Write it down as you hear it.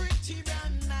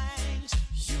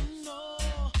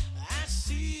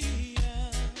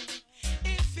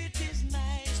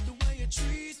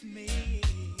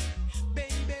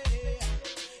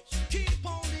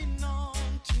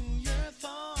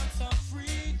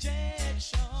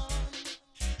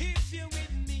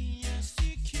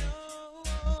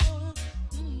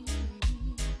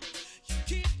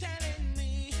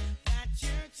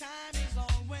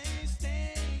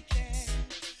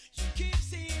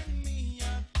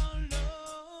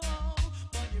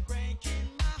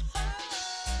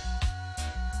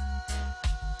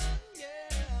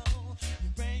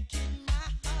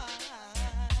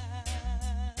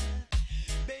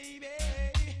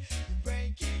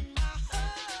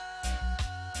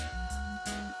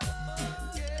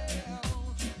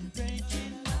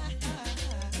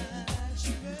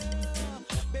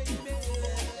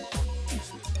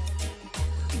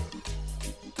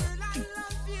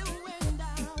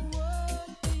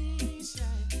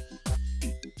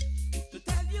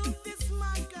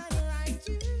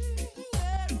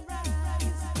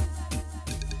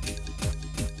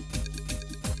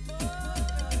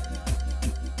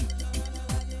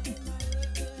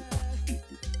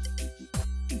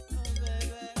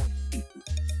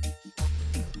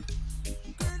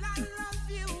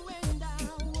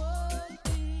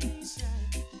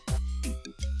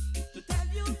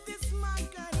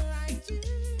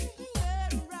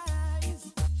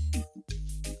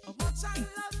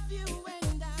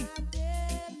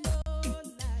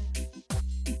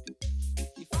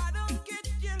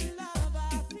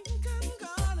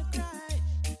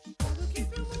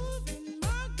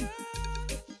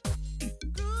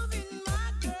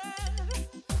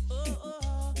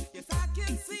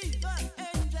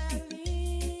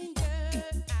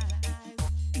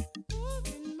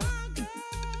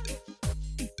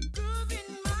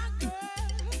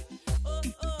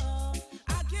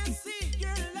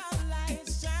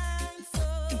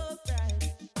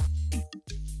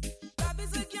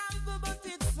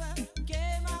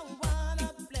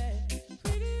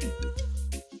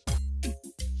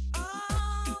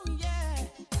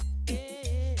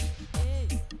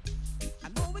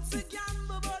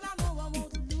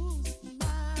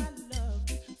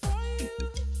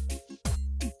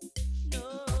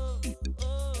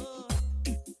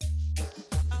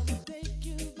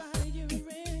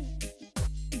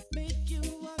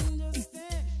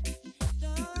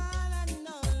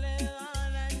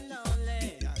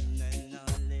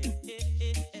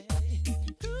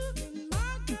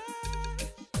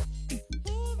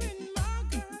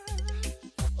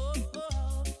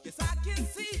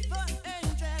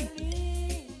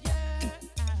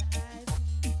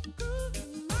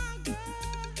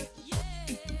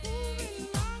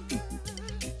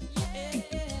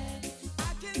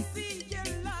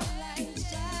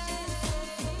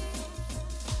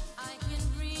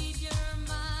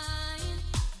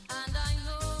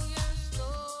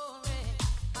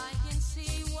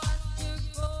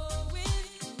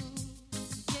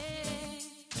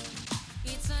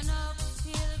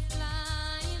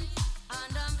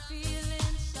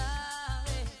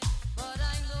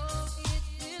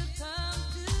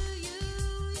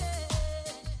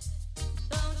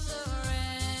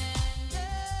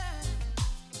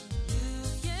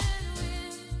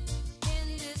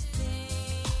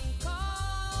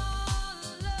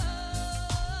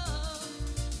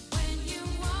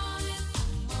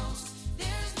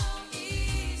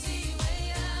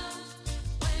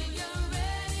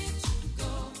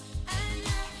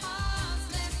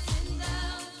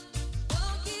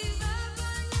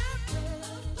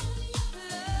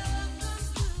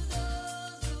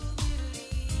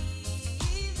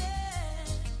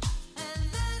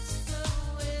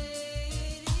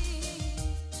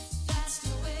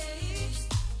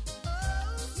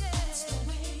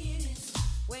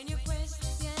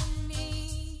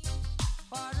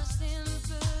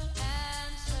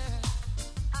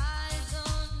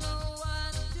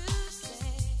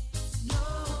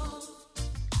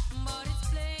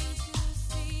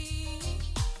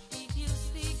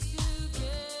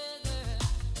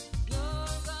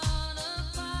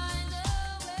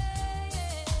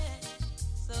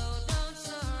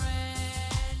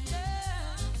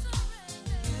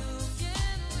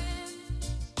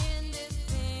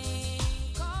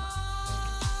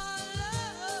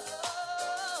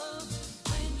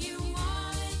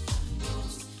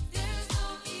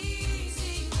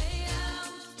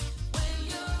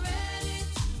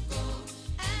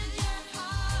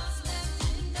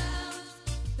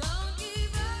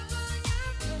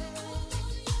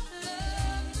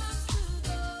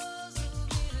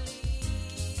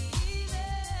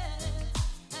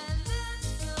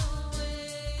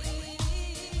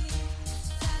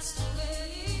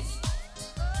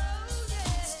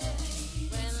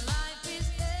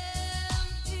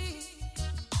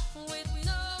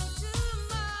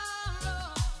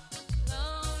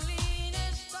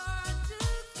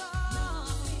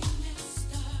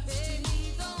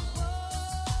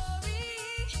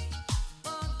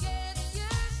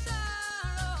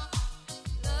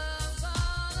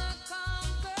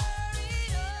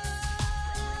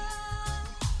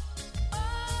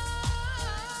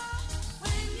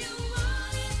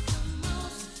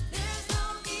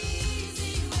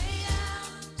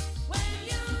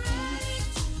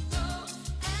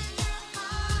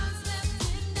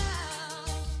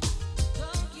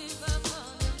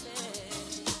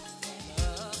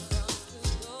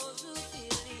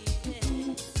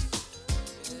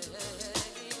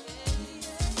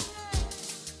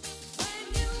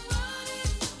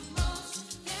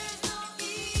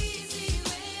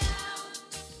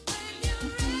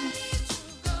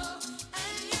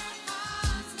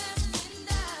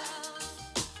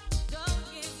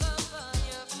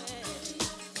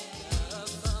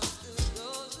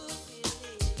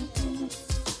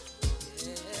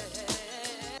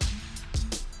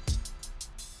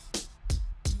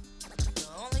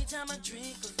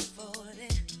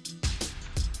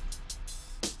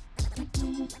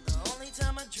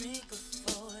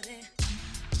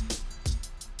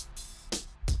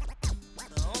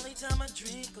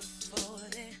drink a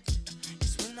 40,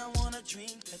 it's when I wanna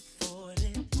drink that 40.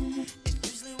 And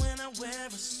usually when I wear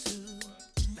a suit,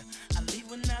 I leave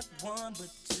with not one but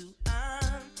two.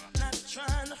 I'm not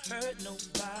trying to hurt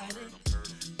nobody.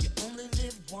 You only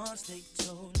live once, they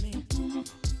told me.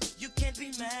 You can't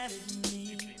be mad at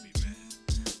me.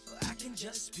 I can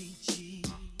just be G.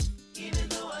 Even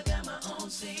though I got my own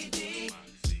CD,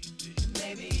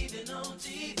 maybe even on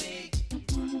TV,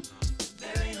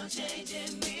 there ain't no change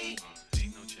in me.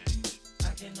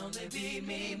 I can only be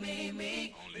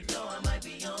me. Though I might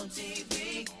be on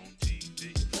TV,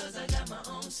 cause I got my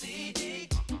own CD.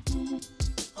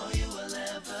 All you will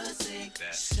ever see,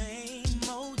 same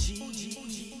OG.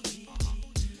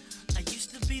 I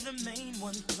used to be the main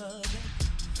one clubbing,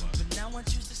 but now I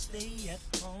choose to stay at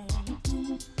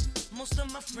home. Most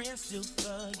of my friends still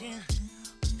thugging.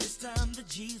 This time the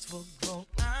G's were grown.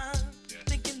 I'm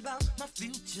thinking about my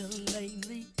future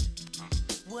lately,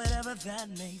 whatever that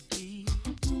may be.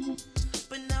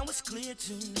 But now it's clear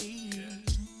to me,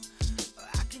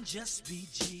 I can just be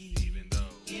G.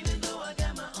 Even though I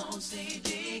got my own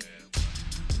CD,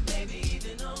 maybe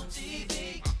even on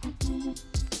TV,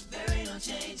 there ain't no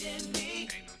change in me.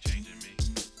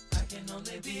 I can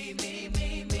only be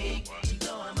me.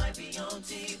 Though I might be on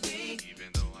TV,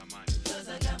 cause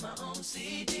I got my own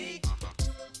CD.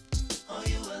 All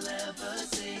you will ever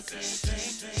see.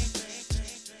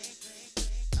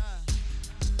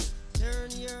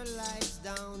 Turn your lights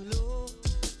down low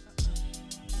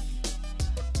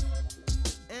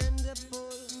and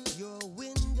pull your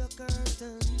window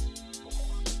curtain.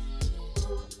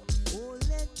 Oh,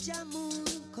 let your moon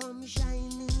come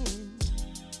shining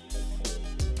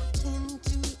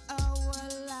into our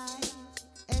life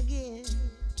again.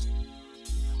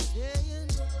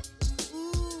 Saying,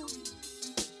 ooh,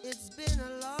 it's been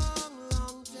a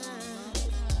long time.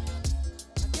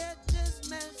 I get this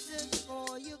message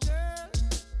for you, girl,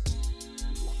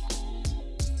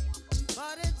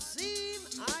 but it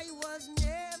seemed I was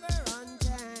never on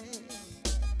time.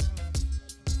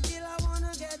 Still I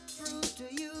wanna get through to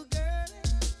you, girl,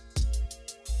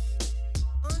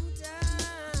 on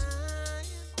time.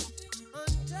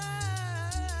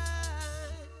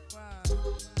 Wow.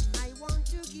 I want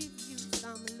to give you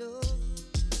some love.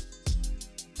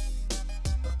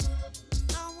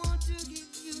 I want to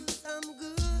give you some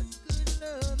good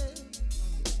loving.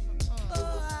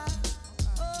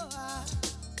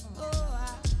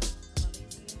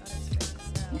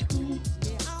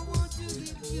 Yeah, I want to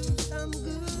give you some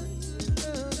good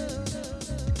love.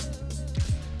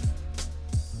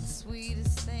 The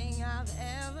sweetest thing I've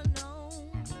ever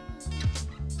known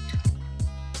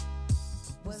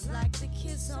was like the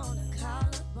kiss on a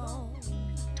collarbone,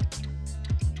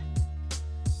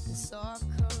 the soft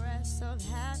caress of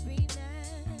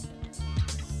happiness,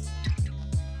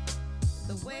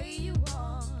 the way you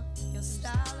walk, your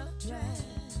style of dress.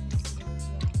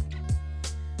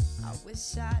 I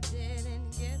wish I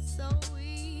didn't get so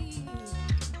weak.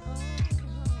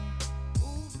 Oh,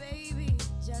 ooh, baby,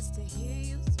 just to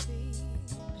hear you speak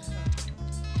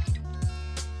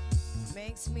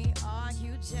makes me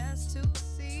argue just to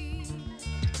see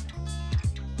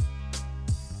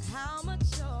how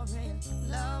much you're in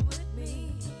love with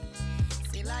me.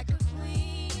 See, like a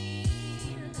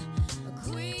queen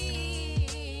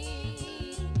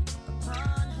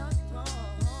upon her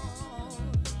throne.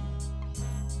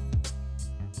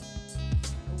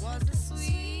 It was the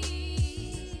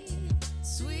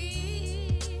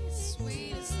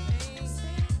sweetest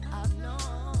thing I've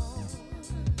known.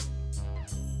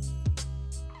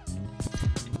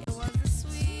 It was the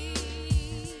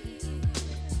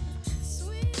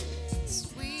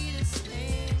sweetest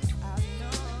thing I've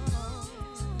known.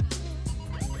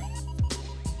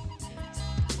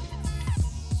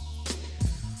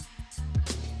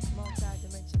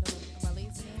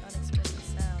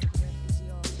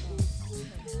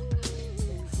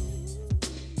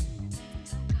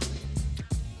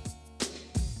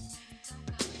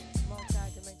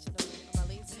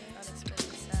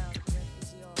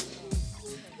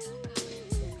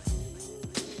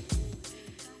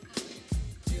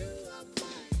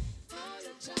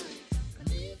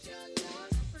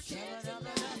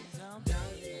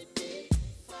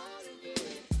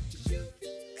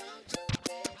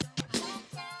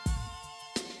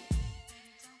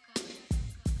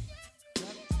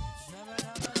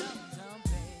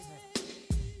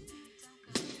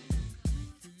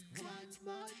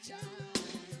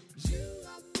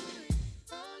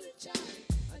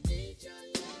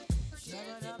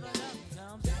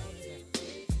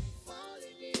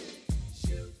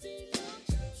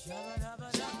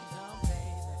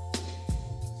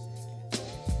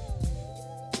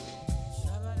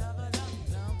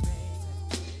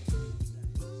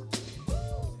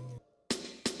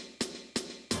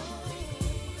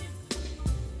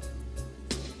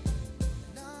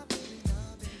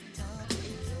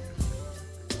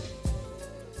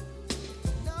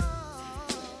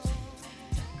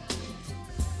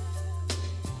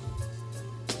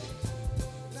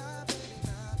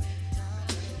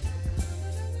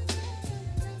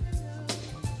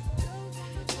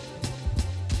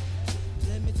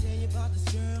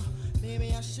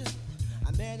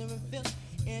 better and feel it.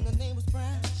 And her name was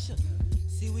Brown Sugar.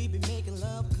 See, we be making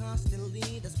love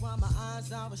constantly. That's why my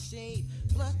eyes are a shade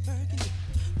blood burgundy.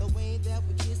 The way that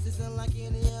we kiss is unlike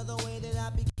any other way that I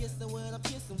be kissing. When I'm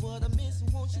kissing, what I'm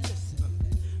missing, won't you listen?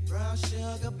 Brown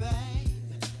sugar, babe,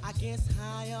 I guess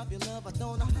high off your love, I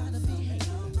don't know how to behave.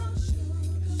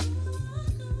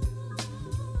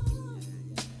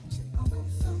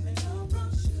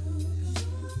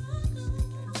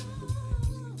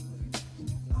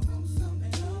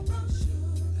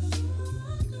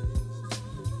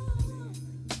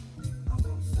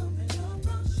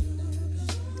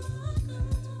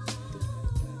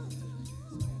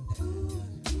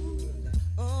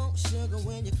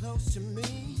 When you're close to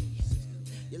me,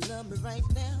 you love me right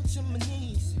down to my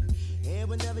knees. And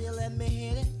whenever you let me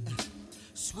hit it,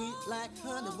 sweet like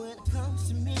honey when it comes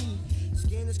to me.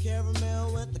 Skin is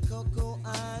caramel with the cocoa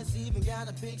eyes. Even got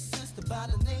a big sister by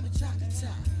the name of Chocolate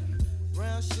Top.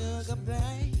 Brown sugar,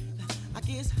 babe, I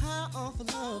guess high off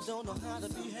of love, don't know how to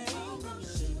behave.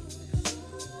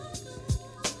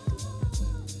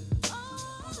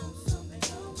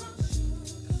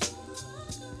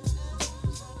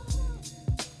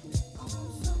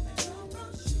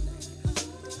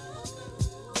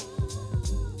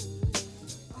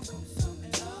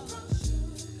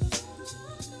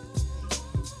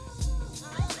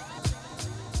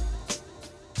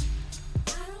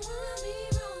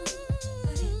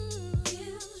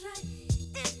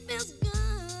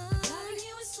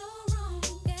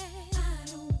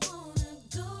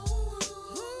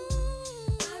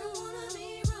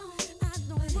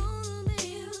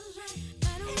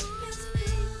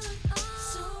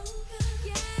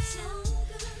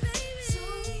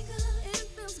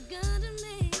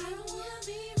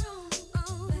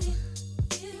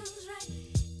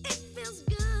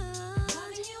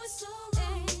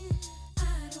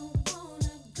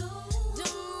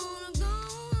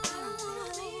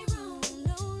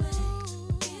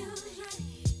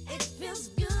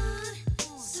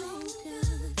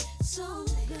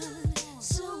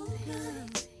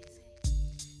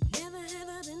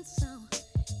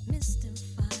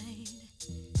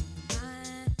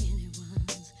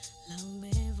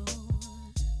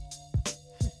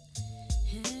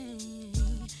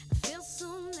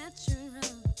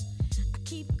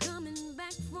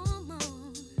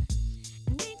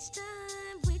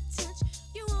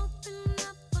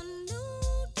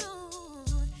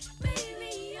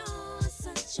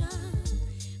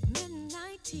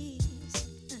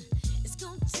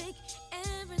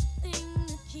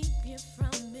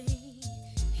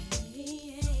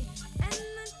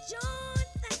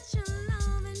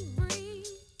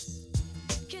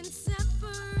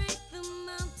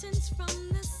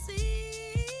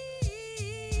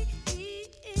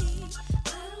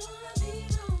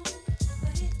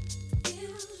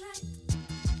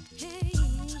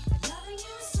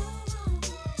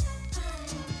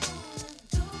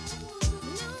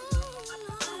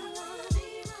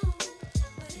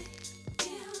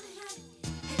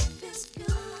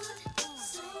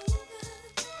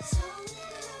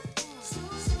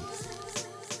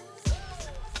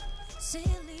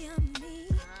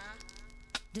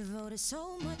 Devoted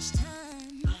so much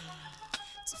time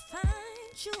to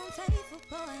find you unfaithful,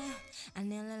 boy. I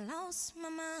nearly lost my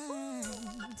mind.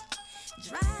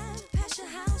 Drive past your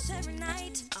house every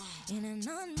night in an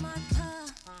unmarked car,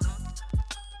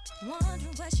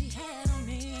 wondering what she had on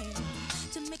me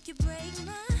to make you break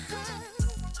my heart.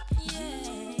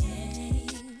 Yeah,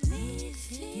 me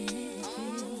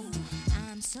feel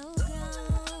I'm so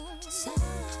gone. So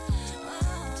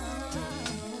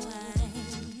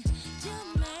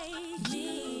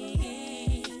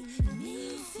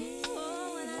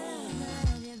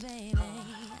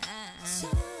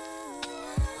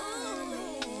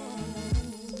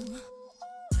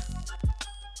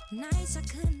nights I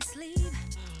couldn't sleep.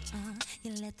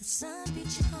 You let the sun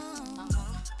beat you home.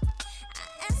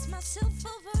 I ask myself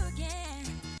over again,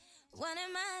 what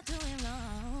am I doing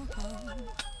wrong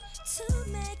to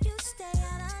make you stay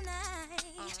out all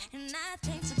night and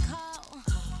nothing to call?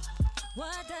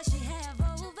 What does she have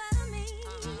over me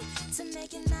to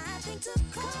make it nothing to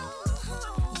call?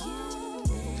 You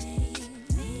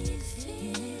make me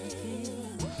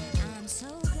feel I'm so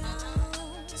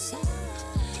gone. So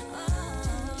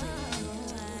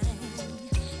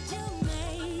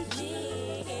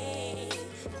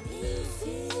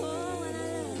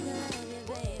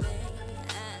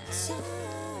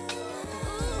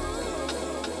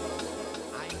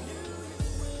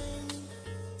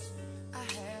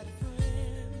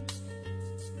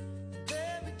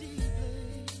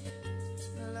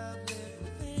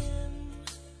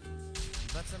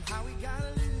somehow we got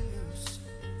loose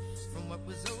from what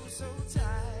was oh so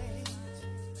tight.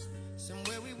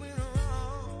 Somewhere we went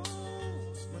wrong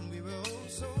when we were oh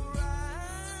so right.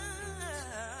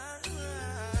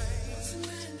 What's a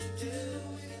man to do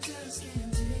when he just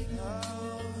can't take no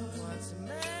more? What's a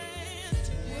man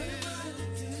to do? What am I to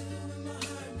do when my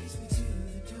heart beats me to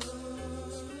the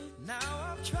door? Now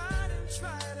I've tried and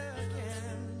tried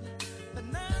again, but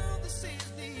now this is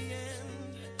the end.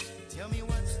 Tell me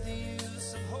what's the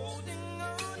use of holding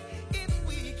on if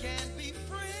we can't be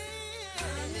friends?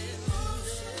 I'm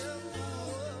emotional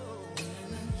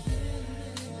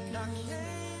and I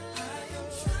can't. I am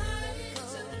trying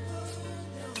to hold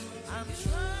on. I'm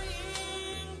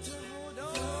trying to hold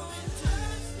on. Though it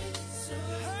hurts me so.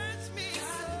 Hurts me so.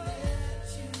 Let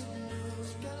you know.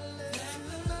 Gotta let that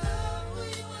the love we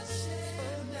once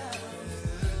shared now.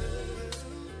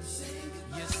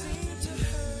 You seem to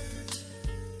hurt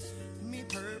me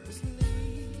purposely.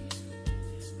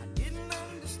 I didn't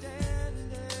understand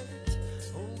it.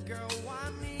 Oh girl, why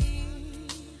me?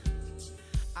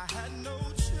 I had no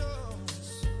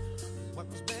choice. What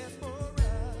was best for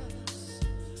us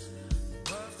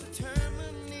was to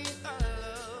terminate our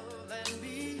love and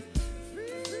be free.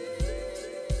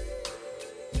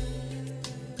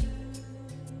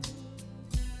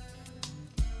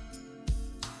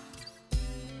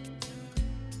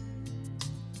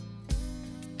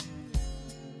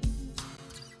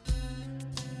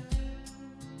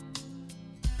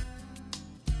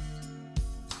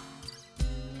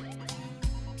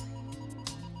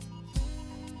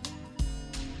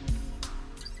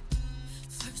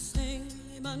 First thing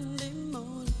Monday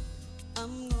morning,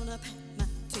 I'm gonna pack my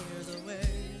tears away.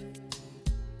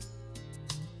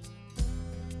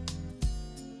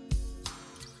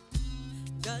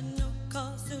 Got no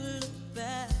cause to look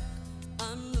back.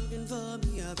 I'm looking for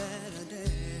me a better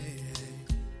day.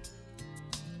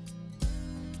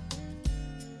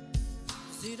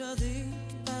 See, the thing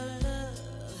about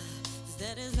love is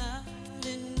that it's not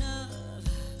enough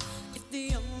if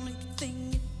the only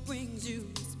thing it brings you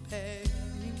is pain.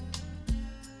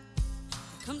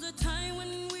 There comes a time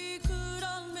when we could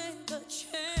all make a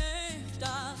change,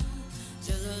 darling.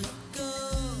 Just let go,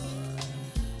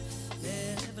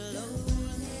 let it blow,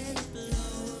 let it blow,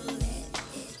 let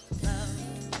it blow.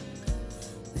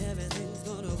 Everything's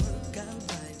gonna work out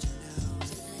right, you know.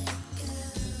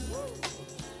 Woo.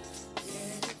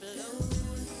 Let it blow,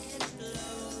 let it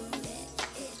blow, let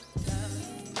it blow.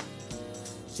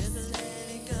 Just let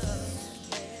it go,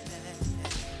 baby.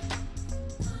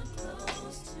 Come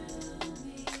close to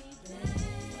me,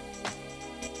 baby.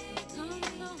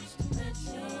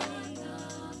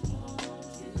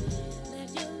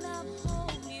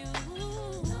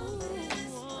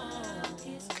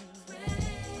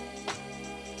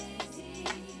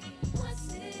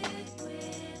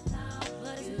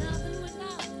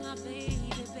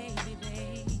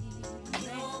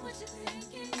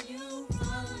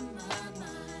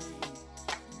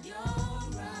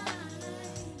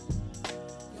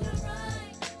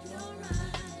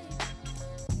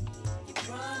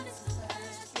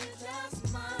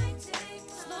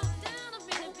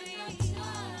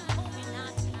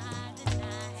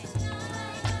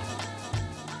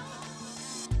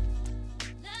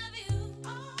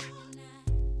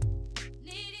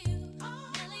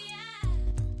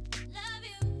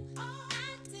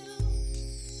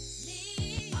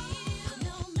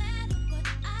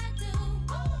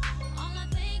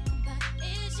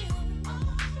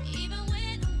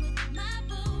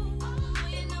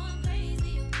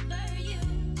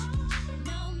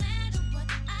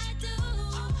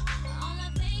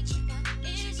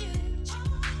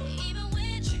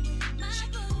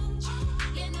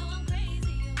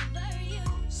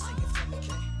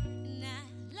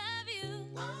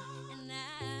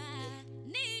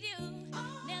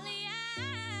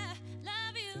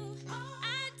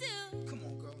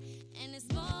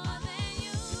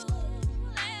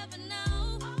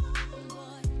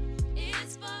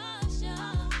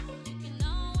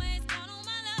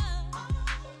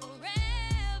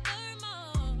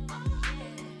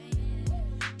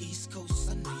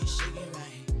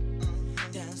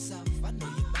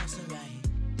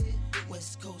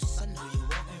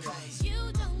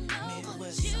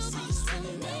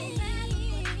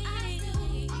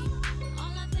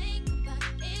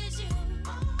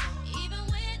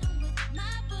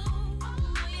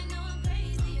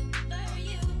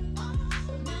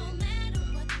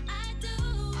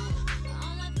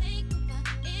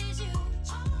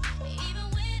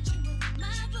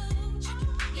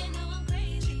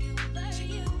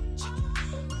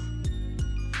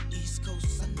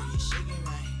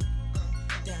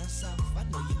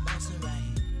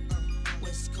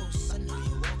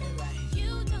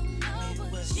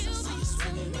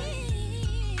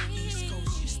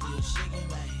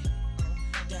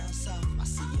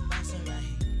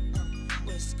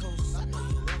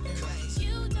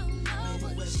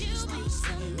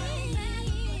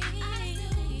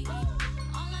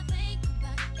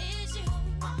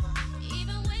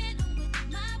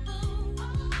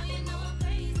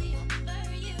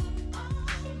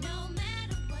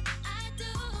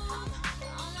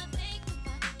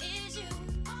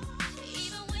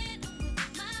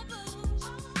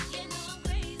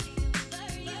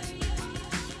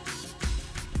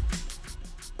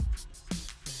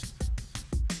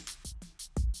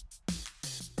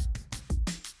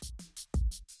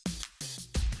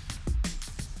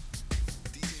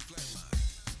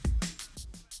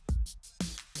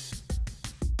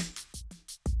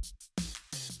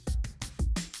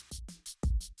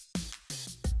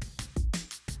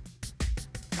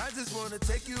 I just wanna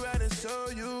take you out and show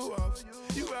you off.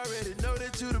 You already know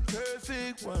that you the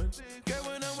perfect one. Girl,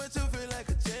 when I'm with you, feel like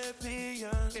a champion.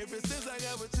 Ever since I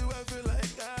got with you, I feel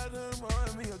like I done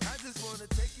won me. I just wanna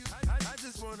take you. I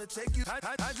just wanna take you.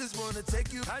 I just wanna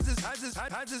take you. I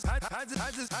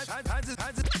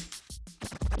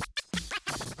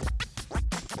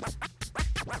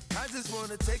just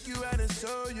wanna take you out and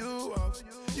show you off.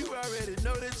 You already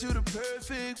know that you the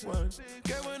perfect one.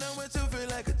 Girl, when I'm with you, feel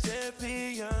like a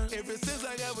champion. Ever since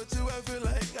I got with you, I feel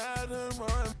like I done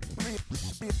won me.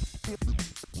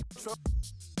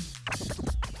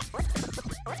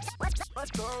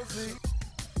 Trophy.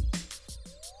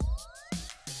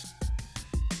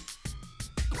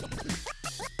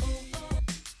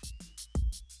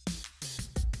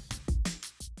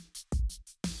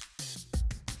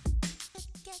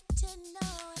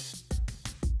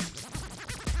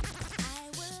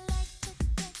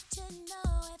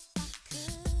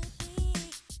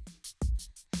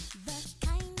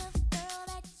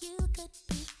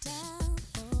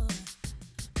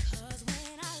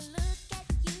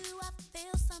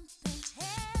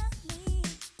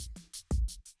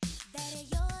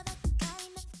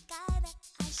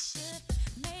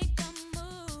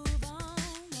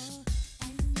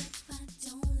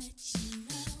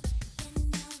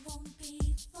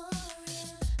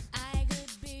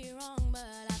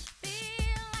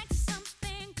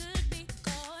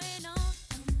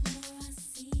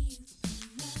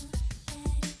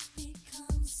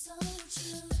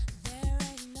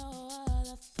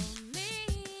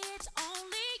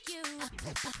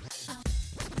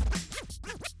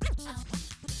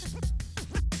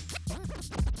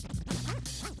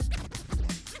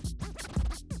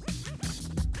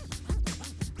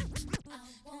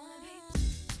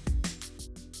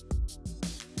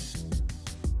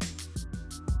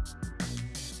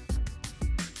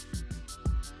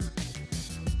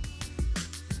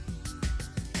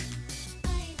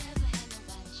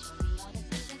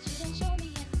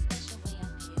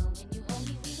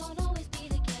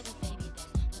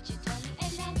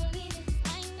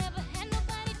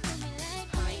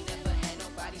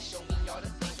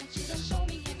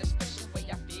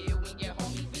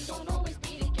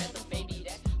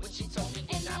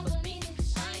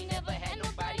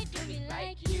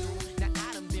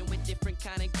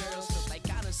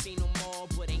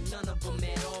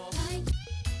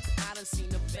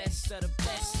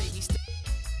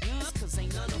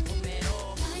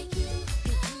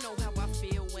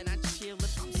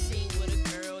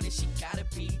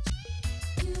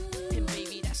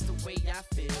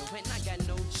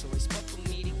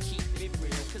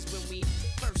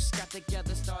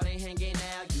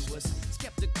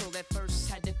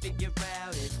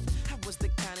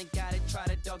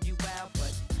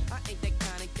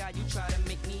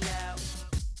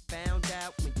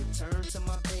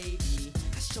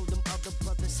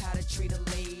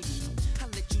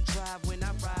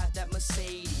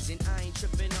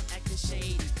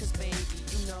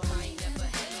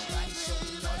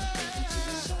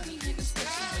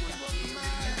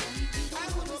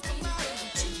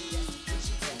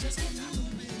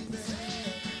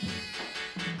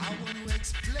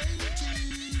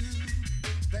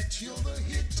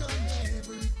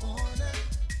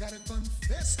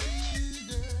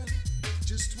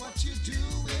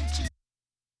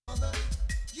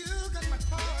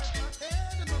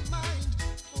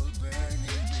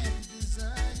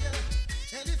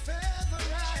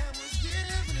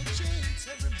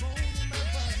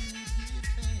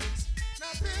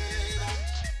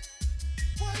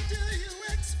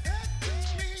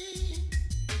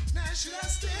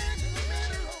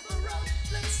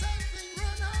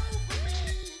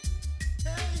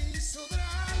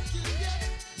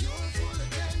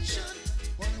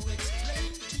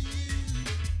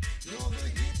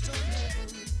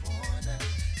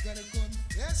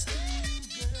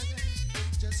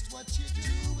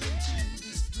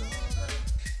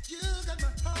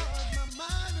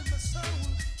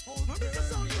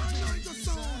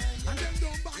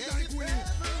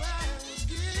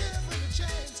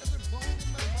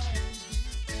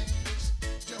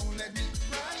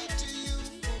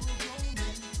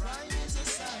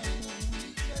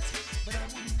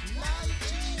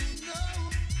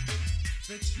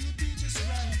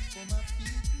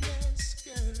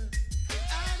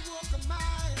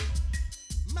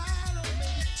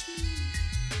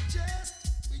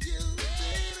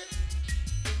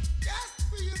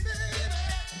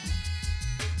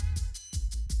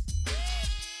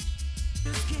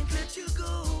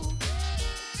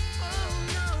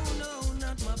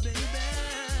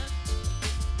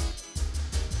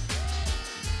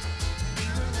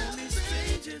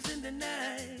 In the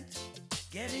night. night,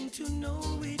 getting to know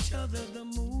each other, the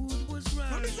mood was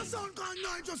right. Now this a sound called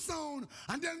Nitro sound,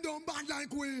 and them don't bad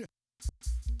like we.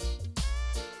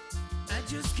 I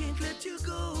just can't let you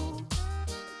go.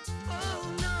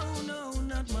 Oh no, no,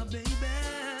 not my baby.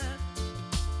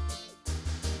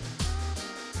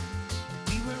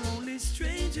 We were only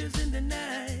strangers in the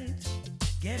night,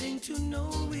 getting to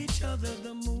know each other,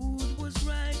 the mood was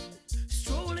right.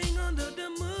 Strolling under the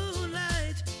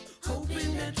moonlight,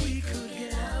 hoping that we could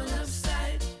get out of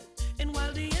sight. And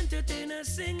while the entertainer's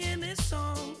singing his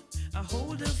song, I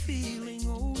hold a feeling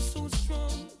oh so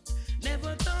strong.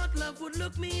 Never thought love would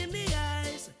look me in the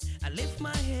eyes. I lift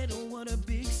my head, oh what a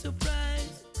big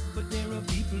surprise. But there are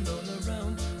people all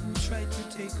around who try to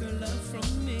take her love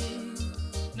from me.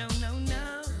 Now,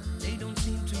 they don't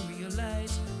seem to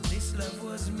realize this love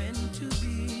was meant to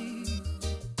be.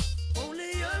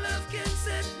 Only your love can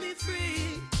set me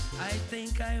free. I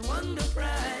think I won the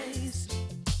prize.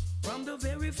 From the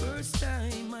very first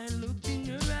time I looked in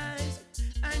your eyes,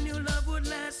 I knew love would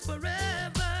last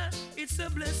forever. It's a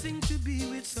blessing to be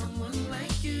with someone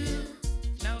like you.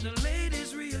 Now the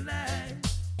ladies realize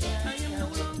I am no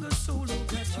longer solo,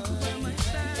 got you by my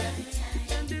side.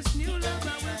 And this new love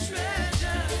I will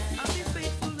treasure. I'll be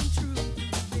faithful and true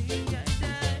the day I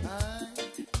die.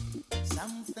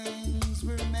 Some things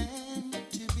were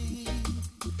meant to be,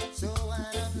 so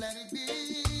I don't let it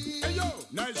be. Hey yo,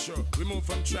 Nitro, we move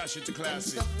from trashy to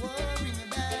classy. Stop worrying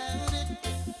about it.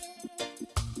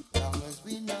 Long as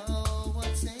we know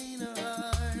what's in our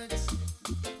hearts,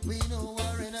 we know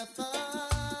we're in our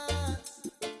thoughts.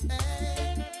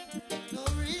 Hey, no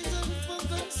reason for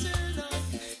concern.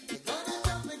 They're gonna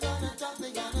talk, they're gonna talk,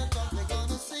 they're gonna talk, they're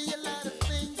gonna say a lot of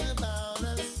things about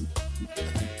us.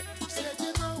 Said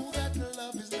you know that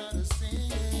love is not a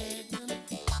sin,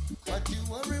 but you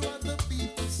worry what the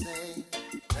people say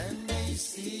when they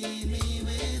see me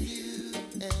with you,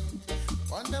 and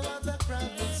wonder what the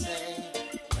crowd will say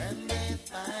when they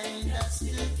find us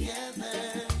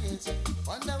together. Yes,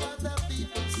 wonder what the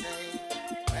people say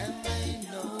when they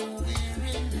know we're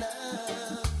in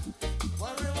love.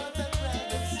 Worry what the crowd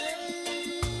will say.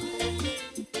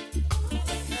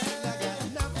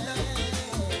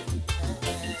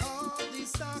 All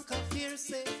this talk of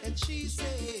hearsay and she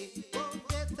say won't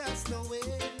get us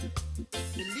nowhere.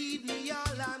 Believe me,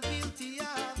 all I'm guilty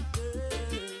of, girl,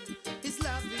 is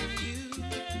loving you.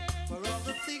 For all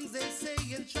the things they say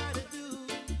and try to do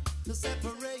to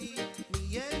separate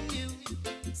me and you,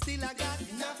 still I got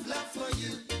enough love for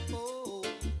you. Oh,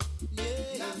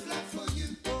 yeah. Enough love for you.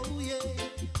 Oh, yeah.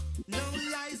 No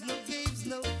lies, no games,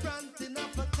 no fronting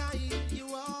of a kind. You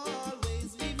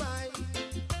always be mine.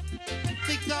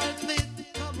 Thick or thin,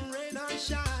 come rain or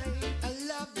shine, I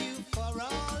love you for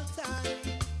all time.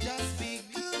 Just be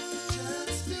good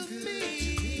to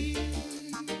me.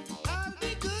 I'll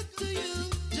be good to you.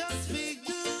 Just be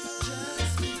good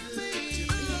to me.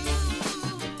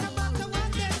 No matter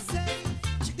what they say.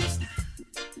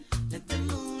 Let the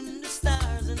moon and the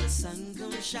stars and the sun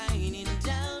come shining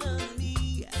down on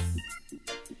me.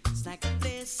 It's like a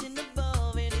blessing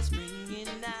above and it's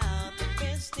bringing out the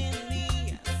best in me.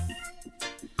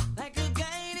 Like a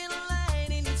guiding light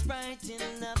and it's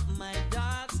brightening up my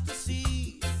darks to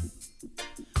see.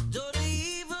 Though the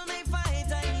evil they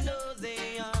fight, I know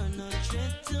they are no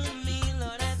threat to me.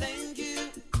 Lord, I thank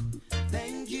you,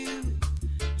 thank you.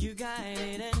 You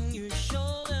guided and you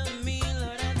shoulder me.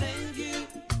 Lord, I thank you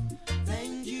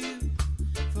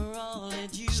for all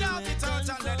that you Shout have it out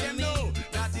done and let for them me. know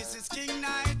that this is King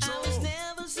Nitro. I was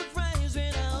never surprised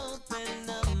when I opened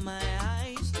up my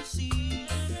eyes to see.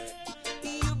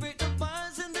 You break the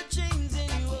bars and the chains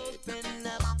and you open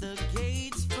up the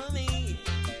gates for me.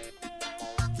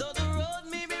 Though the road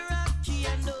may be rocky,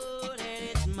 I know that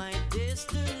it's my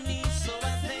destiny. So I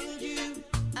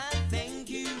thank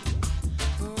you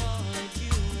for all that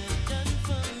you have done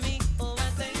for me. Oh, I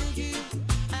thank you.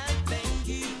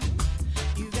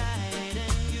 You guided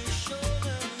and you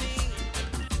shoulder me.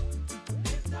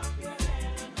 Lift up your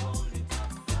hand and hold it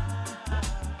up high.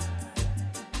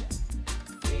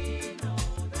 We know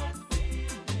that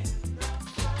we'll win the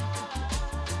fight.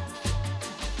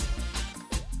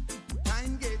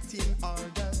 Time getting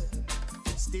harder,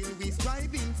 still we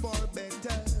striving for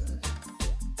better,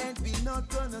 and we not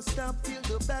gonna stop till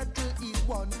the battle is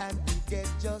won and we get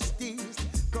justice.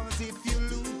 Cause if you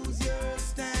lose your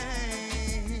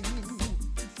stand,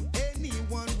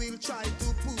 anyone will try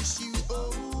to push you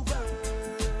over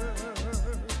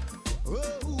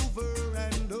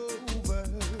and over.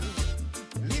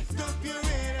 Lift up your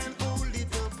head and hold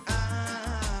it up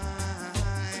high.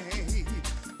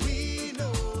 We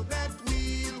know that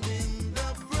we'll win the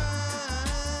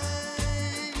prize.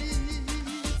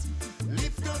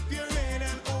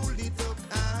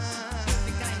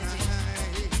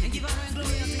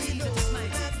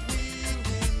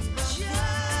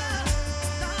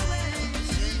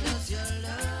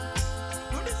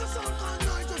 sound called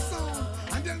Nitro sound,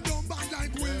 and them don't bad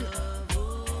like we.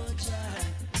 Oh, Jah,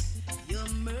 your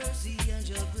mercy and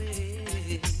your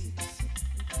grace,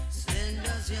 send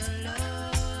us your love.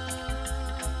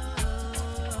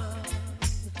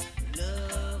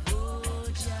 Love, oh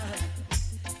Jah,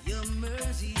 your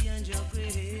mercy and your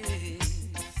grace.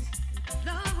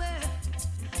 Lord,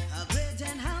 how great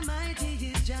and how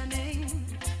mighty is your name,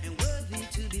 and worthy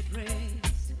to be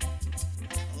praised.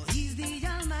 Oh, he's the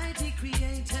almighty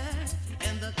creator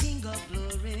and the king of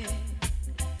glory.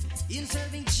 In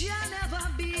serving Jah, never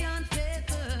be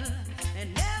unfaithful,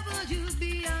 and never you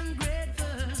be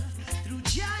ungrateful. Through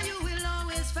Jah you will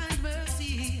always find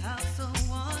mercy. How so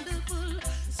wonderful.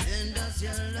 Send us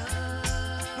your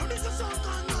love. Now this is sound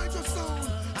called Nitro sound,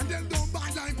 and them don't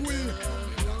bad like we.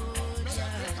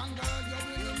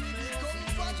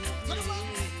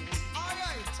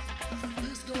 Alright,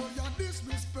 this girl you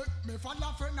disrespect me for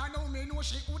laughing. I know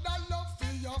she woulda love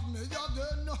for you of me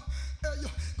again. Hey, you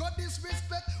got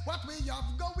disrespect what we have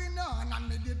going on, and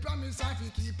me did promise I fi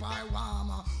keep her warm.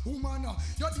 Woman,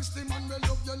 you this the man we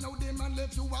love you, now the man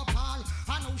left you apart.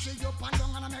 I know she up and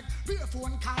down and I make be a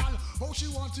phone call. Oh, she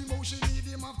want him, oh, she need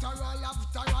him after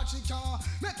all she can.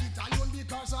 Make it alone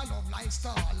because I love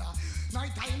lifestyle.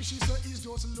 Night time she say it's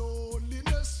just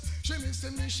loneliness. She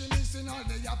missing me, she missing all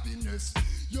the happiness.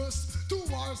 Yes, to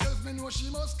herself me know she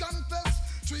must confess.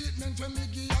 Treatment when me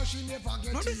give her she never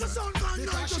get. Now this is a sound called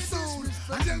Nitro sound,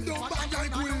 and them don't bad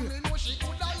like we. Me know she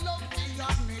coulda loved me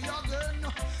and me again.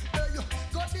 Hey, you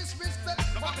got disrespect.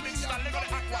 What me have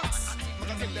done wrong.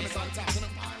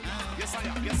 Yes I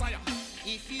am, yes I am.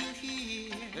 If you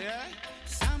hear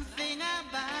something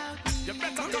about me, you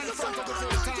better come to sound called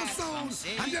Nitro sound,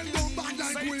 and them don't bad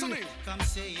like we. Come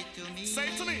say it to me. Say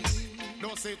it to me.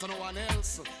 Don't say it to no one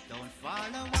else. Don't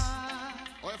follow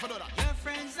what if I do that? your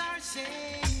friends are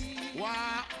saying.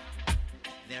 What?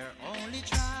 They're only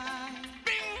trying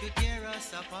to tear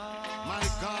us apart. My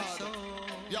God. So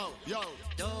yo.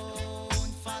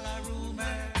 don't follow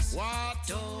rumors. What?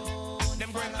 Don't them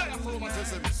follow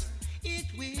rheumatism. It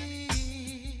will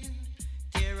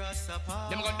tear us apart.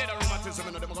 Them got dead rheumatism,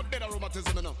 you know. Them got dead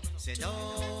rheumatism, you know. Say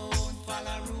don't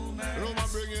follow rumors. Rumor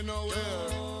bring you nowhere.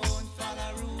 Don't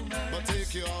follow rumors. But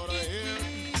take you out of here.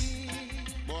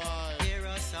 Boy. Tear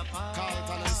us apart.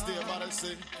 Carlton and stay by the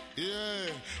sing.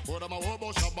 Yeah. What am I worry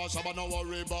about Shabba, no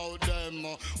worry about them.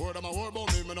 What am I worry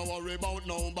about me, no worry about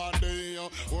nobody.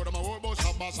 What am I worry about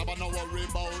Shabba, no worry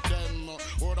about them.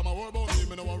 What am I worry about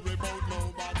me, no worry about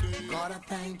nobody. God, I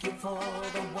thank you for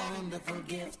the wonderful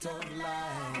gift of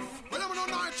life. Well, I'm on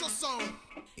Nitro sound.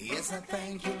 Yes, I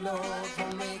thank you, Lord,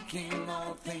 for making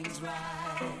all things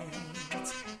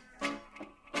right.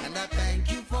 And I thank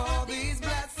you for these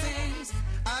blessings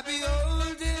I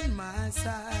behold in my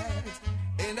sight.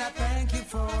 And I thank you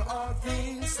for all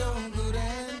things so good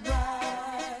and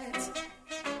bright.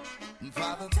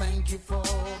 Father, thank you for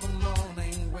the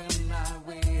morning when I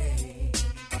wake.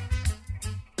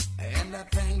 And I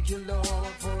thank you,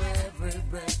 Lord, for every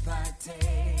breath I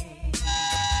take.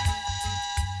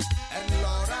 And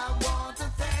Lord, I want to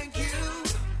thank you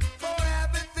for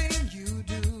everything you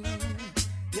do.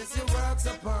 Yes, your works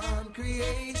upon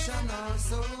creation are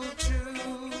so true.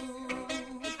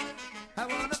 I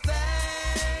want to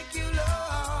thank you,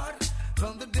 Lord,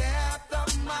 from the depth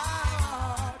of my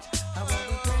heart. I want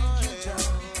to thank you, John.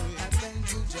 I thank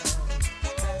you, John.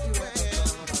 Have you ever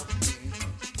thought of me?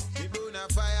 We burn a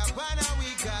fire, banner, we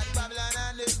got Babylon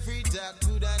and the free talk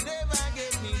could have never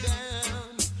get me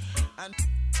down. And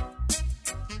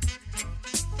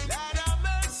Lord of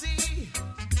mercy,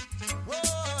 whoa,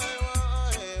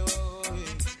 well.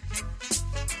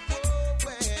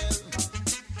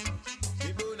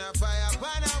 We burn a fire,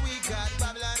 banner, we got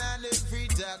Babylon and the free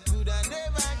talk could have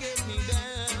never get me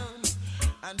down.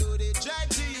 And though they try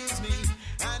to use me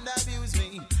and abuse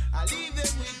me, I leave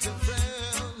them with the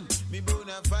frown. Me burn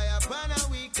a fire, banner,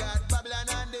 we got Babylon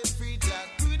and the free talk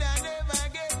could have never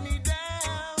get me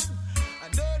down.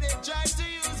 And though they try to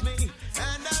use me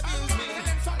and abuse me,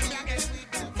 I leave them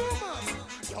with the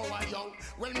frown. Yo,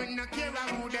 well, me no care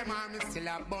who them are, me still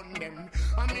a bun them.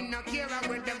 I me no care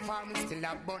where them for, me still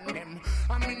a bun them.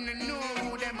 I me no know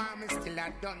who them are, me still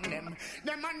a done them.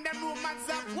 Them and them rumors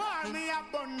of war, me a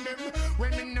bun them.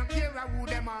 Well, me no care who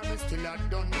them are, me still a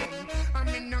done them. I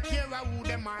me no care who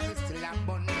them are, me still a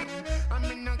bun them. I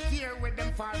me no care where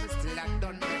them for, me still a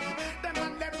done them. Them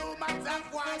and them rumors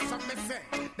of war, so me say.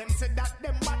 Them say that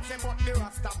them bad, say but the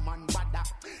Rasta man bada.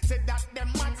 Say that them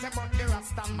man say but the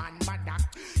Rasta man bada.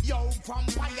 Yo,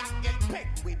 vampire get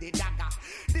pegged with the dagger.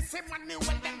 The same money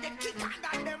when them get kick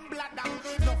under them bladder.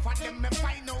 Enough of them me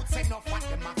find out, say enough of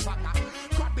them a fagger.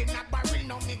 Crab in a barrel,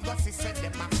 no me go see say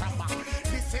them a crabber.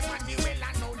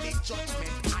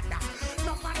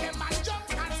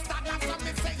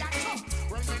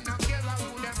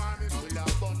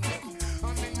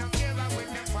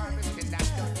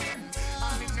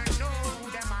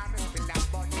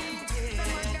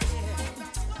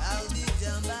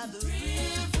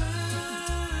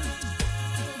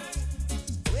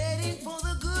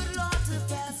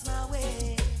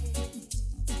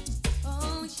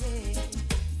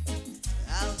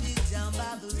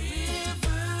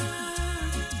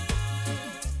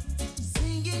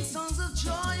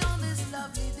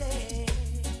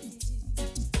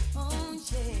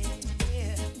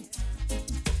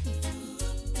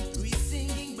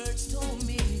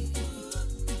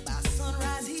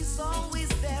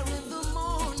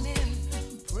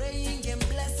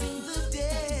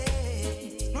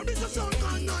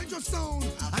 Nitro sound,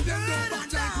 and then go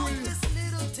back like we. This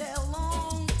little tale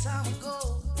long time ago,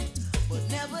 but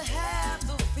never had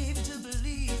the faith to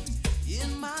believe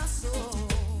in my soul.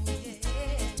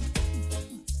 Yeah.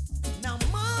 Now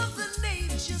Mother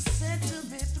Nature sent to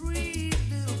me 3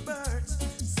 little birds,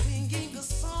 singing a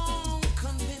song,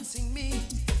 convincing me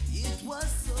it was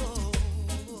so.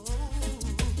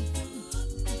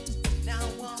 Now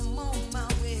I'm on my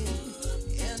way.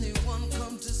 Anyone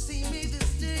come to see me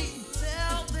this day,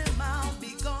 tell them I'll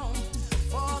be gone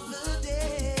for the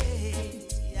day.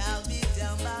 I'll be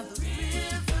down by the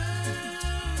river,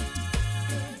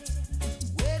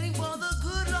 waiting for the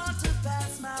good Lord to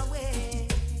pass my way.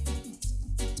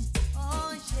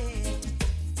 Oh yeah,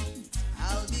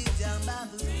 I'll be down by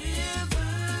the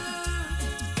river,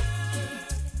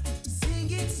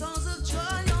 singing songs of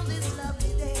joy on this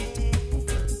lovely day.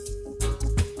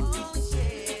 Oh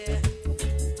yeah.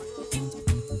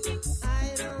 I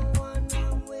don't wanna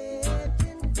wait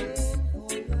in vain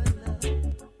for your love.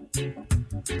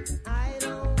 I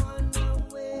don't wanna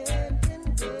wait in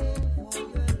vain for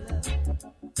your love.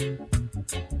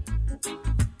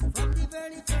 From the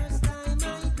very first time I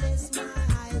placed my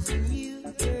eyes on you,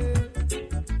 girl,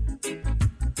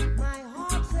 my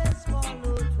heart says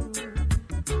follow through.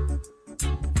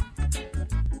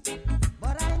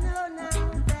 But I know now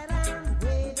that I'm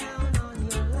way down on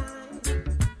your line.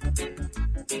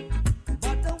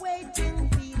 But the waiting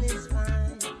feel is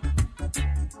fine.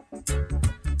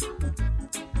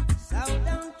 So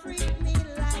don't treat me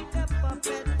like a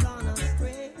puppet on a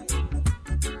string.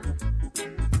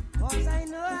 'Cause I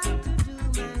know how to do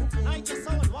my thing. I just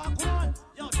saw it, walk on.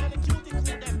 Yo, tell the cutie cool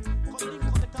them. Come link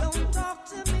on the top. Don't talk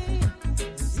to me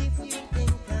as if you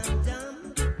think I'm dumb.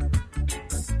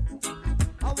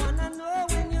 I wanna know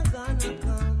when you're gonna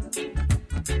come.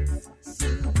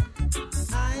 See,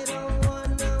 I don't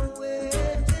wanna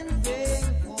wait in vain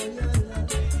for your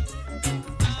love.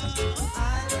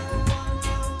 I don't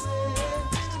wanna wait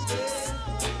in vain.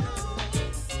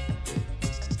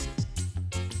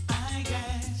 I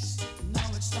guess now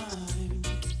it's time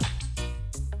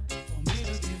for me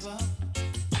to give up.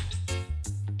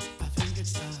 I think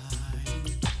it's time.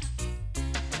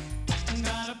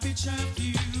 Got a picture of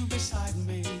you beside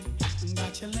me.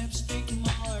 Got your lipstick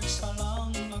marks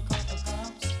along a couple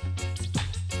cups.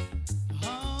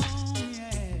 Oh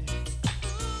yeah.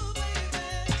 Ooh,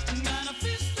 baby. Got a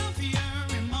fist of your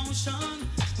emotion.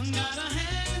 Got a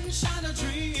handshot of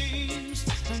dreams.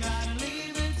 Gotta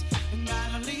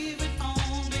leave it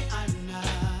on behind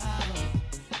now.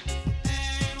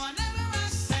 And whatever I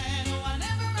said,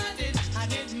 whatever I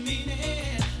didn't mean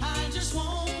it. I just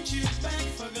want you back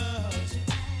for good.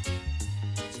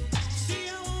 See,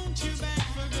 I want you back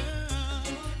for good.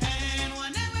 And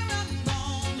whenever I'm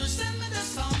gone, just send me the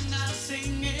song, I'll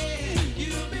sing it.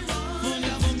 You'll be wrong.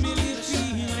 Never million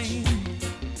feeling.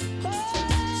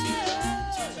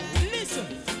 Listen.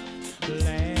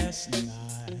 Last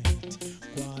night,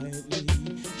 quietly,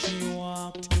 she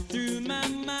walked through my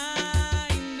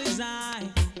mind as I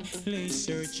lay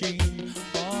searching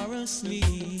for a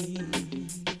sleep.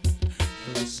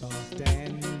 Her soft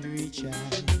and reach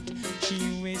out, she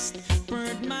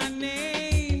whispered my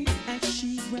name as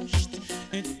she brushed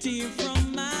a tear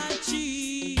from my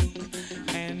cheek.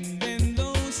 And then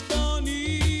those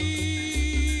funny,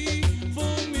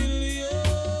 familiar,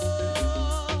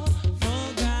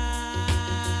 forgotten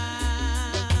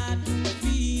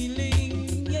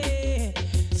feeling, yeah,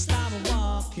 started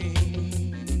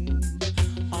walking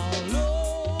all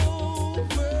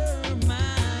over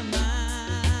my mind.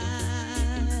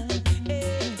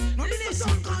 Yeah. Now this is a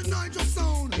song called Nitro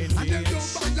sound, and then go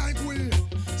back like we.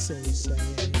 So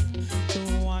sad to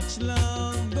watch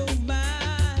love go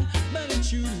by, but a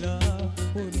true love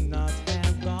would not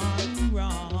have gone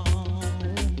wrong.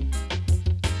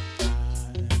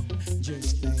 I'm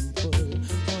just thankful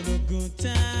for the good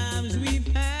times we've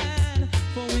had,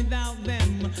 for without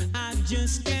them I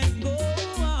just can't go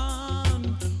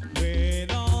on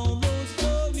with all those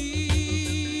funny,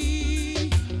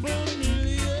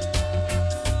 familiar,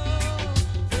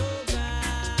 forgotten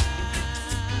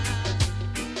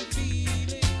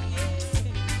feelings.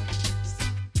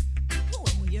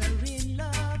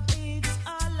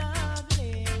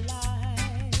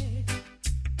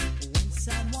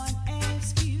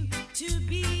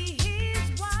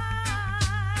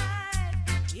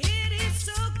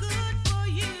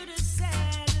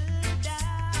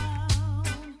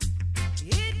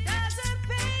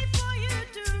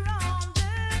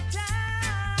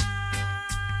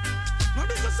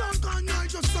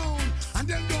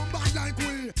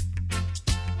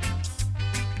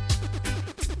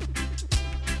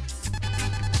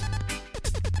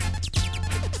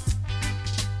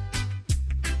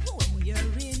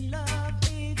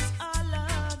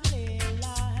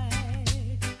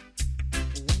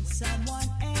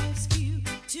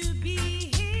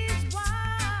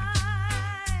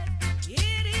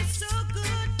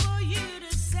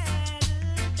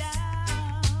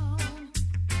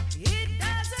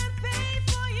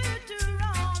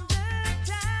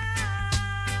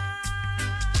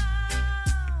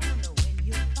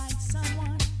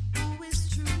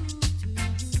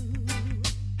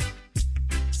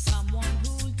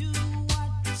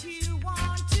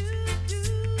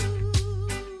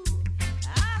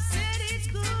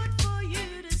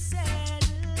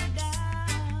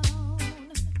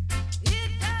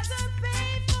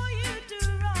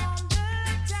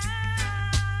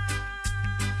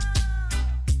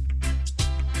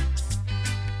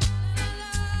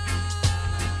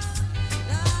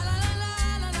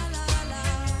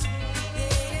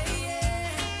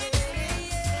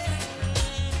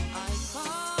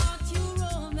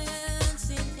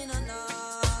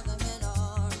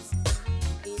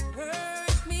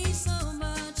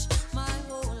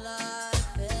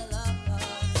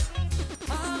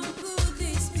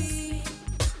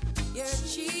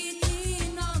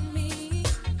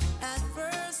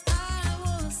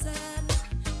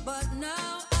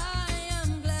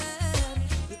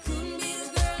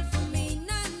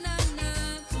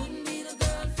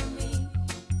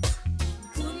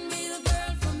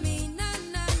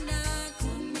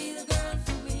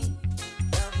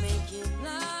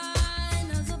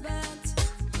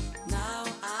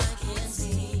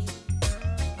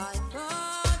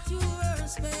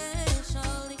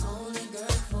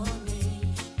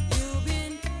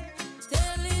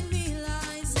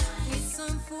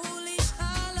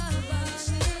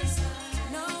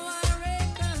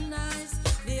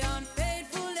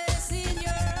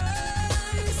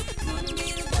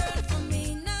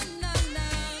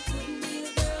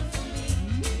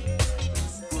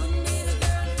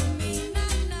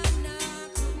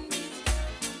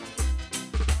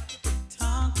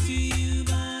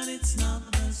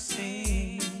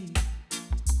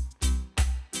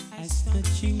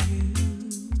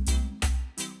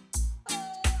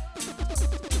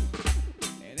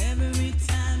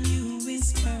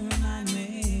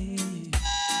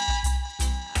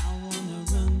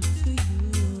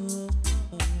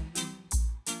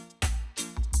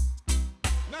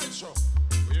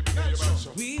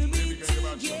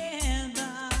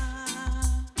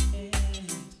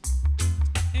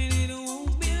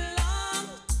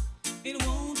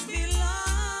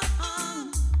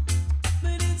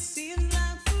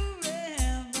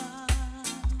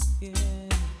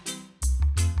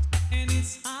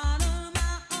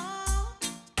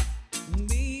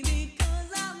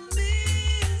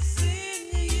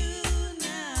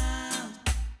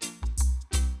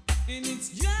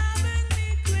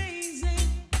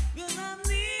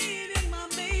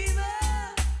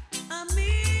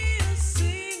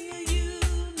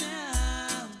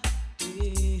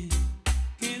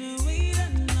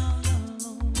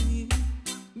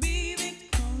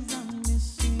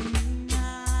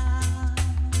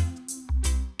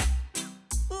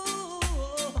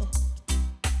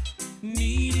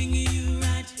 Needing you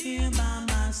right here by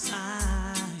my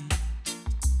side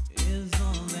is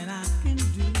all that I can do.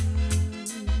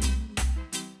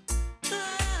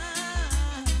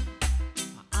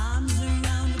 My arms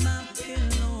around my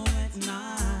pillow at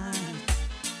night,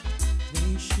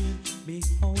 they should be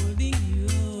holding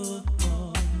you.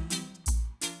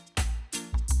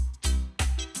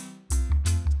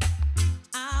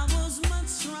 I was much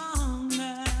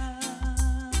stronger.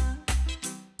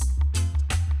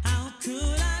 How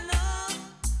could I know?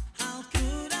 How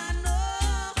could I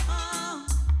know?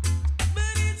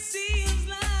 But it seems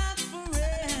like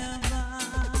forever,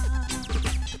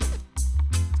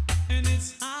 and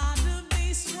it's hard to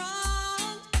be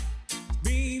strong,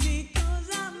 baby, 'cause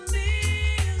I'm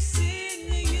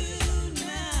missing you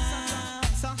now.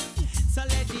 So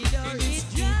let the door hit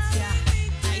ya.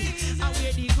 I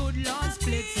wear the good Lord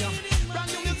splits ya.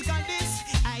 Brand new music on this.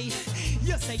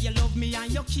 You say you love me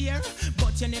and you care,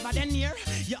 but you never then near.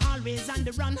 You're always on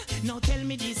the run. Now tell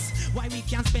me this, why we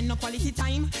can't spend no quality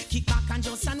time? Kick back and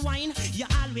just unwind. You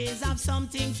always have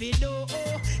something to do.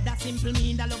 That simple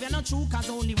mean that love you not true, 'cause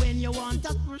only when you want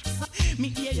to me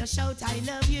hear you shout I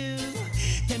love you.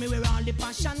 Tell me where all the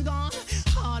passion gone,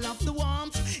 all of the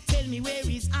warmth. Tell me where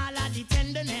is all of the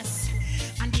tenderness.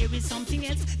 And there is something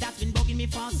else that's been bugging me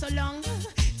for so long.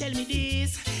 Tell me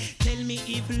this, tell me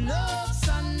if love's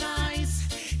so nice.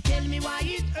 Tell me why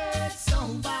it hurts so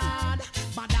bad.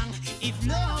 Badang, if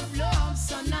love's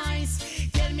so nice.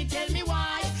 Tell me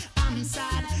why I'm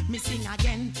sad. Me sing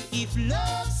again, if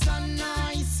love's so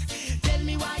nice. Tell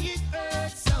me why it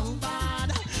hurts so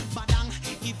bad. Badang,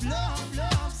 if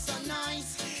love's so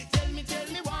nice. Tell me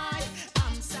why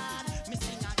I'm sad. Me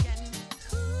sing again.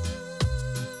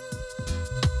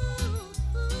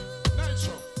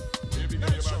 Nitro, baby,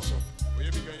 get your back some.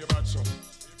 Baby, get your back some.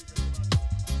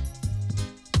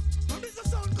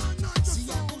 See,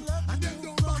 I'm in love and them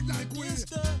don't bad like we.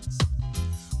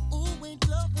 Ooh, ain't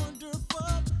love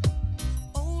wonderful?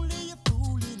 Only a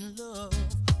fool in love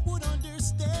would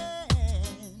understand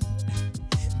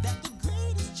that the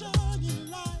greatest joy in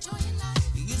life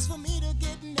is for me to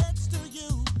get next to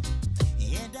you.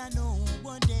 And I know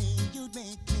one day you'd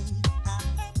make me a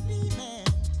happy man.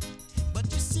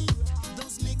 But you see,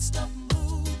 those mixed up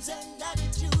moods and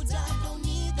attitudes, I don't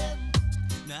need them.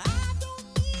 No, I don't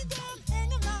need them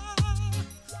hanging around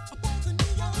above the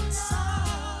neon signs.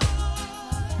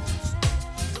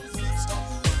 Those mixed up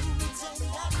moods and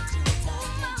attitudes, I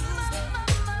can't use them.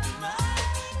 No, I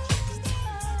can't use them hanging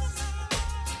around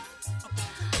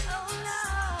above the neon signs.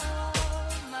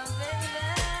 My baby.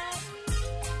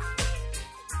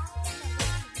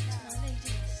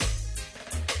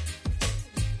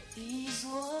 These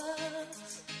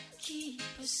words keep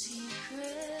a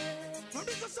secret. Now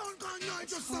this a sound called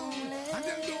Nitro sound, and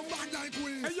them don't bad like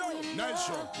we. Hey yo,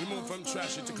 Nitro, we move from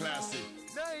trashy to classy.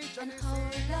 And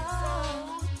hold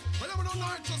on, Whatever the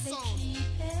Nitro they sound.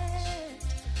 keep it.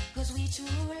 'Cause we two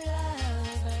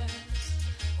lovers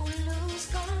who lose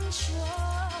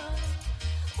control.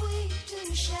 We two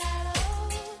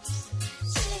shadows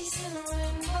chasing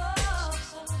rainbows.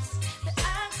 The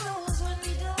eye closed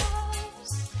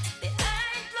windows, the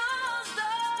eye closed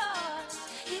doors.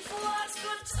 If words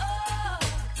could talk,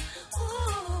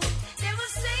 ooh, they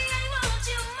would say I want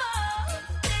you more.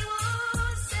 They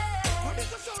would say. Now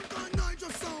this a sound called Nitro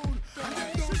sound, and them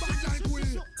don't bad like we.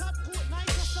 Top coat,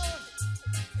 Nitro sound.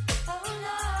 Oh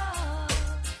no,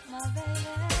 my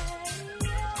baby.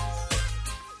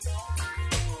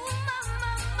 Ooh, my,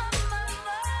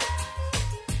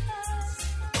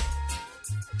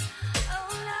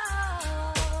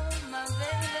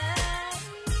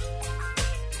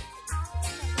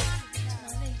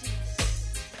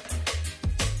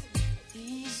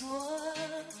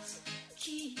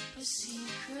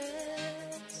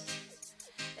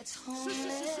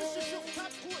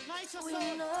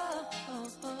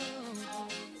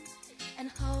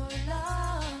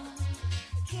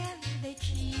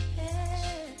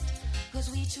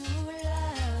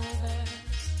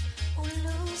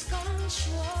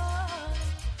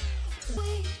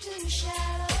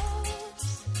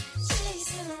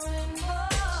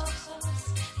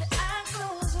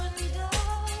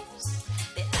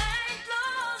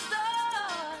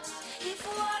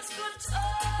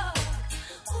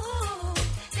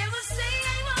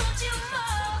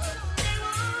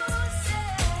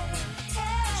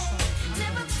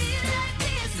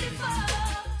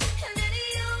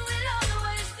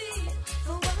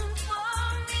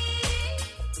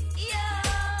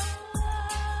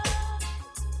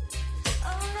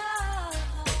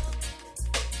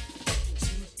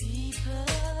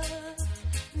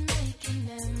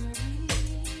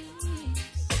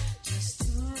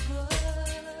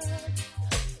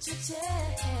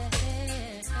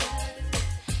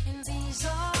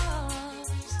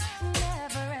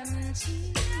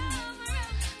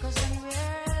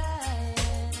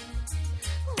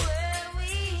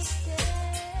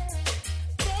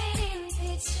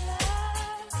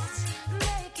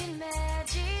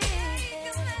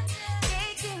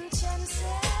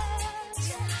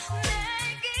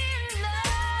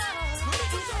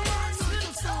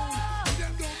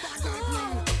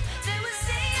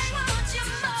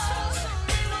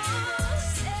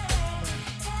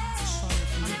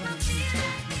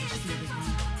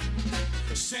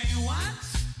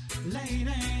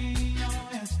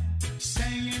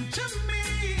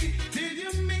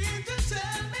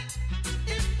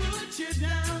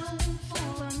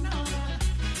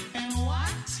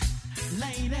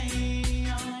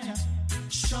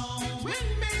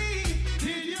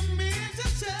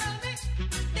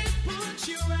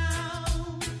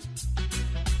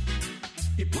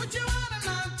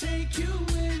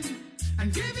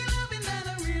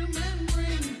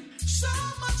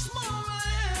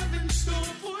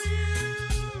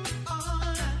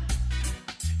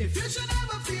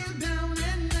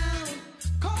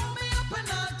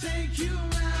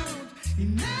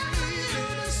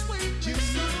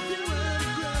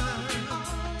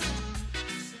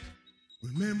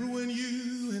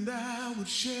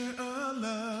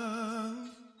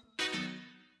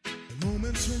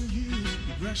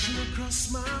 rushing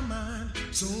across my mind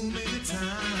so many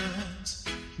times.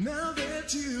 Now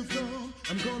that you've gone,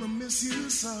 I'm gonna miss you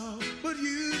so. But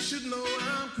you should know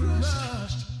I'm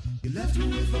crushed. You left me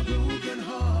with a broken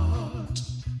heart.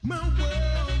 My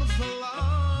world fell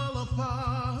all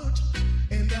apart,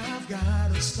 and I've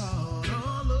gotta start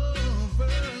all over.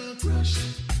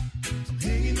 Crushed, I'm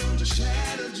hanging on to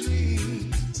shattered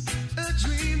dreams, a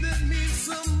dream that means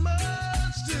so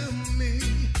much to me.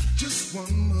 Just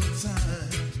one more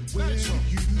time, where you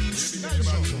used to be.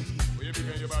 Where you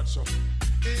begin your bad so?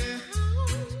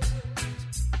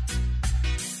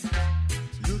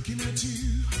 Looking at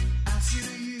you, I see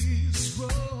the years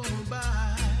roll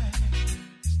by.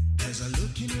 As I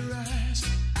look in your eyes,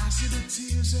 I see the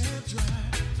tears that dry.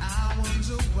 I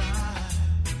wonder why.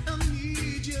 I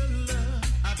need your love.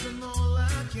 I've done all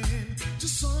I can.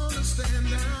 Just understand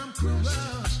I'm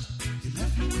crushed. You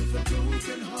left me with a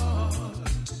broken heart.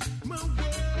 My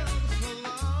world fell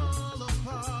all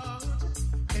apart,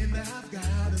 and I've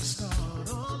gotta start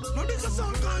all over. Now this is a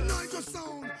sound called Nitro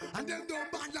sound, and them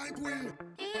don't bad like we.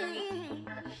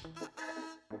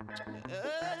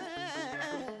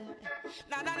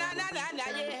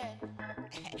 Yeah.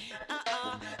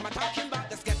 I'm talking about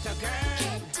this ghetto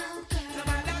girl. No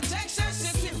matter takes her,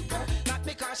 she's simple. Not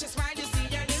because she's smile, you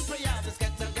see her in prayer. This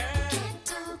ghetto girl.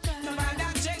 No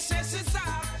matter takes her, she's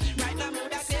soft. Right now,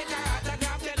 mood I take her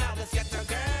autograph, you know this ghetto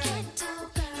girl.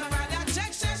 No matter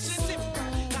takes her, she's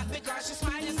simple. Not because she's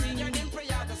smile, you see her in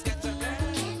prayer. This ghetto girl.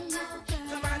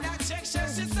 No matter takes her,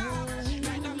 she's soft.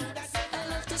 Right now, mood I take her. I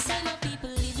love to see my people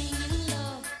living in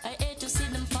love. I hate to see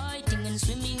them fighting and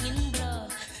swimming in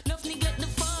blood. Enough neglect the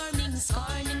farming,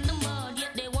 scarring in the mud.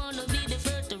 Yet they wanna be the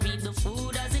first to reap the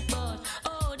food as it bud.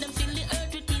 Oh, them fill the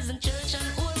earth with peas and church and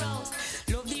whorehouse.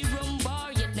 Love the rum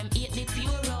bar, yet them eat the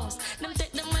pure house. Them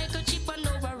take the microchip and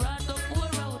override the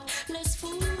pour out. Less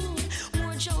food,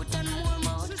 more shout and more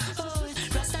mouth. Oh,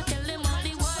 Rasta tell them all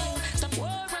the while. Stop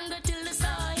war and go till the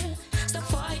soil. Stop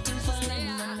fighting for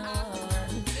land and oil.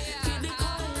 Feel the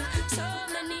coil, so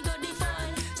many go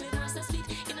defile. So they must speak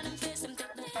in them face, them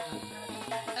take the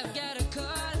I've got a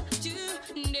call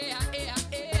today,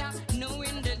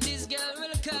 knowing that this girl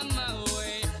will come my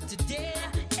way today.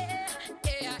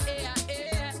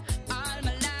 All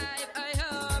my life I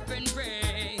hope and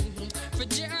pray for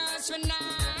just one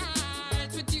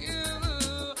night with you,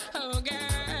 oh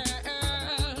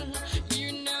girl.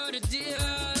 You know the deal,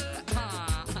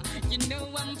 you know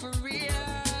I'm for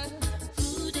real.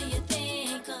 Who do you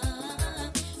think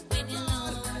of when you're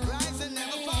alone? Rise and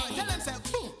never fall. Tell them, say,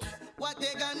 what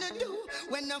they gonna do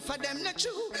when enough of them not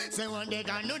true? Say what they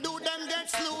gonna do, them get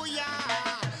slew,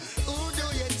 yeah. Who do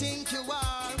you think you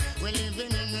are? We're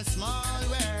living in a small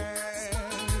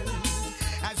world.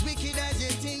 As wicked as you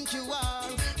think you are,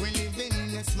 we're living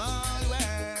in a small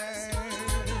world.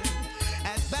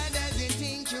 As bad as you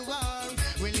think you are,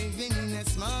 we're living in a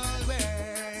small world.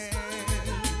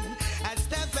 As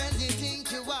tough as you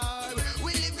think you are,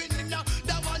 we're living in a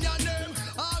that one your name.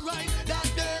 Alright, that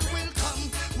day will come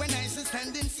when I shall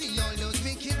stand and see all those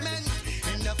wicked men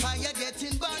in the fire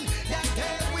getting burned. That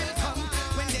day will come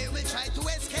when they will try to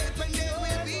escape and there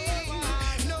will be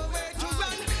nowhere to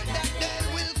run. That day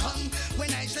will come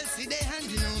when I shall see they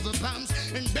handing over bombs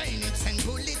and bayonets and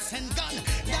bullets and guns.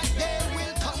 That day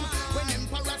will come when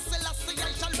Emperor Selassie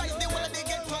I shall rise the world they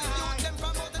get to youth them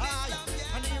from out of Islam.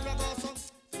 And here I go some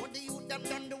what the youth them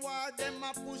done the war them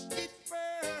a pushed it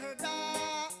further.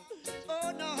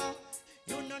 Oh no,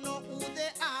 you don't know who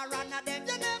they are and of them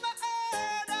you never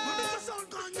heard Now this is a of. sound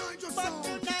called Nitro But sound,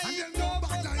 and tonight them no don't bad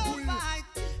fuss, like no we. fight.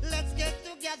 Let's get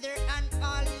together and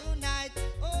all unite.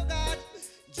 Oh God,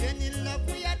 Jenny love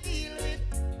we a deal with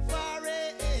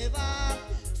forever.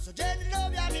 So Jenny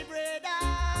love ya me brother,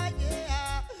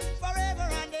 yeah, forever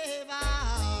and ever.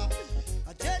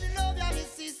 Jenny love ya me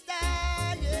sister,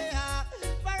 yeah,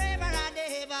 forever and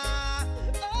ever.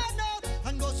 Oh no,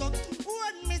 and go some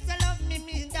when me say love me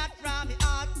mean that from me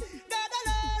heart. God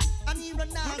alone, and he run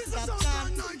Now not this is a stop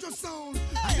sound chant. called Nitro sound,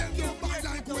 and them don't bad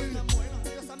like we.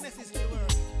 Just a message to the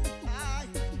world. Aye.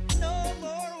 No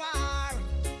more war.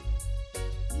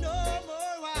 No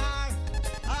more war.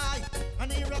 Aye.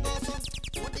 And here I go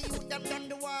some. What the youth them done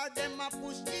the war, them a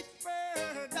push it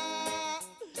further.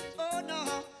 Oh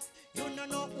no, you don't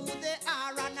know who they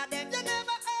are and of them you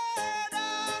never heard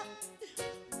of.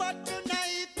 But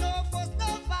tonight no fuss, no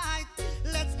fight.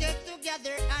 Let's get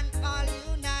together and all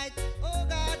unite. Oh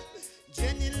God,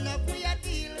 Jenny love we a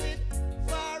deal with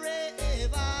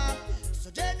forever. So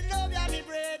Jenny love ya me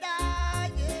brother,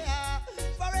 yeah,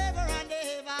 forever and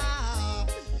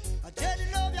ever.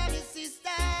 Jenny love ya me sister,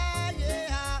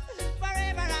 yeah,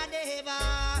 forever and ever.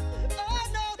 Oh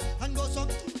no, and go some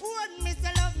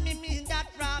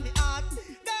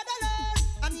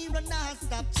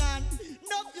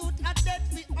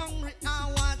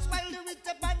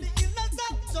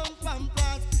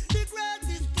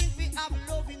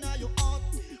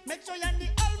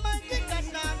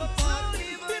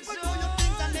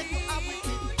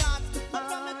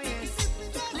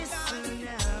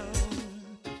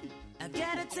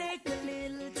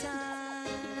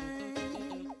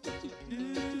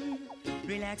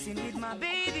relaxing with my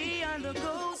baby on the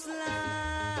coastline.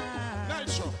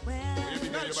 Nitro. Well,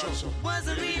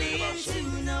 wasn't really into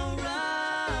no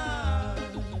rush,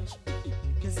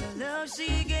 'cause the love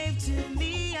she gave to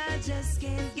me, I just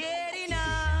can't get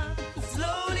enough.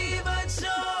 Slowly but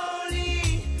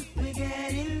surely, we're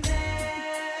getting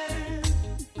there.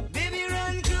 Baby,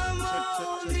 run, come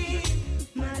on me,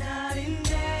 my darling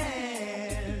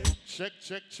there. Check.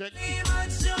 Slowly but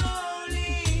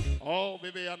surely. Oh,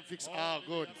 baby, and fix. Ah,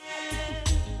 good.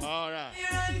 All right. Baby,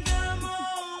 run, come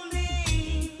on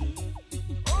me.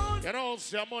 You know,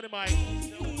 see your money, Mike.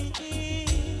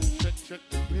 Check.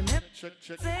 Remember, said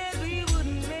we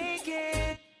wouldn't make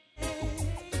it.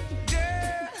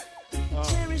 Girl,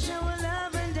 cherish our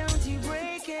love and don't you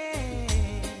break it.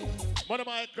 One of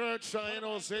my Kurt, you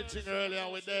know, said thing earlier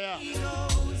with there. She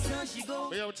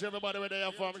goes. We out to everybody with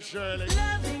there from Shirley.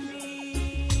 Loving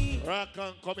me. Rock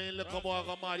and come in, look come on,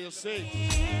 come on, you see.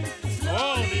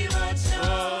 Slowly but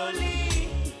surely,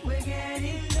 we're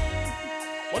getting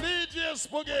there. What DJ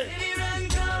Spooky? Baby, run,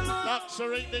 come on. Knocks a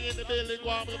ring in the building, go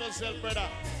on with myself, brother.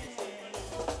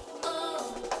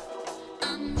 Oh,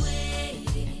 I'm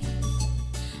waiting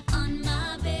on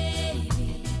my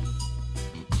baby.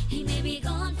 He may be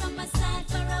gone from my side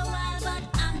for a while, but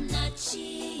I'm not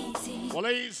cheating. Well,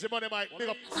 easy money, Mike. Big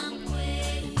up. I'm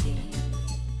waiting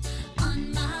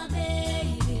on my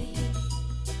baby.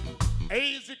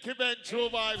 Easy, keep in true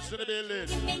vibes in the building.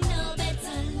 Give me no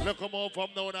better Look come out from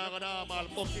now on, normal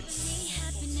buckets.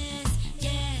 happiness,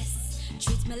 yes.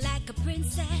 Treats me like a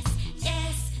princess,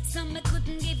 yes. Some I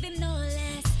couldn't give him no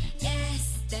less,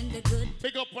 yes. Then the good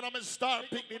Big up when I'm a star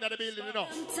picnic in the building, you know.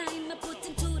 time I put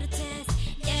him to the test,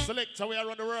 yes. Selector, we are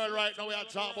on the world right now. We are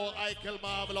talking about Eichel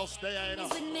Marvelous there, you know.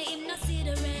 With me, him not see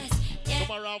the rest, yes.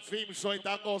 Come around, film show it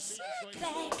that goes.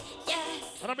 Back,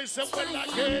 yes. And I'm saying, well, I'm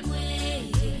again.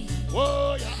 waiting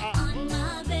Whoa, yeah. on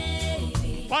my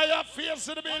baby. Fire face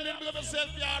in the building, big up yourself,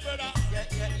 yeah, brother.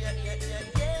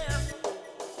 Yeah.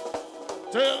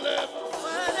 Tell them.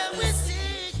 Father, we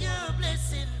seek your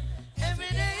blessing. Every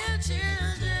day your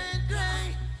children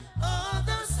cry.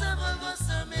 Although some of us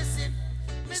are missing,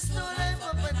 miss no life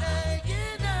up and I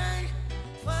can die.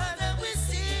 Father, we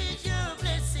seek your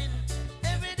blessing.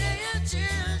 Every day your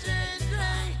children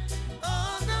cry.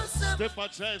 Although some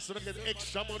STEPACHOICE, so get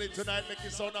extra money tonight, make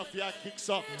it sound off your kicks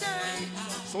up. die.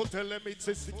 So tell them it's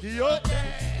a sticky up.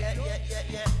 Yeah.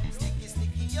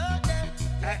 Sticky, you're there.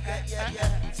 Yeah.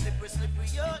 Slippery,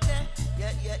 you're there.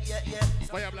 Yeah.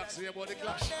 Fire Black, say about the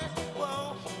clash.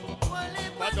 Whoa.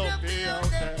 But don't be out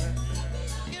there.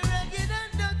 You're ragged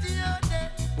and dirty out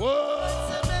there.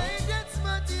 Whoa. Some ain't that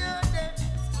smutty out there.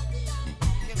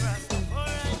 Give us the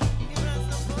boy.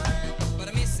 But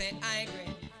I say I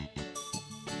agree.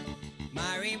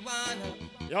 Marijuana,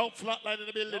 Yo, Flatline in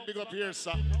the building, big up here,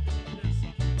 sir.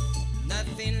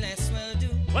 nothing less will do.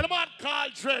 When the man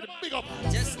called Dread, big up.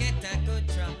 Just get a good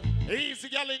drop. Easy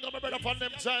yelling, I'm a brother from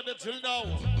them time until now.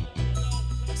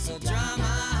 So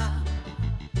drama,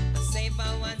 I save a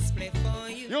one split for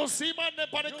you. You see man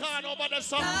up on the car over the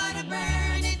sun. Gotta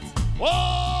burn it,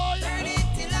 Oh, yeah. burn it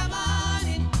till the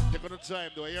morning. Take on the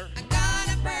time, do I hear? I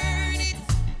gotta burn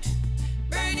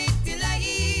it till the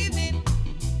evening.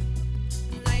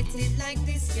 Light it like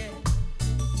this, yeah.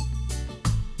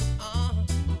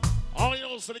 All you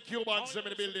know, so the Cubans them in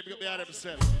the building, big up behind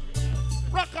themselves.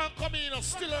 Rock and come in,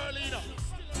 still early, you know.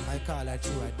 I call her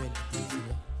true identity.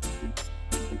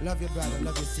 Love your brother,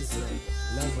 love your sister.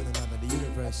 Love one another, the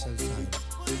universal sign.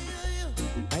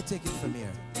 I take it from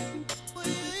here.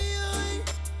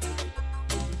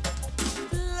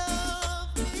 Love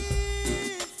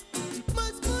is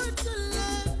much more to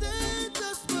life than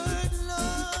just words.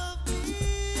 Love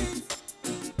is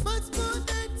much more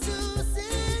than to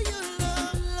say you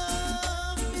love.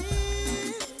 Love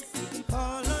is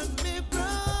call on me,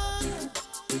 brother.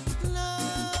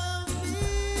 Love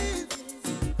is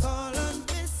call on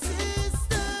me,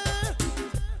 sister.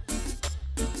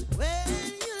 When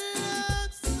you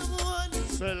love someone,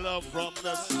 Say love from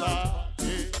the start.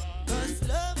 Yeah. 'cause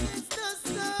love is the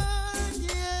start,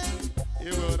 yeah.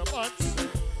 You will the man say.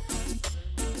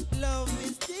 Love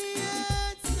is the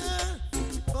answer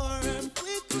for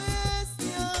every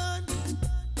question.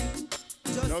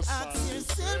 Just Just ask ask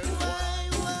yourself why.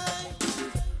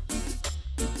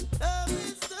 Love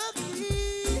is the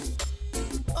key.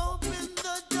 Open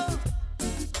the door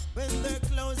when they're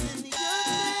closing your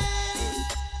face.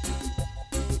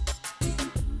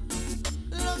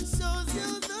 Love shows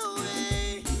you the way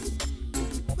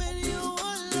when you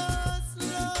are lost.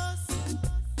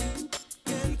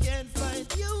 And can't find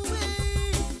your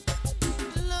way.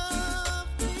 Love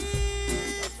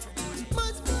is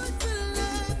much more to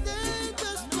life than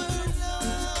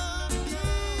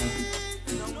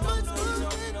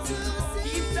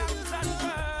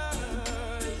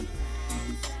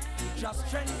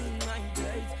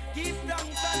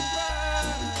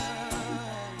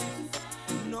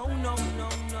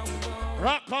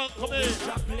Rock on, come in.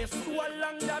 God bless you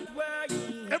along that way.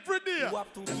 Every day. You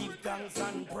have to give thanks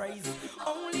and praise.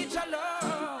 Only your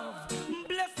love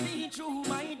bless me through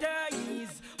my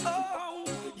days. Oh,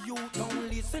 you don't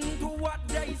listen to what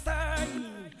they say.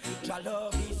 Your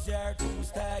love is here to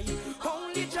stay.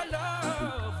 Only your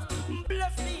love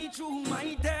bless me through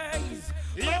my days.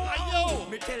 Yeah, oh,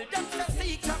 me tell them to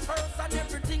seek your first and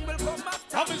everything will come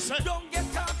after. Don't get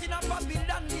caught in a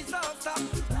Babylon disaster.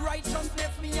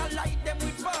 Righteousness me and light them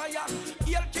with fire.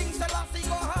 Hail King Selassie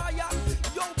go higher.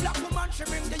 Yo, black woman, she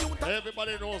bring the youth.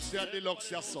 Everybody knows you're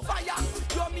deluxe, yes, sir. Fire.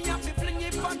 Yo, me have to fling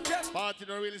it from them. Party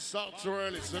don't really start too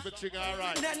early, so everything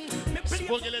alright.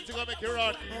 Spooky, let you go make it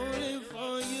run. Only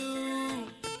for you,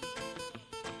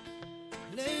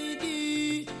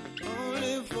 lady,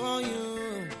 only for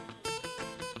you.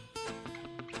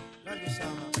 Love you,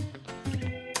 Sama.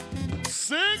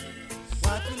 Sing.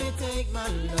 What will it take, my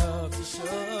love, to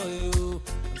show you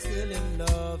I'm still in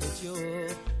love with you?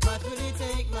 What will it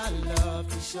take, my love,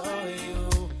 to show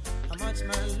you how much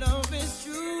my love is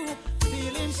true?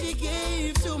 Feeling she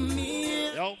gave to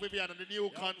me. Yo, baby, on the new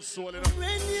console, you know.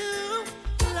 When you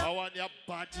I want your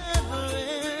body.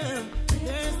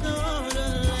 There's no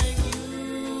other like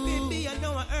you. Baby, I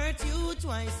know I hurt you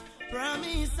twice.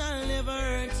 Promise I'll never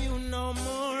hurt you no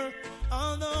more.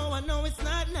 Although I know it's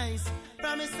not nice.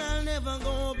 Promise I'll never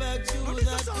go back to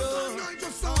that door.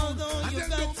 Although you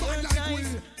got your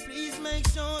choice, please make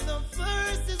sure the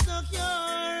first is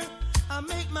secure. I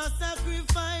make my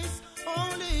sacrifice,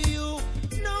 only you,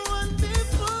 no one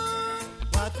before.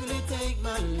 What will it take,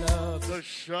 my love, to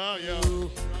show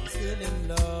you I'm still in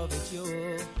love with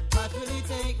you? What will it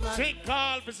take, my Think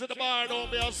call, visit the bar, don't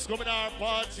be us coming our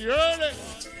party early.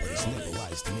 It's never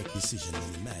wise to make decisions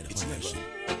when you're mad at emotion.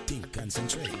 Think,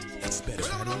 concentrate. It's better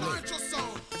than a late.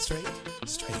 Straight,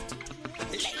 straight.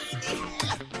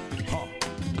 Huh.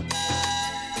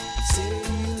 Say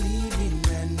you're leaving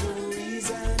and the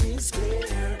reason is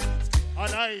clear.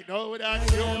 And I know that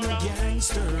I you're am a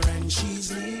gangster and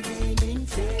she's living in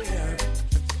fear.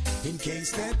 In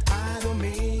case that I don't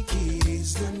make it,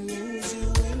 is the news you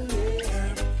will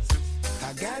hear.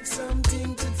 I got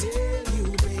something to tell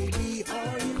you, baby.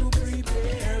 Are you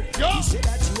prepared? You say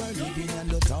that you are leaving and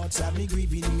the thoughts have me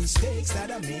grieving. Mistakes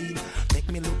that I made make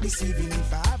me look deceiving.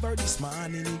 If I ever this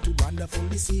morning into wonderful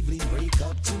this evening, break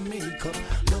up to make up.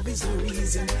 Love is the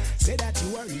reason. Say that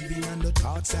you are leaving and the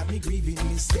thoughts have me grieving.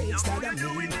 Mistakes that I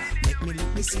made make me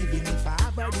look deceiving. If I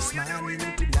ever this morning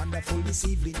into wonderful this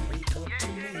evening, break up to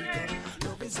make up.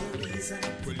 Love is the reason.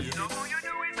 Well, you know how you do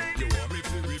it, baby. You want me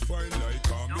to refine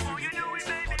like I'm know how you do it,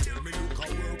 baby. Tell me you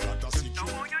can work at a situation.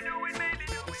 Know how you do it, baby.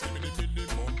 Give me the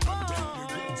minimum and tell me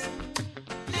what's.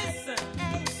 listen?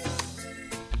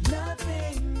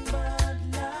 Nothing but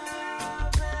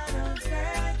love and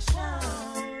affection,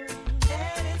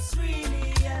 and it's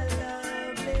really a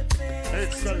lovely thing.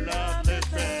 It's a lovely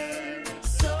thing.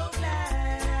 So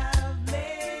glad I've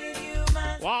made you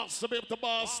my. Wants to be up the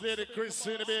boss lady,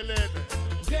 Christine Billing.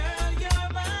 Girl, you're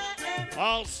my everything.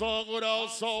 Also good,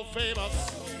 also famous.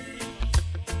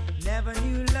 Never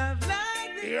knew love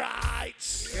like this. Right.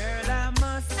 Girl, I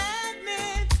must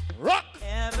admit, Rock.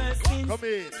 ever since Come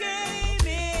in. you came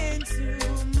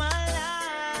into my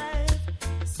life,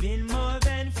 it's been more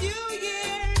than a few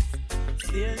years.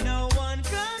 Still no one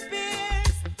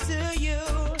compares to you.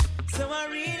 So I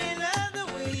really love the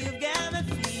way you got me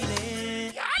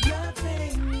feeling.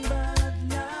 Nothing but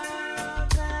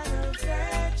love and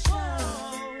affection,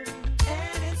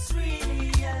 and it's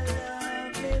really a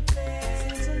lovely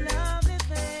thing. It's a lovely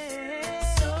thing.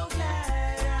 So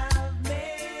glad I've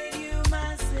made you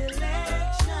my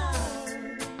selection.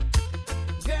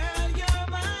 Girl, you're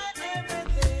my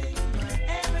everything, my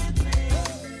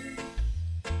everything.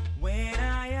 When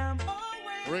I am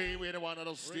always. Ray, we're the one of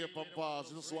those step and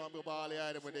pause. This one be ball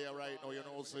item with there right now. You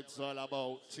know, so it's all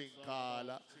about thing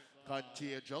called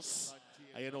Contagious.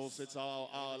 And you know, so it's all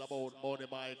about Money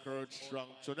Mike Strong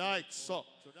tonight. So,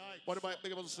 Money Mike,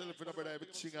 big up yourself in the brother.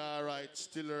 Everything all right.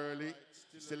 Still early.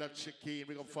 Still a check-in.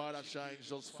 Big up Father Shine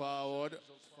just forward.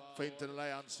 Fainting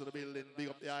Lions to the building. Big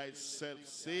up the eyes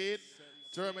self-seed.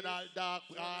 Terminal Dark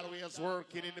always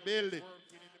working in the building.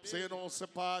 So you know, the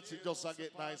party just a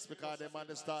get nice because them man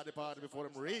they start the party before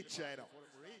them reach, you know.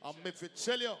 And if it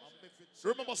tell you,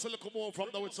 remember so look more from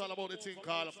now it's all about the thing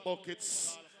called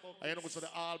buckets. And you know it's the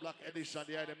all black edition,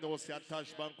 the item knows the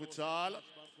attached Banquet all.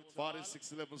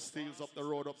 4611 Steels up the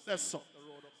road up there so.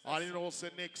 And you know say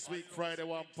next week Friday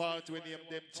one party we name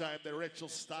them time the retro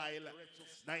style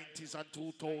 90s and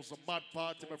 2000 mad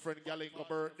party my friend Galingo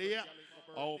birthday.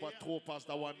 Over 2 past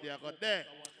the one day I got there.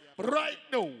 But right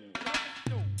now.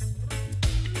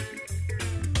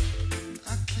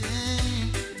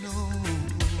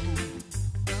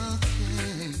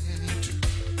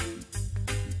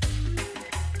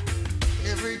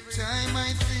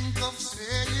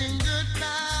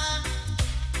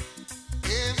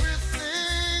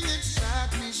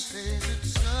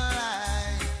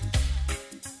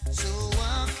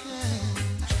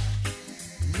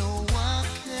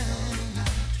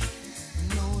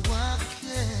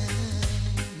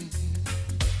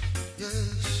 I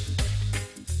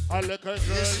look at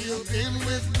yes, you've been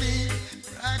with me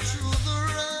right through the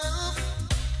rough,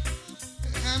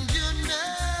 and you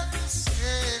never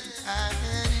said I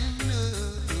had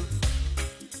enough.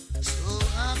 So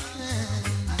I can,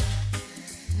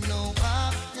 no,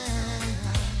 I can.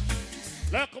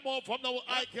 Let's come on from the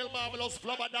I Kill Marvelous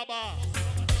Flubber Dabba.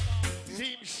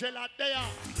 Team Shella there.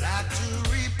 Like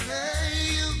to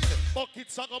repay you.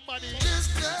 Buckets of money.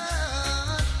 Just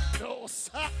done. No,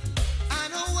 sir. I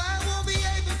know I won't be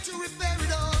able to repair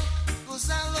it all, 'cause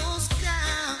I lost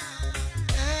count.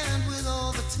 And with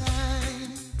all the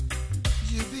time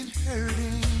you've been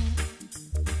hurting,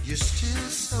 you're still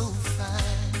so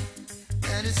fine,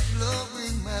 and it's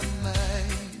blowing my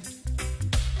mind.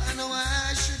 I know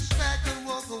I should back and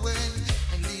walk away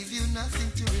and leave you nothing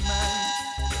to remind,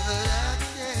 but I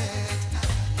can't.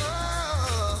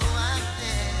 Oh, I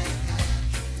can't.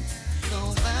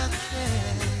 No, I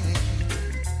can't.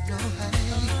 No, honey.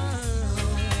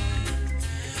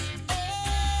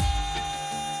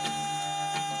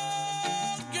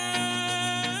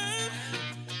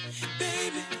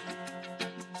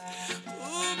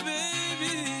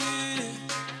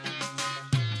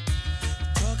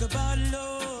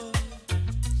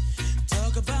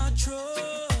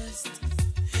 Trust.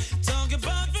 Talk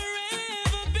about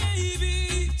forever,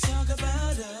 baby. Talk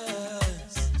about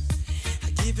us. I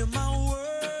give you my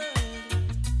word.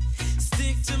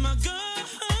 Stick to my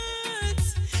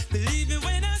guns. Believe me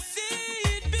when I say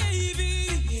it,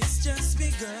 baby. It's just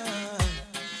begun.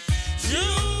 You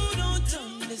don't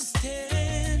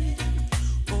understand,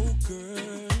 oh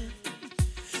girl,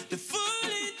 the full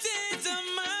intent of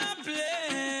my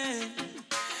plan.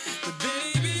 But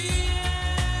baby,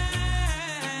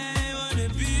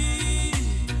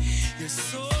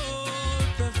 soul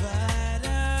provider,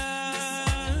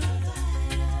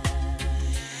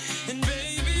 and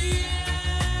baby, I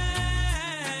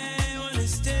wanna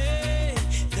stay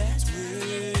that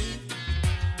way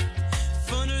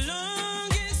for the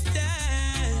longest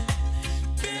time.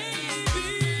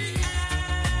 Baby, I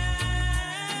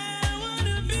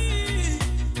wanna be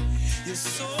your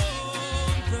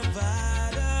soul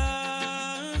provider.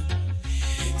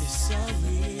 It's so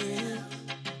real.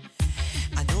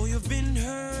 I know you've been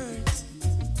hurt.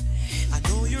 I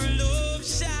know you're love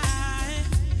shy.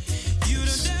 You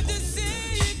don't have to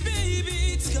say it,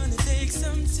 baby. It's gonna take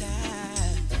some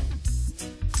time.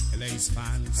 LA's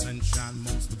fine with sunshine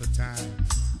most of the time,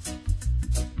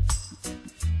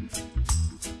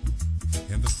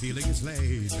 and the feeling is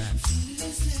laid back.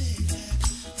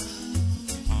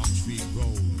 Palm tree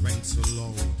road, rent so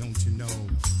low, don't you know?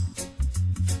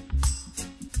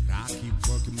 I keep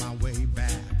working my way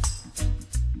back.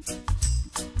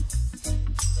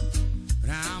 But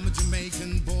I'm a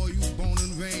Jamaican boy, you born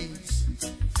and raised.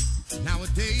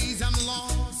 Nowadays I'm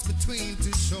lost between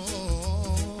two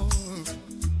shores.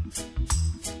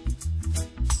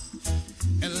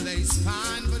 LA's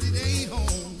fine, but it ain't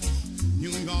home.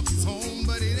 New York is home,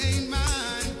 but it ain't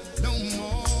mine no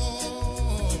more.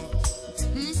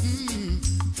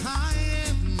 I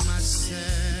am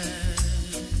myself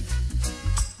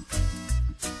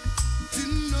to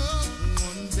no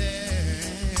one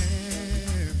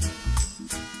there,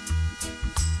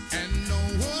 and no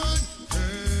one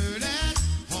heard at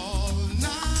all,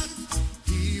 not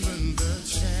even the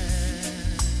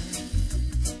chant.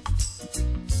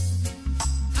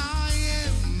 I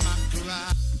am my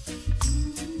cry.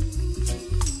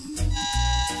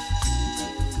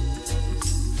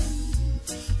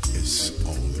 It's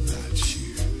all about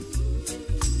you.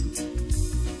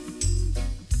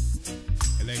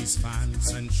 LA's fine with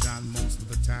sunshine most of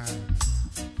the time,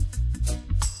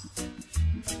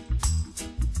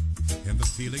 and the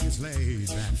feeling is laid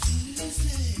back.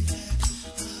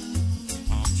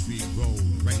 Palm tree road,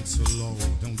 rent so low,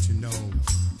 don't you know?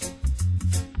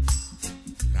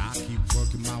 But I keep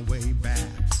working my way back.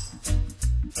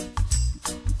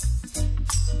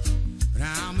 But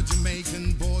I'm a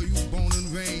Jamaican boy, you born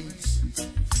and raised.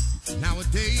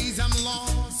 Nowadays I'm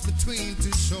lost between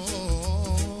two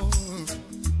shores.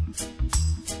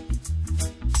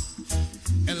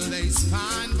 LA's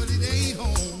fine, but it ain't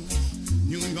home.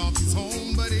 New York is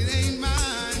home, but it ain't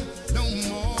mine no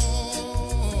more.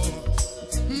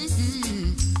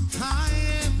 I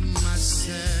am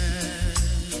myself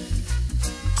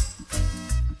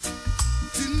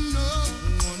to no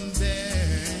one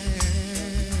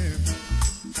there,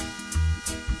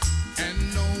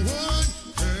 and no one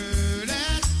heard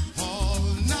at all,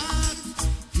 not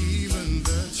even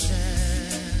the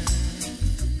chant.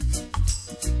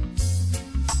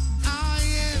 I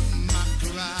am my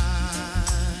cry.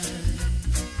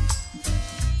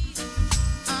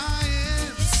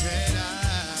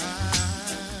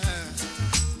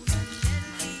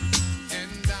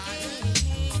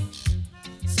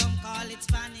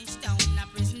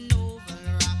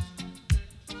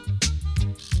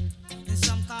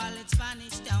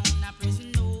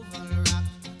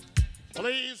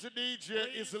 Please, the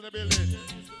DJ is in the building.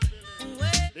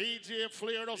 DJ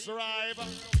Flair does arrive.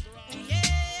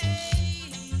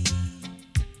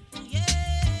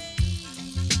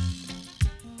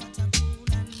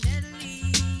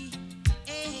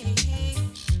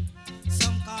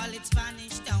 Some call it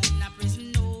Spanish Town, a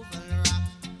prison oval rock.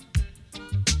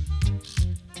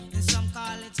 And some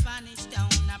call it Spanish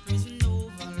Town, a prison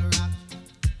oval rock.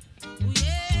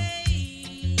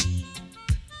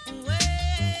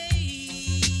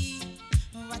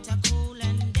 What a cool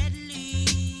and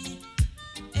deadly.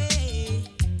 Hey,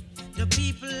 the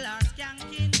people are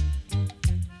skanking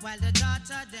while the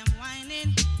daughter them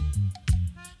whining.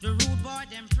 The rude boy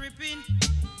them tripping.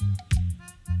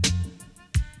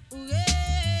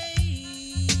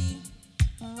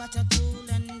 What a cool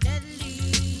and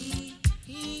deadly.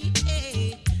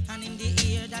 And in the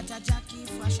ear that a Jackie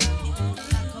fashion.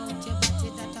 Black out your body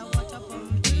that a water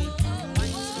pumping.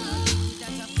 Wine sweet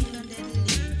that a cool and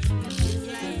deadly.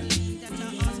 Fly that a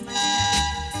husband.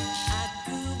 I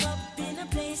grew up in a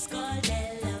place called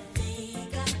La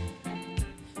Vega,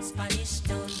 Spanish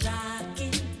Town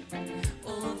rocking,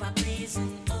 over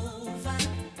prison over.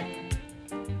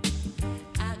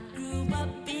 I grew up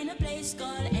in a place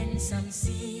called Ensom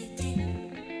City,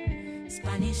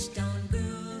 Spanish Town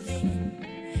grooving,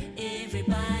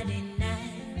 everybody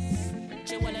nice.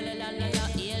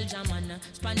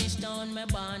 Spanish Town, me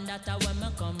born, that's where me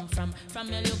come from. From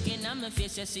me looking at my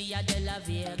face, you see a De La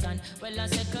Vegan. Well, I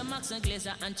say come Max and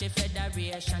Glazer,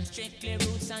 Anti-Federation. Strictly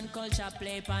roots and culture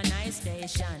play per nice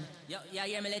station. Yo,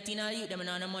 yeah, me Latino youth, them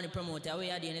on the money promoter.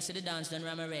 We are doing this to the dance done,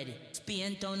 I'm ready.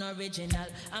 Spain Town original.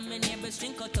 And my neighbors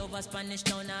drink out over Spanish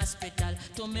Town hospital.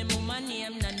 To me mama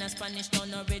name, Nana Spanish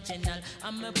Town original.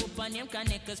 And my papa name,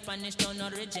 Kaneka Spanish Town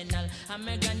original. And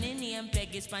my granny name,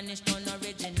 Peggy Spanish Town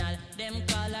original. Them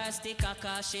call her sticker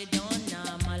cause she don't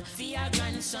normal. For your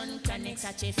grandson, Kaneka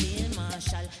such a field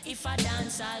marshal. If I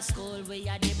dance at school, we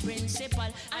are the principal.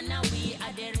 And now we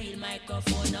are the real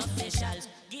microphone officials.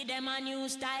 Give them a new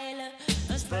style.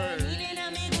 A spur meaning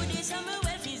a me goodies and me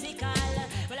well physical.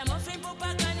 Well, I'm offering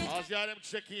Papa Granny. As you them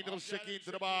check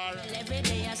into the bar. Every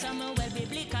day I saw me well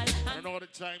biblical. And all the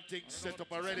time things set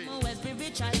up already. Me well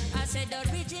spiritual. I said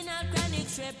original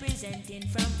chronics representing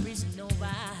from prison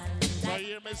over. So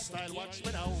hear my style, watch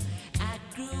me now. I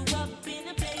grew up in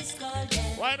a place called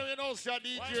Why don't you know see a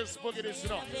DJ spooky this, you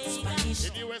know?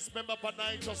 In US member per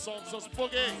night or songs so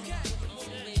spooky.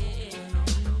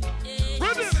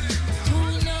 Ready? Who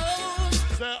knows?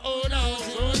 Say who knows,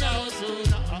 who knows, who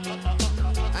knows.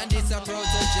 And it's a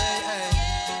protege, eh?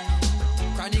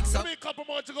 Chronics up. Give me a couple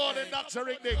more to go, then Dr.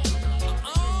 Rick Dick.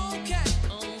 Okay.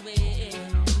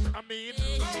 I mean,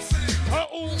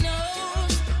 who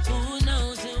knows? Who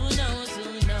knows? Who knows?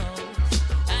 Who knows?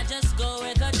 I just go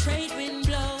where the trade wind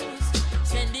blows,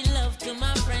 sending love to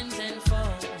my friends and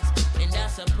foes. And I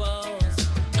suppose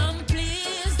I'm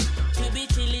pleased to be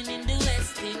chilling in the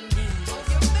West Indies.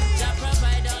 I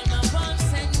provide all my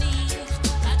wants and needs.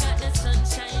 I got the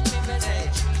sunshine, rivers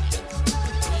and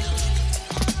trees.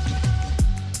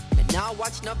 Me now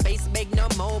watch no face, beg no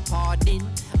more pardon.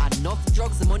 Enough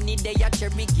drugs, money they a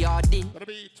cherry garden. Gonna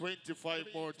be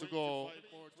 25 more to go.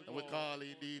 And we call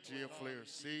it DJ Flair.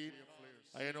 See?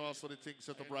 I know also the things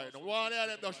set up right now. One of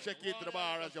them just check into the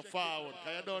bar as you forward.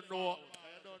 Cause you don't know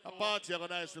a party you're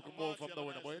gonna nice little move from the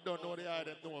winner, but you don't know the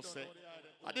item no say.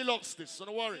 And the locks this, so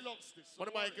don't worry. What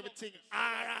am I give it thing?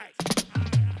 Alright.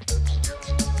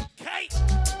 Okay.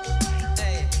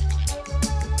 Hey.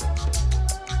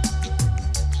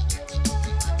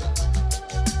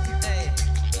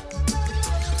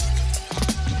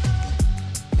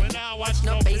 Watch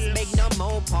no face, beg no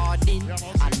more pardon.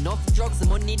 Enough drugs,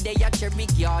 money they a cherry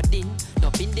garden.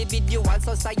 Enough individual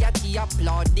society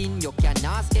applauding. You can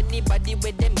ask anybody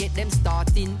where them get them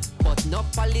starting. But no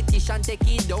politician take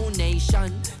a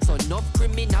donation. So no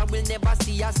criminal will never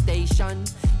see a station.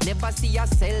 Never see a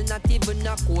cell, not even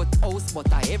a courthouse.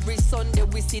 But every Sunday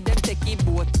we see them take a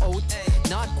boat out.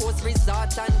 North Coast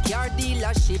Resort and car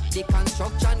dealership. The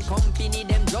construction company,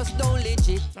 them just don't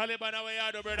legit. Turn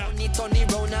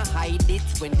round and hide it.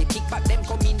 When they kick back them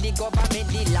come in, the government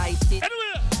delighted.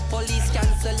 Police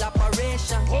cancel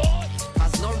operation.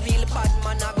 Cause no real bad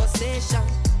man a go station.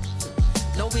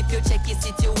 Now if you check the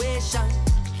situation,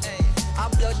 a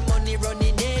blood money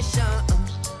running nation.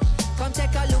 Come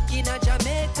take a look in a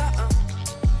Jamaica.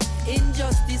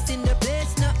 Injustice in the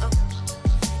place now.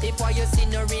 If what you see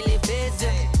no really face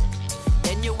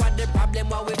then you are the problem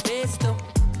what we face now.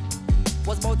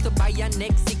 Was about to buy a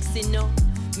next 60 now.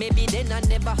 Maybe then I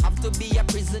never have to be a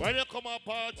prison. When you come up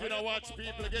party, you know, watch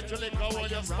people get your liquor on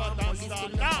your spot and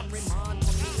start dance.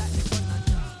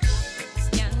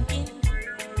 Skanking,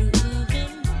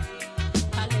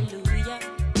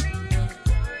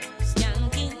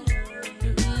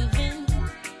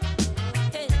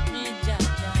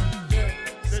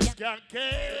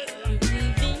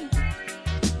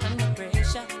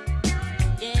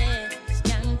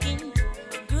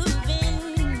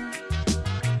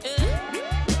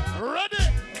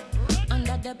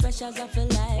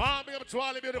 To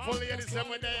all the beautiful ladies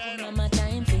when they Now my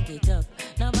time pick it up.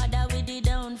 Now bother with the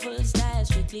down full style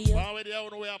strictly up. Why with the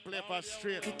own way I play for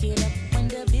straight? Pick it up when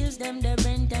the bills, them, the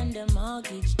rent and the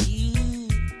mortgage due.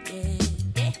 Yeah,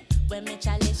 yeah. When me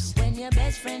chalice, when your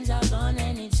best friends are gone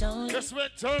and it's on. Just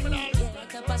went terminal.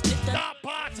 Yeah, that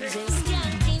party.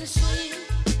 Skanking sweet.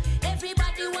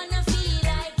 Everybody wanna feel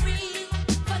like free.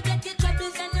 Forget your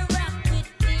troubles and the rock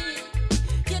with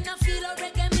me. You know feel a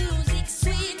reggae music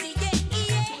sweet.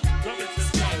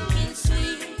 Skanking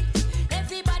sweet.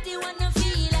 Everybody wanna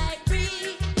feel like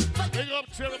free. Big up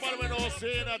to everybody when all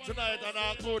saying that tonight and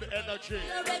our good energy.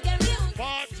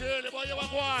 Party, boy, you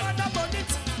want one.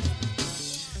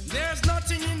 There's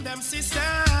nothing in them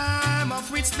system of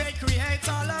which they create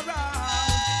all around.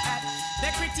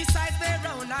 They criticize their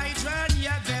own hydrant,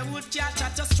 yeah, they would catch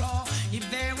at a straw if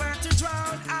they were to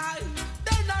drown.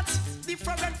 They're not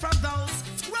different from those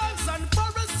scribes and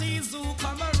Pharisees who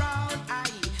come around.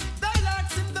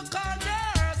 Dialogues in the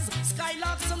corners,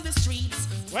 skylocks on the streets,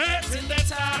 words in the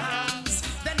towns.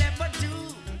 They never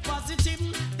do positive.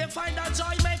 They find a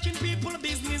joy making people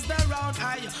business their own.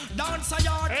 Dance a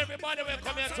yard. Everybody will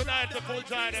come here tonight to full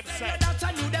joy themselves. That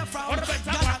I knew they're from. Gotta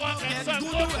get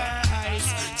good ways,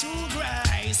 true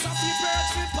grace. Of the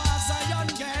birds we pass a young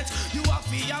gate. You are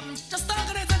the just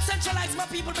organize and centralize my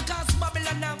people because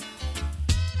Babylon now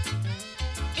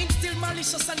instill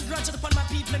malicious and grudge upon my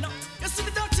people now. You see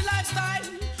the dirty lifestyle.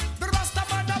 The Rasta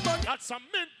man about. That's a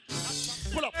mint.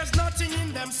 Pull up. There's nothing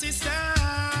in them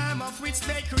system of which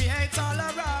they create all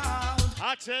around.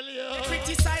 I tell you. They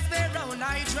criticize their own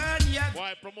hydrant, yeah.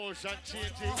 Why promotion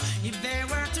changing? If they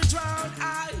were to drown,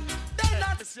 they're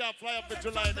not. You see, I fly up in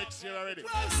July next year already.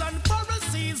 Scribes and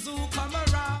Pharisees who come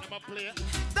around. I'm a player.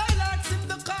 Dialogues in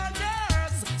the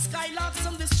corners, skylocks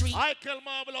on the street. I kill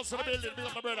marvelous in the building, big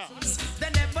up my brother. They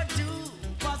never do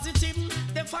positive.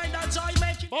 They find a joy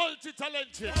making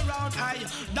multi-talented around.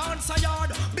 Dance a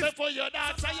yard before you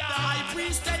dance a yard. I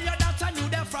please tell you that I knew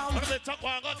they frown.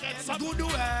 Good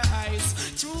ways,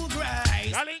 true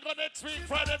grace. I'll go next week,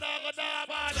 Friday, dog.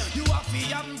 You are the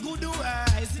good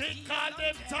ways. They call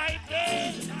them tight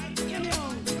days.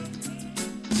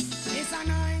 It's a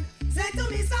 9. Say to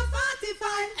me some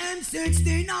 45.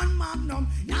 M16 on Magnum.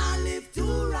 Now live to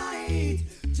right.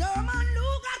 German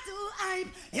Luger to hype.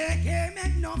 AK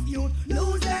make no youth.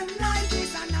 Lose them life.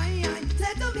 It's a 9.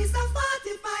 Say to me some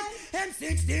 45.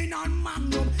 M16 on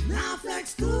Magnum. Now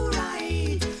flex to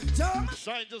right. German.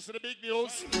 Shine just to the big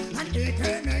news. And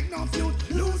AK make no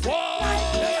youth. Lose them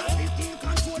life. They are 15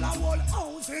 control a whole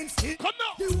house and still. Come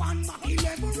now. The one back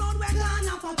 11 round where gone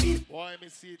up a bit. Boy, me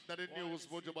see it in the news.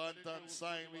 Buju Banton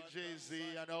sign with Jay-Z,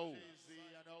 you know.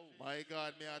 My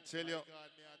God, may I tell you,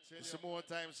 it's more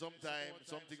time, sometime,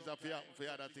 some things have to happen for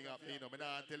other things happen. You know, I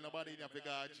don't tell nobody you have to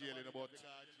go to jail, you know, but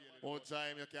more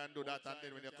time you can do that, and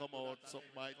then when you come out,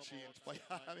 something might change for you.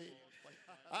 I mean,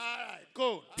 all right,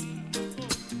 cool.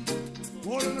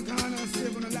 Hold on the corner and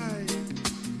save on the line.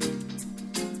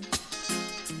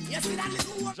 You see that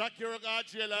little one? Jackie will go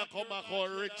to jail and come back all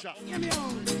richer. Give me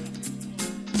on.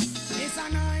 It's a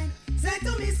 9. Say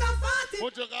to me some 40.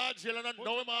 Put your guard jail and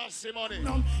know him have some money.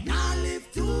 Now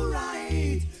live to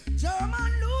right.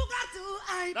 German Luger to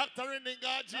hype. Dr. in the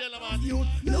guard jail, man. You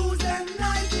lose them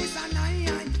life. It's a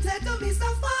 9. Say to me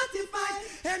some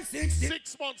 45. M60.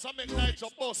 6 months I make nights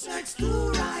of bus. Next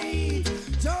to right.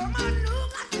 German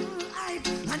Luger to hype.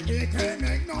 And AK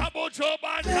make no. How about your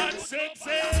band and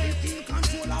 15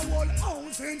 control a whole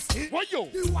house and still. What you?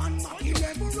 The one back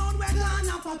 11 round where gone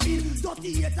up a pin.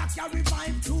 38 a carry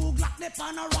 5 2 Glock left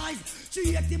on a rise.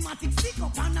 380matic stick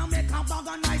up and a make a bag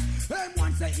of nice.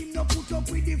 M1 say him no put up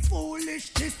with the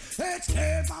foolishness.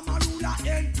 HK from a ruler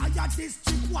entire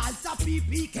district was a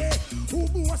PPK. Who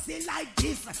bossy like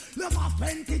this? Love a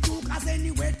 22 cause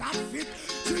anyway that fit.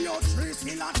 303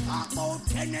 still a talk about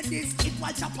Kennedy's kid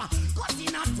while chopper. Cut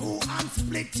in a 2 and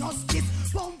split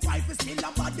justice. Bump rifle still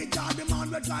a bodyguard. The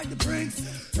man will drive the bricks.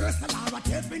 First Alara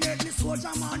definitely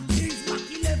soldier man things. Back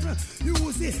 11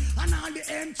 use it and all the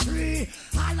M3.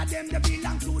 All of them they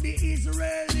belong to the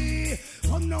Israeli.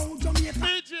 Come now Jamaica.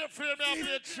 DJ frame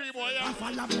me up 3 more yeah. I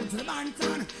follow Buju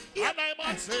Banton. And I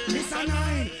must say this a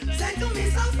 9. Send to me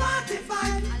some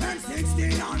 45. And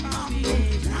 16 on Magnum.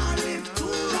 Now live to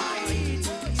right.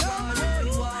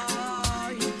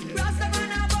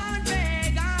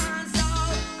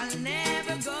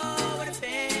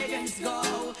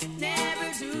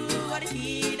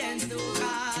 Heathens do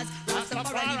cause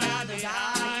Rastafari got the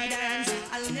guidance.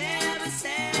 I'll never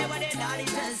say what the daddy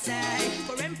just say.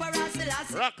 For Emperor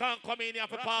Selassie Rock on, come in here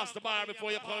to pass the bar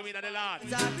before you come in at the land.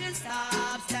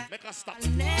 Stop. Make a stop. I'll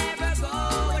never go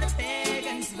where the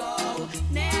pagans go.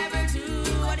 Never do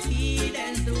what the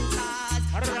hidden to cause.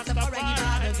 Rastafari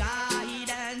give the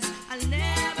guidance. I'll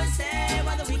never say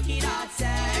what the wicked heart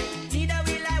say. Neither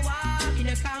will I walk in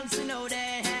the council no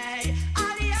day.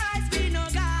 All the eyes be no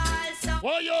guile. So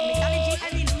mythology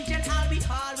and illusion I'll be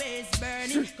always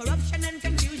burning. Corruption and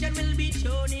confusion will be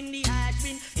shown in the ash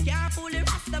bin. Careful the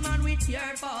Rastaman with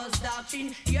your false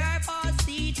doctrine, your false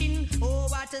teaching. Oh,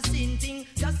 what a sin thing.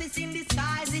 Justice in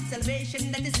disguise, it's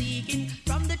salvation that is seeking.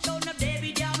 From the throne of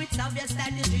David, yeah, it's obvious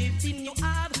that you're drifting. You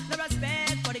have no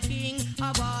respect for the king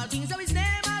of all kings. So his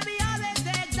name I'll be always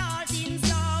exalting.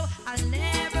 So I'll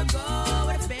never go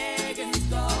where the pagans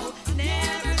go.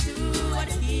 Never do what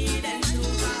the heathen do.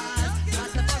 Cause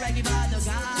Rastafari give all the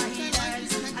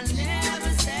guidance. I'll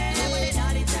never say what they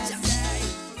don't just say.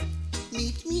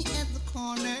 Meet me at the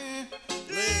corner.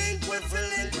 Link with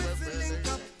link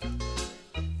up.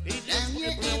 Down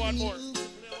your avenue.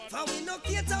 For we no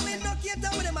cater with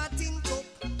them a think up.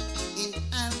 And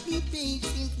I'll be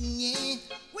patient, yeah.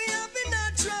 We have the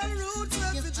natural roots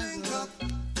where we drink up.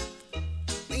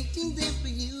 Waiting there for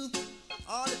you.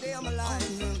 All the day of my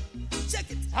life.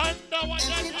 Check it. And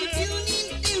if you tune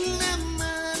in till the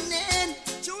morning.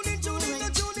 Tune in till the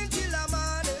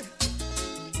morning.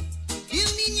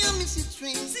 Tune in your Mrs.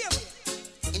 Train.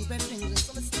 In Brethren,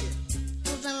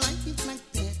 cause I like it like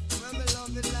that. When me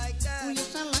love it like that. Oh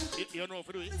yes, I like it. You know if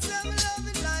you do it. When me love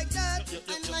it like that.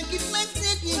 I like it like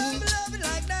that, yeah. When me love it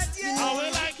like that, yeah. How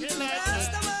we like it like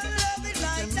that. Love it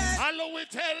like that. Hello, we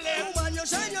tell them. When you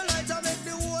shine your light, I make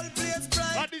the whole place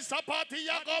bright. But this a party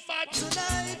you go mad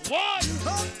tonight. What?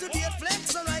 Up to date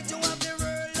flex, alright. You have the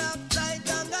world uptight.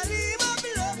 And I leave my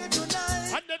beloved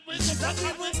tonight. And then we go back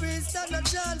and we free stand a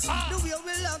chance. The way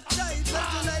we lock tight. But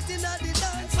tonight in the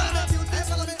dance. For the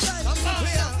beautiful time. We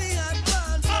have the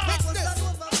advance. Make us stand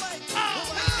over fight.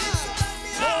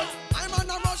 I'm on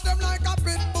a rush them like a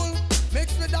pit bull.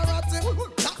 Mix with a ratty.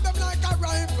 Tap them like a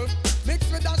rifle. Mix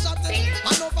with a shotty.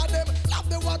 And over them, love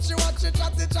the watchy,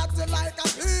 chatty like a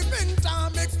peeping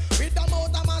time mix. With a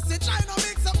motor massy, try to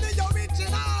mix up the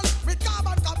original with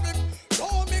carbon copy.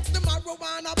 Don't mix the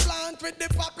marijuana plant with the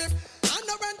poppy. And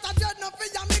the rent a dread, no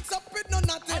fear mix up with no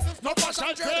nothing. No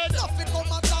passion dread, nothing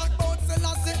come and talk about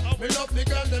Selassie. Me love me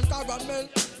girl, them caramel,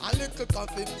 a little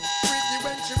coffee. Pretty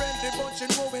when she rent the bunch, she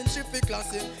know when she fi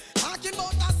classy. Talking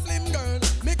about a slim girl,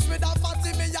 mixed with a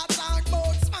fatty, me a talk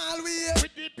about small way.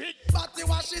 With the big fatty,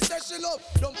 what she says she love,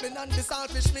 dumpling and the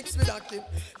saltfish mixed with a kid.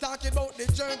 Talking about the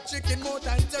jerk chicken, more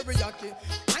than teriyaki.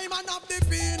 I'm an of the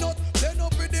peanut, then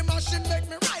up with the machine, make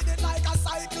me ride it like a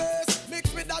cyclist.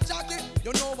 Mixed with a jacket,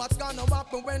 you know what's gonna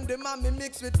happen when the mommy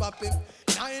mix with papi.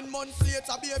 9 months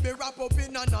later, baby wrap up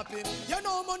in a nappy. You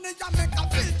know money you make a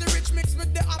filthy rich mix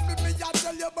with the happy. Me I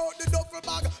tell you about the duffel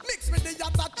bag, mix with the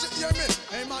yatta, hear me.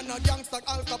 Hey man, a gangster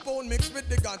Al Capone mix with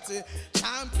the Gotti.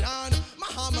 Champion,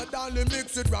 Muhammad Ali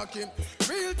mix with Rocky.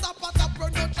 Real top of top, no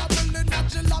trouble in a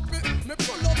jalopy. Me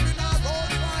pull up in a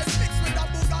Rolls Royce, mix with a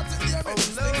Bugatti, hear me.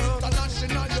 Sing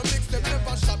international, you mix them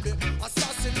never shabby.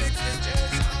 Assassin mix with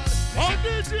Jason. Oh,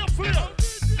 DJ Flair.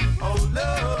 Oh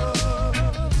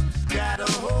love, got a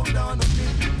hold on to me.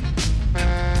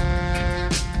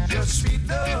 Your sweet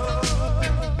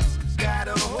love, got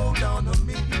a hold on to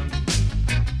me.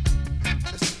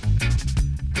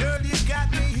 Girl, you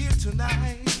got me here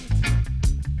tonight,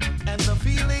 and the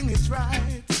feeling is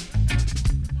right.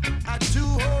 I do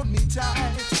hold me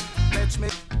tight. Let's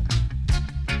make.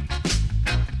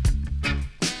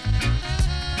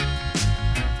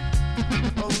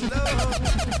 Oh love.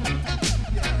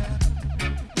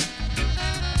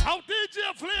 How DJ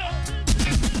Flair?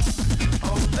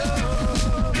 Oh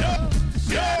love, yo.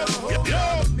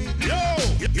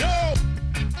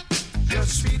 Your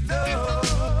sweet love,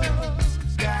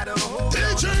 got a hold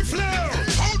DJ Flair,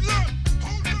 hold up.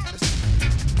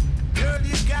 Girl,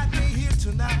 you got me here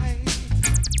tonight,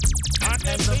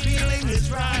 and the feeling is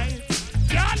right.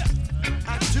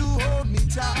 I do hold me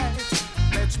tight.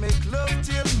 Let's make love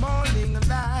till morning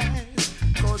light.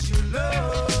 'Cause you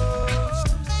love,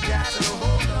 got a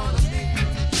hold on to me.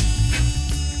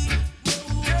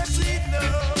 Your sweet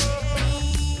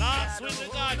love. Last week we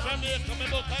got Jamaica, me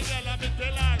book a girl, I'm in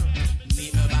Delaware.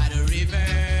 Meet me by the river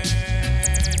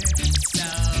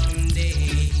someday.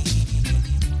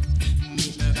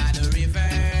 Meet me by the river.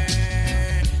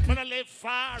 I'm gonna live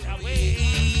far away.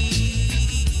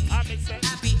 Happy,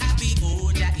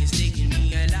 oh, that is taking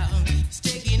me along. It's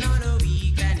taking all the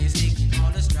weak and it's taking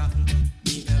all the strong.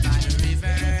 Meet me by the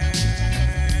river.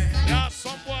 Yeah,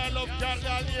 some boy love girl,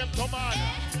 name, come on.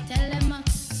 Tell them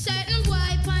certain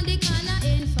boy pon the corner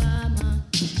informer.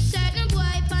 Certain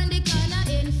boy pon the corner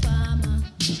informer.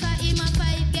 'Cause him a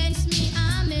fight against me,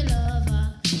 I'm a lover.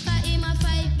 'Cause him a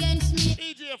fight against me.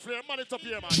 DJ Flair, man it up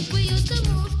here, man. We used to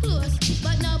move close,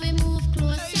 but now we move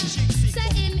closer. Say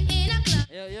in a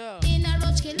club, in a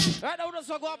roach killer. Right now, we're going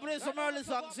to play some early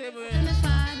songs, same way. My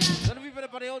father. So the people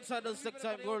up on the outside don't stick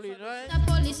time girlie, right? The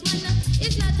policeman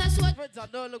is not a SWAT. Friends, I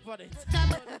don't look for it.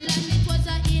 It was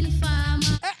an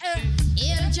informer.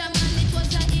 Here, Jaman, it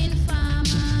was an informer.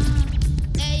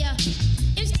 Hey,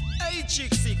 Hey,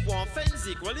 chick, sick, one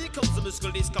fancy. Well, here comes the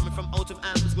musical disc coming from out of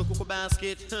Amber's Cocoa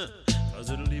Basket. A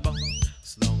ziddly bum,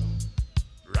 slow,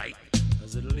 right. A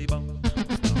ziddly bum,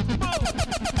 slow.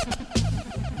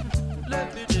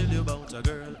 Let me tell you about a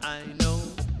girl I know.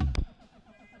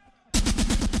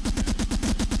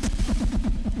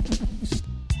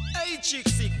 Hey, chick,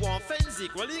 sick, one fancy.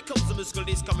 Well, here comes the musical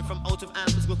disc coming from out of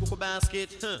Amber's Cocoa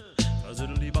Basket. A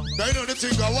ziddly bum. They know the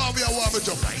thing, I want me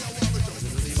to right.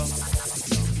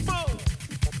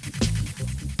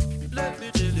 Let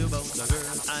me tell you about a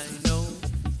girl I know.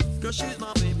 Cause she's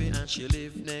my baby and she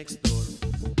live next door.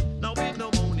 Now with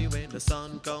no money when the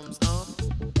sun comes up,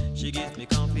 she gives me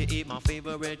coffee, eat my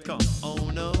favorite cup. Oh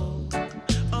no, I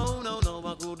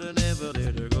couldn't ever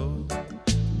let her go.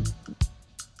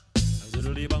 A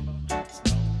ziddly bum,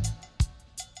 slow.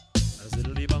 A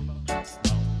ziddly bum,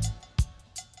 slow.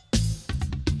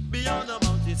 Beyond the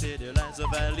mountain, say there lies a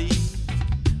valley.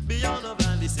 Beyond the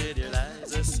valley, say there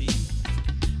lies a sea.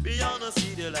 Beyond the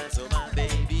sea, there lies my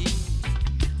baby.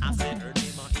 I said her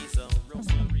name is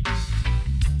Rosemary.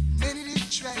 Many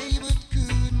did try but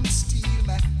couldn't steal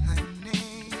my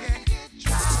honey.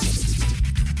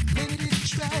 Many did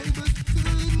try but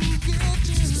couldn't get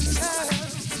to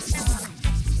love.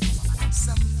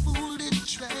 Some fool did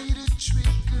try to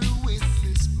trick her with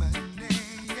his money.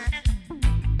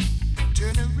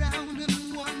 Turn around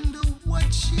and wonder what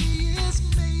she is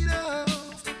made of.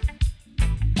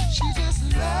 She just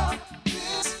loved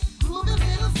this groovy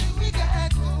little thing we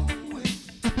got going.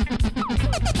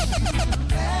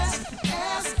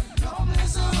 As long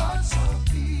as her heart's so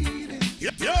beating.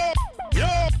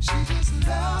 She just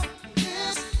loved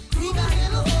this groovy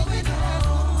little thing we got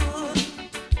going.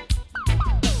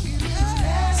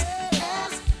 As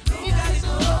long as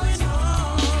her heart's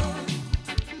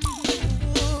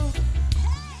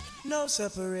No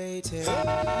separating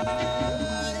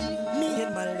me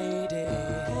and my lady.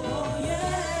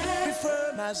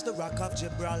 Firm as the rock of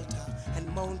Gibraltar and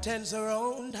mountains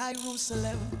around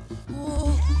Jerusalem.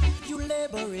 Ooh, you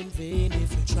labor in vain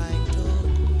if you're trying to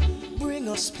bring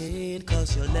us pain,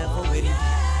 cause you'll never win.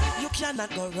 You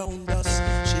cannot go round us.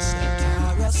 She said,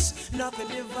 Taurus, nothing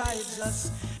divides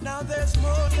us. Now there's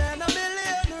more than a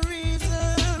million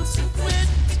reasons to quit,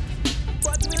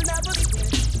 but we'll never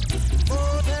quit.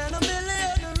 More than a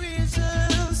million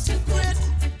reasons to quit,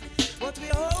 but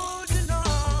we're holding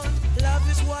on. Love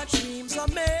is what dreams are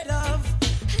made of,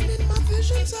 and in my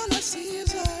visions all I see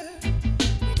is her.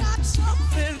 We got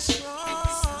something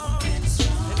strong, and so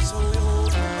we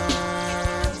hold on.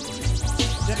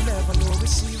 They never know we're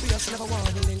serious, never want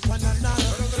to link one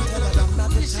another. Tell her I'm not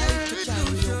the type to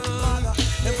carry your father.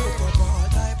 They put up all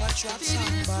type of traps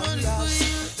and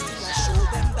barriers till I show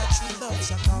them that true love's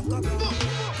a conqueror.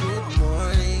 Good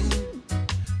morning.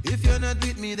 If you're not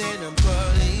with me, then I'm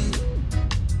calling.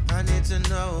 I need to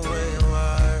know where you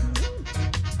are.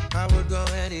 I would go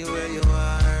anywhere you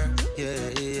are.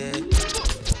 Yeah.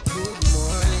 Good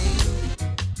morning.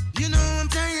 You know I'm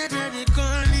tired of the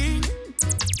calling.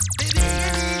 Baby, I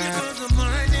need you for the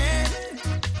morning.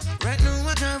 Right now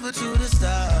I travel to the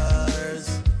stars.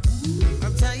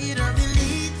 I'm tired of the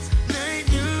late night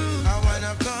news. I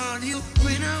wanna call you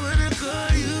when I wanna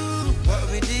call you. What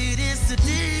we did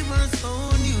yesterday was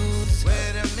old news.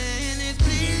 Wait a minute,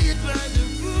 please, by the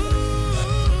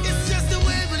rules. It's just the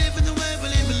way we live, the way we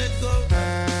live, let's go.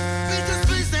 We just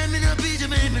spend time in a beach,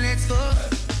 baby, let's go.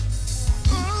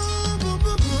 Oh,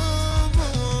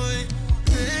 boy,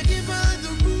 take it by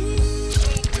the rules.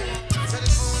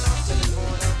 Telephone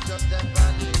up, just that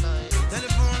body line.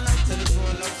 Telephone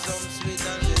up, some sweet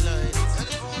on the line.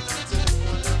 Telephone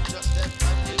up, just that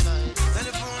body line.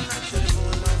 Telephone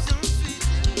up, some sweet.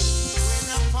 When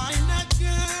I find that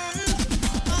girl,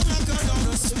 I'm not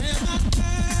gonna swear that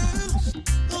girl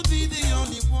will be the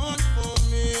only one for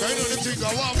me. They know the thing, I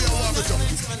want me to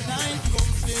Makes my life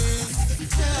complete.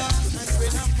 Yeah, and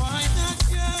when I find that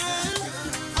girl,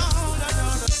 I hold her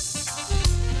down.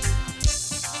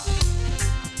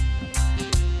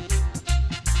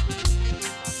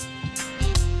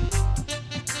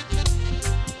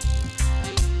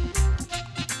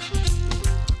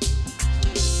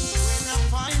 When I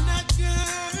find that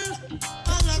girl,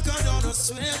 I'm not gonna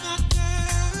swear that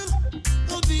girl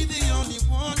will be the only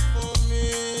one for me.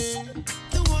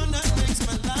 The one that makes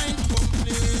my life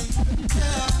complete.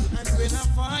 Yeah, and when I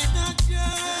find that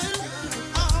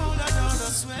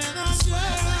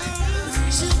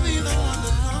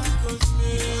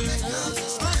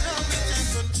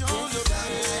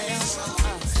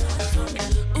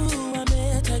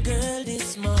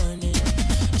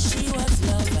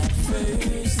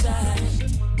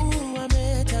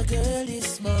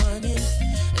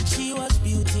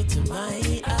to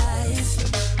my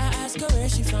eyes. I ask her where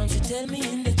she from, she tell me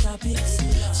in the topics.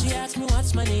 She asked me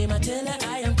what's my name, I tell her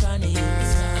I am Connie.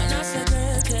 And I said,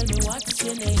 girl, tell me what's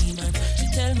your name. And she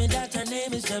tell me that her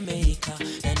name is Jamaica.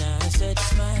 And I said,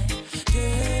 smile,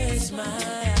 girl,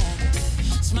 smile.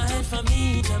 Smile for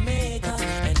me, Jamaica.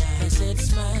 And I said,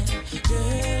 smile,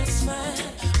 girl, smile.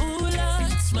 Ooh,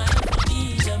 Lord, smile for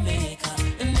me, Jamaica.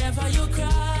 And never you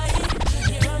cry,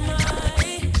 here am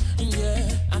I.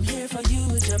 Yeah, I'm here for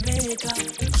you, Jamaica.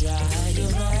 Dry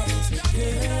your eyes,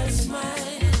 girl,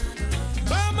 smile.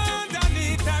 Bum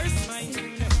underneath her smile.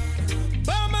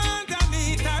 Bum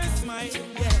underneath her smile.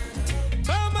 Yeah.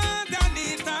 Bum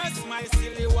underneath her smile.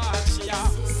 Silly watch ya.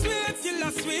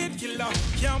 Sweet killer.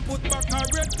 Can't put back a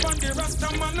red on the Rasta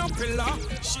man a pillar.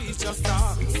 She's just a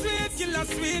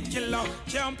sweet killer.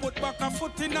 Can't put back a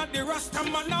foot in at the Rasta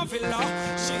man a villa.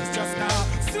 She's just a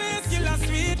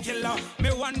sweet killer. Me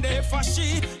one day for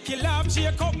she kill up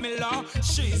Jacob Miller.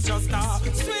 She's just a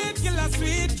sweet killer,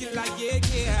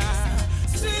 yeah.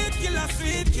 Sweet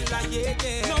killer,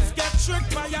 yeah. Love get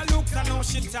tricked by her looks, I know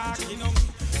she talking.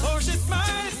 Oh, she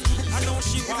smiles, I know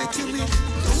she walking.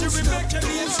 She Rebecca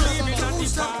me and dreaming at the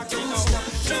parking.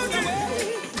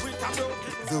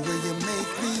 The way you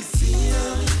make me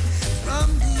feel from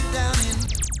deep down in.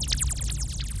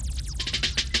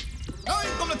 Now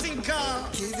you come to think,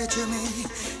 give it to me,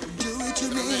 do it to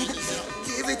me,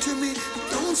 give it to me.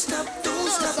 Don't stop, don't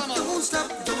stop, don't stop,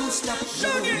 don't stop.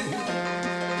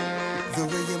 The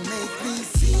way you make me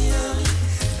feel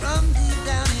from deep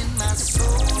down in my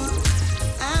soul,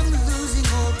 I'm losing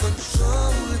all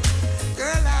control.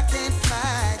 Girl, I can't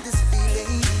fight this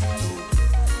feeling.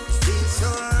 It feels so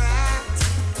right.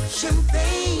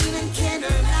 Champagne and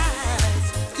candlelight.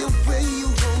 The way you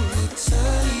hold me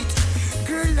tight.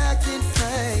 Girl, I can't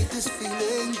fight this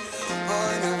feeling.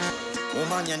 Oh no.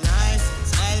 Woman, you're nice.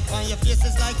 Smile on your face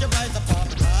is like your rise upon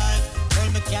the rise. Girl,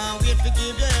 me can't wait to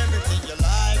give you everything you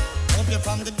like. Hope you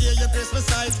from the day your Christmas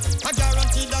size. I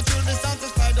guarantee that you'll be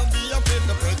satisfied. Don't be afraid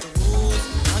to break the rules.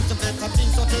 And to take a thing,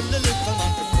 so tell the little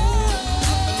man to fool.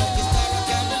 And the love is far, I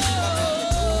can't believe I'm on the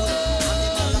tool. And the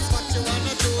man, that's what you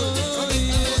wanna do. So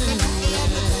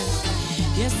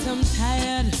yes, I'm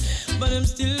tired, but I'm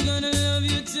still gonna love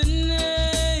you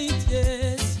tonight.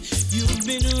 Yes, you've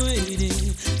been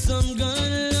waiting, so I'm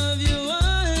gonna love you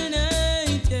all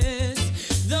night. Yes,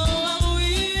 though I'm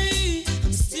weary,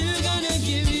 I'm still gonna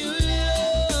give you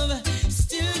love.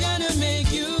 Still gonna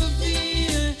make you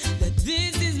feel that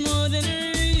this is more than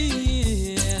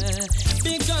real.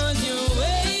 Because you're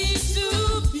way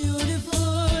too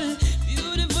beautiful,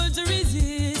 beautiful to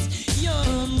resist.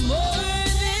 You're more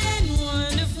than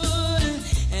wonderful,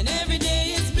 and every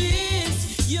day is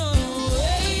bliss. You're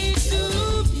way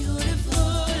too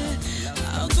beautiful.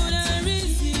 How could I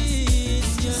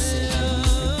resist your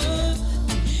love?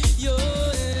 Your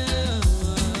love.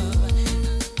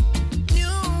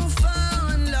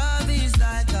 Newfound love is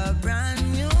like a brand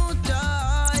new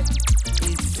toy.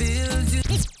 It fills you.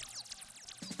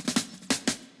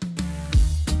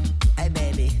 Hey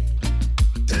baby,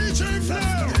 DJ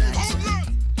Flair.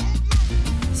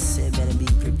 say better be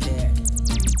prepared.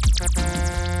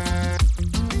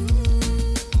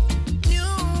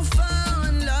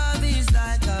 Newfound love is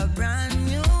like a brand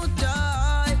new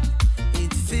toy.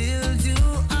 It fills you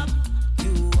up.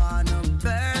 You wanna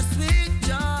burst with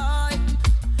joy.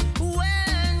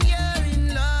 When you're in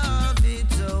love,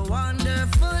 it's a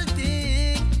wonderful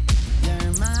thing. Your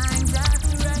mind's at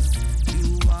rest. You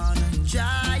wanna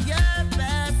try your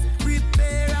best.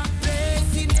 Prepare a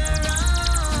place in your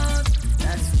heart.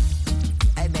 That's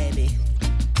hey baby.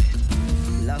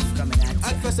 Love coming at you.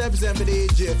 Alpha 7 for the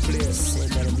DJ Flair. Say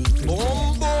better be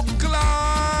Bumbo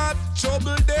clad,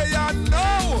 trouble day and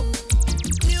now.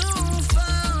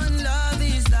 Newfound love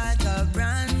is like a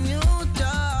brand new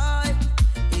toy.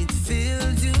 It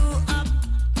fills you up.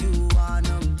 You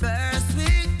wanna burst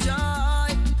with joy.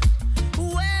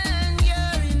 When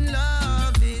you're in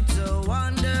love, it's a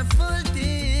wonderful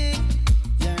thing.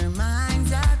 Your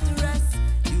mind's at rest.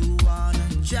 You wanna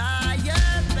try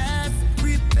your best.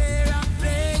 Prepare a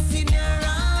place in your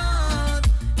heart.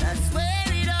 That's where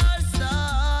it all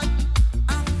starts.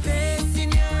 A place in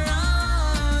your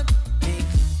heart.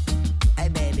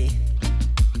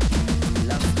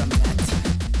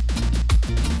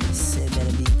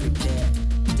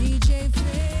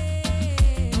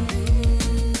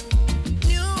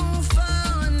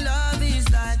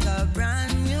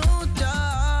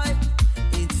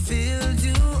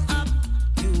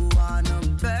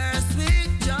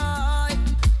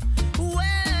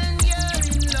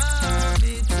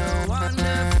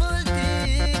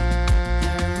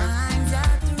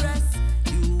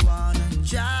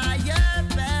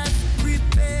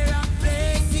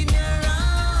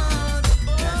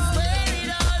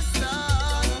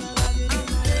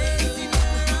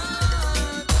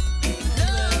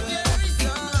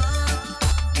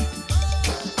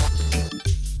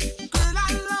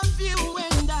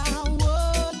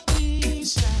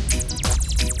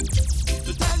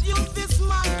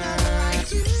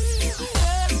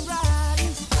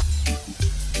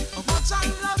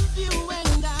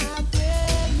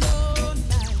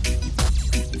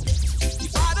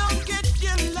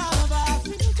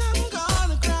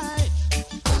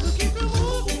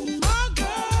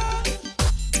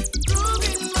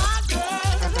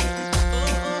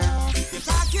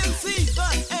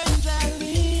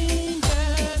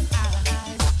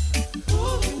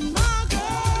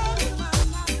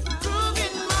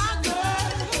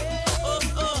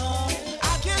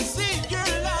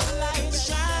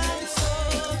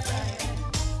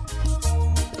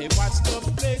 Hey, watch the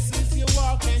places you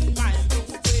walk and mind the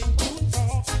way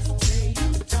you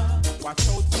talk. Watch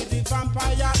out for the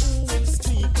vampire who will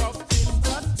sneak up in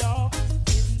the dark.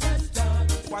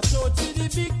 Watch out for the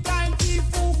big time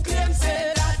people who claim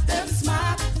say that them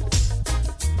smart.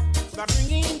 They're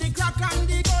bringing the crack and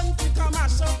the gun to come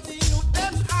mash up the youth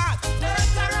them heart.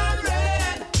 Let around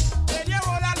red. When you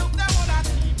hold a look, them hold a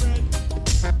tea bread.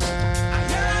 I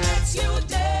hear that you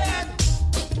dead.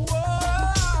 Whoa.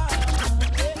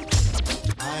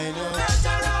 I know. Let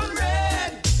around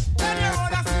red. When you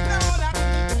hold a stick, them hold a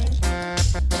tea bread.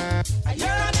 I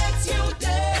hear that you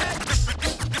dead.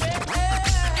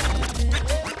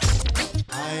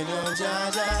 I know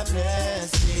Jaja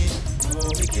bless me. No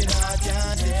wicked heart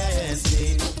can't test me.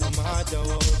 No matter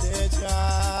what they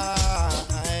try.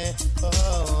 Oh,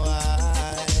 I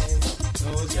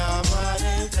know Jah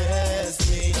manifest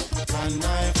me. And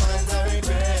my fans are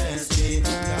regress me.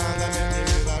 Can't make the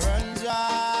river run dry.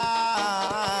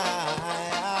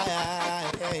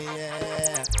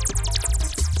 Yeah.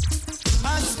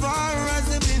 As far as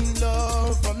the window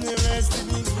from the rest of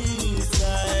the east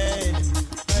side,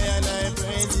 I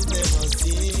praise it never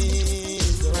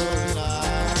cease, oh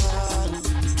Lord.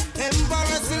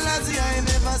 Emperor Selassie, I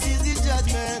never see the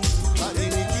judgment of the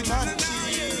wicked man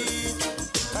cheat.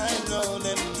 I know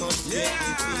them must get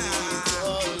the peace,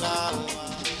 oh Lord.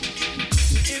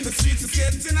 In the streets it's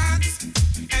getting hot,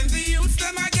 and the youths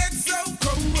them I get so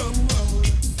cold.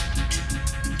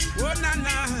 Oh na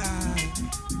na,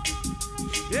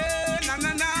 yeah na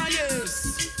na na, yes,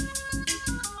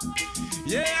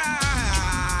 yeah.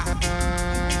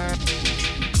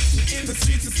 In the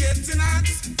streets it's getting hot,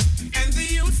 and the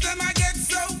youths them I get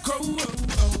so cold.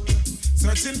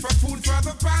 Searching for food for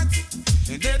the pot,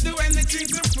 and they do anything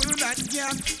to fill that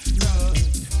gap. Lord,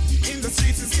 in the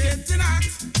streets it's getting hot,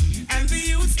 and the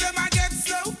youths them I get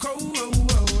so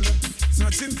cold.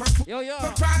 Searching for food for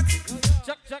the pot.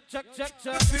 Check.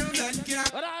 Fill that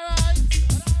gap. But alright.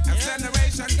 As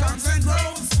generation comes and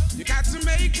grows, you got to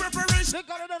make preparation. They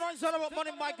got to know it's all about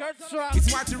money, my girl.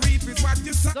 It's what you reap, it's what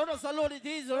you sow. Don't know salute it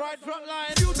is the right front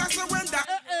line. You just surrender,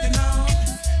 you know.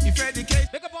 If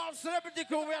educate, make up all celebrity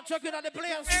crew, we are checking on the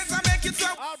players. Yes, I make it so.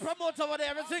 I'll promote over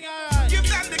there, everything alright. Give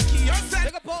them the key, yourself.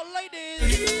 Make up all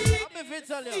ladies. I'm if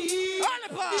it's all you. All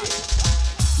the part.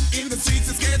 In the streets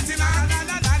it's getting hot,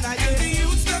 and the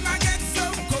youths them I get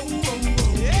so cold.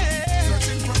 Yeah.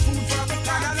 Searching for food for the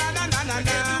la.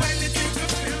 They do anything to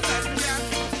fill that gap.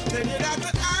 They did that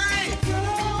I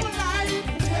don't like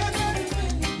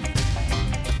everything.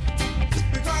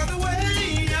 Because the way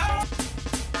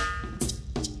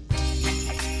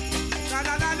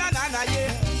la,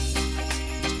 yeah.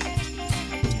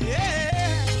 Yeah.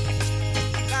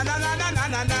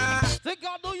 La. Think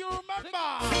God, do you remember?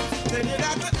 They did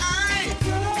that I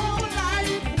don't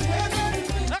like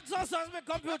everything. That's all songs with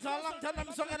computer a long time I'm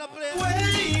singing a play.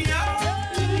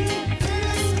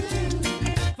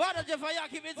 Father Jeff, I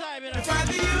keep it time, you know.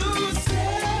 Father, you say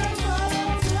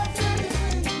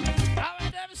how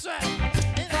are them say?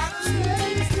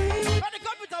 But the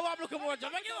computer won't look more,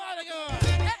 Jeff. Make it all again.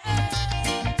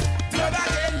 Blood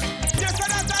again. Yes,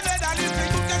 that's a dead and if they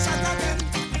could get shot again.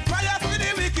 Fire for the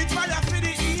wicked, fire for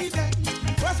the evil.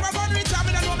 What's my gun reach? I'm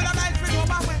in a moment of life with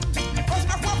over when. What's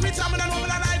my fuck reach? I'm in a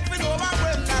moment of life with over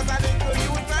when. As I think to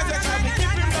you, try to keep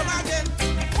him down again.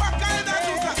 What kind of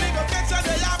news that make a picture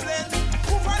they are playing?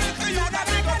 Who for it to you that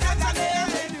make a picture they are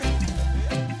playing?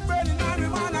 Burning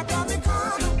marijuana, got me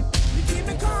calm. You keep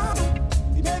me calm.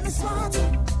 You make me smart.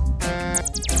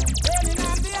 Burning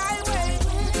on the highway.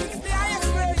 It's the highest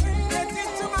way. Get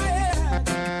into my head.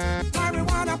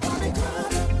 Marijuana, got me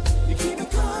calm. You keep me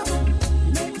calm.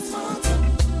 You make me smart.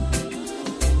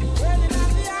 Burning on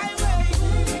the highway.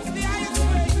 It's the highest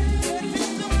way. Get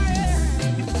into my head.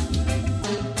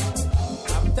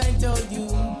 I'm thankful you,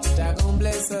 Jah gon'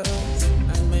 bless us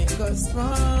and make us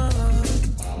strong.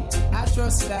 I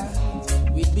trust that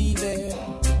we'll be there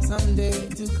someday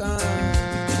to come.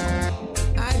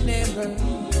 I never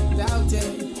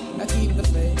doubted, I keep the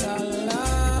faith all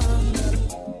along.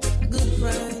 A good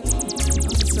friend,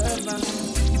 I'm a servant,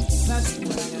 that's who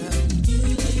I am.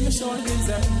 You sure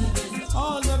deserve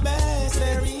all the best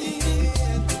there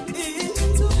is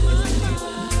to my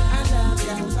mind. And I've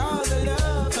got all the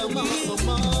love for me.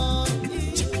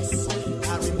 I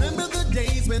remember the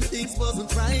days when things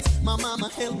wasn't right. My mama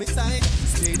held me tight,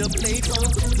 stayed up late all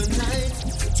through the night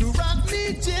to rock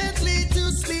me gently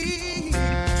to sleep.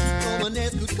 No one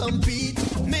else could compete,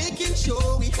 making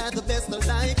sure we had the best of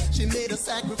life. She made a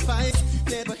sacrifice,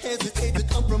 never hesitate to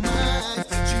compromise.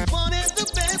 She wanted the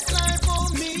best life for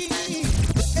me.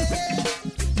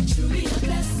 Truly a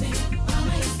blessing,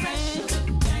 mama is special.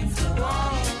 Thanks for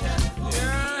all.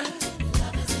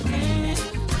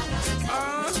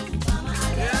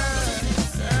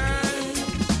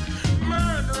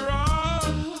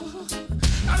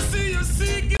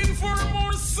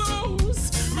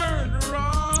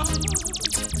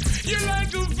 You're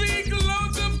like a vehicle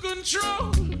out of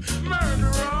control.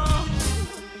 Murderer.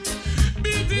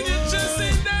 Beating your chest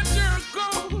saying that you're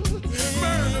cold.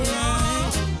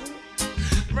 Murderer.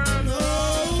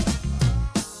 Murderer.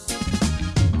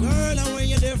 Girl, and when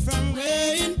you're there from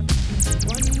rain,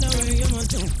 wonder where you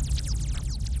must go.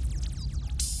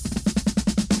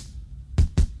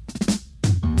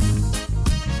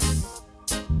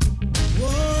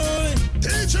 Boy,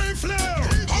 DJ Flair.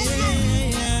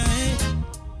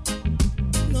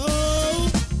 No.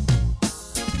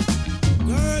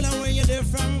 Girl, and when you're there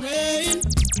from rain,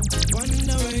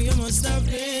 wonder where you must have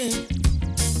been.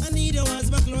 Anita was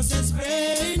my closest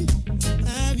friend.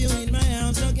 Have you in my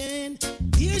arms again?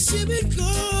 Here she be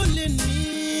calling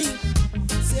me.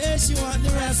 Say she want the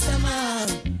Rasta man.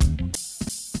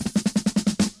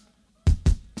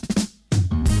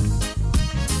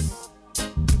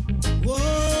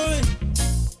 Boy,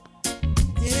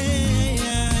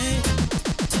 yeah.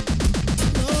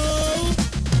 No.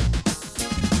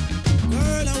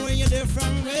 Girl, and when you're there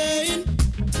from rain,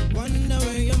 wonder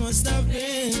where you must have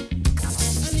been.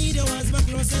 Anita was my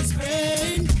closest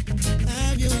friend.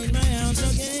 Have you in my arms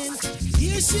again?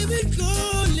 Here she be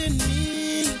calling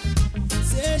me.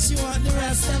 Say she want the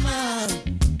Rasta man.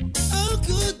 How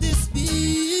could this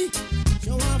be?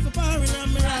 Show off a power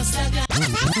and me Rasta gun.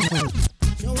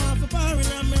 Show off a power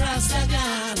and me Rasta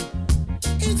gun.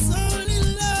 It's only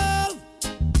love.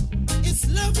 It's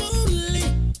love only.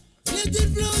 Let it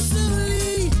flow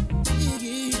slowly.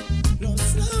 Flow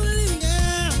slowly,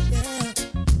 yeah.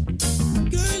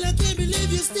 Girl, I can't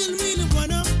believe you still really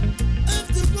wanna.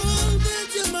 After all that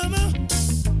your mama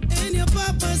and your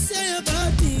papa say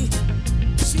about me,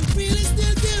 she really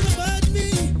still care about me.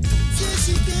 Say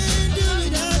she can't do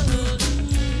without me.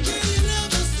 Girl, your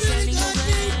love has really got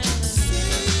me.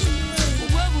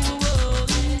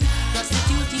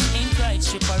 Prostituting ain't right,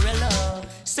 stripperella.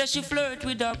 Says she flirt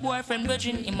with her boyfriend,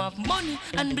 grudging him of money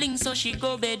and bling, so she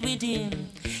go bed with him.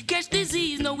 Catch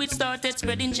disease, now it started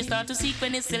spreading. She start to seek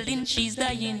penicillin, she's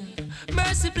dying.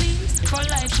 Mercy please, for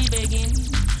life she begging.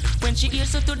 When she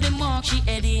hears her to the mark, she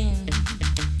heading.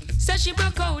 Says she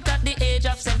broke out at the age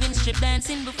of 7, strip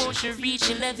dancing before she reached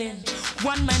 11.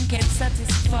 One man can't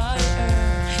satisfy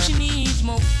her, she needs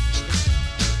more.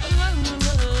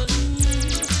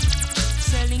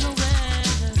 Selling away.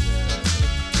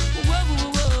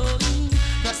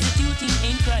 Prostituting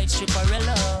ain't right,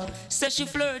 stripperella. Says she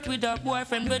flirt with her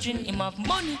boyfriend, grudging him of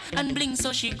money and bling,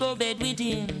 so she go bed with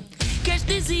him. Catch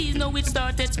disease, now it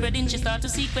started spreading. She start to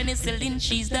seek penicillin,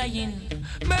 she's dying.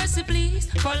 Mercy please,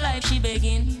 for life she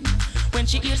begging. When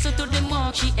she hears her to the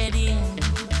mark, she heading.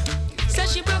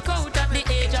 Says she broke out at the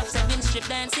age of 7, strip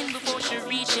dancing before she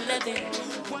reached 11.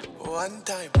 One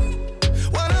time.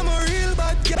 When I'm a real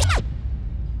bad girl.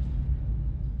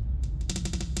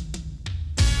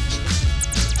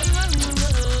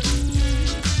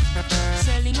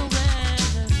 Selling away.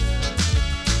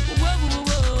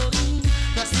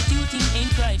 Prostituting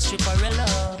ain't right,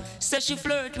 stripperella. Says she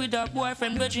flirt with her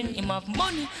boyfriend, grudging him of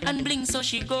money and bling, so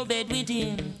she go bed with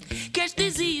him. Catch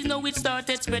disease, now it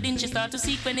started spreading. She start to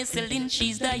seek penicillin,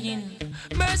 she's dying.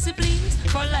 Mercy please,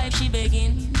 for life she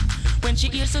begging. When she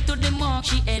hears her to the mark,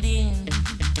 she heading.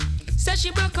 Says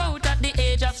she broke out at the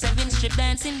age of 7, strip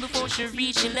dancing before she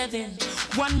reached 11.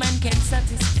 One man can't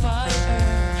satisfy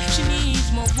her, she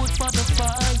needs more wood for the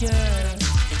fire.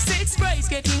 Sex price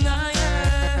getting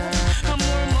higher, and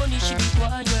more money she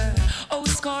require. Oh,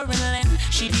 score and land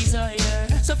she desire.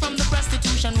 So from the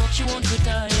prostitution work she won't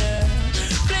retire.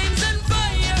 Flames and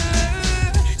fire,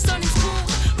 sun is cool,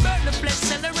 burn the flesh,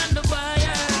 sell her and the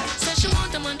buyer. Says she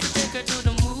want a man to take her to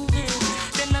the movies,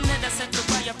 then another set to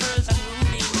buy her pearls and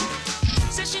rubies.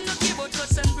 Says she no care about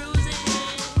cuts and bruises,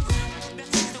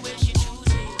 that's the way she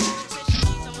chooses. Says she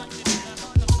needs a man to do her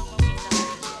heart of summer winter.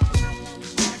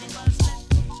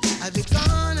 I'll be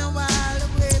gone a while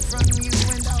away from you,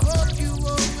 and I hope you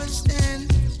understand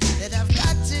that I've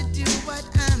got to do what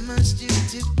I must do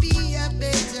to be a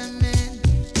better man.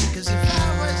 'Cause if I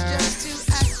was just to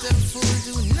act a fool,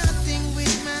 do nothing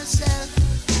with myself,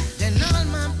 then all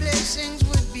my blessings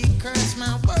would be cursed,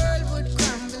 my world would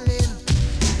crumble in.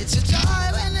 It's a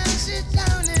joy when I sit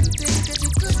down and think of the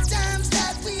good times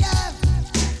that we have,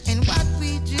 and what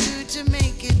we do to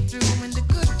make it through when the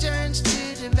good turns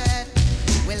to the bad.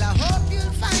 Well, I hope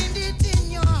you'll find it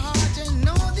in your heart and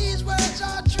know these words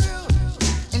are true.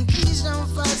 And please don't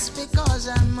fuss, because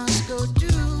I must go do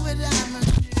what I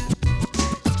must do.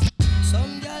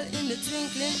 Some girl in the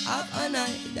twinkling of an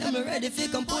eye, them ready fi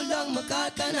come pull down my car,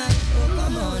 can I? Oh,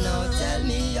 come on now, tell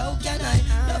me how can I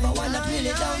love a one that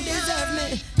really don't deserve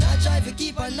me? Not try to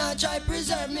keep and not try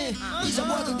preserve me. He's a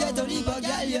boy to get to leave, but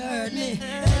girl, you hurt me.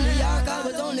 the ark, I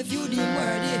was only few deep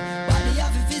worthy. Body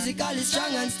have it physically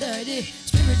strong and sturdy.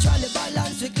 Spiritually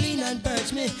balanced, we clean and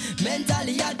purge me.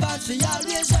 Mentally advanced, we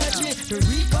always search me. To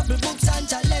read couple books and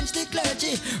challenge the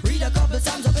clergy. Read a couple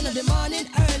times up in the morning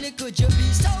early. Could you be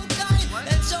so kind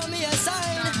and show me a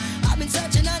sign? I've been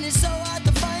searching and it's so hard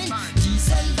to find.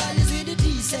 Decent valleys with a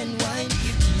decent wine.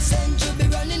 Decent should be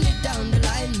running it down the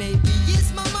line. Maybe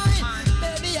it's my mind,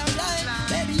 maybe I'm blind.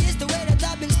 Maybe it's the way that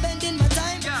I've been spending my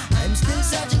time. I'm still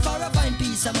searching for a fine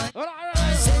peace of mind.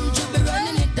 Decent should be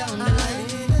running it down the line.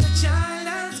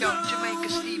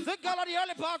 Think all of the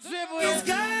early parts of it.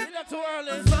 Not too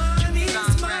early.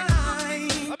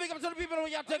 I big up to the people who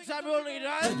you take time rolling,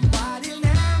 right?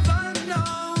 Never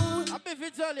know. I'm if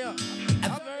it tell you.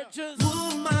 I'm virtuous.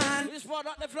 Woman. This part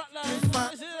not the flatline.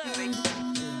 See that?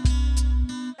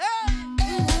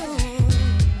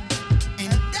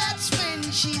 And that's when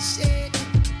she said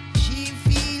she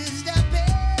feels the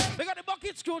pain. We got the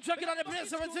bucket school checking on the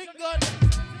place, everything good.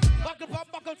 Buckle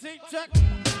pop, buckle team check.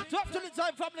 Talk to the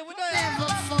time family with them. Never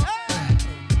fall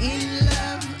in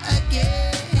love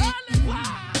again.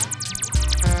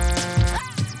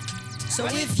 So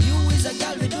if you is a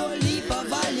girl with no leap of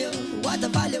value, what a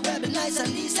value will be nice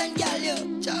and decent girl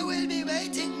you. Jah will be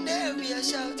waiting there, we a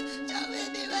shout. Jah will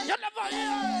be waiting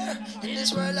there. In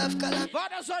this world of color.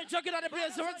 Father son checking on the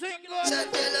place, everything good.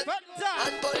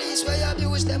 And police where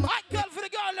abuse them. I call for the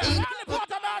girl, and the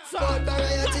part of that song. Both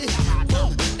variety.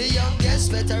 The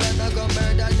youngest veteran are gonna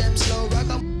murder them slow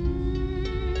rock.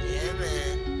 Yeah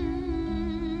man.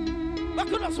 What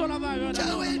could I swallow my brother?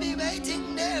 Jah will be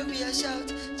waiting there, we a shout.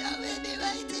 Jah will be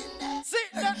waiting there.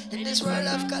 In this world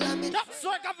of calamity. That's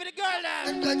why I come for the girl there.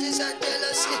 And grudges and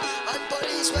jealousy. And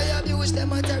police where abuse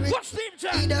them authority. What's team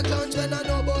check? Be the clowns when I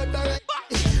know about variety.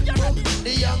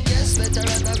 The youngest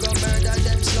veteran are gonna murder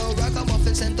them slow. Rock a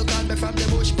muffin sent to call me from the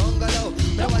bush bungalow.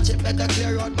 Now watch it better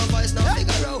clear out my voice now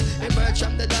figure out. Emerge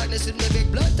from the darkness with me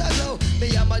big blood to glow. Me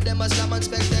hammer them a slam and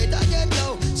spectator get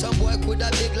low. Some boy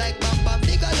coulda big like Bam Bam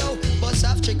Bigelow. Bust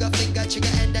off trigger finger, trigger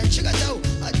and then trigger toe.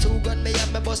 A two gun me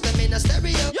have me bust them in a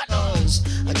stereo.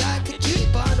 I got to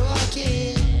keep on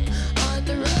walking on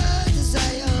the road to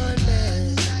Zion.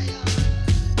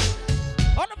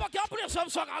 On the back, I'll play some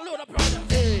song and load up, brother.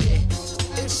 Hey,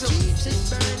 it keeps it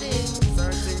burning.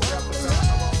 13 rappers on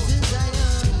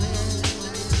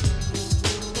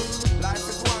life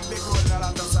is one big road that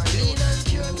I'm just clean and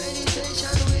pure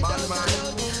meditation without a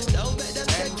doubt. Don't let them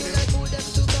take you like who them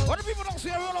to go. What do people don't see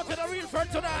a roll out to the real friend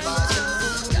tonight?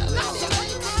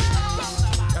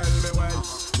 Tell me when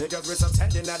niggas with some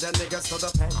tending at the niggas to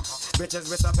the pen. Bitches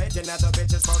with some painting at the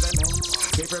bitches for the men.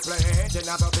 People play hating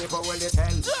at the people will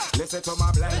attend. Listen to my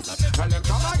blend and them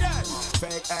come again.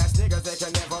 Fake ass niggas, they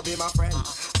can never be my friend.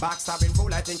 Backstabbing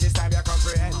fool, I think it's time you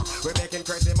comprehend. We're making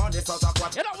crazy money, sort of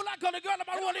what. You know what I call the girl I'm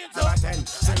rolling into? I 10,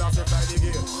 still off the Friday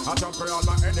gear. I jump for all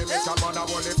my enemies, come on, I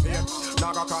won't live here.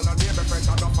 Now I call on neighbor friends,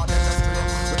 enough for them to spray.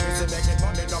 We're busy making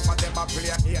money, enough for them to play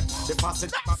here. The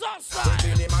passage, the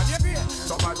feeling man, you pay.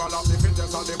 Survival of the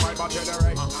fittest on the Bible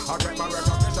generate. I get my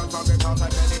recognition from the thoughts I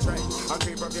penetrate. And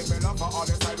people give me love for all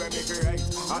the time when we create.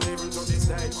 And even to this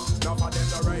day, enough for them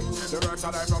to rate. The works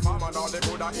that I perform and all the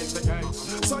good I instigate.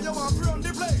 So you want to run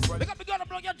the place. We got to go to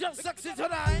blow your just sexy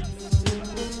tonight.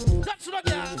 That's what I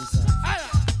got.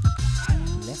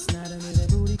 Last night I made a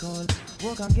booty call.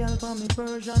 Walk a girl for me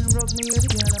Persian, rub me with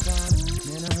the girl upon.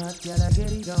 Man a hot girl, I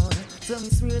get it on. So me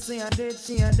swear, say I dead,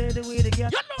 she a dead the way the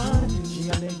girl on. She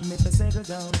a leg me to cycle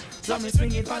down. So me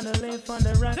swing it on the left, on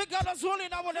the right. They got us rolling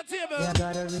now on the table. Yeah, I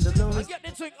got her in the blows. I get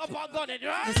the thing up and gun it,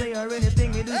 right? I say her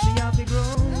anything me do, she have to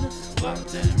grow. Walk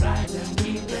them right and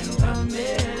keep them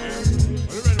coming.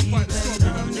 Keep them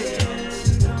coming.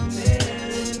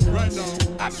 Right now.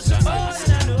 I'm so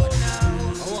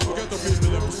Get the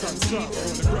people that stand strong on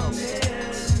the ground.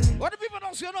 What do people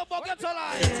don't see no about get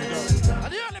alive?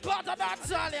 And the only part of that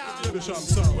song, yeah. The sham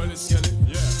song, well it's skelly,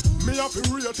 yeah. Me have to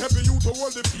rate every youth to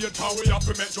hold the beat. How we have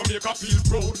to make Jamaica feel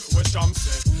proud. Where Sham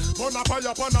said, "Pon a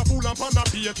fire, pon a fool and pon a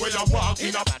beat. Where you walk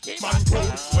in a man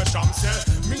crowd." Where Sham said,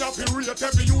 "Me have to rate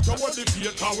every youth to hold the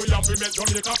beat. How we have to make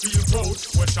Jamaica feel proud."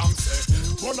 Where Sham said,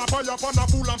 "Pon a fire, pon a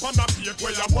fool and pon a beat. Where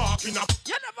you walk in a."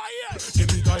 You never hear. The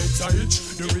bigger it's a itch,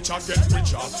 the richer get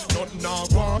richer. Nothing now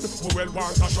gone, we well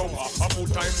want a shower. A full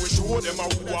time we show them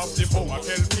who have the power.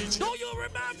 Tell Peach. Do you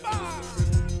remember?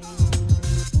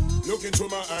 Look into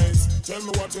my eyes, tell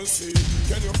me what you see.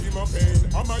 Can you feel my pain?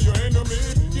 Am I your enemy?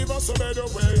 Give us a better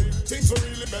way. Things are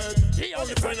really bad. The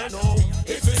only friend I know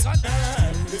is this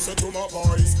bad. Listen to my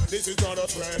voice, this is not a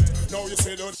threat. Now you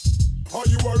say that. Are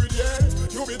you worried yet?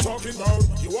 You be talking about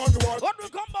you want what? What will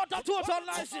come out of total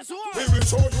license? We will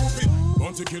show you.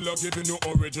 Bounty killer giving you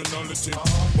originality.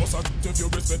 Boss I give you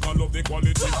respect, I love the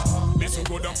quality. Listen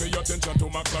good and pay attention to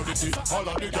my clarity. All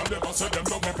of the girls never say them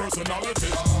love my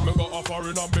personality. Me got a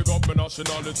foreign and big up my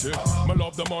nationality. Me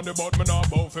love the money but me not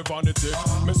bout for vanity.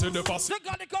 Me see the fast. Take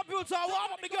on the computer,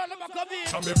 warm up the girl never come in.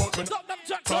 Tell me but me stop them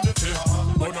checks. sanity.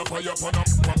 Gonna pay up on a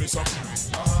promise up.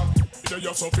 They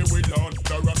are Sophie with land,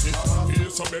 therapy.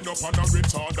 Here's some men up on a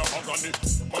return the agony.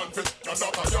 Man fit, you're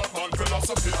not a young man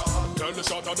philosophy. Tell the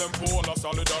shot of them full of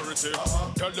solidarity.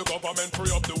 Tell the government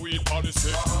free up the weed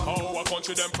policy. How a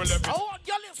country them for left. I want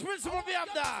girl in principle be up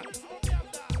there.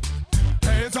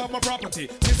 Hands off my property,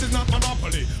 this is not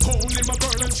monopoly. Only my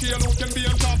girl and she alone can be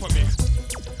on top of me.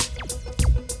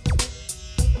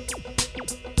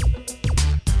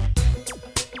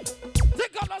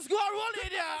 Think of let's go and roll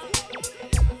it there.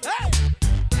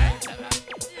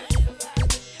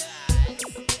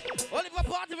 Only for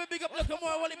party we big up the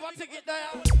more, only for ticket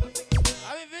there.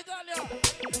 I mean, Vitalia.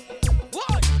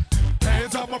 What?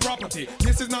 Hands off my property,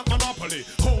 this is not monopoly.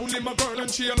 Only my girl and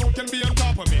she alone can be on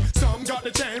top of me. Some got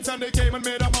the chance and they came and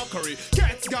made a mockery.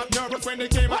 Cats got nervous when they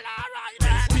came. Well,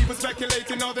 alright. People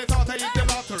speculating now they thought I hit the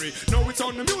lottery. No, it's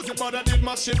on the music, but I did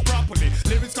my shit properly.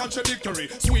 Lyrics contradictory,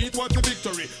 sweet was the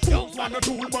victory. Fools want a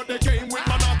tool, but they came with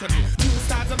monotony. New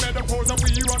styles and metaphors and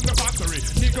we run the factory.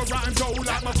 Nigga rhymes go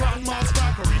like my grandma's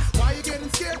crackery. Why you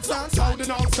getting scared, son? Sounding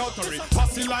all stuttery.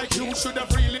 Pussy like you should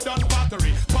have really done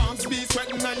battery. Palms be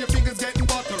sweating and your fingers getting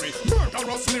buttery.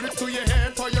 Murderous lyrics to your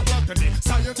head for your gluttony.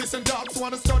 Scientists and dogs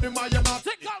wanna study my anatomy.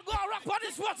 Think I'll go rock on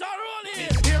this water rolling.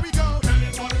 Here we go.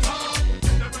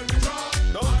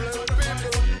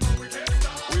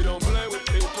 Don't play with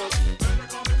people.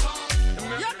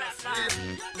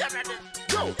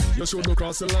 Yo, you should not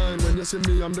cross the line. When you see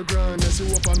me, I'm the grind. Yes, you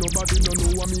up and nobody don't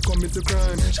know what me commit the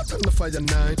crime. Shut on the fire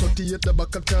 9:38 the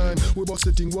back of time. We bust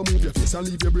the thing, we move your face and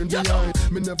leave your brain behind.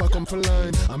 Me never come for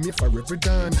line, I'm here for every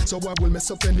dime. So I will mess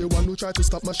up anyone who try to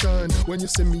stop my shine. When you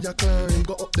see me, I climb,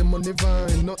 go up the money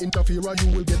vine. No interfere or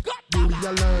you will get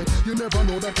realigned. You never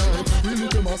know that time, we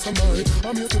need to mastermind.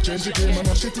 I'm here to change the game and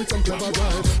I shit with some clever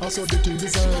rhyme. I saw the thing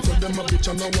design, tell them a bitch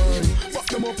and a wine. Fuck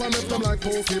them up and left them like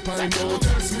porcupine. Don't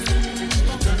test me,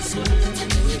 test me,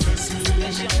 test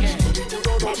me.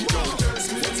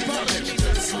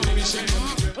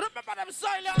 Remember them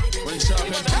silent.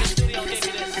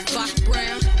 Black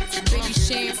Brown, Baby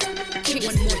Sham,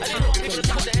 one more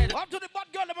time. Up to the bad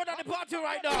girl about the party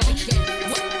right now.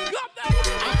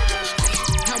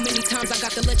 How many times I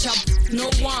got to let y'all know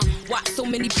I'm why so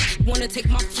many wanna take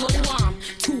my flow? I'm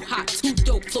too hot, too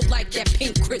dope, so like that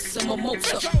pink Chris and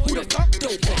mimosa. Who the fuck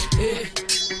dope?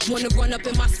 Wanna run up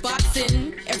in my spots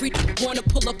and every wanna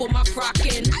pull up on my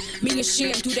frockin'. Me and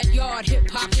Sham do that yard hip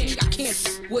hopping. I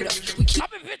can't with us. We keep.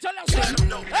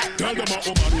 Tell them a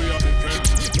woman we have been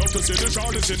friends. Love to see the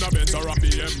shortest in a Benz or a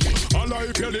BM. Allah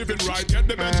if you're living right, get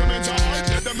the measurements right.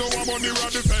 Let them know I'm on the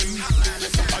road defend.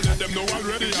 I let them know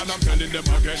already and I'm telling them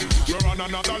again. We're on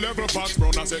another level, fast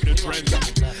brown as a trend.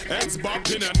 Heads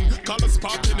bopping and colors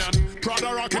popping and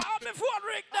Prada rocking.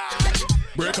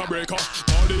 Breaker, breaker,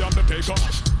 all the undertaker.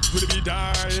 Will be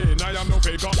dying, I am no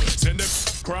faker. Send them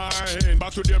crying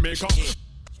back to their maker.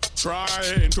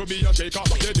 Trying to be a shaker.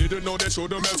 They didn't know they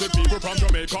should have messed with people from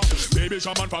Jamaica. Baby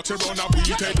shaman factory run up, we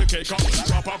take the cake up.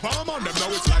 Drop a bomb on them,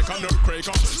 now it's like a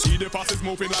nutcracker. See the fastest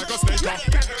moving like a snake.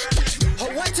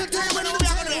 Oh, what you doing when I'm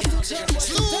telling you?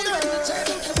 Slow down.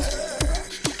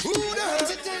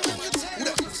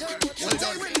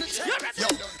 Yo,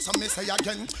 some me say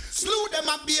again. Slew them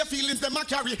and bare feelings them a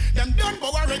carry. Them done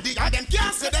but already and them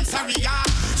can't say them sorry. Yeah.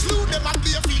 Slew them and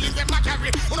bare feelings them a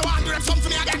carry. Who no want to them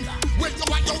something again? Wait, you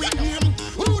want your weak name?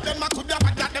 Who them a could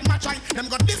have that them a try? Them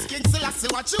got this king still a see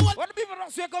what you want. What the people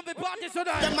don't say come to party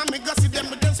tonight? Them a me go see them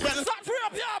with them spell. Start free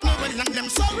up, yeah. No well and them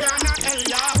sorry and a hell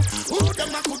yeah. Who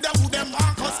them a could have who them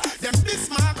Marcus? Them this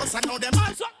Marcus and know them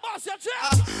all. Suck boss your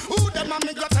chair. Who them a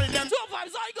me go tell them? 2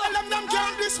 vibes I go. Tell them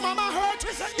can't this mama hurt.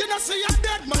 You know see a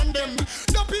dead man them.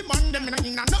 Dopey man them in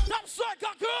a nut. Not so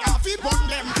cocker. Half it on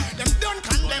them. Them don't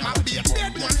condemn and be a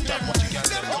dead man them.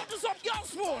 Them up to some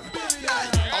girls phone.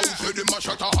 Out for the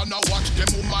mashata and I watch them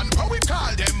woman. How we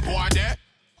call them boy there?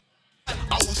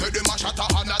 Out for the mashata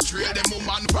and I trade them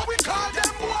woman. How we call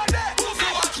them boy there?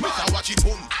 Mr. Watch it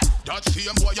boom. That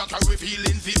same boy you carry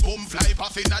feelings the boom. Fly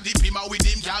past in a deep hima with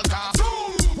him calca.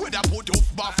 With a put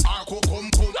off buff arco come.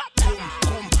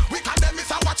 We call them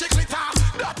Mr. Watch it glitter.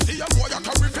 That same boy you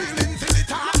carry feelings the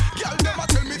litter. Girl never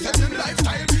tell me say them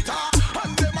lifestyle bitter.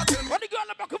 And them a tell me. When the girl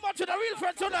never come out to the real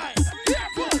friend tonight.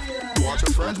 Careful. Watch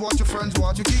your friends, watch your friends,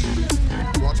 watch your keep.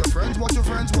 Watch your friends, watch your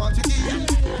friends, watch your keep.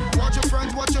 Watch your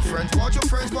friends, watch your friends, watch your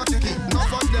friends, watch your keep. Not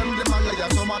for them a liar,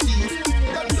 some a thief.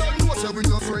 Them don't know say we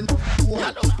no friend.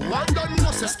 One don't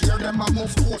know say scare them a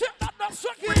move cool.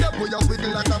 We the boy a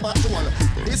wiggle like a battle.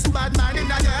 This bad man in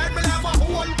the head me have a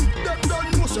hole. Them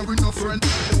don't know say we no friend.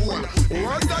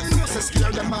 One don't know say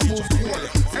scare them a move cool.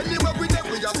 Anyway we the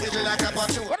boy a wiggle like a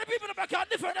battle. What the people in the back are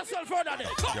different themselves further there.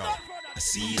 I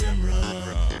see them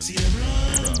run, see them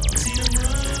run, see them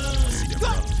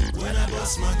run. When I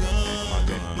bust my gun,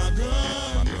 my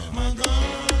gun, my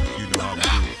gun. You know how we do.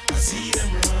 I see them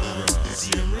run,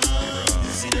 see them run,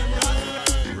 see them run.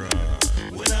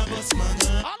 When I bust my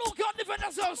gun. I don't got different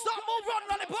themselves. Stop move run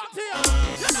on the party.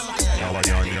 Now I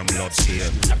yarn them blood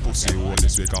stain. Pussy hole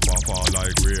this week up and fall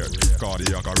like rain.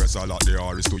 Cardiac arrest a lot the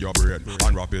iris to your brain.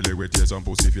 And rapidly with tears and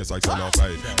pussy face like son of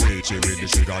fate. Bleachy with the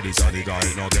sugar, this and the guy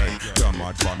no day. The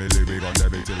mad family we gon'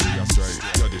 devil till we are straight.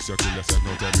 You this you kill yourself,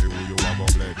 no tell me who you are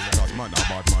gon' play. Cause man a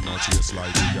bad man no chase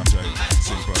like we are play.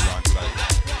 Simple and plain.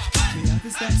 Me have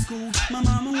to stop school. My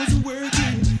mama wasn't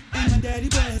working and my daddy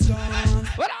was gone.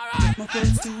 Well, alright. My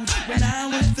first two when I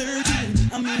was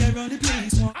 13. I mean I run the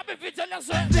place one. I've been fitting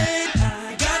yourself. Then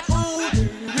I got older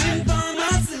and found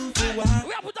myself a while.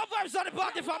 We have put up vibes on the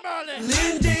party from early.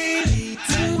 Daily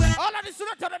all of this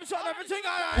students tell them shot everything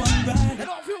alright. You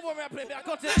don't feel when we play me, I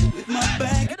cut it. With my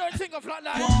back. You don't think of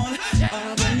Flatline.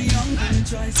 Yeah. When me young, when me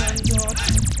try some talk.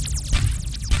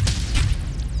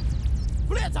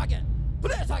 Play it again.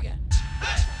 Play it again.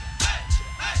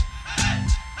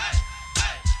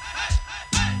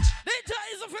 Nitro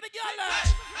is for the girl.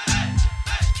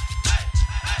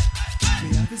 Me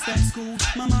have to stop school.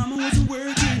 My mama wasn't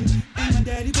working and my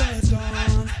daddy was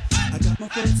gone. I got my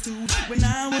first two when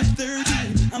I was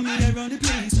 13. I mean I run the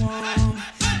place warm.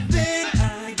 Then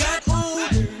I got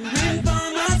older and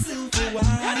found myself a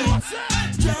while.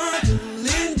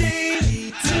 Struggling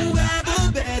daily to have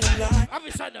a better life. I'm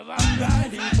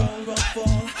riding for a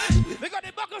fall. We got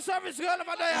the buckle service girl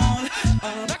over there.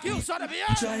 Like you son of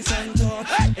a Try some talk.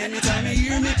 Anytime you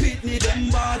hear me pitney them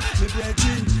ball. Me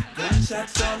brethren,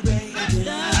 gunshots start raining. I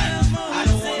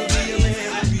don't wanna be a man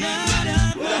with you,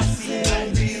 but I see no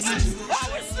reason to.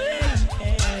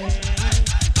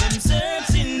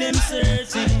 Them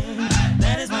searching,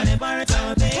 that is why they borrow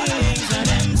our things. And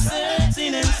them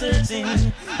searching and searching,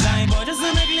 like boy just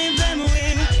to make live them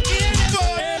win.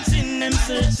 Them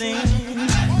searching,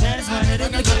 that is why they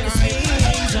don't get the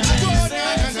swings. And them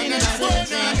searching and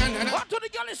searching. What to the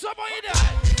girl is somewhere in there?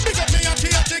 Pick up me and she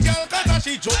at the girl cause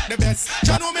she joke the best.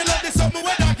 You know me love the something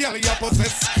where that girl you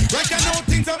possess. Right you know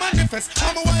things are manifest.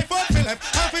 I'm a wife of Philip.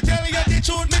 I fi tell you the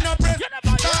truth me no press.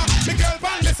 Me girl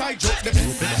pan the side joke the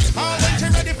best. All when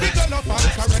she ready fi go love and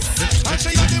caress. And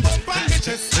she have the bump on the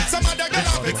chest. Some other girl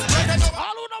have it.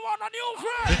 All who don't want a new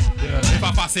friend. Yeah, if I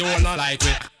pass it all not like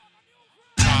it.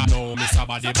 No, Mr.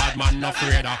 Body, bad man no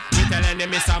afraid of. Me telling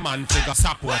him, Mr. Man, figure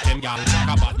supporting gal.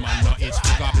 A bad man no itch,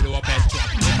 figure blow up and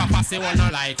chop. If I pass it one no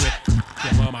like it,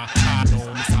 your mama. No,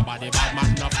 Mr. Body, bad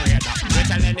man no afraid of. Me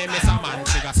telling him, Mr. Man,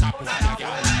 figure supporting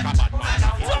gal. A bad man no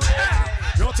itch.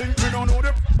 You think me don't know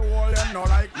the whole them no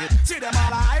like me. See them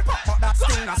all hype up, but that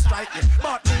still not strike me.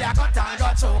 But me a got and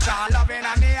got choke all loving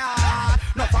on me heart.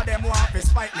 None of them want to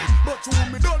spite me, but you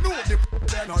me don't know the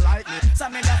they no like me. So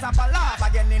me just have a laugh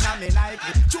again in a me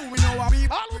Nike. You me know what we.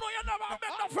 All who know you never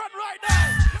met no friend right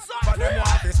now. But them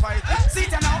want to spite me. See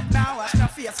them out now, watch no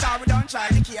face, car we don't try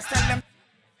the case. Tell them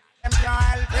can't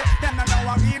help it. Them don't know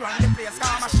what we run the place.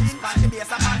 Car machine, pan the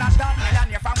base, a man a done me and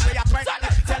you from where you try.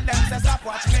 Tell them say stop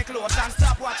watch me close and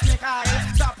stop watch me Kyle.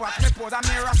 Stop watch me pose and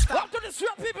me rasta. Welcome to the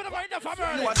street people that are in the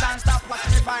family. Close and stop watch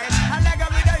me fight. And leg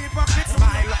with a hypocrite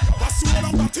smile. That's all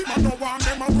I'm batty man, no one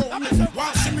them around me.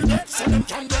 Want see me dead so them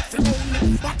can get free on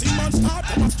me. Batty man start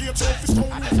from a straight surface stone.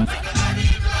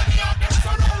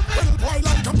 Well boy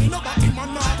like a me no batty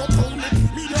man now go pound me.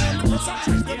 Me the only person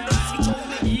treat them that switch on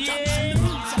me.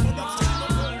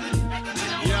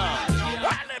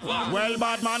 Well,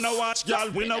 bad man, no watch, y'all.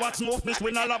 We know what smoke, miss,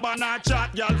 we no love on our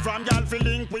chat, y'all. From y'all feel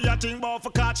link, we a think about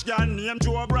for catch, y'all. Name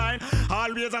Joe O'Brien,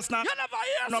 always a snap.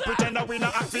 No pretend that we no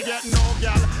act forget no,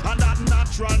 y'all. And that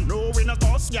natural, no, we no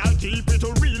toss, y'all. Keep it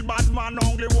a real bad man,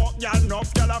 only walk, y'all.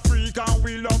 Enough, y'all a freak and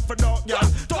we love for dog, y'all.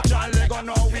 Touch y'all leg on,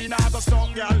 no, we not go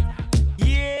stop, y'all.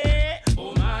 Yeah.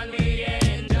 Oh man, we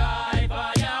enjoy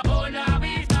fire, bona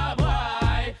vista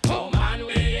boy. Oh man,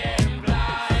 we employ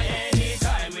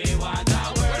anytime we want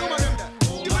our work.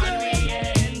 Oh man, we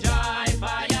enjoy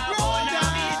fire, bona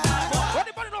vista boy.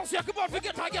 Anybody don't say come on,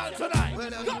 forget my girl tonight.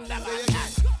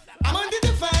 I'm under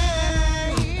the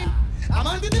fame. I'm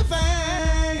under the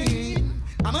fame.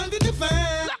 I'm under the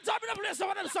fame. Long time in the place, I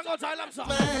want to song out time, long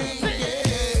time.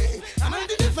 I'm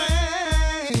under the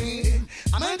fame.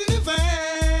 I'm under the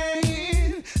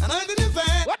fame. I'm under the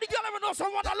fame. What the girl ever know know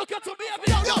someone that look at you,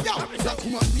 baby. That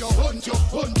woman, you hunt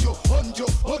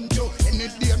you. Any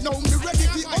day now, me ready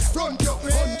to upfront you.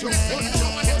 Hunt you.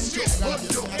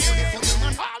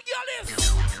 All girl is.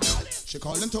 She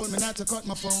called and told me not to cut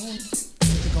my phone.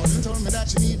 She called and told me that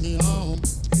she need me home.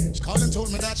 She called and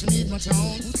told me that she need my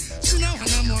tone. She know I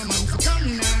know more man to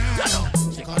come now.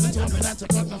 She called and told me not to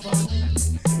cut my phone.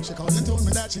 She called and told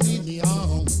me that she need me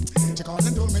home. She called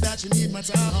and told me that she need my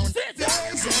tone.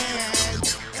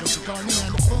 So she called me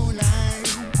on the phone line.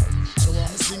 She want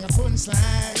to sing a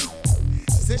punchline.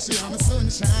 Say she on the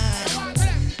sunshine.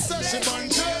 So she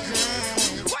bunch of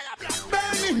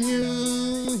burning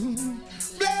you.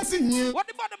 You. What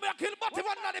the bottom of your kill bottom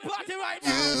on the party right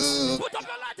now? Put up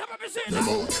your light up and be seen.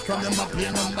 Remote from your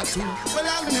play number 2. Well,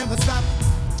 I will never stop.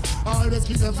 Always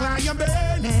keep the fire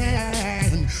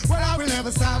burning. Well, I will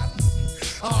never stop.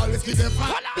 Always keep the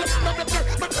fire.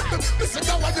 Listen,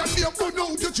 now I am here. Blood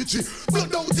out your chichi.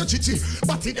 Blood out your chichi.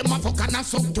 But in the motherfucker and I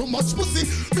suck too much pussy.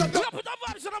 Blood out. Put the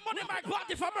vibes on the money mic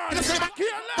party for murder. You can take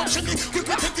it.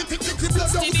 Blood out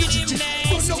your chichi.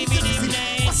 Blood out your chichi.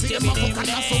 But in the motherfucker and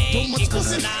I suck too much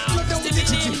pussy. Blood out your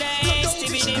chichi. Blood out your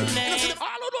chichi.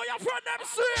 All who know your friend them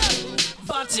say.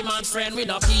 Party man friend we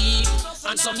no peak,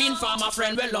 and some informer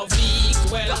friend we love leak.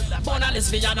 Well, bona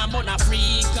lesbian and bona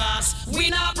freakers. We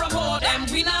not promote them,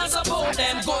 we not support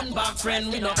them. Gun back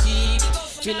friend we no keep.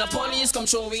 Till the police come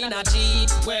show we in a jeep.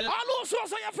 Well, all who show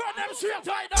so your friend them straight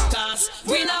right now. Cause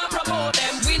we not promote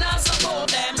them, we not support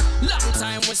them. Long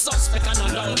time we suspect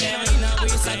and allow them. We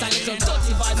set a little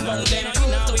dirty vibes about them.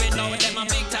 To it now them a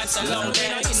big time allow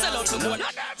them. Sell out to go.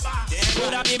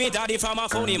 Coulda be me daddy from a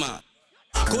phony man.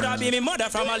 Coulda be me mother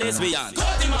from a lesbian.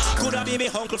 Coulda be me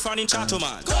uncle from in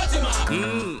Chatterman.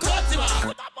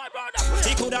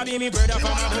 He coulda be me brother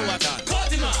from a Hawatan.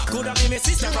 Coulda be me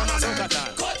sister from a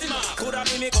Sokatan. Coulda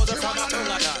be me cousin from a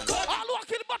Tungatan. All who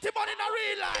kill Batman in a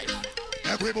real life.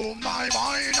 Every boom my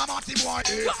boy in a matty boy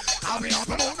head. How we not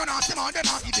promote no nasty man them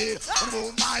matty dead.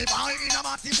 Boom my boy in a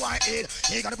matty boy head.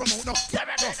 He gotta promote no.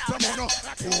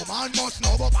 Oh man must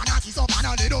know but pana kiss up and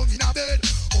a lay down in a bed.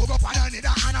 Over pana need a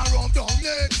hand a rub down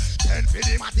leg. Then for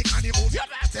the matic and the move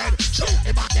said show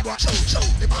the batty boy, show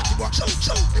the batty boy, show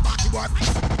the batty boy.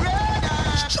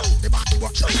 Show the batty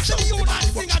boy, show the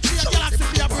batty boy. Show the batty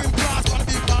boy. Bring brass for the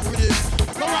big bass with it.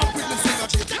 Go round with the singer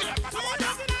chick.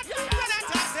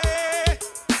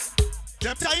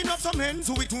 Them tying up some hens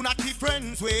who we do not be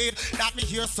friends with. That me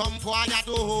hear some boy a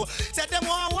do. Said them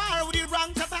want war with the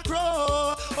ranks of a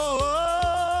crow.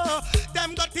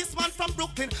 Them got this man from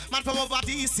Brooklyn, man from over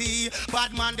DC.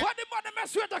 Bad man. What the man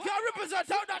mess with? I can't represent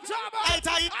how that job. I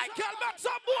can't make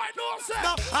some boy no sense.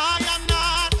 No, I am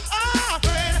not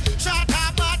afraid. Shut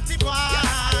up, batty boy.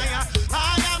 I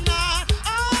am not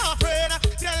afraid.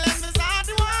 Tell them this are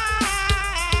the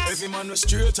one. Every man was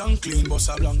straight and clean, boss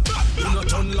a blank. You not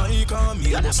turn like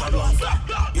me, boss a blank.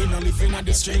 You not living at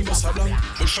the stream, boss a blank.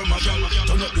 But from a girl,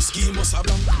 turn up the scheme, boss a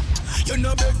blank. You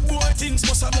know big boy things,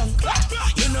 boss a blank.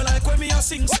 You know like when me a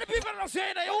sing. What the people are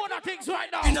saying they own things right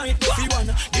now. You know it if you want,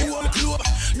 the whole club.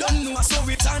 Don't know so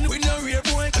we turn, we no real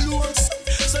boy clothes.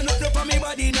 So not up on me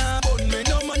body now, but me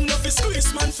no man no fi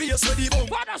squeeze man face so the bum.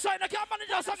 What a sign, I can't manage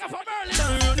a sucker from early.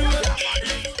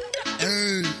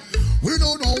 Hey. We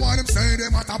don't know why them say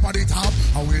them at top of the top.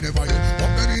 And we never yet put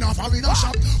them in a foreign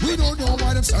shop. We don't know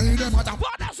why them say them at top.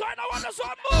 What a sign, I want to some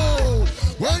more. Oh,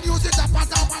 when you sit up,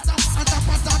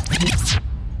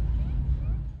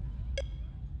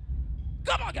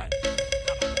 come on, guys.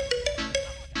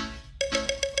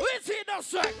 We see no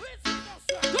strike.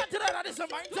 Go to that this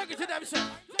mind. Take it to them, sir.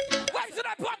 Why is it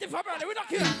that party for early? We don't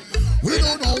care. We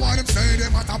don't know why them say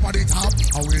them at top of the top.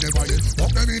 And we never yet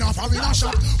put them in a foreign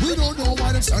shop. We don't know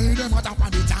why them say them at top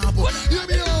of the top. Hear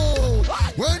me out.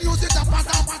 When you sit up,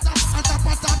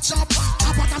 chop.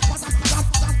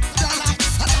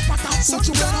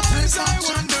 Sometimes I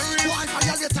wonder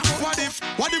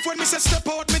what if when me say step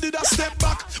out, me did a step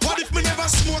back? What if me never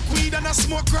smoke weed and I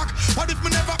smoke crack? What if me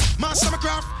never master my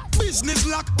craft? Business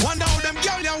lock. Wonder how them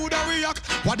girl ya woulda react.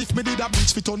 What if me did a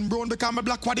bleach fit on brown because me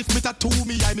black? What if me tattoo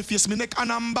me eye, me face, me neck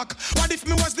and I'm back? What if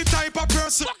me was the type of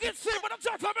person? Fucking see when I'm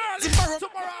talking from early. Tomorrow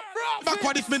I'm back.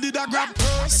 What if me did a grab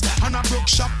purse and a broke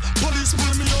shop? Police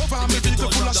pull me over and me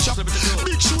vehicle full of shop.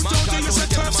 Big shootout till you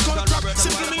said 12 skull crack.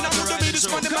 Simply mean I'm gonna be this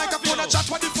man the microphone a chat.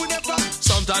 What if we never?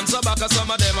 Sometimes I back and some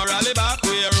of them are rally back.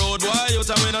 We a road boy, you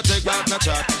tell me no take back no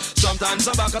chat. Some sometimes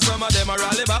some back, some of them are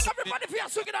rally back. Everybody feel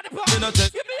swinging at the You know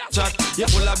take chat, you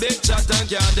full of big chat and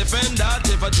can't defend that.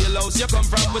 If a jailhouse you come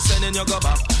from, we sending you go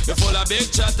back. You full of big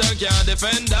chat and can't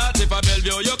defend that. If a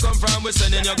Bellevue you come from, we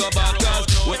sending you go back. Cause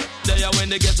we there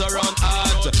when they get around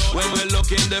hot. When we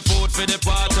looking the food for the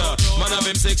pot. Man of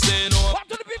him 16 oh. What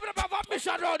do the people about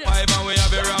mission round here? 5 and we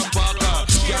have a ramp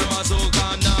packer. Karma so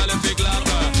can all if it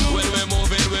clacker. When we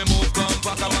move in, we move come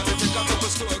back. I'm gonna take a couple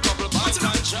store, couple bites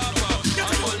and chopper.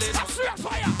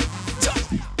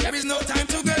 There is no time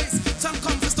to waste. Some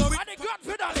come for story.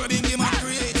 For Bingy man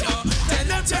create, yo. Tell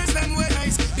them change them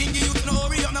ways. Bingy youth no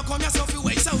hurry up, no come yourself you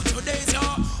waste out your days, yo.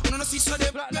 You know see so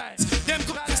them come top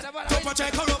a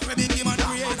check up for Bingy man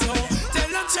create, yo. Tell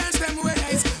them change them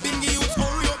ways. Bingy youth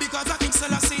hurry up because I King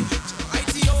Selassie.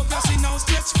 Ethiopia see now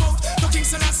stretch out. No King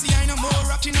Selassie I no more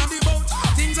rocking on the boat.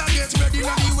 Things are get ready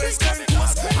on the western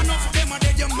coast. Enough of them are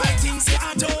dead, you might think say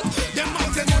I don't. Them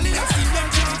mountain money and see them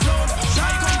can't road.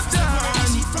 Try come to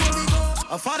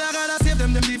a father gotta save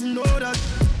them even know that.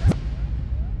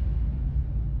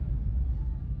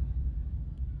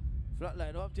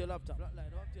 Flatline, up to your laptop.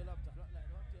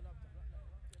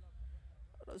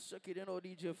 Let's check it, you know,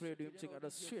 DJ Flair do him thing, and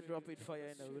just straight rapid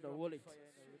fire in with a wallet.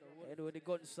 And when the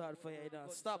gun start fire,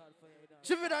 stop.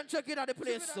 Chippy and check it at the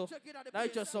place, so.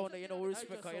 Nitro sound, you know, we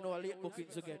respect her, you know, a late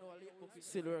bookings again.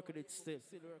 Still working it still.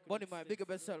 Bunny man, big up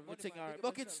yourself, we think alright.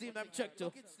 Buckets team, I'm checked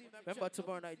too. Remember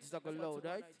tomorrow night is like a loud,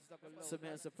 right? So me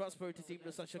as a prosperity team,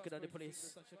 just check it at the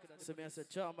place. So me as a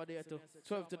charmer there too.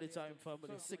 12 to the time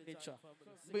family, signature.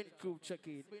 Bin crew check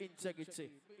it, integrity.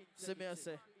 So me as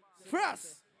a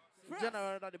Frost.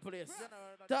 General at the place.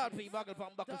 Third people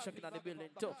buckle checking at the building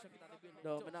too.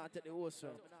 No, I'm not at the host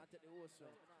room.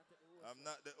 I'm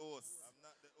not the host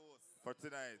for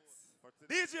tonight.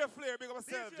 DJ Flair, big up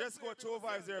myself. Just go 2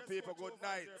 vibes here, people. Good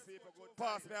night.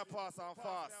 Pass me and pass on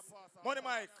fast. Money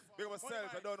Mike, big up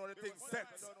myself. I don't know the thing set.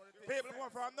 People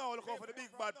come from now, look out for the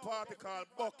big bad party called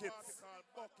Buckets.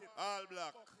 All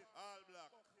black.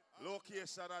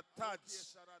 Location at Taj.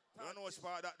 You don't know which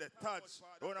part that the Taj.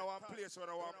 Don't know one place or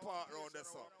one part around there,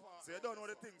 so you don't know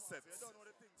the thing set.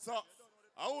 So,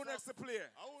 who next to play?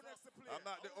 I'm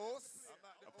not the host.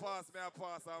 Pass me and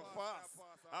pass and fast.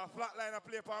 And Flatline I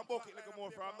play upon Bucket like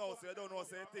more from now, so you don't know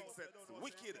the thing set. It's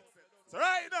wicked. So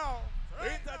right now, we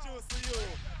introduce to you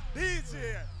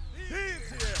DJ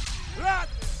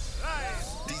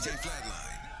Flatline. DJ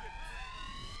Flatline.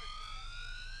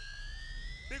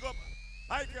 Big up.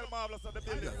 I kill Marvelous on the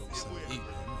building.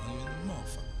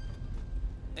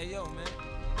 Hey yo, man.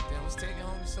 Damn, what's taking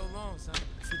homie so long, son?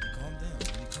 50, calm down.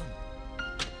 When you coming?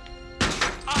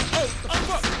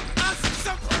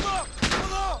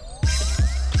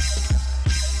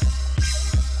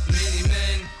 Many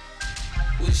men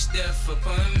wish death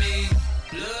upon me.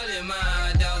 Blood in my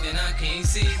eye, dog, and I can't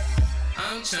see.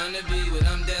 I'm trying to be what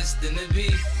I'm destined to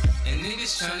be. And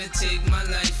niggas tryna take my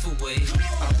life away.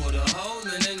 I put a hole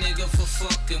in a nigga for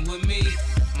fucking with me.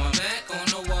 My back on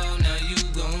the wall, now you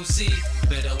gon' see.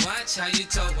 Better watch how you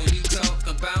talk when you talk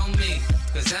about me.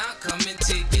 Cause I'll come and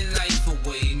take your life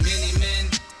away. Many men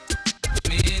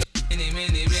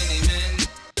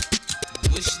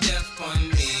wish death on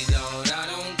me, dawg. I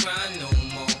don't cry no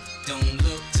more. Don't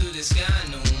look to the sky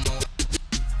no more.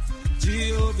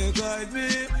 Jehovah guide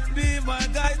me, be my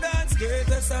guidance,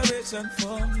 greatest salvation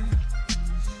for me.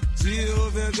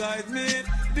 Jehovah guide me,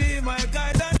 be my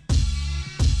guidance.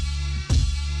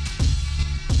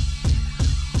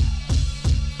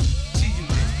 We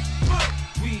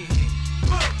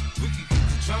can get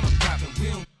the drama poppin', we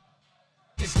don't.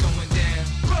 It's going down,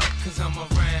 cause I'm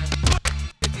around.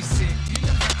 If you sick, you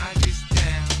know how I get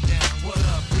down. What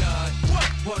up, blood?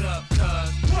 What up, cuz?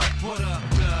 What up,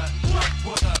 blood?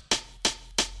 What up?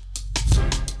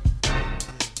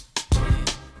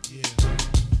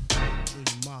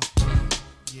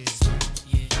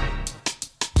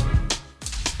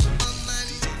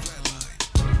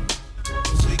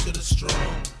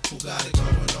 Strong, who got it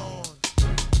going on?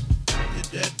 You're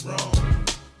dead wrong.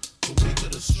 The weak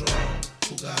of the strong,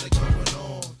 who got it going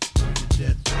on?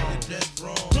 You're dead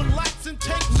wrong. Relax and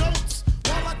take notes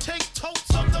while I take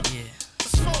totes of the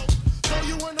smoke. Throw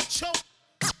you in a choke.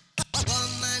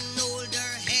 Woman hold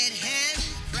her head and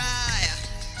cry,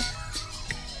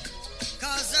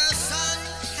 'cause her son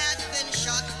had been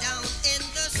shot down in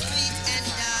the street and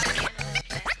died.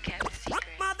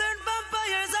 Modern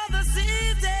vampires of the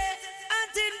city.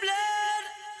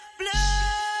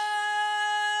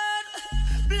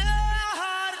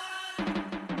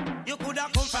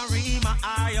 Come from Rima,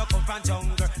 or you come from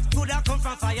jungle. Coulda come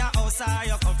from firehouse, or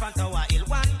you come from Tower Hill.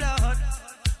 One blood,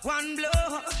 one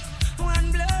blood,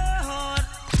 one blood.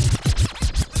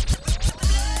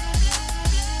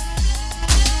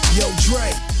 Dre.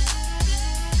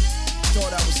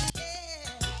 Thought I was.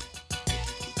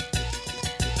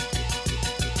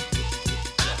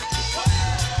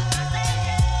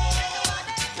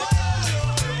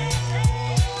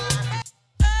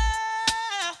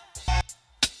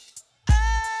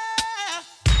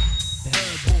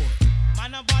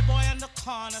 Man, a bad boy in the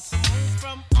corner, so move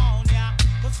from on ya,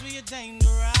 cause we are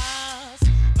dangerous.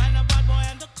 Man, a bad boy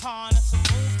in the corner, so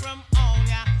move from on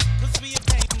ya, cause we are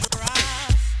dangerous.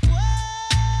 Whoa,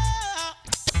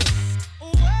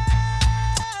 whoa,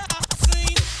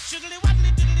 sing, shiddly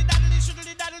waddly diddly daddly,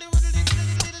 shiddly daddly widdly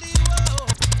diddly diddly, whoa,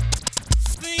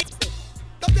 sing.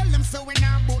 Don't tell them so in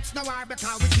our boots now are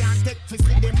because we can't take to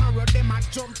see them or them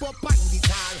and jump up on the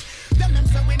car. Tell them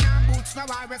so in our boots now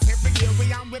are us every year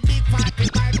we on with big party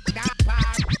by that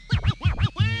part.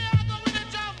 We are going to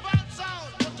jump and sound.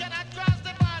 You cannot cross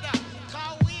the border,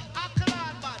 cause we are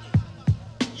clan body.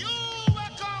 You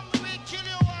will come, we kill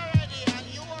you already, and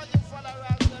you are the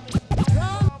followers them.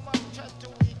 Come and try to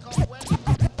we come when we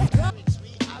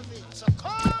have it. So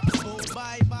come. Oh,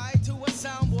 bye-bye to a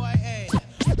sound boy, eh?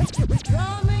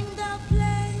 Drumming the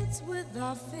plates with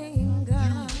our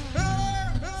fingers.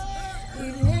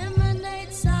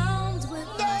 Eliminate sounds with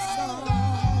our songs.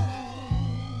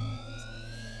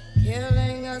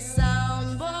 Killing a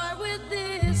sound boy with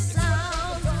this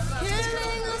sound.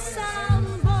 Killing a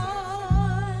sound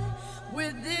boy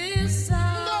with this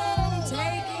sound.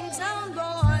 Taking sound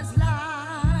boys'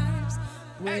 lives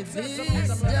with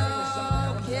this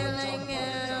dog. Killing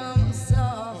him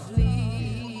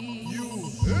softly.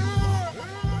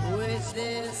 With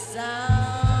this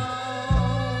sound.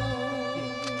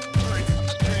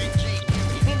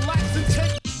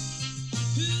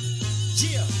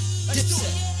 Yeah, let's do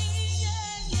it.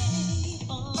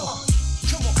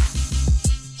 Come on.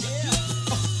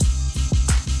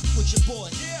 With your boy.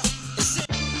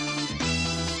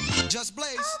 Just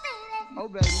Blaze. Oh,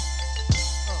 baby.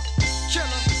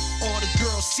 Killer. All the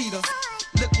girls see the.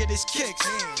 Look at his kicks.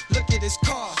 Look at his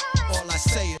car. All I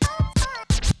say is.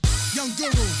 Young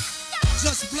Guru,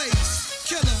 Just Blaze,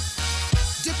 Killer,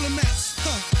 Diplomats,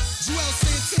 Joel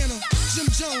Santana, Jim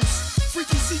Jones,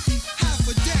 Freaky Zeke, half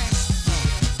a dash,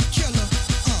 Killer,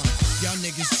 y'all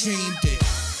niggas dreamed it.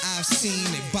 I've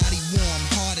seen it, body warm,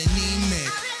 hard and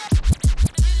anemic.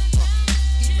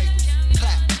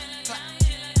 Clap, clap.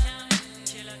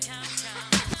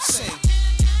 Say,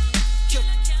 kill.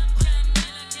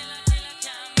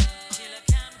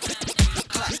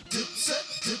 Clap. Dipset,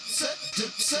 dipset,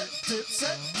 dipset,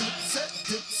 dipset, dipset,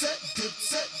 dipset,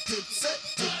 dipset, dipset,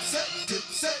 dipset,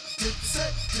 dipset,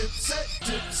 dipset, dipset,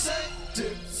 dipset,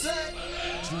 dipset,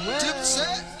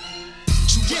 dipset.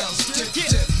 Jewels, dip,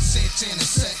 dip, Santana,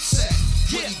 set, set.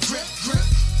 Woody, grip, grip.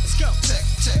 Let's go. Tech,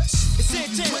 text. It's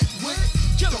Santana. Wit,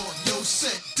 yo,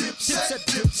 set, dipset,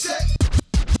 dipset.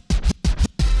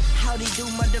 Howdy do,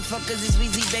 motherfuckers, it's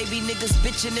Weezy, baby. Niggas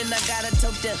bitchin' and I gotta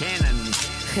tote the cannon.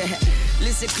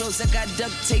 Listen close, I got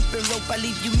duct tape and rope. I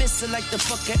leave you missing like the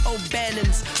fucking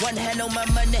O'Bannons. One hand on my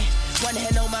money, one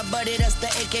hand on my buddy. That's the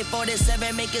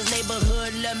AK-47, make his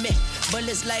neighborhood love me.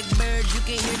 Bullets like birds, you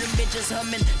can hear them bitches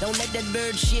humming. Don't let that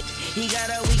bird shit, he got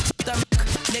a weak stomach.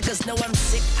 Niggas know I'm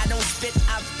sick, I don't spit,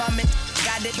 I vomit.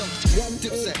 Got it. One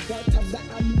dipset.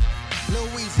 Lil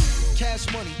Weezy, Cash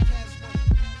Money.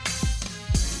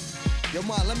 Yo,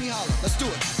 Ma, let me holler. Let's do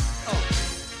it.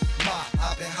 Ma,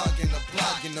 I've been hugging the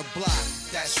block,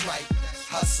 that's right,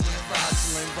 hustling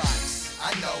rocks.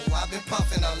 I know, I've been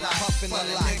puffing a lot, but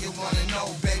a nigga wanna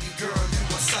know, baby girl, you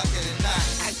gon' suck it or not.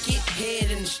 I get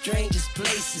head in the strangest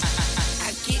places.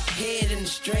 I get head in the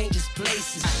strangest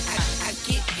places. I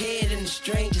get head in the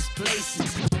strangest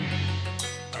places.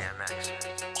 DMX,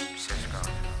 Cisco.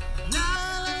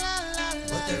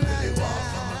 What they really want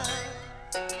from me?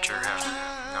 True, you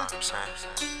know what I'm saying?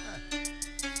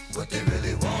 What they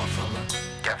really want from me?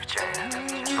 Gaffer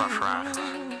Jam, Rough Riders.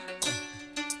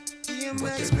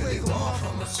 What they really want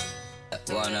from us?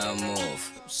 Wanna move.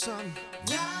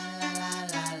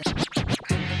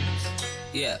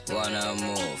 Yeah, wanna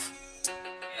move.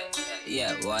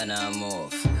 Yeah, wanna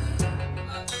move.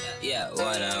 Yeah,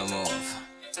 wanna move.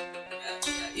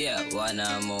 Yeah,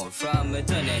 wanna move. From me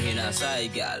turn in a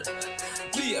side, gal.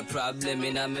 Be a problem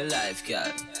in my life,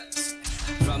 gal.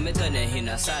 From me turn in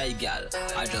a side, gal.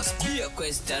 I just be a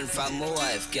question from my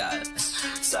wife, gal.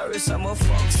 Sorry, some of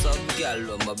fucks up, gal,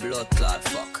 with my blood clot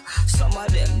fuck. Some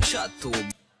of them chat too.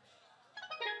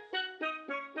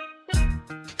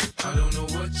 I don't know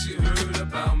what you heard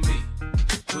about me,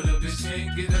 but a bitch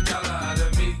can't get $1 out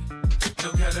of me.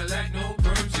 No Cadillac, no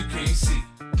perms you can't see.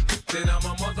 Then I'm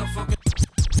a motherfucker.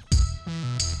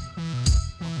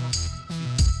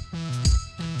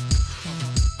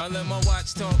 I let my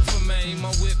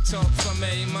talk for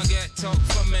me, my get talk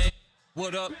for me.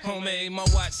 What up, homie? My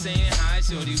watch saying hi,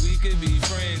 shorty, we could be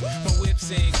friends. My whip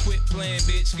saying quit playing,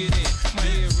 bitch, get in. My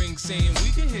earring saying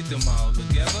we can hit them all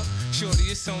together.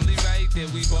 Shorty, it's only right that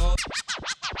we ball.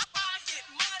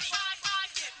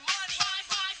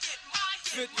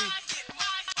 50.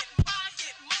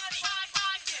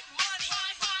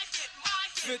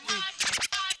 50.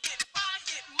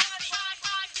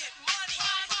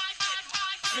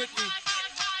 50.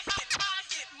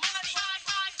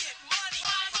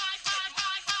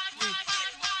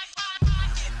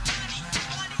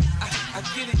 I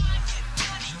get it.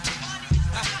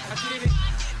 I get it.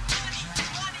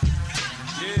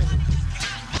 Yeah.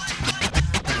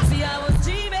 See, I was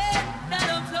dreaming that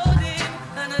I'm floating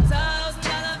on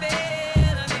 $1,000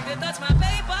 bill. And if you touch my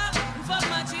paper, you fuck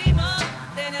my dream up,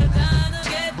 then you're gonna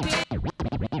get me.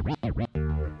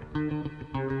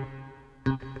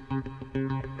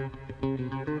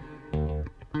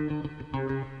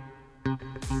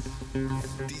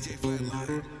 DJ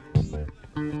Flatline.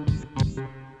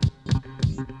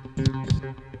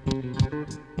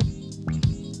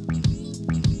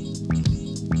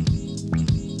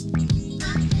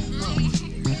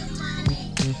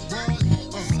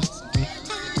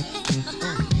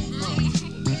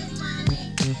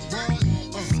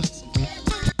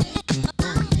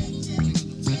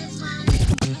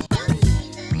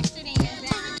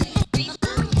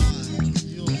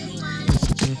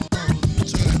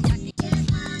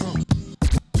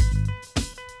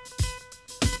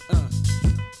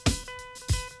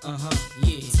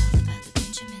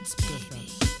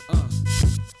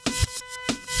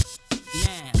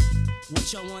 Yeah. Now,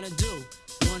 what y'all wanna do?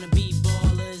 Wanna be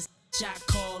ballers, shot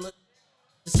callers,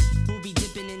 who be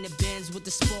dipping in the bins with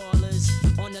the spoilers.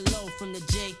 On the low from the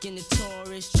Jake and the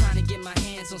Taurus, trying to get my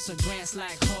hands on some grants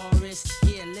like Horace.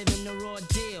 Yeah, living the raw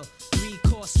deal,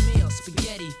 3-course meal,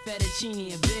 spaghetti,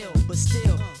 fettuccine and veal. But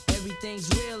still, everything's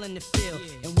real in the field.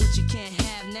 And what you can't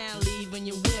have now, leave when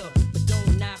you will. But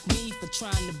don't knock me for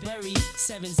trying to bury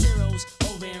 7 zeros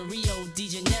over in Rio de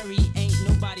Janeiro. Ain't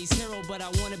nobody's hero, but I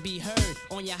wanna be heard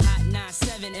on your hot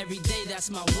 9-7 every day. That's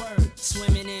my word.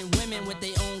 Swimming in women with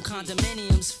their own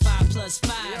condominiums,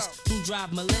 5+5s who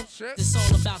drive millennials. It's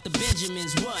all about the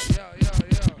Benjamins. What?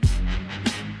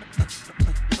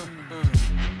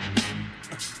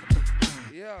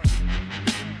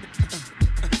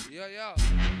 Yeah.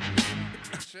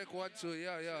 Check 1, 2.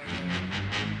 Yeah.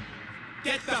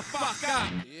 Get the fuck up.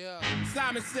 Yeah.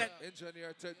 Simon said.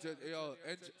 Engineer,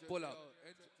 pull up.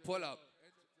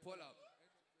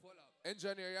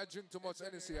 Engineer, you drink too much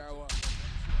Hennessy or what?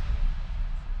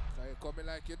 So you coming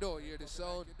like you don't hear the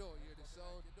sound.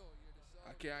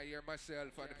 I can't hear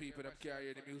myself and the people that can't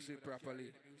hear the music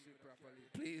properly.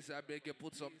 Please, I beg you,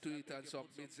 put some tweet and some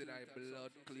mids in my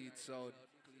blood clean sound.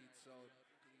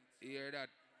 Hear that?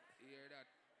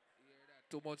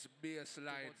 Too much bass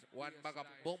line. One bag of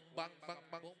boom, bang, bang,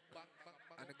 bang.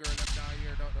 And the girl I'm not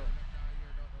here, no.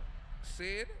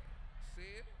 See it?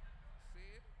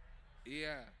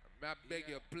 Yeah. May I beg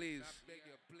you, please.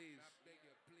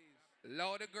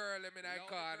 Allow the girl in that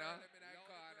corner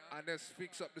and just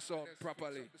fix up the sound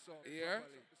properly. Here?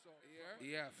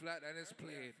 Yeah, Flatline is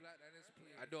playing.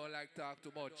 I don't like talk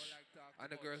too much. And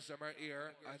the girls are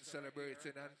here and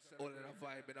celebrating and holding a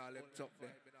vibe and all them stuff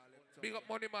there. Big up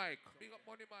Money Mike.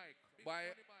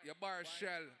 Buy your bar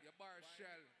shell.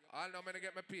 I know I'm going to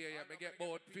get my pay. I get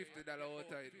about $50 out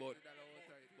of it. But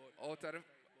out of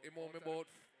the moment about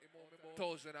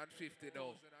 1,050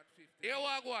 now. Here we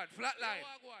go on, Flatline.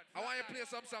 I want you to play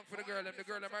some song for the girl. The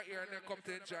girl are here and they come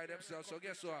to enjoy themselves. So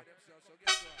guess what?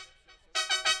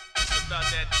 It's about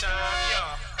that time,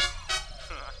 y'all.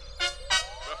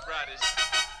 Rough Riders.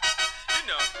 You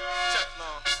know,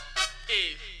 Teflon.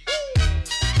 Eve.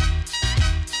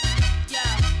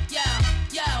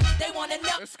 Yo, they wanna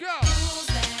know. Let's go. Who's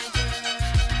that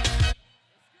girl?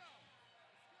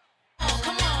 Oh,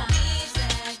 come on.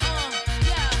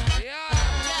 Yeah.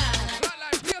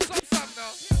 Flatline, play some song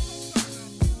now.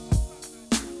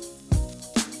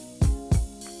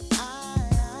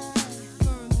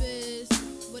 Firm biz,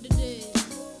 what it is.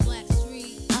 Black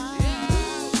Street.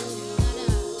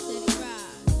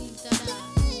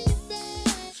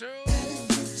 True.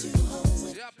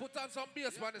 Yeah, put on some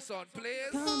bass on the sound,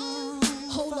 please.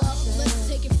 Hold up, let's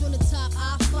take it from the top.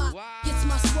 I fuck. Gets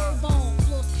my swerve on,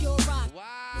 floors pure rock.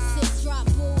 The 6 drop,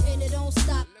 bull, and it don't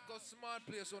stop. Look how smart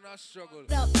place when I struggle.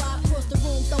 Up, I cross the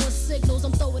room, throwing signals,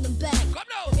 I'm throwing them back. Come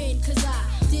now. In, cause I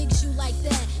digs you like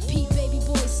that. Pete baby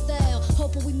boy style,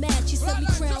 hoping we match. He said me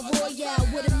crown royale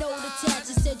with a note attached.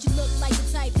 He said you look like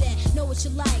the type that know what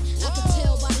you like. I can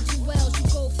tell by the jewels you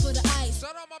go for the ice.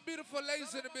 Shout out my beautiful for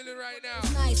ladies in the building right now.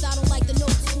 Nice, I don't like the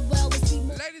notes too well. Let's be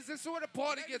more. Ladies, this is where the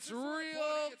party gets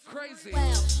real crazy.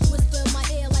 Wow. Whisper in my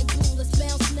ear like blue, let's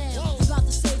bounce now. About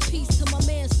to say peace to my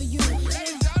mans for you.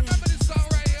 Ladies, y'all remember this song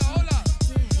right here? Hold up.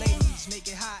 Ladies,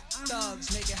 make it hot. Thugs,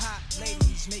 make it hot.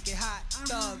 Ladies, make it hot.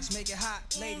 Thugs, make it hot.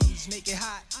 Ladies, make it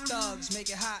hot. Thugs, make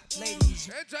it hot. Ladies.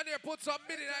 Hey, Johnny, put some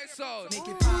midnight sound. Make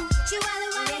it pop.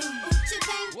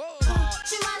 Whoa.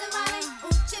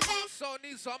 So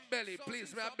need some belly,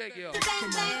 please, man, I beg you.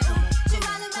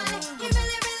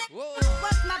 Whoa.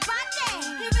 What's my body?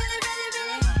 He really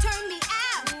turn me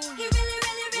out. He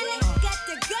really got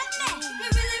the goodness. He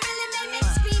really made me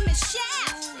scream and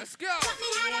shout. Let's go. Taught me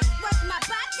how to work my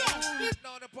body.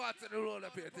 Now the parts of the roll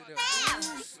up here today.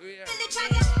 Really try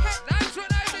to hurt. Nitro,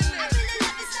 I really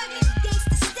love it, so you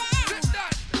gangsta style. Sit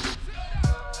down.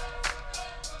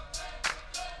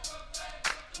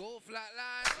 Go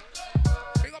Flatline.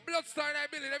 Big up Bloodstar and I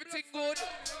building, everything good.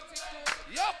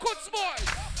 Yo, Kuts boys.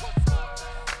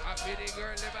 Happy the girl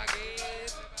live again.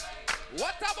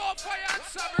 What about fire and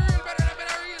some real better than in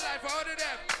a real life? How do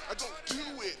them? I don't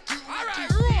do it.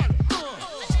 Alright, roll.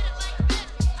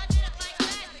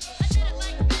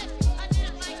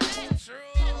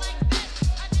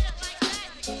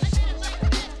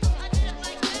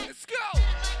 Let's go.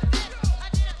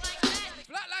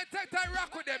 Flatline, take time,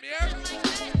 rock with them, yeah?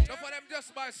 Enough of them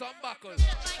just buy some buckles.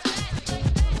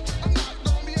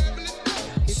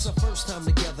 It's our first time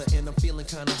together and I'm feeling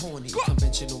kinda horny.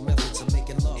 Conventional methods of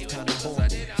making love kinda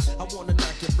boring. I wanna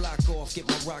knock your block off, get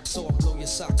my rocks off, blow your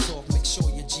socks off, make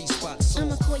sure your G-spot's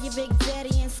I'ma off. call you Big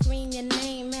Daddy and scream your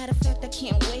name. Matter of fact, I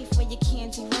can't wait for your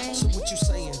candy rain. So what you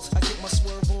saying? I get my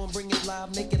swerve on, bring it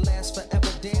live, make it last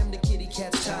forever. Damn, the kitty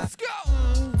cat's tied. Let's go!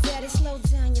 Daddy, slow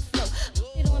down your flow.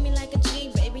 Put it on me like a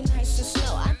G, baby, nice and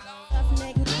slow. I love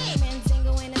neck, man,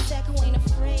 Dingo ain't a sack who ain't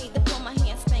afraid to pull my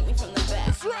hand, spank me from the back.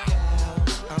 That's right!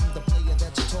 I'm the player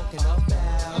that you're talking about.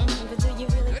 But do you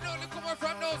really? They know they come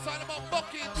from no side about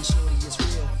bucket. The shorty is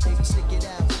real, baby, stick it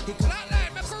out. Here comes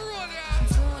Flatline, make a roll, yeah.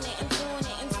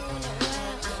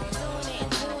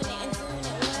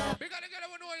 Big on the girl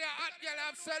who know you hot girl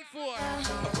have cell phone.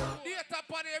 Data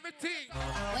upon everything.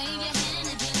 Wave your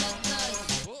hand if you look good.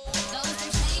 Throw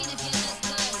some shade if you look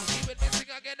good. Even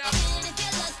missing again now. And if you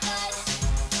look good.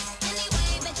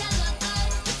 Anyway, but you look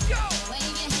good. Let's go.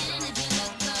 Wave your hand if you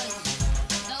look good.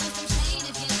 Throw some shade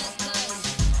if you look good.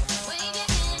 Wave your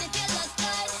hand if you look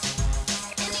good.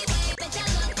 Anyway, but you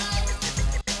look good.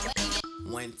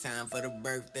 One time for the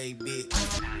birthday bitch.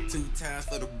 2 times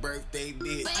for the birthday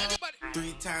bitch.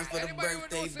 3 times for the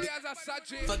birthday bitch.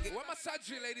 Fuck it. Where my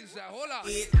Saji ladies at? Hold on.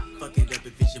 Fuck it up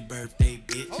if it's your birthday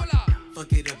bitch. Hold on.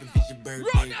 Fuck it up if it's your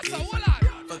birthday bitch. Hold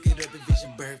on. Fuck it up if it's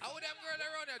your birthday. How them girls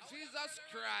around there? Jesus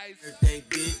Christ. Birthday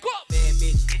bitch. Go. Bad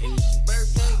bitch. And it's your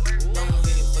birthday. Go ahead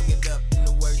and fuck it up in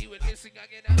the worst. You would missing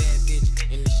again now. Bad bitch.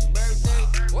 And it's your birthday.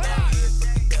 Go ahead and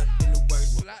fuck it up in the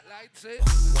worst. Flatline, say.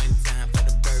 1 time for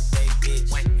the birthday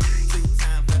bitch. 2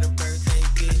 times for the birthday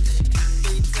bitch.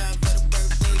 3 times for the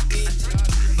birthday bitch.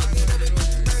 Fuck it up if it's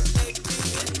your birthday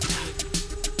bitch.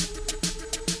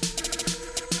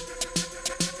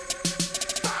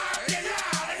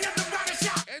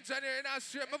 Engineer in our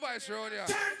straight my voice around here.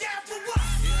 Turn down for what?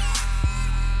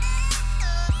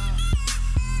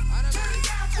 Turn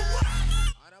down for what?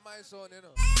 And my son, you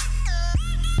know.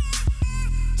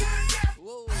 Turn down.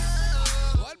 Whoa.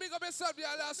 One big up yourself, the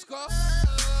Alaska.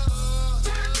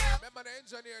 Remember the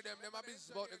engineer them a business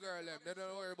about the girl them. They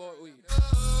don't worry about weed.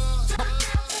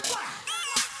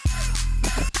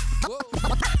 Whoa.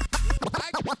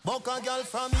 Buck a girl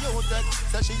from UTech,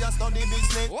 say she a study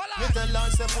business. Me tell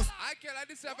her say pussy. I can't let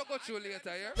this ever go through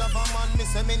later, yeah? Have a man, me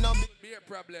say me no be a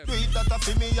problem. Do it that a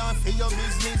fi me and fi your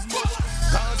business.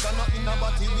 Cause I not in a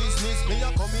body business. Me a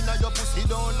come in a your pussy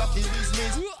don't lucky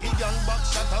business. Me girl back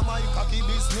shot a my cocky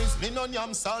business. Me no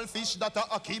yam selfish that a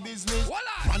hockey business.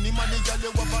 Money girl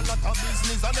you have a lot of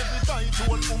business. And every time you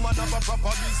old woman have a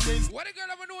proper business. What the girl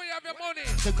ever know you have your money?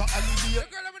 Take a holiday. The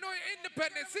girl ever know you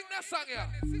independent. Sing that song, yeah.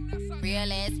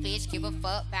 Real ass bitch, give a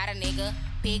fuck about a nigga.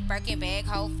 Big Birkin bag,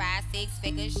 hold 5-6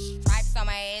 figures. Stripes on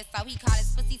my ass, so he call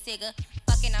his pussy tigger.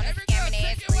 Fucking on a scamming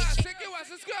ass rich.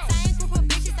 Let's go. Same group of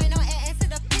bitches, ain't no ass to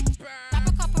the bitch. Drop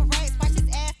a couple rights, watch his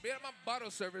ass. Be my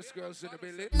bottle service girls in the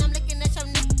building. And I'm looking at your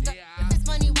nigga. If it's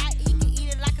money right, he can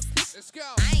eat it like a snitch. Let's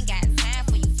go. I ain't got time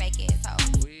for you fake ass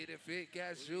hoes. We the fake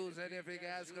ass shoes and the fake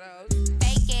ass clothes.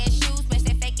 Fake ass shoes, match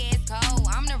that fake ass cold.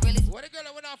 I'm the realest. What the girl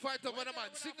that went out fight up on the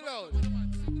man? Sing loud.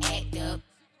 Act up.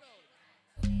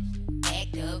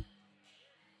 Act up.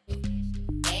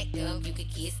 Act up, you could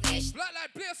get snatched.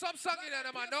 Flatline, play some song in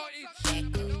there, man. Don't eat.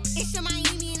 It's your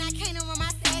Miami and I can't run my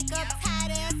stack up.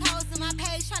 Tired ass hoes in my my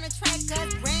page tryna track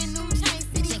us. Brand new chain,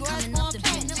 city girls going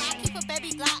platinum. I keep a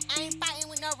baby Glock, I ain't fighting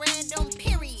with no random,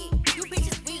 period. You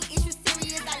bitches weak, is you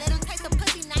serious? I let him taste the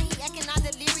pussy, now he acting all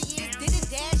delirious. Did a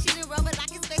dash, shit and rubber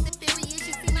like it's Fast and Furious.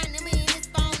 You see my number in his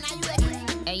phone, now you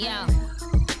acting. Hey yo,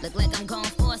 look like I'm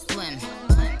going for a swim.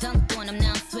 Dunked on him,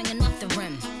 now I'm swinging off the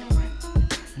rim.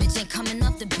 Bitch ain't coming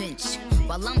off the bench,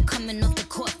 while I'm coming off the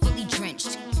court fully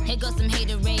drenched. Here goes some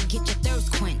haterade, get your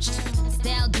thirst quenched.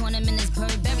 Style doing him in this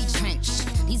Burberry trench.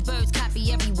 These birds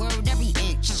copy every word, every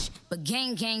inch. But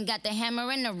gang got the hammer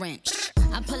and the wrench.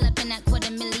 I pull up in that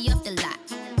 $250,000 off the lot.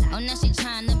 Oh, now she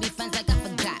tryna be friends like I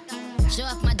forgot. Show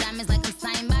off my diamonds like I'm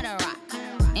signed by the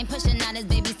rock. Ain't pushing out his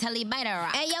baby's telly by the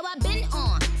rock. Hey yo, I been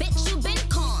on, bitch you been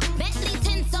con. Bentley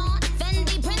tints on,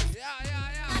 Fendi prints.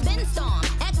 I been storm,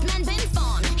 X-Men been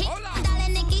formed. Hit dollar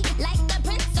Nicky like the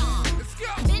Prince on.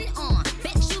 Been on,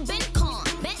 bitch you been con.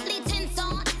 Bentley tints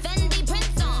on, Fendi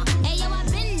prints on. Hey yo, I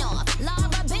been north,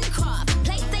 Laura been Croft.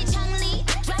 Place say Chung-Li,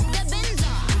 drop the Benz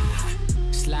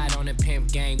off. Slide on the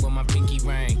pimp gang with my pinky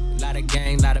ring. Lot of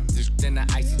gang, lot of bitch in the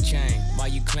icy chain. Why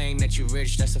you claim that you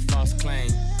rich, that's a false claim.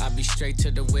 I be straight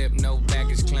to the whip, no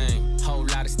baggage claim. Whole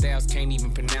lot of styles, can't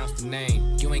even pronounce the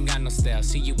name. You ain't got no style,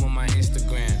 see you on my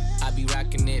Instagram. I be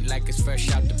rocking it like it's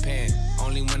fresh out the pan.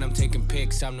 Only when I'm taking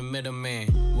pics, I'm the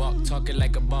middleman. Walk talking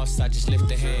like a boss, I just lift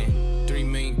a hand. 3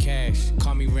 million cash,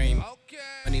 call me Rain.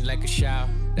 Money like a shower,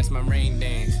 that's my rain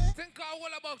dance. Think all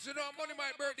about you know, money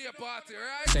my birthday party,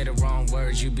 right? Say the wrong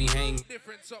words, you be hanging.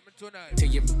 Different something tonight. Till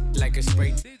you like a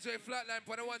spray. DJ Flatline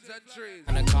for the ones and trees.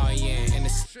 And I call you in, and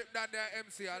it's strip down there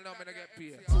MC, I'll know I'm gonna get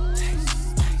paid.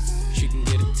 she can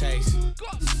get a taste.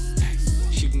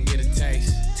 She can get a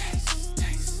taste.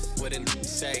 What it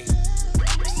say?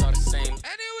 It's all the same.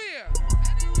 Anywhere.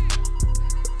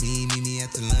 Me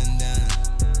at the London.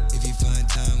 If you find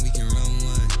time, we can run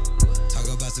one. Talk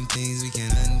about some things we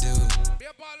can undo. Me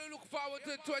up all look forward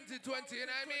to 2020, you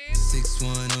know what I mean?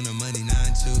 6-1 on the money,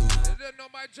 9-2. You don't know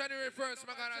by January 1st,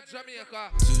 my God,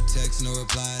 Jamaica. 2 texts, no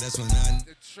reply, that's when I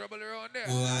the trouble around there.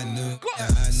 Oh, I knew. Yeah,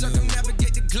 I knew.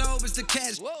 Circumnavigate the globe as the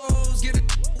cash flows. Get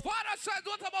it. Father side,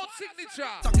 what about signature?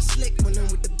 Talking slick when I'm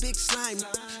with the big slime.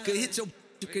 Could hit your,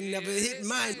 you can never hit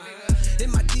mine.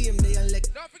 In my DM, they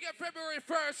elect. Don't forget February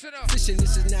 1st, you know. Fishing,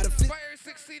 this is not a fit. Fire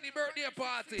 16, the birthday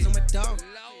party. So my dog.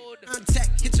 Loud.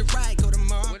 Contact, hit your ride, go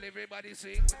tomorrow. Will everybody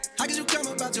see? How could you come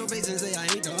about your face and say I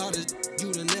ain't the hardest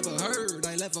you'd have never heard?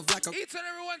 I left off like a. Each and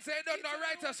everyone say don't know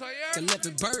right us, so yeah.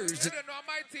 11 birds. You don't know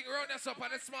my thing, round us up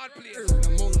on a small place.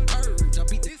 I'm on the purge. I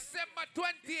beat the December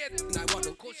 20th. and I want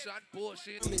to cushion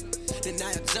bullshit. Then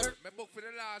I observe. My book for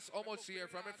the last almost year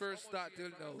from my first start till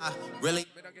now. Really?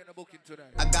 Me not getting a booking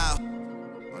tonight. I got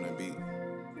on a beat.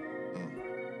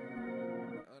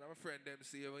 And I'm a friend them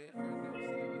see you.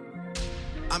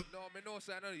 I'm no, me no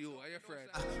sign on you. Are your friend?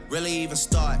 really even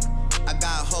start. I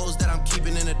got hoes that I'm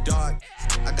keeping in the dark.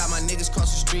 I got my niggas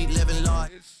cross the street living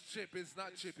large. It's Chippy, it's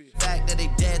not Chippy. Fact that they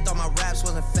dead, thought my raps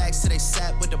wasn't facts, so they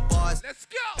sat with the bars. Let's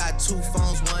go. Got 2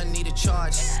 phones, one need a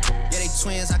charge. Yeah, they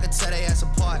twins, I could tell they ass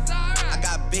apart. I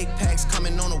got big packs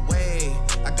coming on the way.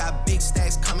 I got big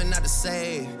stacks coming out to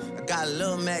save. I got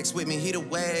Lil Max with me, he the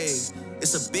wave.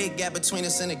 It's a big gap between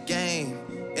us in the game.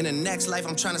 In the next life,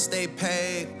 I'm trying to stay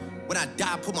paid. When I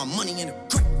die, put my money in the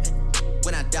grave.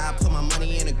 When I die, put my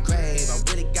money in the grave. I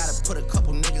really gotta put a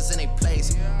couple niggas in their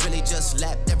place. Really just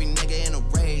lapped every nigga in a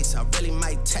race. I really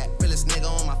might tap realest nigga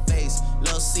on my face.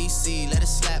 Lil CC, let it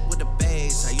slap with the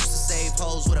bass. I used to save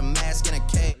hoes with a mask and a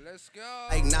cape. Let's go.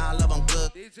 Like, nah, love, I'm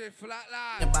good. DJ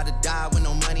Flatline. About to die with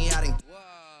no money, I didn't.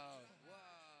 Wow.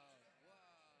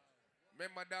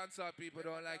 Remember dancehall people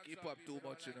don't like hip hop too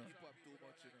much, you know.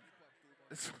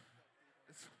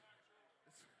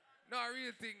 No, I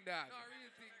really think that.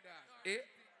 Eh?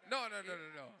 No.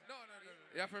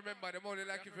 You have to remember, them only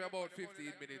like you for about 15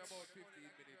 minutes.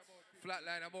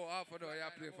 Flatline about half an hour, you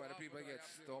play for the people get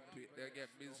stumpy, they get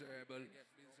miserable,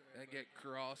 they get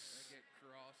cross.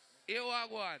 Here we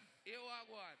go.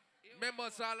 Remember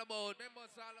it's all about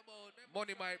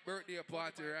money my birthday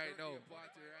party right now.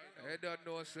 I don't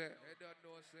know, sir.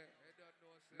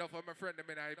 Enough of my friend,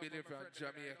 I believe from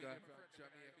Jamaica.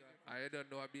 I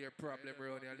don't know I'll be a problem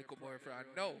around here. Look more friend.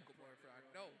 No.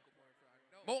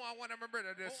 But I want my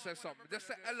brother to say something. Just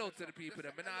say hello to the people.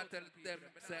 I not tell them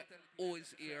say who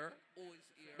is here.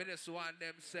 I just want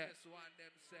them say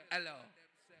hello.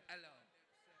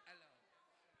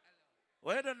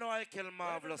 Well, you don't know I kill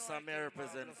Marvelous and me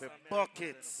represent for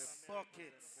buckets.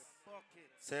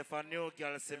 So if a new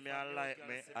girl see me and like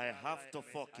me, I have to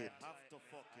fuck it.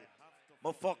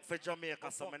 But fuck for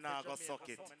Jamaica, so me nah go suck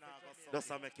it. Just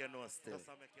to make you know still.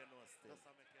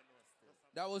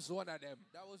 That was one of them.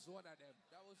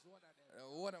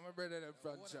 One of my brother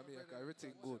from Jamaica.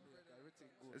 Everything good.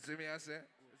 You see me, I say?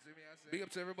 Big up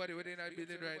to everybody within that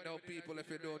building right now. People, if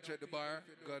you don't check the bar,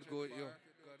 God go with you.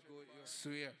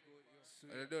 Swear.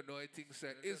 I don't know anything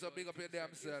said. It's a big up your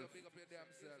damn self.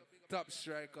 Top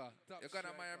striker. You're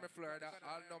gonna Miami, Florida.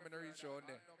 I'll know me to reach around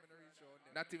there.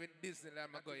 Not even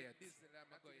Disneyland I go yet.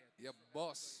 Your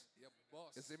boss.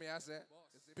 You see me, I say?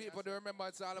 People don't remember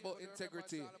it's all about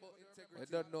integrity. I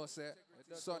don't know, say.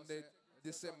 Sunday,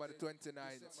 December the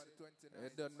 29th. I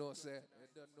don't know, say.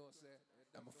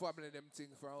 I'm a family them thing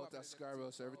from out of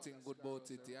Scarborough, so everything good about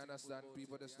it. You understand?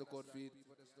 People just look out for it.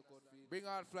 Bring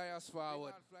all flyers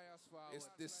forward. It's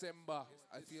December.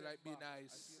 I feel like be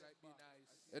nice.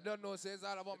 You don't know, say it's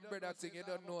all about brother thing. You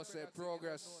don't know, say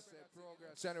progress.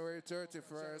 January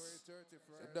 31st.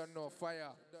 You don't know,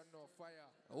 fire.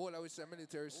 All I wish the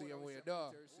military see them way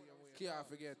there. Can't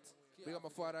forget. Because my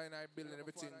father and I building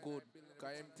everything good.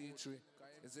 Because MT3.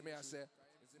 You see me, I say?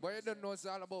 But you don't know it's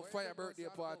all about fire birthday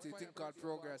party, thing called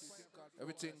progress.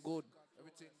 Everything good.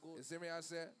 You see me, I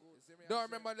say? Don't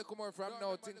remember the come out from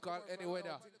now, thing called any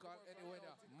weather.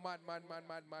 Man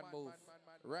move.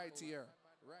 Right here.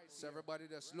 So everybody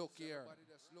just look here.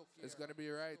 It's gonna be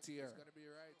right here.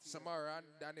 Samara and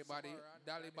Dally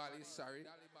Bally, sorry.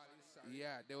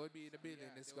 Yeah, they will be in the building.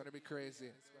 It's gonna be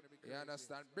crazy. You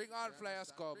understand? Bring all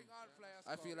flyers come.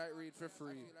 I feel like read for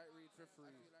free.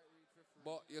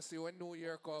 But you see, when New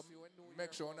Year come,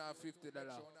 make sure you have $50.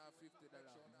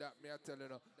 That me I tell you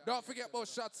now. Don't forget about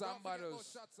shots and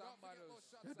bottles.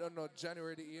 You don't know,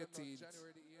 January the 18th.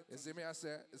 You see me I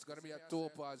say, it's going to be a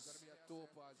Topaz.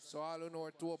 So all who know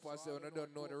Topaz, they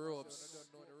don't know the ropes.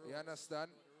 You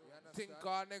understand? Think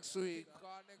call next week,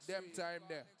 them time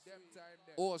there.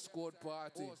 Host code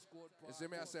party. You see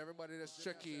me I say, everybody just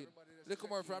check in. Look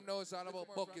more from now, it's all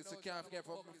about buckets. You can't forget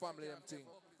from family them thing.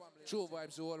 True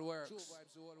vibes, all works.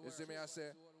 You see me I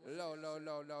say,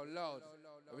 loud.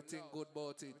 Everything good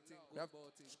about it. We have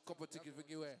a couple tickets for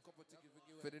give away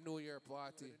for the New Year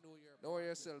party. Don't worry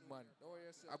yourself, man.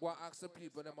 I go and ask the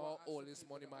people them how old this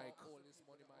money mic.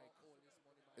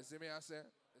 You see me I say?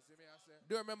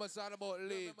 Do you remember it's all about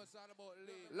league?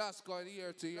 Last call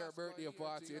year to year birthday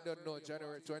party. You don't know,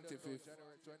 January 25th.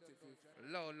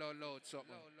 Loud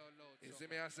something. You see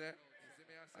me I say?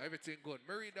 Everything good.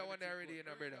 Me read that one already, you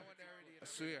know, brother. I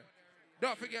swear.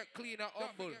 Don't forget Clean and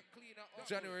Humble.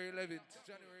 January 11th.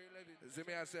 See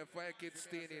me I say Fire Kids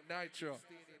Steeny, Nitro.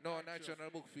 No, Nitro on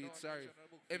the book feed, sorry.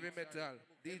 Heavy Metal,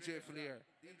 DJ Flair,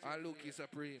 and Lukey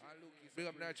Supreme. Big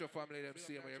up Nitro family, them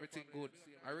same way. Everything good.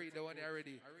 I read the one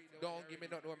already. Don't give me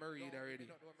nothing what I read already.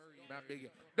 Man, big.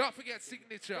 Don't forget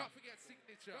Signature.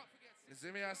 You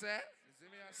see me I say?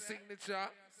 Signature.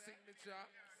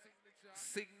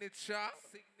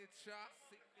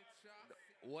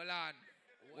 Hold on.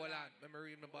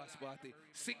 Memory in my boss party.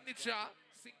 Signature.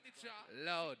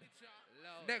 Loud.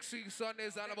 Next week Sunday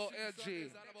is all about LG.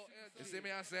 You see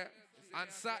me I say? On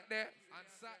Saturday,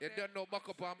 you don't know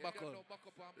buckle up and buckle.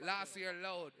 Last year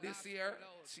loud. This year,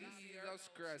 Jesus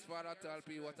Christ. Father tell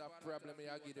people what a problem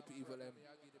I give the people them.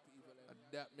 And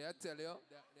that me I tell you.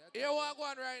 Here one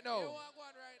going right now.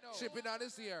 Chippy down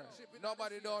this year.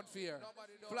 Nobody don't fear.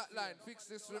 Flatline, fix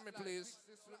this for me please.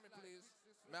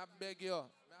 May I beg you.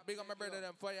 Big up my brother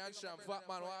them Fire and Sham. Fat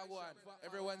man, what I go on.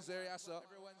 Every Wednesday, yes sir.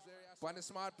 Find a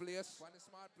smart place.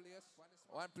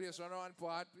 One place on one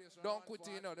part. Don't quit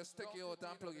you know. Just take you out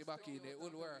and plug it back in. It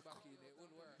will work.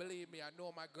 Believe me, I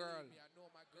know my girl.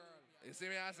 You see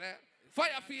me I say?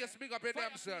 Fire face, big up in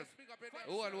themselves.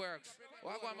 All works.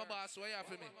 What go on my boss? What you have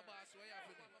for me?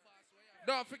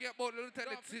 Don't forget about the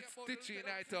Lieutenant Stitchy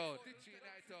night out.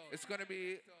 It's gonna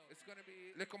be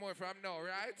little more from now,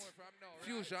 right?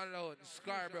 Fusion Lounge,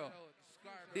 Scarborough.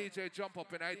 DJ jump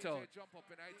up in night out.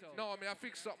 No, I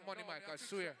fix up money, Mike, I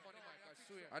swear.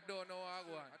 I don't know how I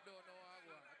go on.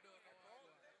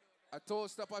 I told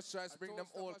STEPACHOICE bring them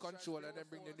old control and then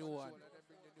bring the new one.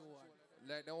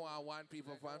 Like they want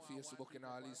people on Facebook and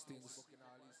all these things.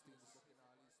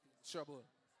 Trouble.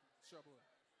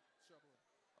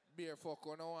 Beer fuck,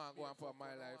 I don't want to go on for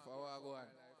my life. I want to go on.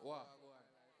 What?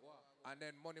 And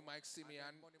then Money Mike see me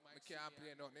and I can't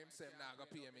play nothing. Him say nah go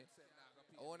pay me.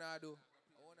 I want to do.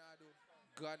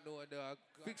 God know, dog.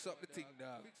 Fix up the thing,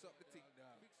 dog.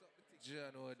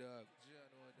 John know, dog.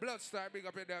 Bloodstar, big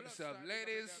up in themselves.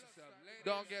 Ladies,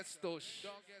 don't get stoshed.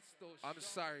 I'm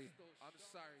sorry.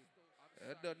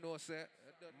 I don't know, say.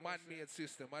 Man-made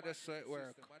system. I just saw it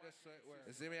work.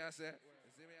 You see me, I say?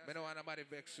 I don't want nobody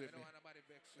vex with me.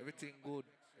 Everything good.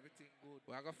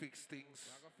 We are going to fix things.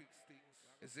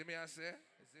 You see me, I say?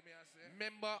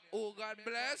 Remember who God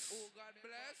bless?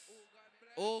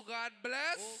 Oh God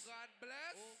bless.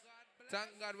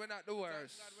 Thank God we're not the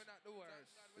worst.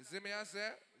 You see me I say?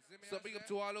 So big up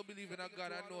to all who believe in a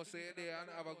God and know say you're there and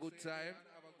have a good time.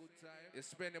 You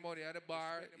spend the money at the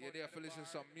bar, you're there for listen to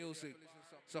some music.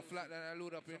 So Flatline I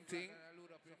load up him thing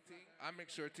and make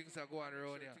sure things are going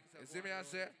around here. You see me I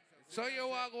say? So you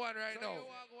walk on right now.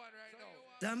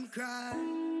 Some cry,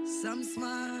 some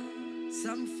smile,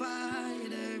 some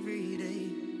fight every day.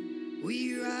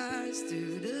 We rise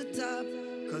to the top,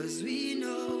 cause we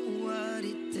know what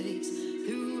it takes.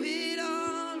 Through it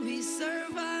all, we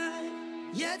survive,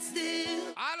 yet still.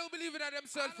 All who believe in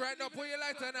themselves right now, put your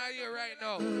light on our ear right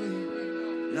now.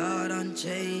 Lord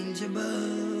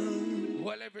unchangeable.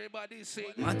 Well, everybody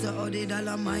sing. Matter how the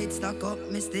dollar might stack up,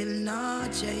 me still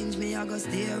not change. Me, I go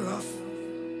stay rough.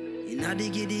 Inna the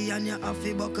giddy and you have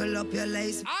to buckle up your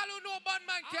lace. All who know bad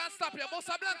man can't stop you. Bust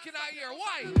a blank in our ear.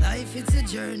 Why? Life, it's a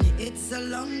journey, it's a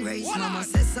long race. What Mama on?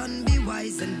 says, son, be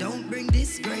wise and don't bring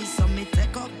disgrace. So me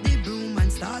take up the broom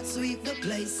and start sweep the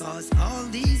place. Cause all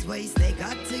these ways, they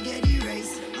got to get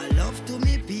erased. I love to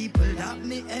me people that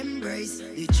me embrace.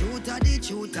 The truth are the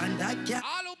truth and that can't.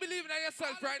 All who believe in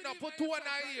yourself right now, put two in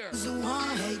our ear. Who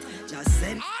want hate, just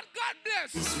send all God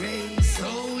bless this race. So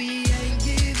we ain't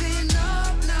giving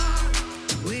up now.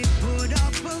 We put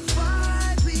up a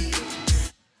fight,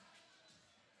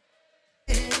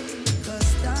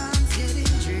 cause time's getting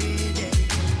dreary.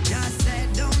 Just said,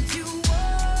 don't you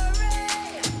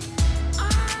worry,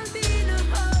 I'll be in a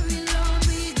hurry, Lord,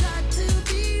 we got to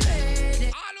be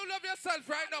ready. All who love yourself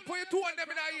right now, put your two on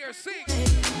them in our ear, sing.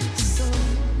 So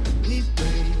we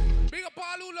pray. Big up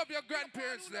all who love your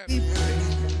grandparents, them. We pray.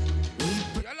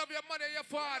 You love your mother, your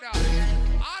father.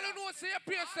 All who know say your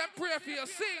parents and pray for you,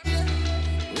 sing.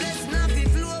 Let's not be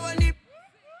flow on the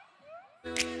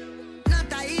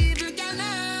not a evil can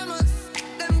harm us.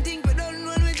 Them think we don't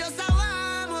know we just a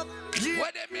warm up.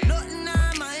 What they mean? Nothing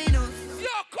harm mind us.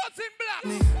 Yo, cousin Black.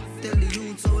 Me tell the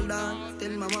youth hold on.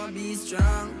 Tell mama be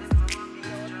strong.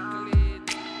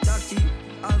 Jackie,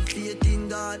 have faith in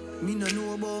God. Me no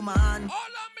know about man. All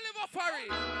of me live up for it.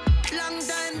 Long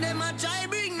time them a try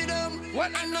bring me down.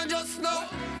 Well, I know just know.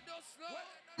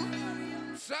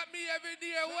 Slap me every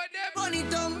day, what them? Funny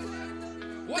tongue.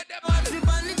 What them? Flip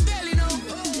on the telly now.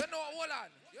 You know, hold on.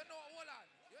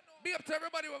 Be up to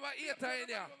everybody with my ear tie in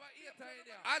here.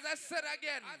 As I said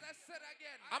again,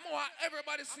 I'm going to want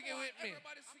everybody singing with me.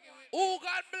 Oh,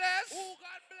 God bless. Oh,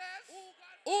 God bless.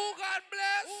 Oh, God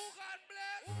bless. Oh, God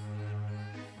bless.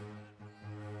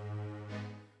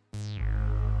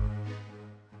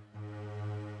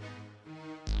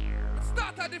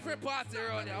 Start a different party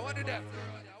around here. What do that?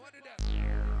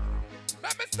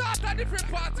 Let me start a different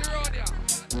party around here.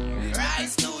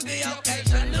 Rise to the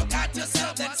occasion, look at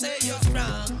yourself and say you're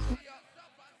strong.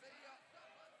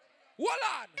 Hold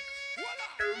on.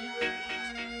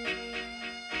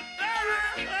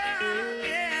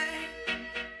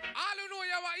 All who know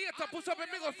you have a ear to put up a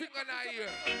middle finger in our ear.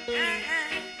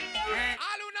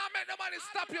 All who not make nobody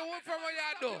stop you from what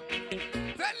you do.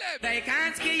 Tell them. They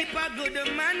can't keep a good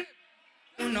man.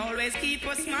 Don't always keep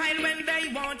a smile when they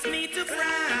want me to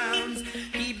frown.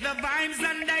 Keep the vibes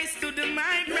and I stood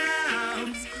my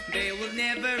ground. They will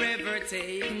never ever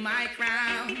take my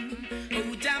crown.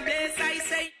 Oh, damn bless, I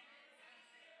say.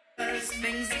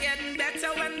 Things getting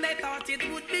better when they thought it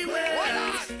would be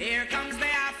worse. Here comes the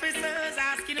officers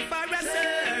asking for a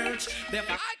search. I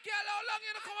care how long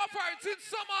you come up for it in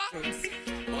summer.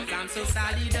 But I'm so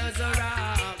solid as a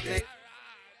rock.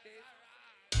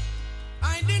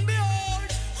 I didn't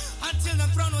behold until the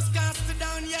throne was cast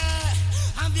down, yeah.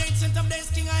 I'm the ancient of days,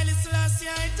 King Haile Selassie,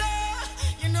 I die.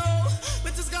 You know,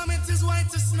 but his garment is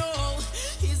white as snow.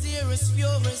 His ear is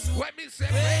pure as wool. Let me say,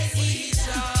 praise ye,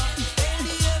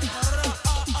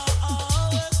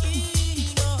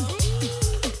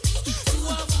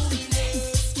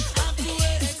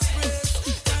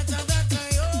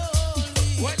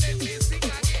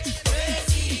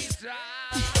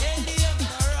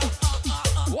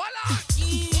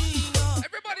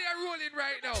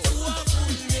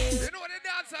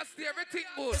 everything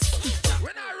good.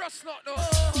 When I rush not no.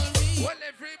 Well,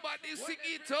 everybody sing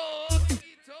it out.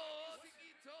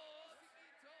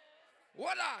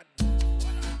 Hold on.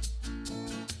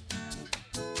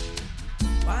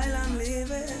 While I'm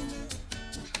living,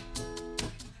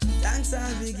 thanks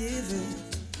I'll be giving.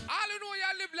 All you know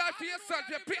you live life for yourself,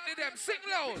 you pity them, sing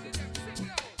loud.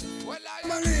 Well, I'm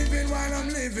living while I'm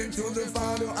living, to the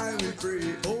Father I will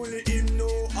pray. Only Him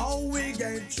know how we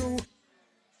get through.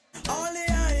 Only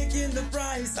I in the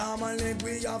price, I'm a leg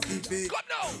we have to pay. Come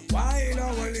now. Why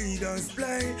our leaders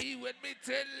play? He with me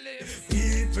tell him.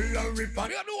 People are ripping.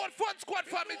 We have the one fun squad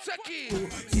for me, check it.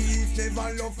 If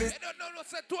never love it. They don't know no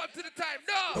set 12 to the time,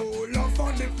 no. Oh, love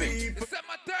on the people. It's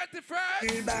my 31st.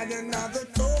 Feel bad another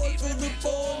toll to the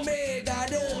poor made I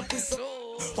don't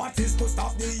so. What is to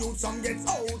stop the youth from get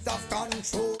out of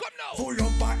control? Come now. Full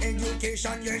up for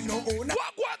education, you know.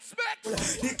 What spec?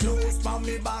 The clothes from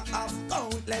me back of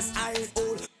countless eyes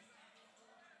old.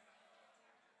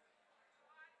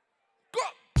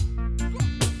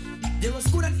 There was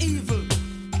good and evil.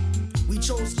 We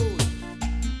chose good.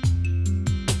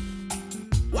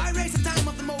 Why raise the time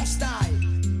of the Most High?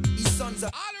 His sons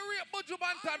are. All the real Buju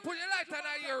Bantan, put your light on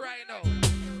our ear right now.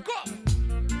 Go.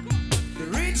 The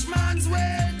rich man's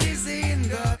wealth is in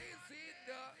the.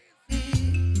 I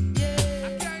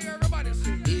can't hear everybody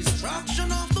sing.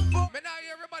 Destruction of the poor. Me now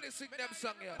hear everybody sing them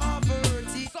song here.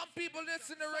 Poverty. Some people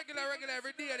listen to regular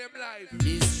every day of them life.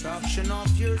 Destruction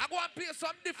of your. I want to play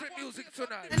some different music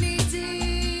tonight.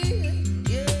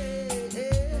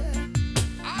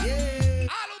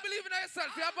 All who believe in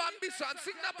yourself, you have ambition,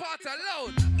 sing that part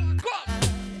aloud. Come.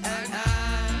 And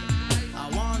I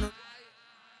wanna.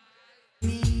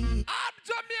 I'm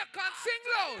Jamaican, sing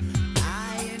loud.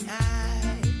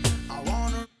 I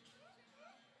wanna.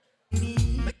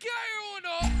 Me care who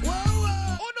know.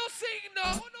 Who no sing no.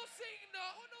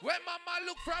 When mama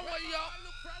look from where you.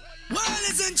 Well,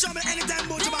 listen to me anytime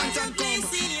Buju Bantan come.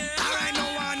 Alright, no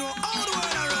one know all the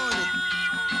world around.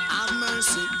 Have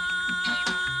mercy.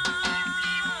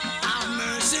 Have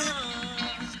mercy.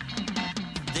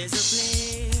 There's a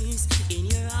place in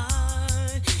your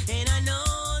heart, and I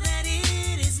know that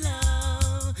it is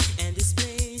love. And this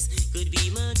place could be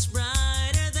much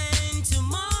brighter than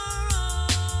tomorrow.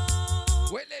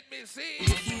 Wait, let me see.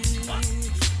 If you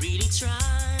really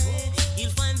try,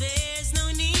 you'll find there's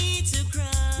no need to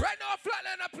cry. Right now,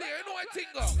 Flatline a player, you know what I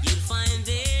think of. You'll find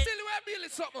there's Billy, where Billy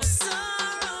something?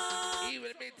 sorrow. He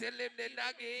will be tell him the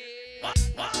nugget.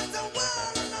 What the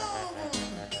world alone?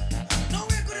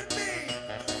 Nowhere could it be?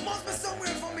 Must be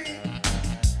somewhere for me.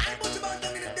 I Buju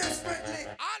Bantan need it desperately.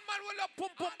 All man will up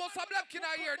pum pum bust a black in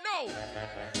our ear. No.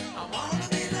 I wanna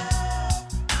be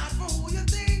loved, not for who you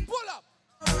think. Pull up.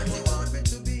 What you want me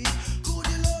to be? Could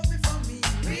you love me for me?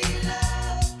 Real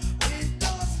love with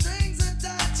those strings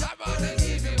attached. I wanna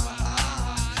give you my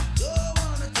heart. Don't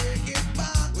wanna take it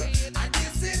back. And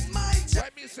this is my job.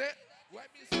 Let me say.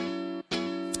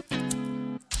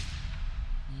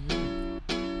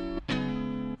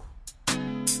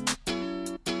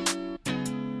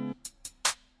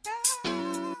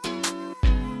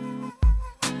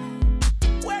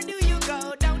 Where do you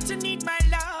go? Don't you need my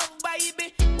love,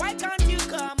 baby? Why can't you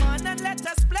come on and let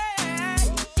us play?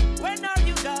 When are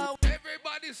you go?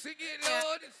 Everybody sing it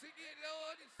loud.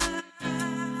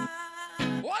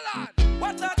 Hold on.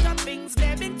 What sort of things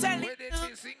they've been telling Where did you?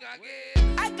 we sing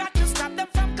again? I got to stop them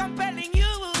from compelling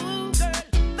you, girl.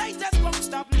 They just won't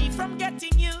stop me from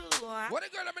getting you. What a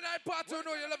girl I'm in that part to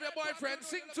know you love your boyfriend.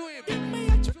 Sing to him.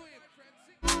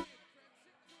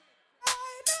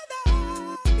 Oh, no, no.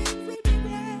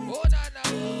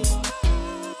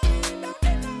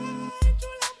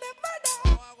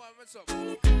 What's up?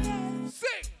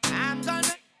 Sing. I'm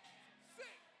gonna.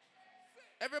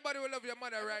 Everybody will love your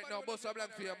mother right now. Bust a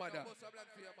blank for your mother.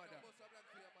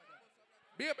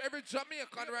 Be up every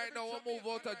Jamaican right now will move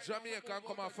out of Jamaica and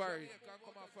come a ferry.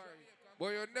 But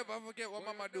you'll never forget what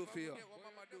mama do for you.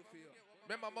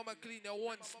 Remember mama clean your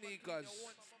one sneakers.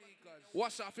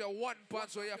 Wash off your one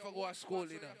pants where you have to go to school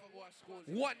in.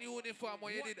 One uniform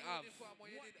where you did have.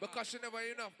 Because you never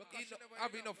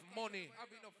have enough money.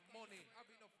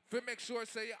 If you make sure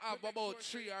say you have about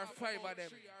 3 or 5 of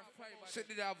them. She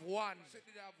did have one.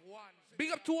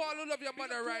 Big up to all who love your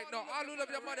mother right now. All who love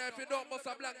your mother, if you don't bust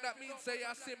a blank, that means say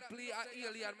you're simply an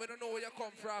alien. We don't know where you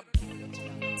come from.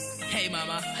 Hey,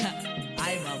 mama.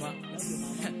 Hi, mama.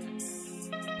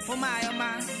 Oh, my, oh,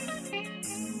 my.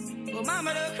 Oh,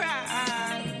 mama, don't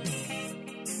cry.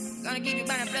 Gonna give you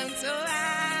banana flow so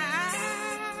high.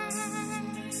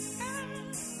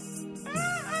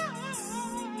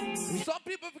 Some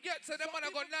people forget, say their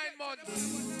mother got 9 months.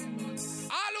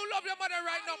 All who love your mother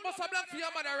right now, bust a blank for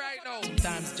your mother right now.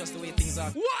 Sometimes it's just the way things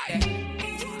are. Why?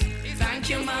 Thank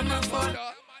you, mama, for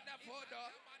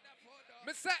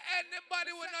Me say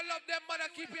anybody when I love them mother,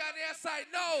 keep you on their side.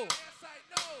 No.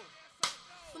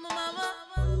 Mama,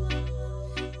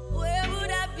 where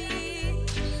would I be,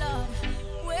 Lord?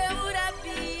 Where would I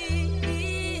be?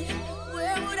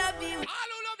 Where would I be? All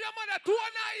who love your mother, 2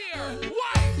 and a year.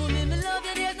 Why? Mommy, me love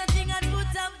you, there's nothing I'd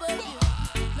put above you.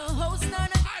 No house, no.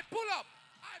 I pull up.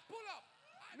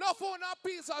 No phone, no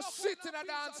piece of shit in a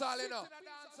dance hall, you know.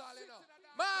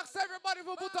 Marks everybody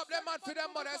who put up their man for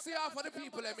them money. I see half of the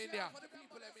people them in there.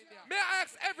 May I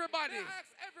ask everybody,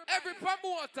 every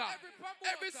promoter,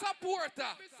 every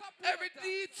supporter, every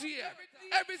DJ,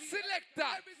 every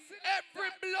selector, every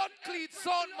blood cleat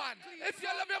sound man. If you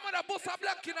love your mother, bust a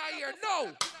black in her ear.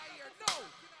 No.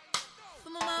 For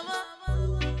my mama,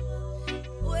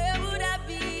 where would I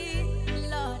be,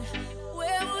 Lord?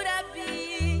 Where would I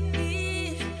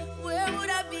be? Where would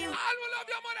I be? All will love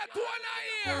your mother to her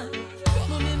ear.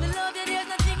 Mommy, me love you. There's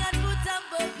nothing I'd put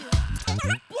above you.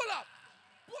 Pull up.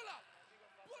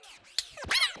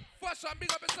 First one,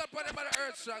 big up yourself on them on the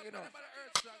earth strong, you know.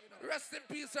 Rest in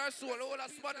peace, our soul. All that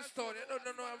Spanish town, you don't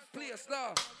know place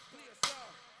now.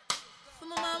 For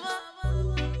my mama,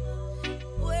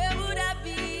 where would I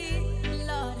be,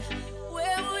 Lord?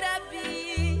 Where would I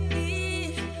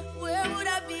be? Where would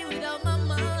I be without my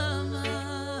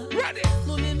mama? Ready?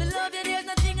 Mommy, me love you. There's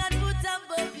nothing I'd put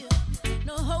above you.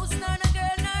 No house, nor no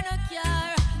girl, nor no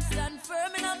car. Stand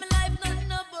firm in all my life,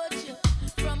 nothing about you.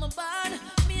 From a barn,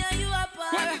 me and you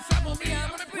apart. Mommy,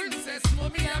 I'm a princess.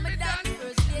 Mommy, I'm a dad.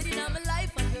 First lady in my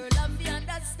life, a girl of me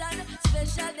understand.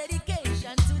 Special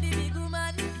dedication to the big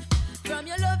woman. From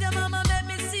your love, your mama, let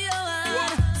me see your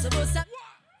hand. Suppose I,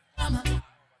 mama,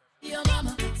 your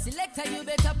mama. Selector, you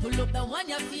better pull up the one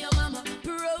you for your mama.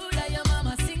 Proud of your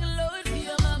mama, sing loud for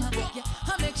your mama. Yeah,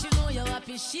 I make you know you're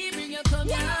happy. She bring you come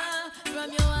here.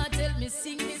 From your heart, tell me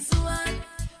sing this one.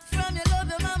 From your love,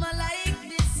 your mama like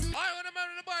this. I want to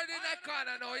marry the boy in that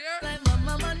corner now, yeah? Like my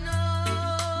mama, no.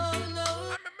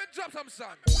 I'm going to drop some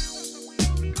song.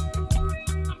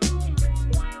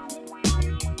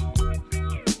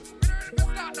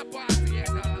 Start the party yet,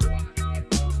 I'm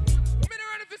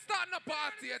ready for starting the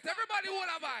party yet. Everybody hold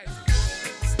a vibe.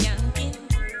 Skanking,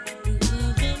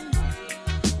 grooving,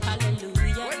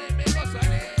 hallelujah. When they make us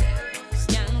on it.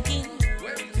 Skanking,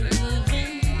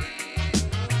 grooving,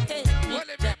 hey, what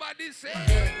everybody say?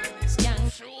 Skank,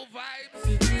 show vibes.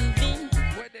 grooving,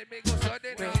 when they make us on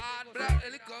it, hard black,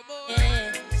 little more.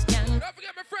 yeah, skank. Don't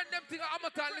forget my friend, them thing, I'm a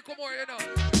tan little more, you know.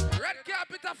 Red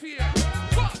carpet of fear.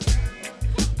 Fuck.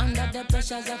 Under the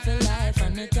pressures of your life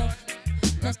and it tough.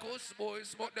 Boys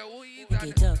smoke the weed Pick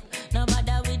it up. No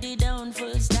matter with the down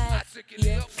full style.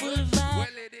 Yeah, full vibe. Well,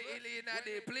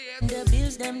 they play. The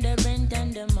bills, them, the rent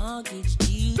and the mortgage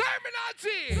deed.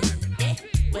 Terminality.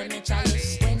 When you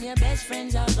chalice, when your best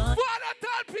friends are gone. What a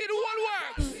tall P, the whole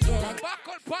work. Yeah, like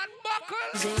buckle, pan, buckle.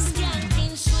 They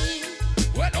skanking sweet.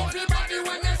 Well, everybody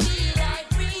wanna feel like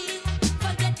free.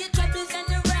 Forget your troubles and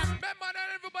your rap. Remember that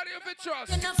everybody of it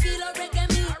trust. You know feel a reggae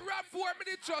me. I rap 4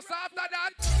 minutes trust after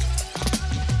that.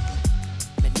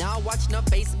 Now watch no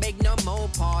face, beg no more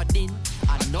pardon.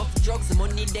 Enough drugs,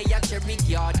 money they a cherry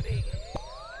yard.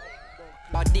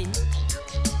 Pardon.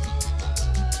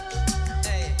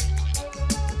 Hey.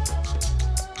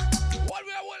 What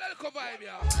we are all like a vibe,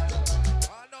 yeah.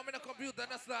 Oh no, I'm in a computer,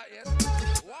 that's not yet.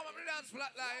 Warm up the dance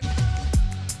flatline.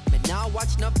 Now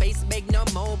watch no face, beg no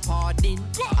more pardon.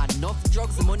 Enough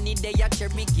drugs, money they a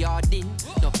cherry garden.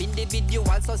 Enough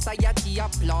individual society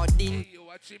applauding. You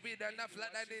are Chippy than a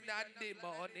flatline in the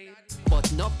morning.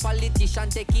 But no politician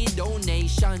take a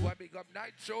donation. Why big up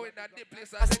Nitro in the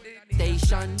place as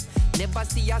station. Never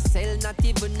see a cell, not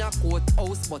even a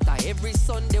courthouse. But every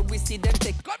Sunday we see them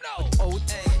take out.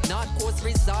 North Coast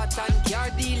Resort and car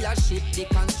dealership. The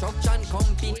construction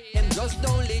company, them just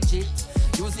don't legit.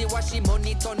 Usually wash the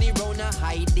money, turn it round and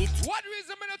hide it. What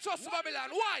reason me not trust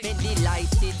Babylon? Why? Me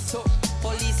delighted, so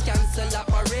police cancel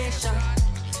operation.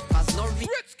 Cause no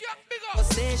rich gang big up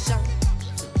station.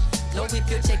 Now if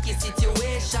you check the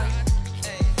situation,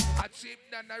 a cheap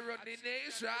than I run the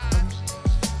nation.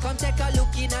 Come take a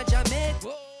look in a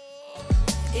Jamaica.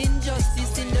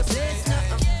 Injustice in the place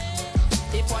now.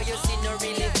 If what you see no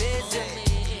really face,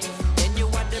 then you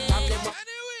want the problem.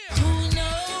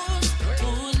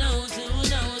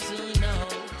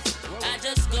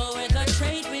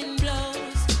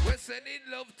 Sending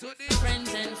love to the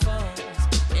friends and foes,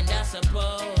 and I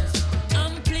suppose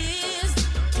I'm pleased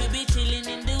to be chilling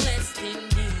in the West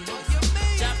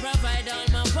Indies. To provide all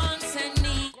my wants and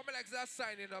needs. Come like that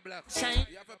sign in a black. Shine.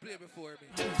 You have to play before me.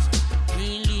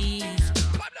 Release.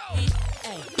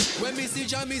 Hey. When me see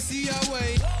Jah, me see a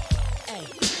way. Hey.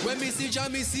 When me see Jah,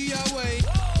 me see a way.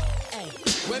 Hey.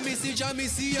 When me see Jah, me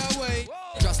see a way.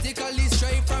 Drastically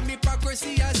straight from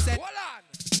hypocrisy, I said. Hold on.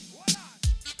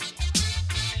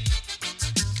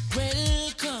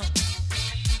 Welcome.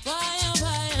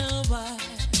 Why?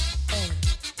 Hey.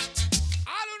 I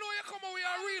don't know you come on with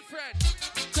your real friend.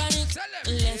 Chronic.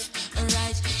 Left and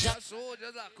right. Just so,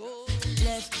 just like go.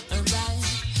 Left and right.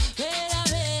 Wait.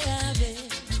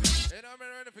 You know, I'm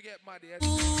ready to forget my dear.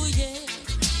 Ooh, yeah.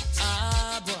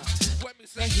 But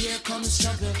and here comes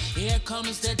trouble, here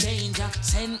comes the danger.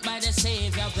 Sent by the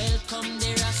Savior, welcome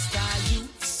the Rasta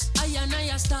youths. I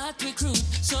start recruit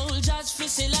soldiers for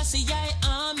Selassie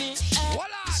army.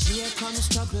 Here comes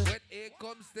trouble, when here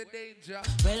comes the danger.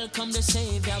 Welcome the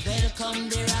Savior, welcome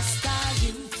the Rasta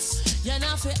youths. You're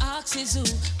not for axes who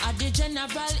at the general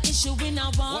issue in a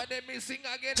war. What they missing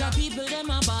again? The people them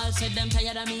a ball, said them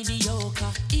tired of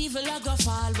mediocre. Evil a go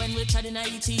fall when we tried in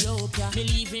Ethiopia.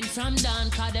 Believing from down,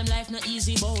 cause them life no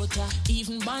easy boat.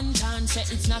 Even Bantan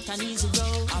said it's not an easy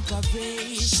road.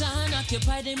 Operation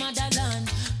occupy the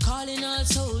motherland, calling all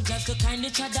soldiers to kind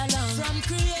each other along. From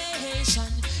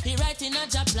creation, he writing a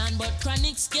job plan, but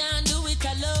chronics can't do it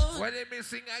alone. What they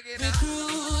missing again?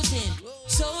 Recruiting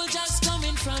soldiers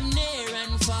coming from near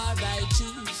and far, I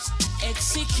choose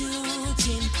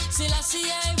executing.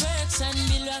 Selassie I works and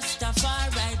be lost a far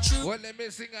right through. What they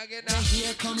missing again? Now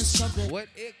here comes trouble. When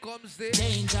here comes the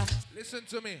danger. Listen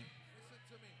to me.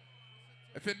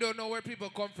 If you don't know where people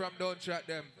come from, don't chat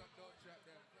them.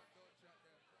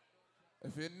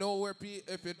 If you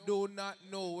do not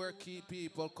know where key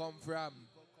people come from,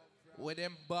 where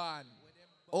them born,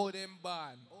 how them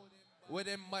born, where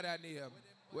them mother name,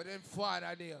 where them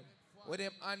father name, where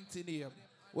them auntie name,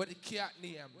 where the cat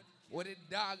name, where the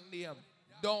dog name,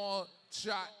 don't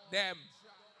chat them.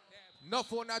 No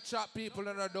phone that chat people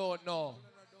and I don't know.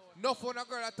 No phone a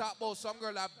girl that talk about some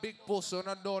girl that big pussy and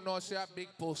I don't know she a big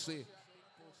pussy.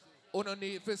 You don't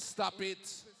need to stop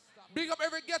it. Big up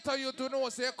every ghetto you to know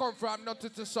say you come from nothing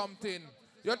to something.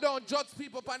 You don't judge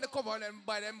people on the cover and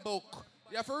buy them book.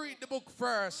 You have to read the book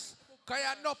first. Because you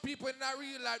have no people in that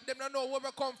real life. Them don't know where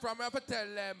we come from. You have to tell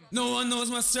them. No one knows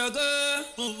my struggle.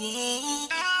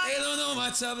 They don't know my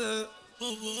trouble.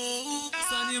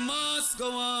 Son, you must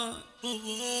go on.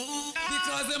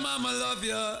 Because the mama love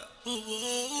you.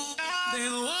 They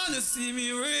don't want to see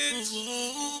me rich.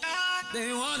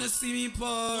 They want to see me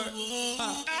poor.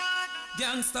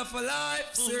 Gangsta for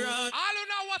life, Sarah. I don't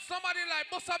know what somebody like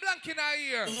Bossa Blanc in our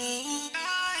ear.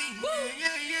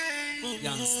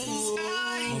 Youngsters,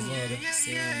 over the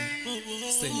same.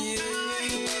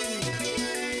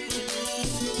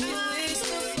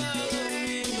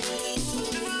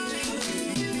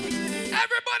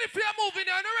 Everybody feel moving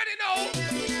on, already know.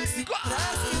 Go.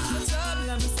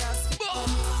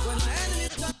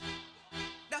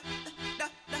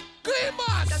 Clean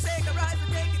boss.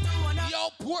 Yo,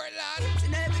 Portland.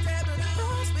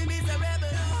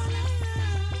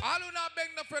 All who not beg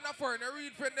no friend of foreign,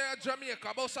 read friend there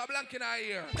Jamaica, Bossa Blanc in our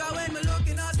ear. Cause when me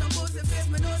looking at some pussy face,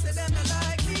 me know say them not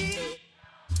like me.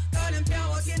 Cause them can't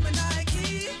walk in my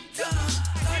Nike. Cause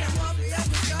them want me at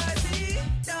the sky.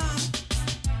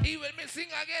 He will me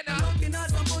sing again now. Looking at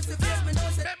some pussy face, me know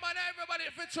say them man everybody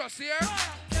if you trust here.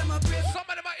 Some of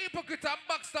them are hypocrite and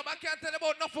backstab. I can't tell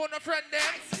about no phone, no friend there.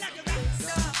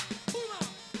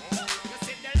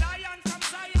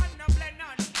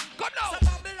 Come now.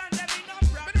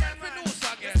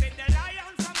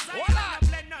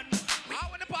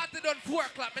 When the party done 4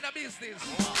 o'clock, in a business.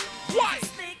 Why?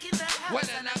 Well,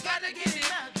 then I gotta get it.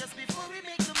 Just before we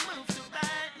make the move to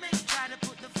bite me, try to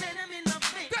put the venom in my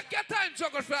face. Take your time,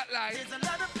 juggle Flatline. There's a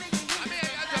lot of playing. I mean,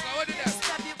 I juggle. What did that?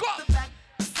 Go.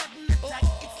 Sudden attack.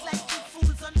 It's like two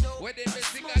fools on dough. When they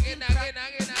missing again.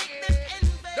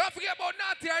 Don't forget about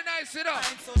naughty or nice, you know.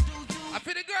 I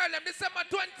feel the girl, them December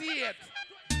 28th.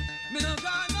 Me no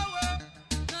gone nowhere.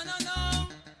 No.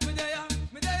 Me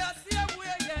there, see a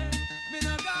way, yeah. Me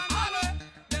no gone nowhere.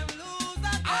 Them lose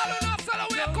that. All who know so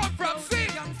where you come from, see.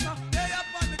 They up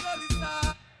on the gully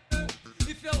side.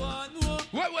 If you want more,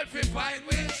 what will we find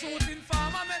me? Shooting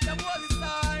farmer, make them gully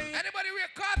side. Anybody we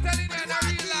cartel in there in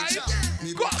real life?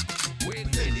 Go. Wait,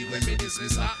 lady, when me this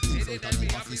is hot. Right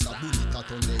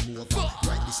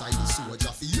beside the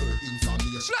soldier for your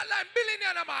information. Flatline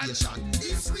billionaire, man.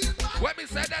 When me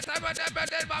say that, I'm a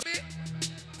dead, Bobby.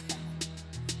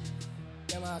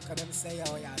 Them say,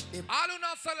 oh, yeah, dip. All who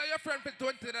not sell your friend for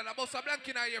 20 and about some blank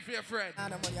in here for your friend.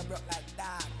 And when you broke like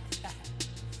that.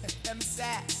 Them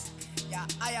says, yeah,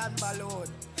 iron balloon.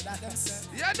 That them say.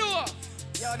 You know.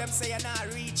 Yo, them say you're not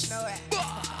reach nowhere.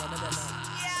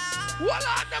 Hold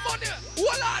on, the money.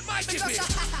 Hold on, my Chippy.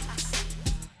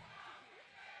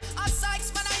 A Sykes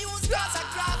man I use cause I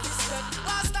graphish them.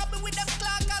 Won't stop me with them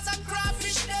clock cause I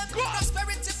crawfish them.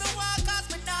 Prosperity me want cause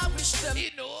me now wish them.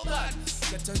 You know, man.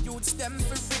 Get to use them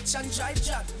for rich and drive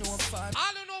jack, no fun.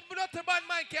 I don't know, but not a bad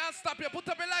man can't stop you. Put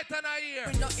up a light on our ear.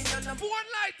 One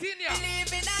light in you. Believe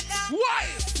in a God. Why?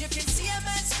 You can see a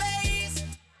man's face.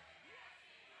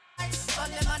 On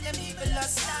them evil are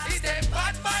stars. It's a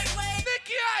bad mind.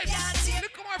 Nicky Ives.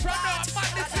 Look come on from now.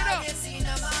 Madness, you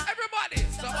know. Everybody.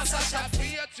 Some of us shot for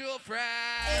your true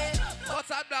friend.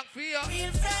 What's a blank for you?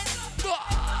 Real friend.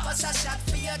 What's a shot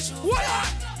for your true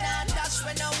friend? Now dash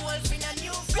when a wolf in a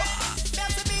new friend.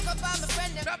 Never big up on my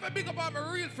friend them. Never big up on my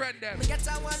real friend them. Me get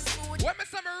a one food. When me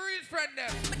say my real friend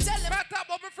them, me tell them. I talk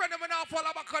about my friend them and I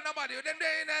follow back on nobody. Them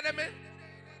they ain't enemy.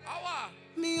 How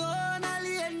Me own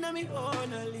alien, na me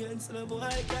own alien. So the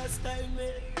boy can't style me.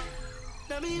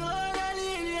 Na me own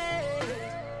alien,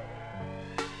 yeah.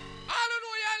 I don't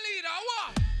know your leader.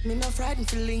 What? Me no frightened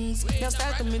feelings. Now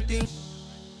start to me think.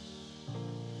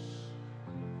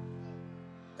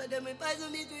 So them me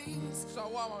poison me dreams. So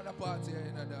what on the party here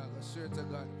in the dog? I swear to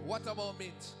God. What about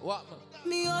mint? What man?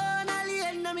 Me own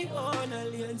alien, na me own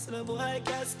alien. So the boy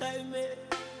can't style me.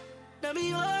 Na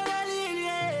me own alien,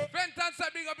 yeah. Fenton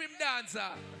big up him dancer.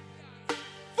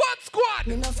 Fun squad!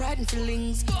 Me no frightened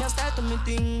feelings. Now start to me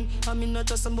think. I mean not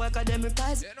just some boy cause them me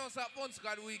prize. You know it's a fun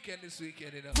squad weekend this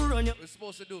weekend, you know. We're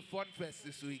supposed to do fun fest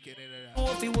this weekend, you know.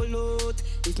 Coffee will out.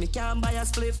 If me can't buy a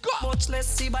spliff, much less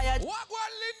see buy a. What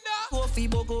Linda? Coffee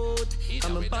bogot.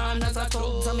 I'm a born as a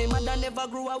thug. So me mother never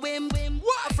grew a whim.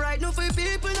 What? Fried no for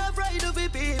people, not fried no for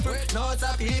people. Not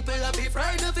the people that be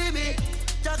fried no for me.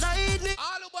 Just hide me.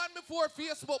 All about before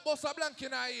Facebook, boss a blank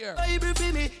in our ear. Bible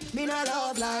for me not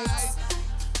love lies.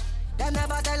 Them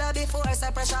never tell her before,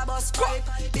 say pressure bus pipe.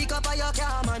 Pick up or you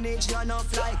can't manage, you no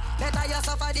fly. Better you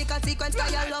suffer the consequence,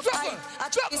 cause you love fight. I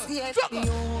try to see it, me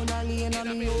own a lane,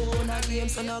 and me own a game,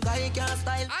 so no guy can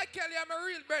style. I tell you, I'm a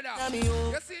real brother.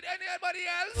 You see anybody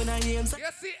else?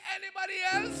 You see anybody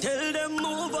else? Tell them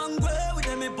move and go with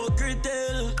them hypocrite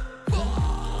tell.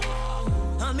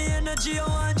 And me energy I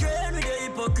want drain with the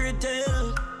hypocrite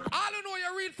tell. All who know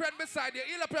your real friend beside you,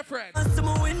 heal up your friend.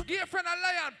 Give your friend a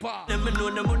lion paw. Them know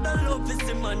them would love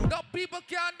this man. No people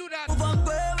can't do that. Move and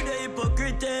go with the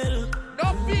hypocrite tell.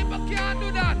 No people can't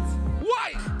do that.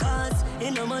 Why? Cause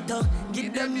it no matter.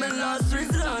 Give them my last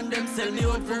resort. Them sell me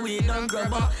out for weed and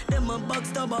grabber. Them a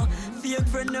backstabber. Fake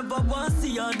friend never want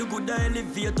see you do good. I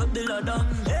elevate up the ladder.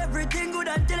 Everything good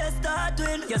until I start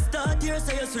win. You start here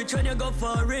so you switch when you go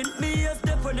foreign. Me a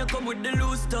step when you come with the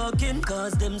loose talking.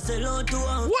 Cause them sell out to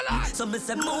one. So me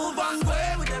say move and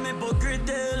go with them hypocrite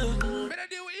tell. Me don't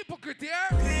deal with hypocrite here.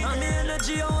 And me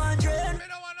energy I want drain. Me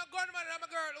don't want no gunman and I'm a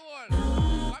girl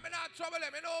old. I'm not trouble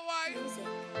them, you know why?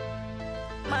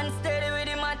 Man steady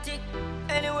with the matic.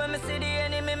 Anywhere me see the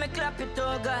enemy, me clap it,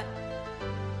 oh God.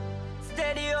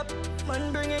 Steady up,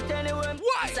 man bring it anywhere.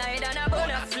 Why? Side and a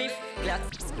bonus flip.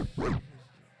 Glocks.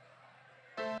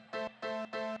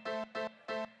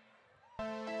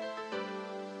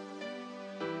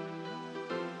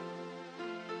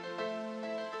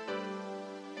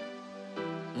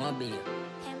 Mobile.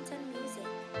 Hampton Music.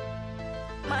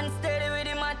 Man steady with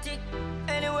the matic.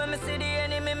 Anywhere me see the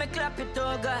enemy, me clap it,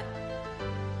 oh God.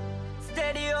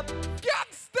 Steady up.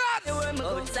 Gangsters!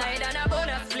 Outside and a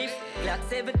bonus flip. Glock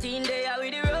 17 there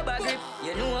with the rubber grip.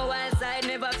 You know a wild side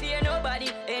never fear nobody.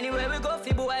 Anywhere we go,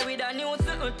 fi boy with a new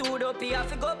something to the up,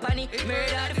 have to go panic.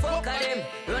 Murder the fuck of them.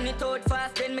 Run it out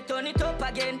fast, then me turn it up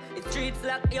again. The streets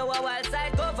lock, you a wild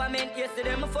side government.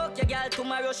 Yesterday me fuck your girl,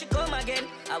 tomorrow she come again.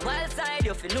 A wild side,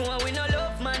 you fi know we no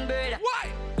love man, brother. Why?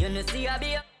 You know see a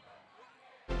be a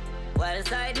wild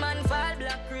side man fall,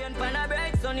 black rain pan a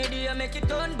bright sunny day, make it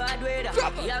turn bad weather.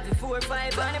 You have the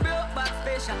 4-5 and the broke back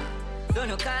special. So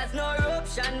no cause no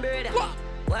eruption, brother.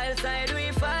 Wild side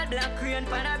we fall, black rain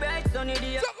pan a bright sunny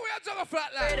day. Talk we are talking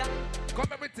flatline. Come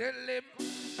let me tell him.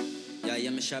 Yeah,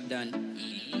 me shop done.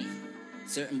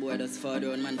 Certain boy does fall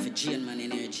down man for Jane man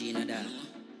energy in a that.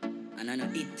 And I know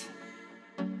it.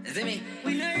 You see me?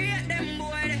 We no rate them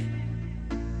boy de.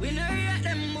 We no rate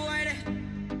them boy de.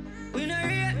 We no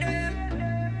rate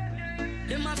them.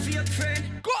 Them a fake friend.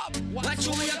 Go! Watch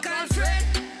who you call friend.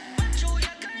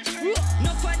 No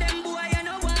for them boy, you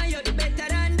know why you be better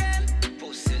than them.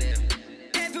 Pussy them.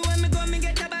 Everywhere me go, me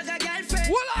get a bag of girlfriend.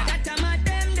 Voila! That time at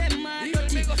them man.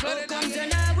 How comes you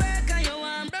not work and you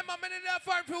want? Remember, me in there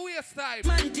for waste time.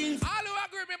 Man things. All who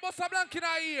agree, me bust a blank in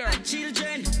our ear.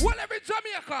 Children. Well, every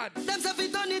Jamaican. Them say fi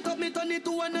turn it up, me turn it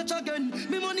to one notch again.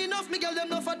 Me money enough, me girl them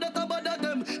no for that about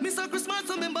them. Me say Christmas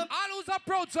remember. All who's a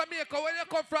proud Jamaica when you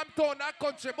come from town, that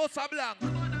country, bust a blank.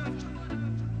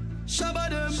 Shabba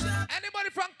them. Anybody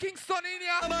from Kingston in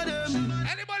here? Shabba them.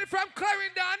 Anybody from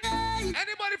Clarendon? Hey.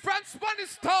 Anybody from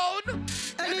Spanish Town?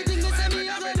 Anything they say me,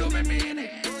 I go do me mean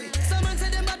it. Someone say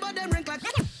them bad, but them rank like.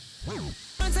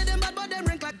 Man say them bad, but them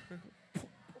rank like.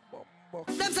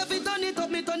 Them say fi turn it up,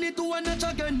 me turn it to one notch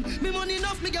again. Me money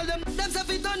enough, me girl them. Them say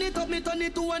fi turn it up, me turn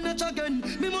it to one notch again.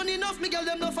 Me money enough, me girl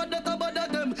them no for that about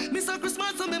them. Me say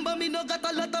Christmas remember me no got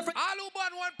a lot of friends. All who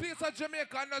born one piece of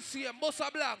Jamaica and not see him, bust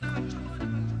a blank.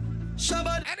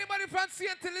 Shabba. Anybody from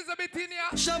St. Elizabeth in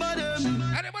here? Shabba them.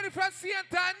 Anybody from St.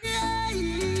 Anne?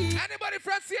 Yeah. Anybody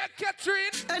from St.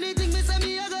 Catherine? Anything me say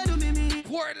me, I gotta do me.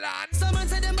 Portland. Someone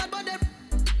say them bad, but them.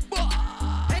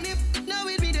 And if now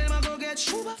with me, them I go get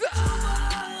shuba.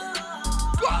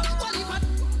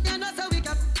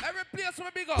 Every place we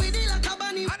big up. We need like a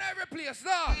bunny. And every place,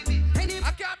 no.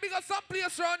 I can't big up some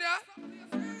place around here.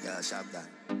 Yeah, sharp that.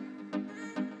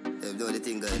 They do the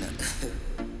thing going on.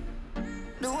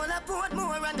 The whole of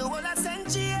Portmore and the whole of St.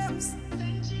 James.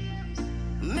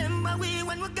 Remember we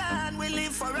when we're gone, we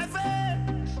live forever.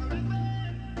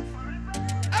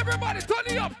 Everybody, turn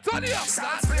it up, turn it up.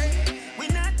 South Spring, we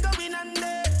not going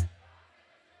under.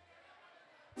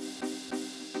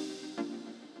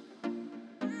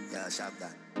 Yeah, sharp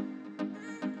that.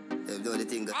 They do the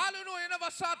thing going on. All you know, you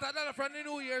never shot another from the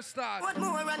New Year start.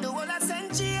 Portmore and the whole of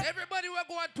St. James. Everybody will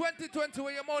go on 2020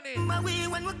 with your money. Remember we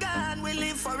when we're gone, we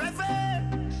live forever.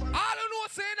 All you know,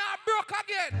 saying I broke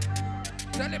again.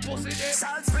 Tell the pussy them.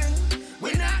 South Spring,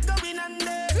 we not going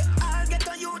under. I'll get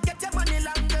on you, get your money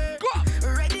longer. Go.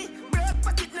 Ready, break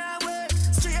pocket now, work.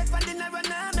 Straight for the narrow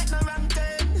now, make no wrong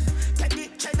turn. Get the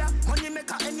cheddar, money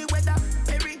maker any weather.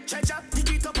 Perry treasure, dig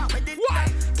it up and wedding.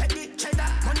 Get the cheddar,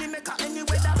 money maker any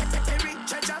weather. Perry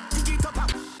treasure, dig it up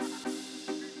and.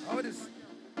 Oh, this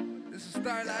is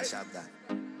Star Yeah, Life. sharp that.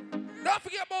 Don't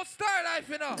forget about Star Life,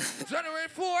 you know. January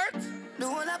 4th. The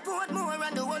whole of Portmore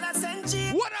and the whole of St.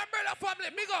 James. What umbrella family,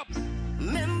 big up.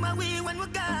 Remember we when we're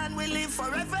gone, we live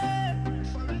forever.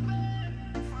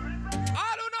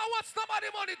 All who know what's somebody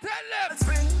money, tell them.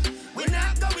 Spring, we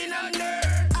not going under.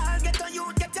 I'll get on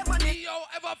you, get your money. Yo,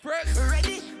 ever press.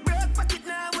 Ready, break pocket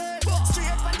now, work.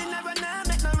 Straight for the narrow now,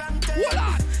 make no wrong turn. Hold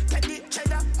on. Get the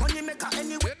cheddar, money maker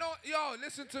any. You know, yo,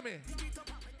 listen to me.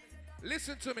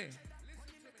 Listen to me.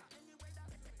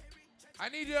 I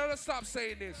need you to stop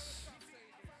saying this.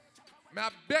 I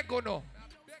beg you no.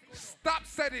 Stop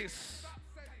saying this.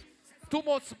 Too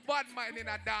much bad mind in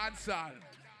a dance hall.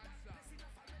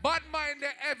 Bad mind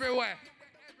everywhere.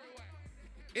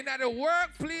 In the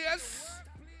workplace,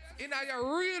 in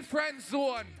your real friend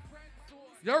zone.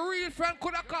 Your real friend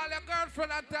could have called your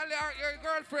girlfriend and tell your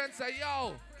girlfriend, say,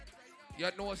 yo,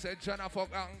 you know, say, Jenna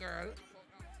fuck young girl.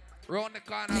 Round the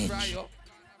corner, bro.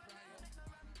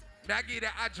 I give the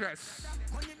address.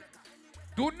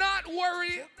 Do not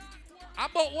worry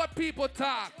about what people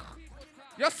talk.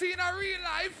 You see in a real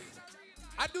life,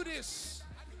 I do this.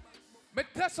 Me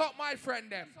test out my friend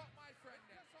them.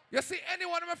 You see any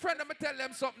one of my friends, I tell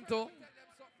them something to.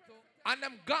 And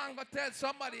them gang go tell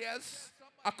somebody else,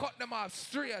 I cut them off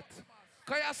straight.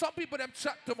 Because you have some people them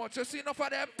chat too much. You see enough of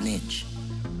them? Mitch.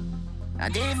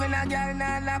 And even a girl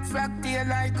now lap frack tail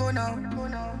like you know.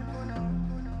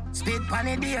 Spit pan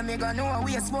the day, me gon' know a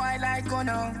waste boy like you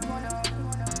know.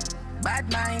 Bad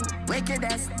mind,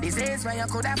 wickedness, disease where you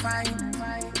coulda find.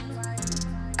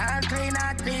 And clean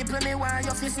out people, me want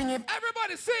you fi sing it.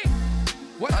 Everybody sing.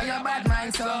 What are your bad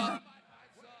mind, so?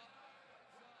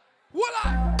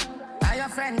 Voila! Are your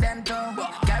friend them too?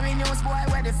 Carry news boy,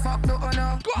 where the fuck do you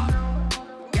know?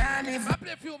 Can't live. I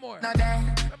play a few more. No day.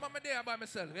 I'm there by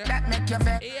myself. Yeah? That make you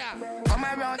fed. Yeah. Come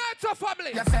around. Nitro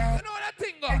family. You fed. You know that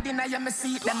thing go. Dinner you me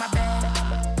see them a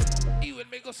bed. You will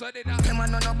make us so dinner. Them a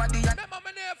know nobody. Remember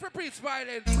me there for preach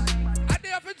violence. I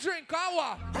there for drink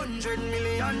hour. $100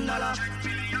 million.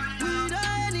 We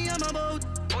die any I'm about.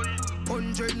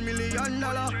 $100 million.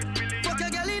 Fuck a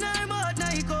girl in her mouth, now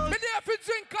he goes. Me there for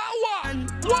drink hour.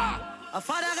 What? A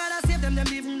father gotta save them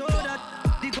even know that.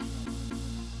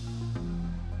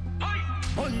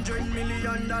 $100 million.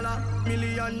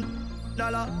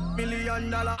 $1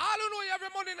 million. All who know you have your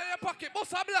money in your pocket,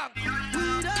 boss a blank.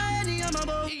 We die any I'm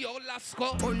about. Yo,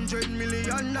 Lasco. $100 million.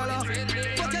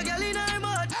 Fuck a girl in her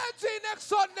mouth. LG next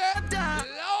Sunday.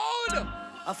 Loud.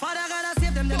 A father gotta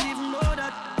save them even know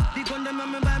that. The gun them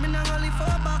on me buy me now only for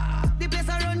back. The place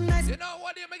I run nice. You know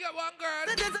what? You may get one girl.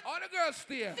 All the girls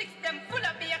stay. System full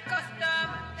of your custom.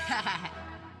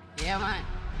 Yeah, man.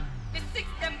 The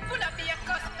system full of your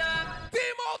custom.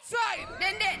 Team outside.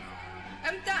 Then,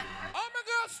 I'm done. All my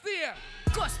girls stay.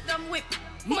 Custom whip.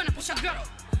 Man, I push a girl.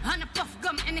 And a puff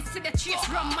gum and it's the chase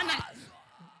rum. Man,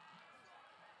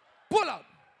 pull up.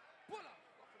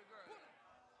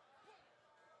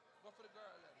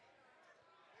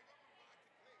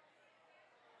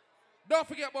 Don't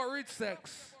forget about Rich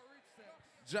Sex.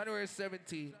 January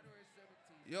 17th.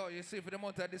 Yo, you see, for the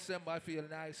month of December, I feel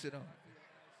nice, you know.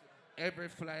 Every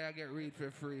flyer get read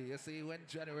for free. You see, when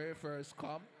January 1st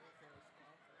come,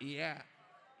 yeah,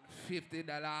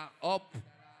 $50 up.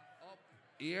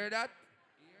 You hear that?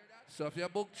 So if you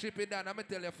book Chippy down, I'm going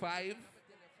to tell you 5.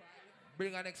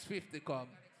 Bring an next 50 come.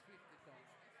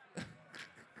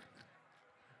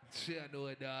 She know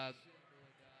it, dog.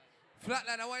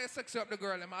 Flatline, I want you to sex up the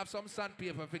girl. I have some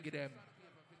sandpaper for them.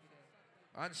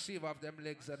 And shave off them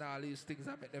legs and all these things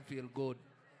that make them feel good.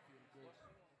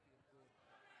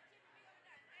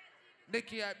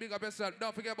 Nikki, big up yourself.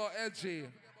 Don't forget about LG.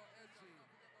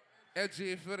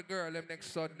 LG for the girl them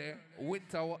next Sunday.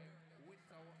 Winter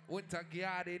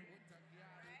garden.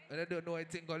 And I don't know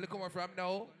anything. Go look where from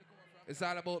now. It's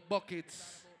all about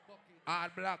buckets. All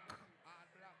black.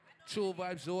 True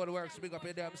vibes, all works. Big up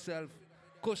in themselves.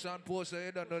 Cushion poster,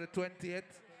 you don't know the 20th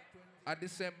of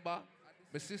December.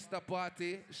 My sister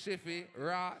party, Chippy,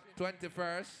 Raw,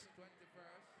 21st.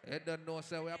 You don't know,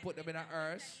 so we put them in a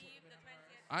hearse.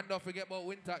 And don't forget about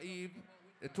Winter Eve,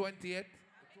 the 20th.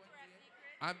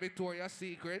 And Victoria's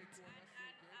Secret.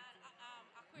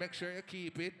 Make sure you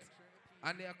keep it.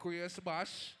 And the Aquarius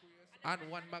Bash. And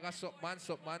one maga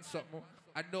something.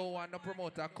 I don't want no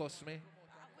promoter cuss me.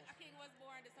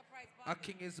 A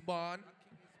king is born.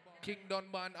 King done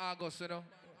born August, you know.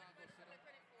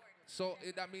 So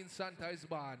that means Santa is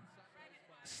born.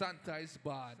 Santa is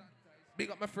born.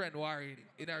 Big up my friend Warren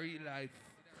in a real life.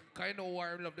 Cause I know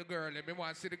Warren love the girl. Let me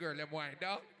want to see the girl them wind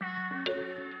up.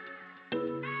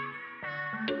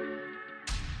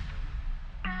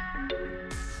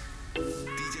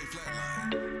 DJ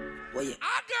Flatline. What you?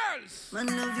 Our girls! Man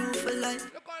love you for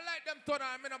life. Look how like them turn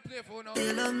on. I don't play for now.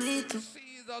 They love me too.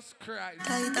 Jesus Christ.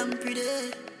 Tight and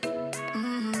pretty.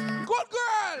 Good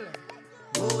girl!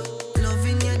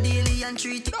 Loving you daily and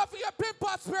treating. Not for your pimp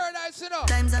past paradise, you know.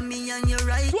 Times are me and you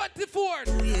right. 24th,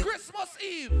 oh, yeah. Christmas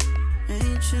Eve.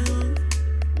 Ain't true.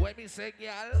 When me say,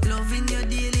 girl. Loving you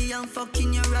daily and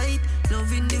fucking you right.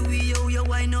 Loving the way you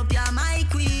wind up, you're my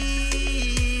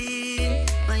queen.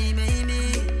 My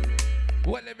baby.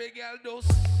 What the big girl does?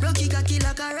 Rocky cocky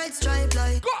like a red stripe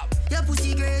light. Go! Your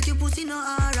pussy great, your pussy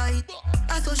not alright.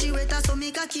 I saw she wet, I saw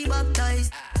me cocky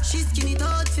baptized. She skin it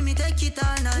out for me, take it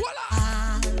all night.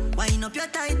 Wind up your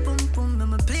tight pum pum,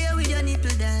 I'ma play with your nipple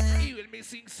there. You will me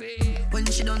sing say. When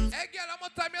she done. Hey girl, how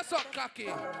much time you suck cocky?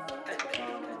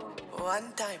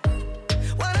 One time.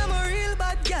 When I'm a real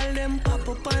bad girl, them pop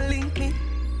up and link me.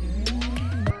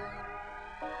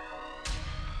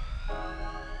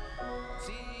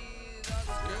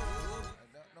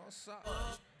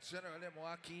 Generally, I'm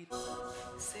walking.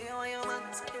 Say how you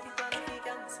man, so you be gonna be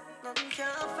guns. Nothing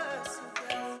can first.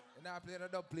 And I play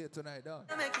another play tonight, though.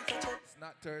 It's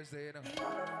not Thursday, you know.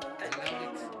 I love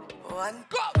it. One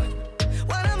go!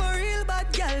 When I'm a real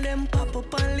bad girl, them pop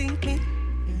up and link me.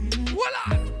 Voila!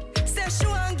 Say she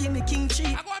want give me king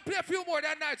cheek. I'm gonna play a few more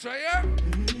that night, right here?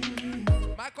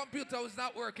 My computer was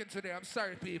not working today. I'm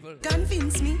sorry, people.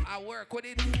 Convince me. I work with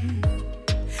it.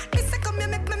 Me say come here,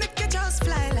 make you just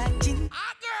fly like Jin.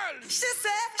 Ah, girl! She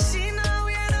said she know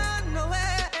we ain't on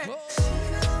nowhere. She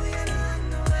know we ain't on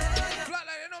nowhere.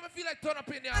 Flatline, you know me feel like turn up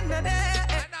in here. And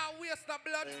now waste the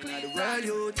blood clean.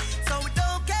 So we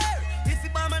don't care if you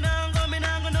bomb and I'm going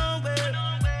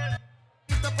nowhere.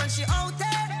 Pick up and she out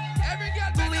there. Every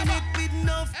girl doing it with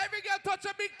enough. Every girl touch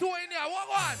a big toe in here. What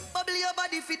one? Bubble your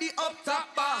body for the up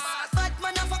top boss. Bad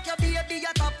man a fuck your baby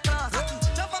a top class.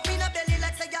 Jump up in a belly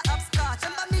like say you're upscotch.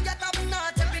 And me get up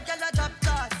not every girl a drop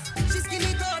class. She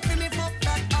skinny out for me fuck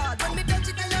that hard. When me touch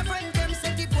it tell her friend them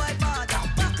say the boy bad.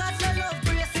 Back at your love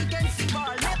brace against the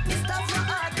ball. Let me stop your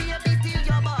heart baby till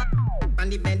you're bad. On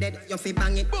the bed you fi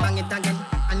bang it again.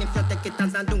 And if you take it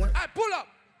as a door. I pull up.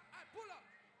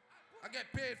 I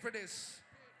get paid for this.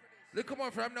 Look, come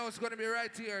on, from now it's gonna be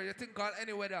right here. You think called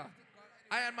any weather.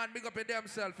 Iron Man big up in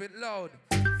themself, it loud.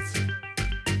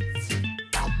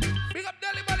 Big up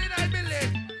Dally Bally in our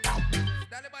building.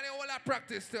 Dally Bally all that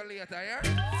practice till later, yeah?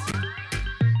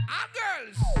 And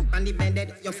girls! On the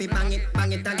bed you fi bang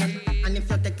it again. And if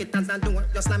you take it as a door,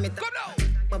 you slam it. Come now!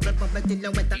 Bubble till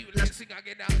you wetter. Sing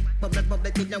again now.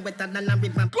 Bubble till you wetter than a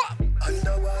river. Go!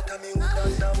 Underwater me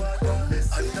hood underwater.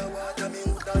 Underwater me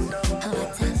hood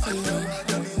underwater.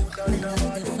 Underwater me hood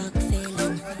underwater. The fuck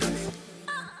feeling.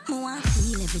 I want to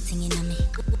feel everything in me.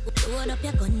 Load up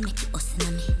your gun, make it us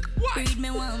in me. Breed me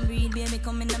one, breed baby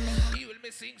come in me. You will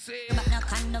me sing say. But no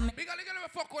condom. Big a little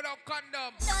fuck without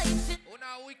condom. Who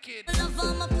now wicked? Love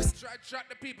on my pussy. Try to track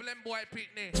the people and boy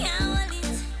picnic. Can't hold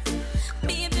it.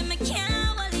 Baby, me can't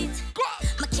hold it. Go!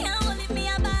 Me can't hold it, me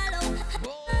a ball out.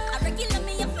 I regular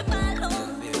me up a ball out.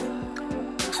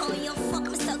 Oh, you fuck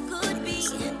me so good, B.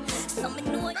 So me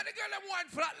know it. Got the girl that wine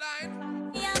flatline.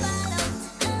 Me a ball out.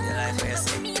 Your life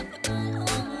is Me up a ball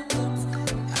out. Oh,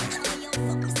 you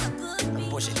fuck me so good, B.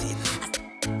 push it in.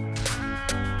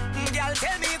 Girl,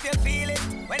 tell me if you feel it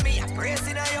when me a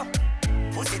pressing on you.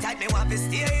 Pussy tight, me want to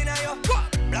stay in on you.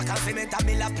 Black and cement and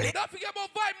mill a play. Don't forget about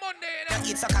Vibe Monday, you know?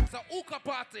 It's a hookah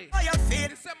party. How you feel?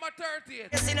 December 30th.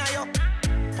 Yes, in a yo.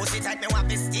 Pussy tight, me want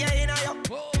to stay in a yo.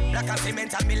 Black and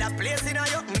cement and mill a place in a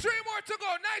yo. 3 more to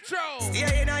go, Nitro.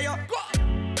 Stay in a yo. Go.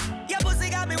 Your pussy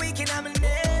got me weak in a my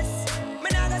nest. Me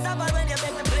nah go stop when you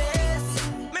make me place.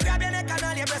 Me grab your neck and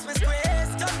all your breast me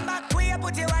squeeze. Turn back way you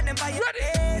put your hand in by your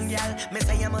face. Girl, me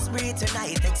say you must breathe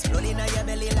tonight. Exploding on your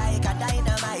belly like a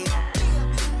dynamite.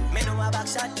 Me know a back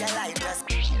shot you like just.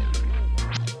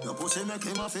 Your pussy make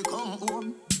him have to come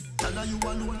home. Tell her you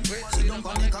alone. Sit down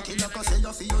on the cocky like I say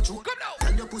you feel your throat. Come now.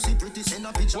 Tell your pussy pretty, send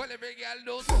a picture. Well, every girl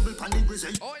knows. Bubble pan the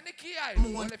grizzly. Oh, in the key eye.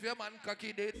 Well, if your man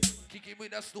cocky dead, kick him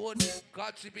with a stone.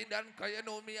 God Chippy done, cause you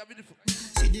know me a beautiful.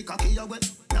 See the cocky you wet,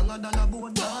 younger than a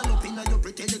bone. All up in your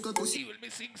pretty little pussy. He will be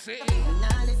sing, say.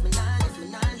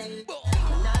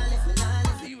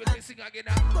 He will be sing again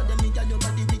now. But them nigga your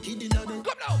body wicked in a bed.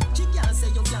 Come now. She can't say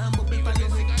you can't bubble. He will be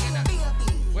sing again now.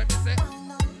 When me say,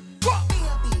 go.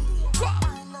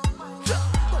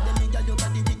 But them nigga your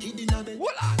body wicked in a bed.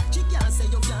 She can't say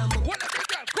you can't bubble. What a big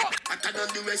girl, go. Better than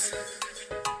the rest.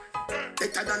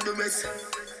 Better than the rest.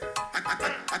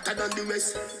 Better than the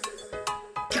rest.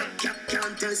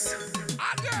 Can't test.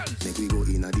 Make we go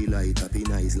in a delight, up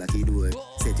in eyes like he do it.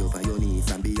 Set you up on your knee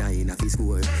from behind a fist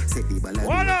score. Set the ball.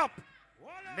 What up?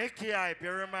 Nicky Hype,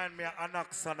 you remind me of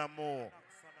Anax and a Mo.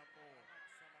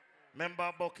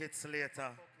 Remember buckets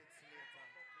later.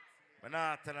 When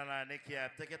I tell her Nicky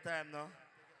Hype, take your time now.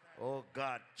 Oh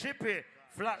God. Chippy,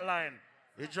 Flatline,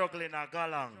 you juggling a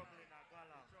galang.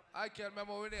 I can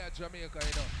remember when they at Jamaica,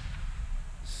 you know.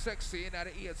 Sexy in at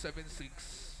the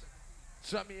 876.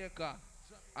 Jamaica.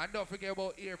 And don't forget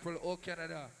about April, oh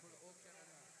Canada.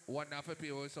 One half of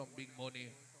people with some big money.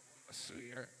 I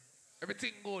swear.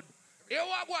 Everything good. Here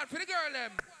what one for the girl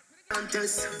them.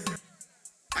 Contest.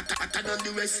 Better than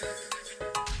the rest.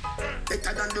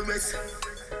 Better than the rest.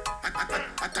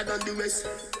 Better than the rest.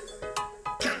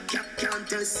 Can't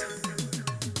test.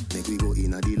 Make we go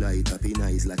in a delight, up in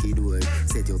eyes like he do it.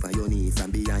 Set you up on your knee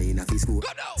from behind a fist score.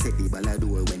 Set the ball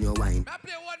door when you whine. I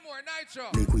play one more Nitro.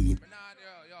 Me queen.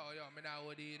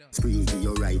 Spree,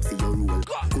 you right for your rule.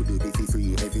 Could do be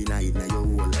free every night now your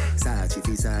whole. Sachi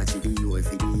fi Sachi, the your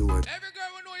fi the your. Every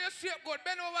girl will know your shape good.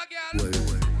 Bend over, girl.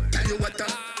 Tell you what,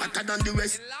 better than the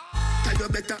rest. Tell you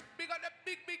better. Big on the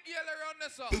big girl around the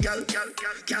sun. Girl,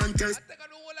 can't test. I take a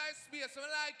whole life space, I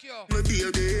like you. My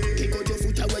baby, kick out your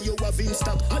foot away, you have in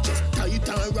stock. I just tight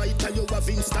and right, tell you have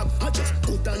in stock. I just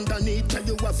put underneath, tell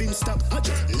you have in stock. I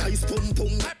just nice pum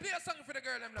pum. I play a song for the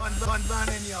girl them now. Gun ban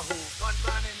in your hole, gun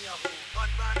ban in your hole, gun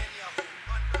ban in your hole,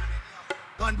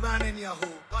 gun ban in your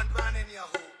hole, gun ban in your hole, gun ban in your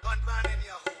hole, gun ban in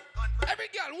your hole. Every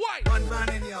girl, why? Gun ban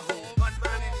in your hole, gun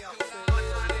ban in your hole, gun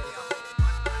ban in your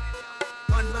hole,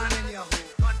 gun ban in your hole,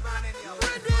 gun ban in your hole.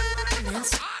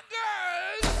 Girls!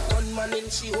 Gunman in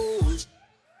she holes.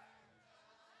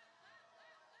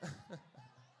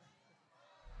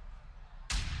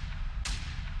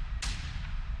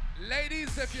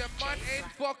 Ladies, if your man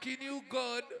ain't fucking you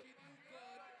good,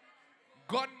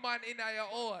 gunman in your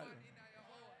hole.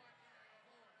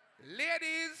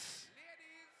 Ladies,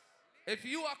 if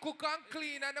you are cook and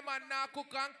clean and the man not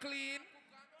cook and clean,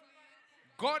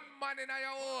 gunman in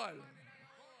your hole.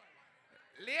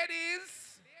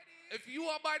 Ladies, if you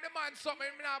are buy the man something,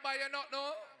 me not buy you not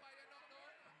no.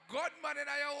 Gunman in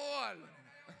your hole.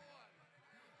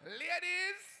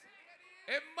 Ladies,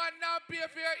 if man not pay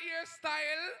for your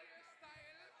hairstyle,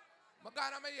 my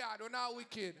God, I'm a yard, we're not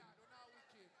wicked.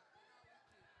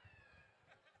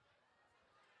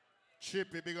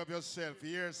 Chippy, big up yourself.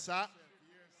 Here, sir.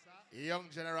 Young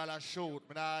General a shoot,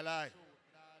 me not lie.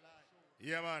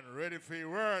 Yeah, man, ready for your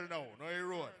world now. No, you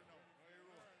road.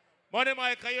 Money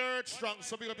Mike, I heard strong,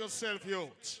 so big up yourself,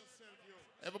 youth.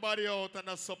 Everybody out and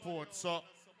the support, so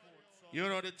you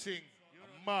know the thing.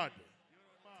 Mad.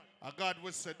 I God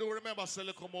will say, do remember, say,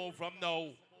 look more from now.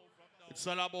 It's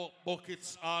all about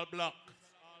buckets, all black.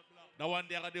 The one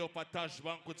day I do up at Tash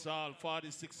Banquets, all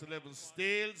 4611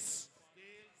 steels.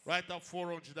 Right up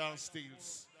 400 down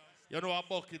steels. You know our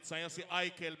buckets, and you see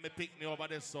Eichel, me pick me over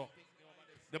there, so.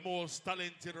 The most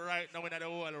talented right now in the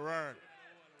whole world.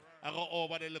 I go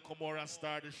over there, look more and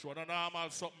start the show. No normal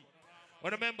something.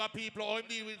 When remember people, I'm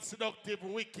dealing with seductive,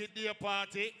 wicked day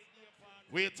party.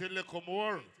 Wait till look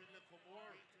more.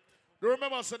 Do you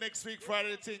remember so next week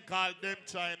Friday the thing called Them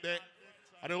Time there?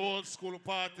 At the old school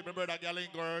party, my brother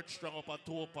Gallinger strong up at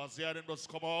Topaz. Yeah, them just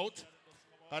come out.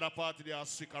 At the party they are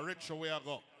sick. A rich way I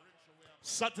go.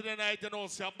 Saturday night, you know,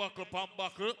 see a buckle pan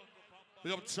buckle. We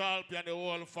have Charlie and the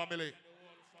whole family.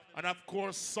 And of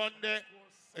course, Sunday,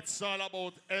 it's all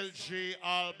about LG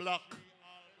All Black.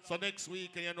 So next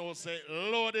week, and you know, say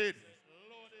loaded.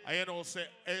 And you know, say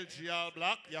LGR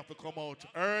Black, you have to come out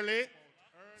early.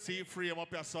 See frame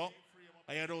up your son.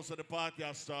 And you know, so the party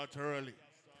has start early.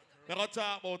 We're going to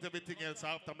talk about everything else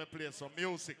after me play some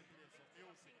music.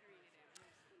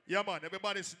 Yeah, man,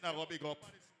 everybody's sitting there, big up.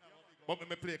 But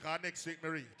me play, because next week me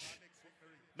reach.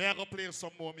 Me I go play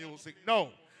some more music. No.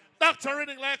 Doctor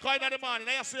reading like I in the morning.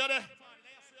 Now you see there?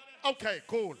 Okay,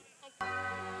 cool. Yeah.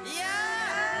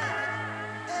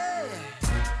 Hey.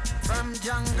 From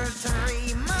jungle to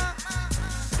Rima.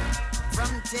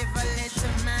 From Tivoli to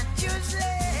Matthews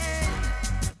Lane.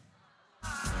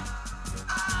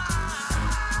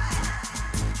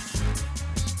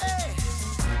 Hey.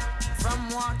 From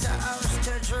Waterhouse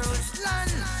to Jerusalem.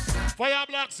 Fire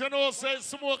Blacks, you know, say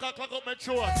smoke and clock up my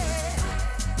throat.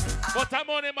 But I'm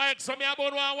on the mic, so me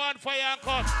about one fire and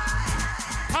cut.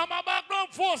 Come on back down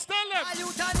force, tell them. You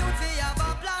can do fi have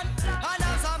a plan and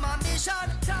have some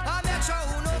ambition. I make sure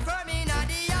who know from me na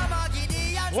the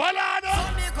Yamagidian. Hold on, so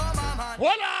me come a man.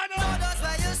 Hold on, know that's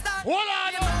where you stand. Hold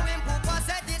on, you know him Papa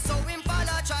said it, so him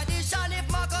follow tradition. If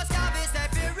Marcus Garvey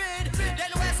step in read,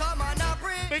 then where some man a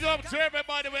pray. Big up to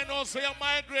everybody when you say you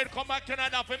migrate, come back to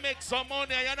Canada for make some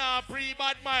money. You're not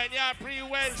pre-bad mind, you're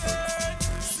pre-wealth.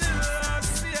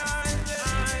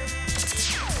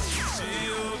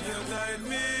 Jehovah guide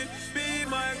me, be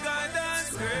my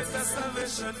guidance, greater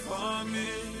salvation for me.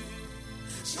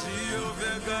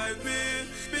 Jehovah guide me,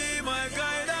 be my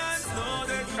guidance, know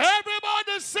that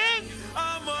everybody sing.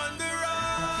 I'm on the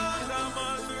rock, I'm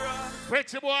on the rock.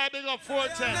 Pretty boy, big up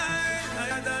 410.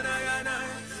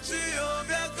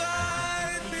 Jehovah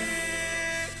guide me,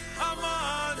 I'm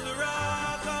on the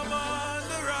rock, I'm on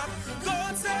the rock. Go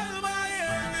tell my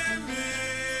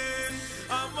enemy,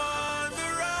 I'm on the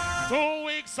rock. 2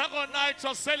 weeks ago,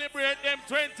 Nitro celebrate them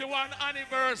 21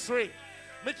 anniversary.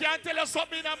 Me can't tell you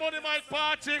something in a money my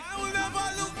party. I will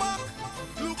never look back.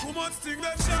 Look how much thing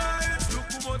that shine.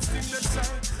 Look how much thing that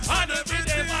shine. And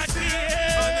everything I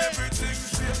did. And everything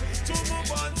fail. To move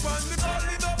on from the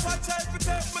calling up and try to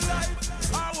take my life.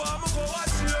 I want to go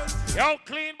watch you. Yo,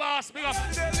 clean boss, big up.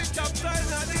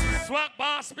 Swag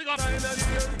boss, big up.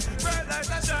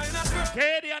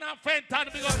 Cadian and Fenton,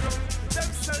 big up. Them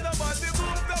sell the body,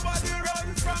 move the body,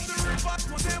 run from the river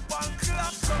to the bank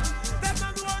clock. Them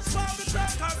not watch for the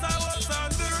truck as I was on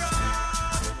the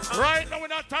road. Right now we're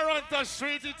not Toronto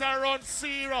Street, it's around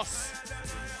serious.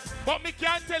 But me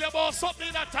can't tell you about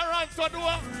something that Toronto do.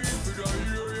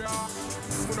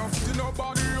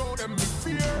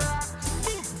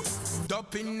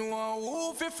 Dumping no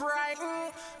wolf if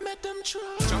frightened. Make them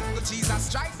try. Jump the cheese and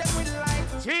strike them with light.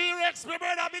 T-Rex, me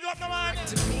brother, big up the man.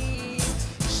 To me,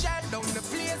 shut down the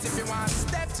place if you want to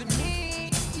step to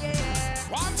me. Yeah.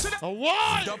 One to the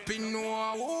what? Dumping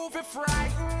no wolf if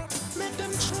frightened. Make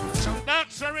them try.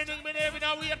 That's a reading me name,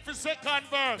 now wait for second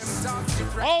verse.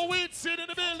 Oh, we'd sit in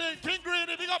the building. King Green,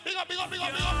 big up, big up, big up, big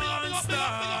up, big up, big up, big up, big up, big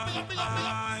up, big up, big up, big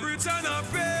up. Return up,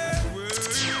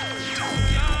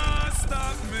 can't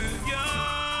stop me,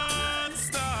 can't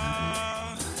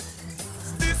stop.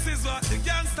 This is what the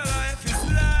gangster life is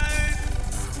like.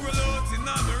 Roll out in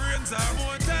on the range, or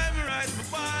more time, ride my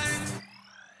bike.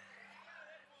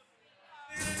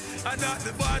 I got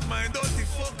the bad mind, dirty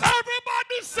fuck.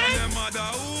 Everybody sing. And them mother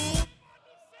who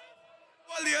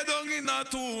lay down in a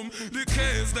tomb. The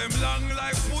case them long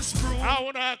like push broom. I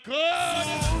wanna good.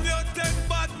 So you take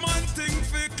bad man thing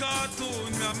for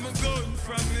cartoon. Me and my gun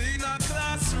from me in a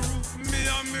classroom. Me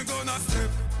and me gonna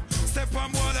step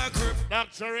on more like grip.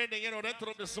 That's a reading, you know, they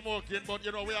throw the smoking, but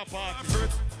you know we are part. And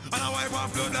I wipe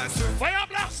off blood like sweat. Fire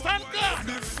Black, stand up.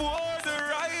 Before the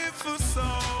rifle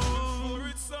sound,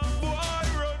 boy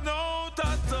run out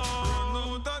of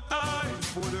town.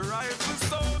 Before the rifle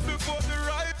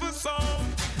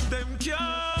sound, them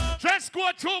can't. Just go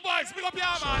 2 boys, pick up your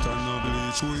man. Shut on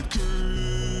bleach with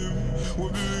cream, we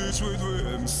bleach with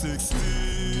M16,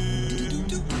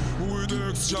 with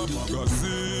extra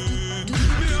magazine.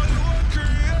 Me alone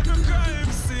create the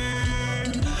crime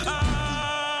scene.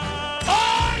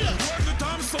 When the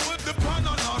time so with the pan and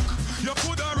knock, you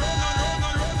could have run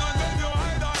and then you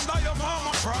hide under your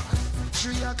mama crack.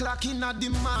 3 o'clock in the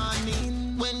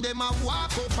morning, when them a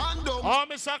walk up and down. Oh,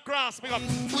 Mr. Cross, big up.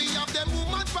 We have them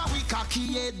woman for we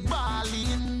cocky head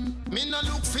balling. Me no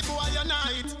look for boy a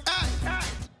night. Hey.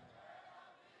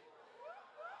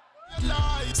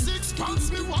 6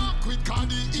 pounds me walk with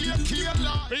Cardi AK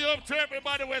light. Big up to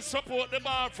everybody who support the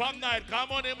bar from night.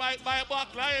 Come on, they might buy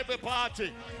back like every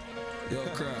party. Yo,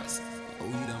 Cross, we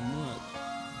the mud.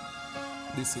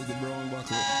 This is the brown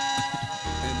bottle.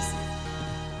 MC.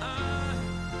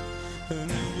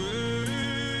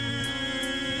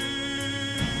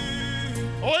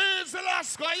 Oh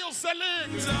Sky you selling.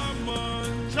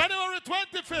 January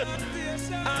 25th.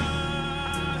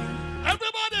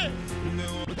 Everybody.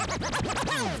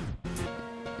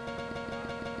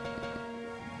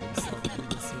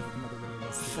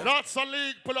 Lots of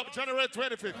league pull up January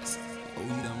 25th. Oh, you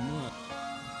don't want.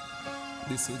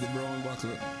 This is the brown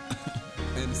bottle.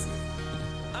 Anything.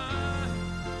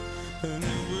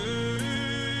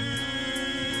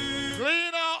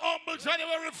 Clean our humble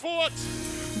January 4th.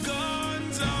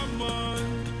 Guns are man.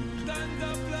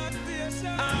 Thunder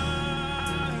plantation.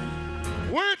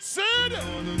 Word said.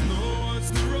 Don't know what's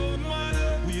the road,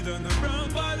 man. We done the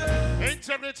brown body.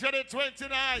 Integrity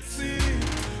 29th. See,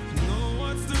 know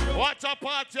what's the road. What a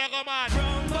party, man.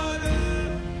 Brown body.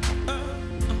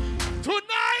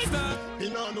 Tonight. Me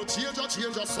nah no change,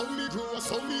 so me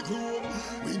grow.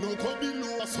 We no come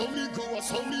below, so me grow.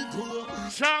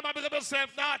 Shama, make up yourself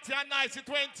naughty and nice in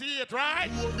 28,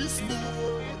 right? This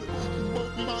board,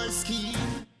 but my skin.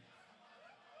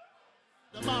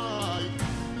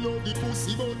 Love the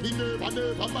pussy, but we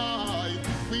never buy.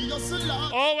 We just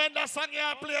lie. Oh, when the song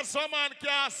you play, some man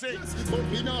can't sing. But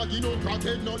we not give no crack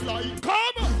and no light.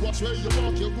 Come! Watch where you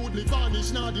walk, your goodly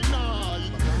vanish, not deny.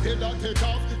 Head that take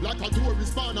off like a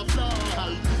tourist on a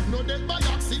fly. No dead by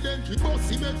accident, we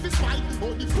bossy make this fight.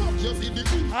 Oh, the fuck you see the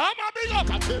thing. I'm a big up.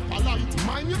 A paper light.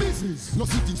 Mind your business. No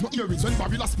cities, no earrings. When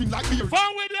Babylon spin like beer.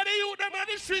 From with you, the youth, them on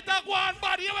the street, I go on,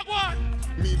 body, you go on.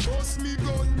 Me boss, me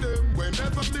gun them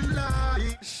whenever me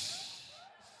like.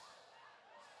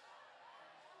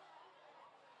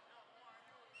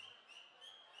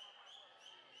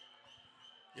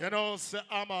 You know,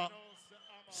 I'm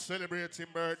celebrating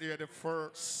birthday the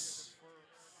 1st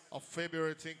of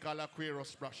February, thing called Aquarius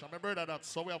Splash. I remember that,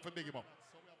 so we have to big him up.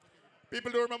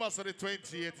 People do remember, so the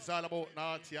 28th is all about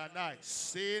naughty and nice.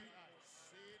 See?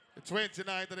 The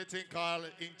 29th of the thing called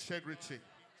integrity.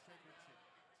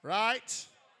 Right?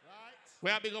 We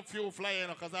have big up few flying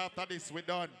because after this we're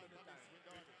done.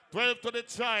 12 to the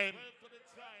time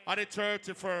on the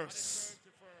 31st.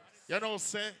 You know,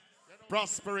 say,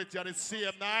 prosperity on the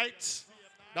same night.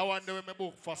 That one day we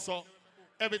book for, so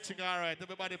everything all right.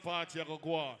 Everybody party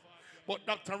go on. But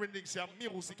Dr. Rinding say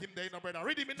music him there, no brother.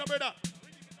 Read him in, no brother.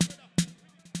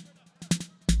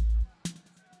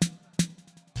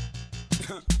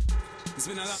 It's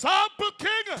been a lot. Sample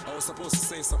King. I was supposed to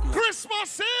say something.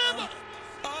 Christmas Eve.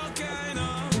 Okay,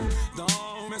 no.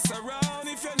 Don't mess around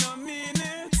if you don't mean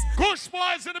it. Kush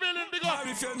boys in the building, big up.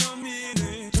 If you don't mean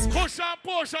it. Kush and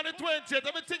push on the 20th.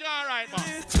 Everything all right,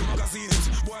 man. Magazine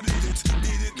it. Boy, did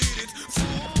it.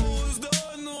 Fools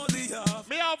don't know the half.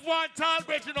 Me have one tall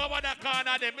bridging over the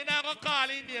corner there. Me not gonna call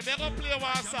in here. Me gonna play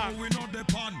one song. We know the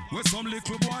pan. With some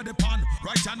little boy the pan.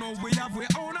 Right now we have we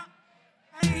own a.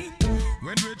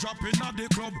 When we drop in at the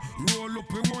club, roll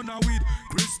up we wanna weed.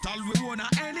 Crystal we wanna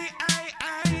any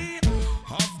aye.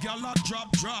 Have gal a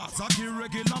drop draws, I give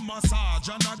regular massage,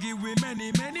 and I give we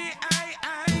many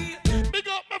aye. Big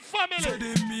up my family. Say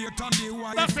the mate and the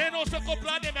wife. That's why no so couple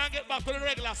of them and get back to the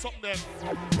regular something them.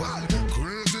 Well,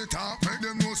 crazy talk, make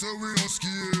them know so we not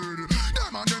scared.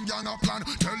 Them and them gang a plan,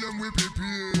 tell them we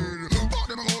prepared. But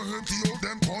them go empty out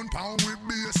them compound with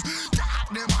base.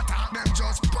 Talk them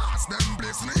just pass them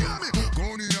bliss. You hear me?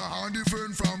 Gun in a hand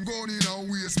different from gun in a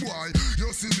waist, boy.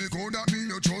 You see me gun that mean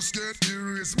you just get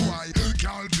erased, boy.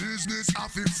 Call business,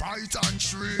 have to fight and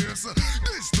trace.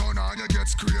 This done and you get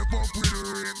scrape up with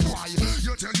rape, boy.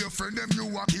 You tell your friend them you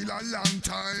a kill a long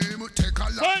time. Take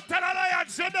a long Fenton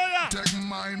Alliance, you know ya. Take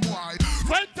mine, boy.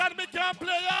 Fenton me can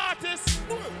play artist.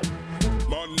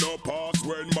 Man no pass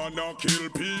when man no kill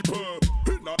people.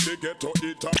 Not they get to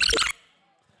eat up.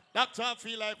 That's how I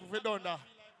feel like if we done that.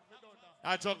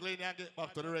 I juggling and get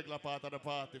back to the regular part of the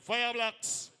party. Fire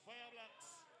blocks.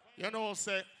 You know,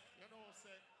 say,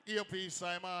 earpiece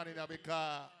Simon in a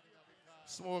because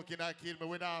smoking and kill me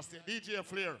with nasty. DJ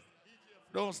Flair,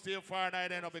 don't stay far night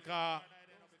then because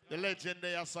the legend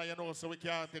there, so you know, so we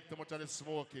can't take too much of the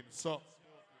smoking. So,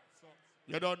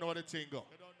 you don't know the thing go.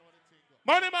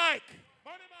 Money Mike!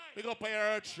 Big up your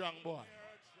earth strong boy.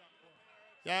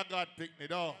 Yeah, God pick me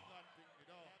though.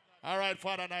 All right,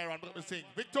 Father Nyron, let me sing.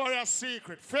 Victoria's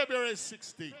Secret, February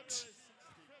 16th.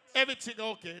 Everything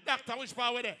okay. Doctor, which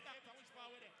part with it?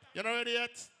 You not ready yet?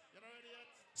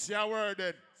 See our word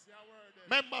then.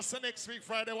 Members next week,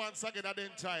 Friday, once again at the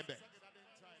time then.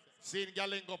 Seeing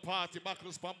Galingo Party,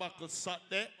 Buckles, Pambuckles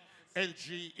Saturday.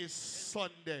 LG is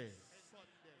Sunday.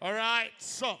 All right,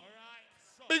 so.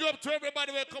 Big up to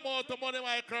everybody who come out to Money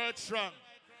My Crowd Strong.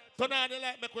 Tonight, they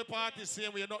like make we party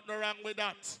same way. Nothing wrong with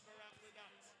that.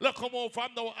 Look, come on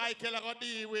from now, I can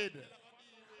deal with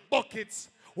buckets.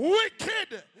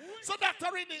 Wicked. So,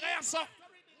 Dr. Reading, I am so.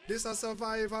 This a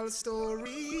survival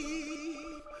story.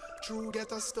 True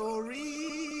get a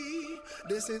story.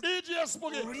 This is DJ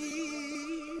Spooky.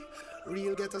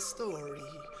 Real get a story.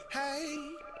 Hey.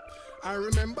 I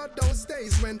remember those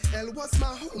days when hell was my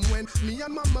home, when me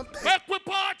and mama paid. Make we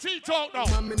party talk now.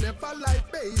 Mommy never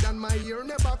like paid and my ear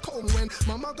never come. When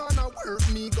mama gonna work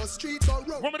me, go street go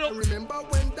road. I remember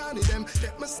when Danny them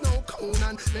get my snow cone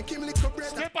and make him lick a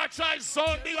bread. STEPACHOICE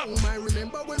Sunday. I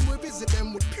remember when we visit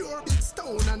them with pure big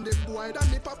stone and the boy that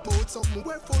nip a out something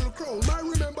way full chrome. I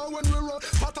remember when we run,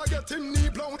 but I get him knee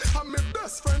blown and my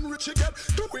best friend Richie get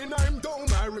doing I'm down.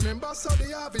 I remember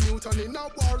Sunday Avenue turning a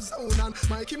war zone and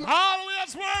Mikey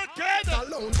always working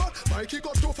alone, but Mikey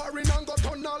got too far in and got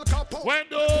on Al Capone. When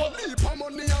do leap on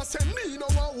money and say me no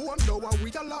one wonder why we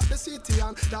a lot the city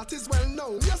and that is well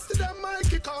known. Yesterday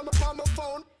Mikey called me on my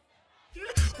phone.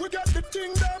 We get the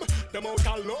thing them out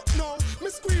a lot now. Me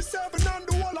squeeze 7 and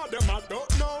the whole of them I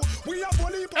don't know. We have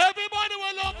one leap. Everybody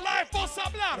will love life for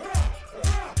some black.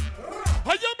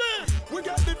 How you mean? We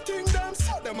get the thing them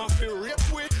so them a feel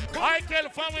rape we. I tell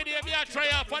family they be a try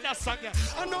out for that song.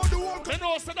 I know the whole. You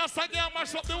know so that song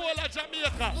mash up the whole of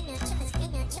Jamaica.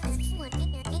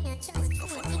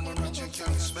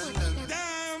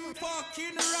 Damn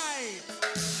fucking right.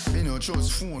 Me no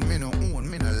trust phone, me no own,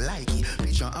 me no like it.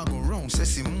 Picture I go round, say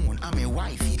Simone, I'm a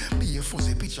wifey. Be a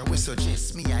fuzzy picture we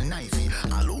suggest me a knifey.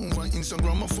 All over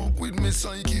Instagram I fuck with me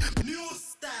psyche. New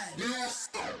style,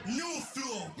 new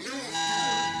flow. Me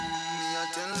I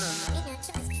tell them.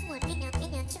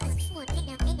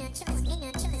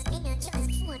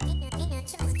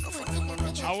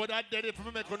 I would have did it for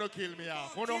me, make no kill me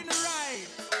out.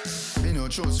 Me no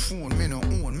trust phone, me no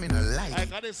own, me no like. I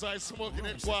got this I smoking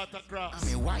in quarter cross.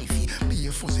 I'm a wifey, be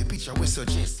a fuzzy picture we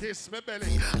suggest. Kiss me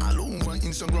belly. All over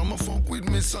Instagram I fuck with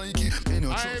me psyche. Me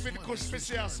no I trust even kush me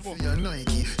see a smoke. your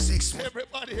Nike, 6 months.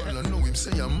 Everybody. All I know him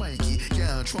say I'm Mikey.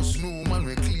 Can't trust no man,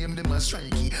 we claim them as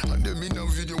strikey. And them in a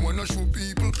video wanna show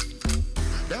people.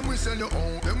 Them we sell your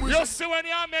own, them we you see when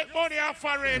you make money off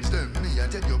a range. Them me I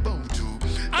tell you about to.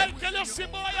 I tell you see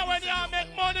boy when you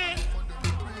make money.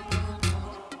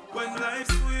 When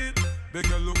life's sweet, beg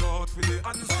you look out for the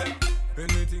handstand.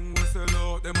 Anything we sell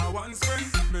out, them a one spring.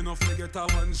 Me no forget a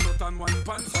one shot and one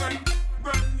pan spring.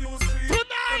 Brand new street.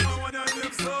 Tonight! Them a one and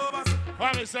live sober.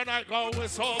 Promise tonight go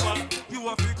with sober. You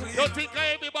a fi clean. You think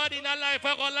everybody in a life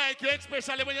are gonna like you,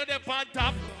 especially when you're there on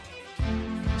top?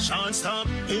 Shan't stop,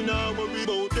 you know worry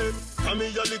about them. Come here,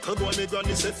 your little boy, me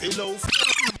granny say feel off.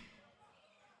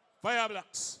 Fire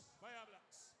blocks.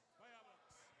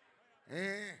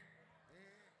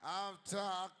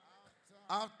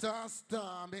 After a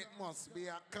storm, it must be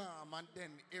a calm and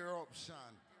then eruption.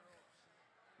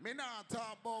 Me not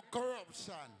talk about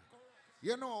corruption.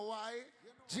 You know why?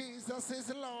 Jesus is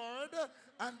Lord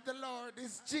and the Lord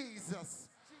is Jesus.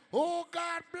 Oh,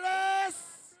 God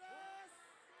bless.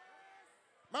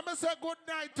 Mama say good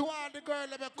night to all the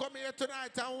girls that come here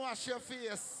tonight and wash your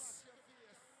face.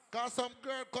 Cause some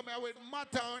girl come here with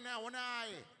matter on her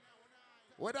eye.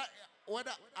 Whether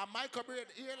a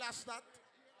microwave ear last night.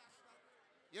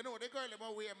 You know the girl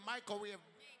that wear microwave.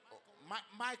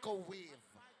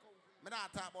 Me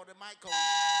not talk about the microwave.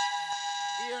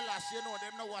 Earlash, you know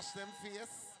them no wash them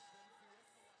face.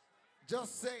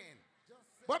 Just saying.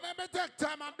 But let me take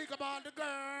time and big up all the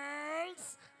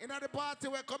girls. In the party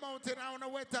we come out in on a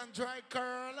wet and dry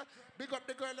curl. Big up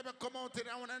the girl that come out in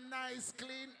on a nice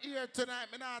clean ear tonight.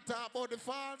 Me not talk about the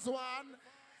fans one.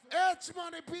 H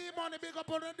money, P money, big up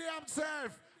on the damn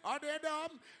self. Are they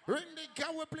dumb? Ring the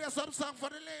can we play some song for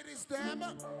the ladies them?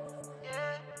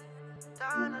 Yeah.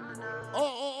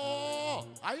 Oh.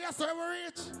 I guess we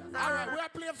reach. Alright, we are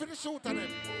playing for the shooter then.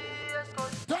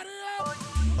 Turn it up.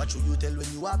 What should you tell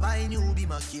when you are buying you? Be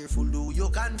more careful, do you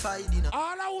can find in a.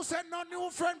 All who said no new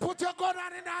friend, put your gun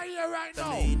on in our ear right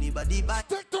now. Anybody buy.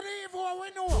 Stick to the evil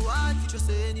we know. Hard for just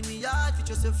say enemy, hard for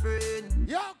just a friend.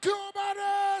 Yo,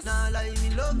 Cubanos. Nah, like me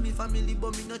love me family,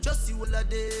 but me not just see all of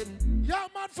them. Yo,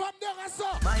 man from there, I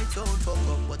saw. My town fuck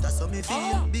up, but that's how me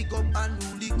feel. Big up and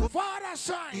rule up. Father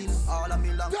shine. In all of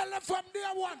me love. Tell them from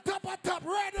there one, top,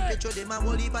 ready. Picture them a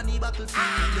whole heap on the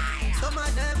battlefield. Some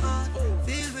of them are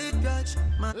filled with grudge.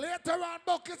 Later on,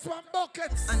 buckets from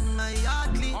buckets. And my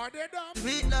heart clean. Are they dumb?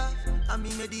 With love, and me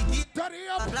meditate. Turn it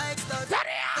up. Like stuff. Turn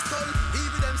it up.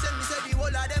 Even them send me say the whole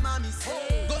of them a miss.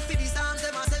 Go for the Psalms,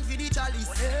 them a send for the chalice.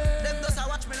 Them just a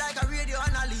watch me like a radio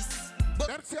analyst. But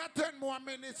them say 10 more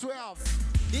minutes we have.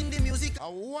 In the music,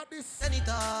 what is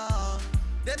Senator?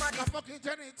 Them a the fucking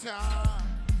janitor.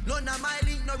 None of my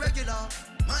link no regular.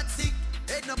 Mad sick.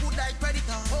 Head no good like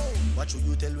predator. What should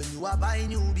you tell when you are buying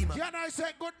new beamer? Can I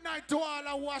say good night to all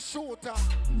our shooter?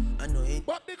 I know it.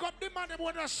 But big up the man they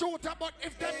wanna shoot her, but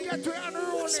if them get to it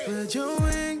unruly. Spread your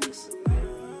wings.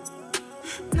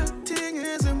 Nothing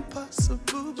is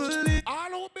impossible. Believe.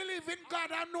 All who believe in God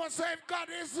and know say if God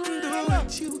is Do real.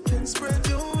 it, you can spread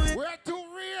your wings. We're too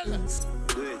real.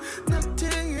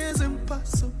 Nothing is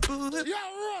impossible. Yo,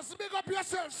 Rose, big up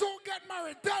yourself. Soon get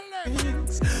married. Tell them.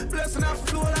 Blessing I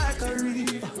flow like a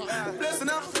river. Blessing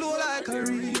I flow like a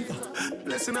river.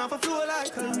 Blessing I flow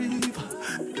like a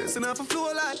river. Blessing I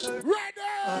flow like a river.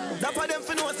 Ready. That for them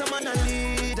for know some man a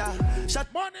leader. Shot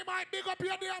money might big up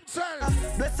your damn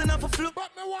self. Blessing I flow.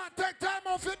 But me want to take time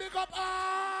off to big up.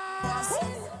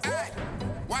 Hey,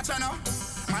 watch out now.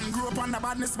 Man grew up on the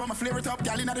badness, but my flare it up.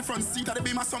 Gal in the front seat of the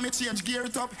beamer, so me change gear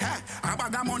it up. Hey, I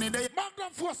bag that money there.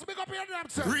 Magnum Force, big up your damn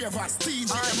self. Ravers, TJ,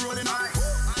 them rolling up.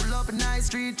 Pull up a nice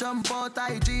street, jump out,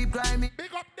 I Jeep, grimy.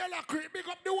 Big up Della Creek, big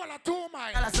up the wall of 2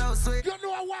 miles. Gala so sweet. You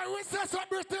know why we say so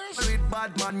British? With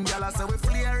bad man, gala so we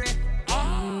flare it.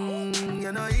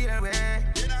 You know here we.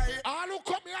 All who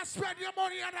come here spend your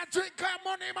money and a drink and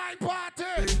money my party.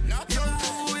 Yo, you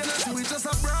know we just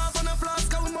a brav and a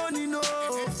flask of money, no.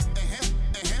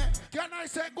 Can I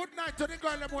say good night to the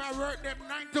girl who I work them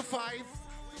 9 to 5?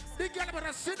 The girl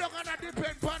better sit down and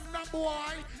depend on no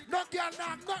boy. No girl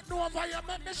now got no over you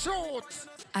make me shoot.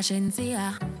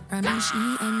 Ashensia, Ramesh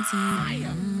ENT.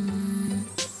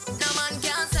 No man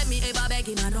can't send me ever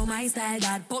begging, I know my style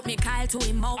that put me Kyle to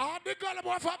him out. Oh, the girl who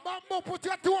have a bamboo, put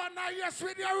your 2 and 9 years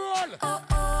with your roll.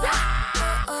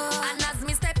 And as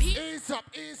me step in. Ease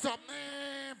up,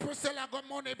 Priscilla got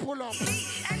money, pull up.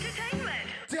 Entertainment.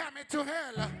 Damn it to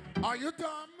hell. Are you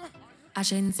dumb?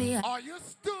 Ashensia. Are you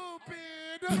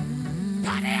stupid?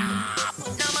 Party up.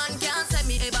 No man can't send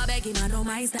me ever begging, I know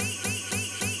my style.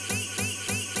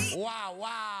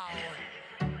 Wow.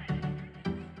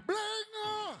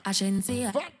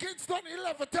 Ashensia. From Kingston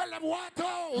 11, tell them what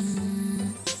house.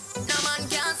 No man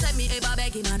can't send me ever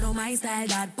begging, I know my style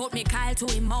that put me Kyle to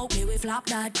him out, me we flop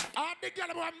that. All the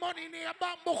girl want money in your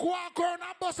bamboo, walk around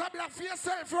and bust a black for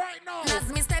yourself right now.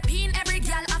 As me step in, every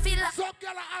girl I feel like. Some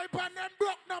girl are hype and them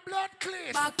broke no blood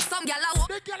clean. But some girl I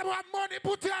the girl want money,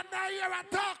 put your hand in here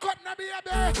and talk up na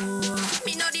baby.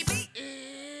 Me know the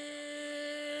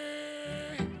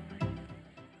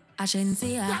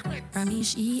Ashensia,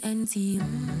 Ramesh ENT.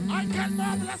 I can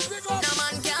marvelous big up. No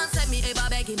man can't send me ever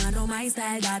begging, I know my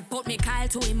style that put me Kyle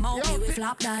to him out, me we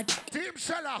flop that. Team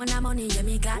Sheller. When I'm money, yeah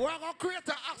me got. We're gonna create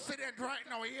an accident right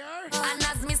now, here. And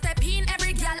as me step in,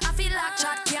 every girl I feel like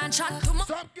chat can't chat to me.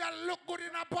 Some girl look good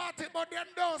in a party, but them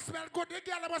don't smell good. The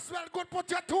girl must smell good, put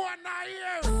your 2 and 9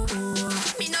 here.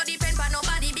 Me no depend on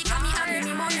nobody because me have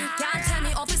me money. Can't tell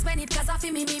me how to spend it cause I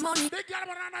feel me money. The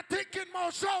girl on a thinking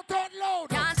mouth, shout out loud.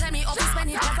 Can't tell me how to spend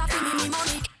it cause I feel me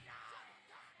money.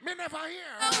 Me never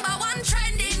hear. Number 1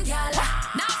 trending, girl.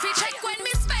 Now fi check when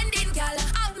me spending, girl.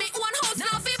 Have me one house,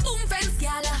 now fi boom fence,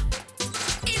 girl.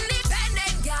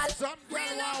 Independent, girl. Some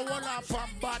girl want wall up on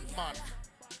Batman.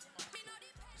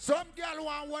 Some girl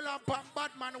want wall up on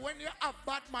Batman. When you have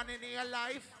Batman in your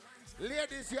life,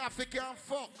 ladies, you have to can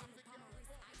fuck.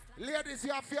 Ladies,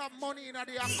 you have to have money in the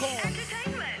account.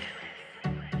 Entertainment.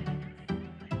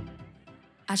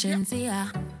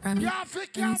 Ashensia, Rami, you have to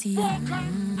can fuck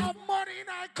and have money in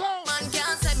the account. Man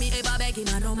can't send me ever begging,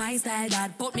 I know my style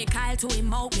that put me Kyle to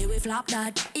him out, me we flop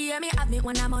that. Hear me have me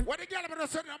when I'm on. When the girl gonna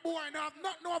send a boy now, I'm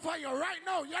not know for you right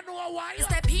now. You know why?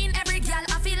 Step in, every girl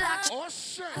I feel like. Oh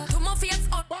shit. To my face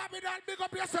up. Bobby, don't big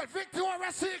up yourself.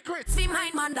 Victoria's Secret. See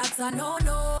mine, man, that's a no.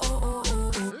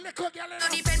 Little girl, no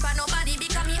depend on nobody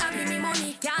because me have me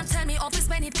money. Can't tell me how to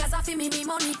spend it cause I feel me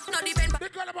money. No depend on. The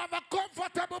girl have a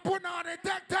comfortable put on it.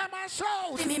 Take time and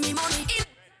show. Me money.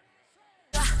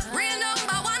 Real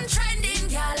number 1 trending,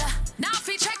 girl. Now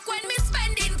fi check when me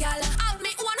spending, girl. Have me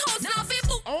one house, now fi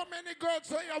book. How many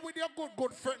girls are you with your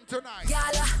good friend tonight?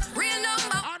 Girl, real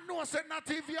number. I know say not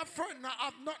if your friend now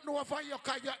have not know for you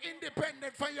cause you're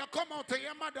independent for you come out to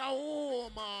your mother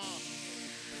home.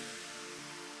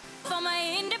 For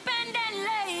my independent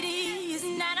ladies,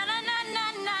 na.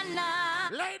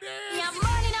 Ladies, yeah,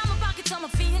 money in my pocket, so I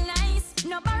feel nice.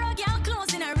 No borrow girl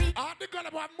clothes in a reach. All the girl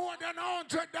about more than $100.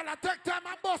 Take time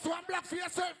and bust one black for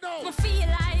yourself now. I feel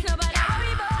like nobody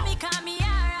worry about me, call me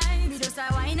alright. Me just a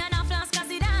wine and a flask cause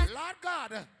it dance. Lord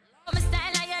God. My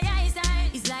style like your eyes,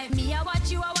 it's like me, I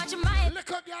watch you, I watch mine.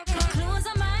 Little girl, clothes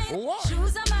are mine, what?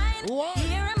 Shoes are mine, what?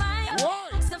 Here am I.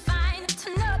 What? So fine,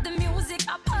 turn up the music,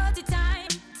 a party time.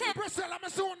 Priscilla, I'm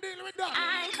soon deal with that.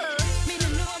 I'm cool. Me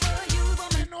don't know about you,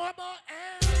 but me know about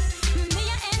me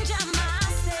I enjoy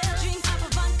myself. Drink up a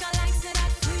vodka like say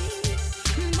that free.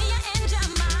 Me I enjoy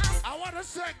myself. I want to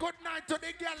say good night to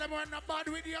the girl when I'm bad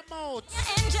with your mouth. Me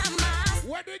I enjoy myself.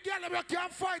 Where the girl ever can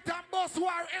fight and boss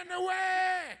war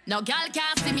anyway. No girl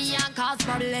can't see me and cause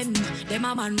problem. Them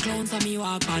a man clown so me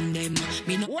walk on them.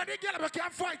 Me no. Where the girl ever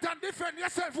can fight and defend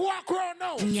yourself, walk around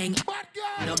now. Yang. Bad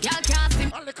girl. No girl can't see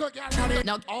me. A little girl.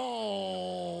 No.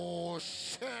 Oh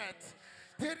shit.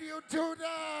 Did you do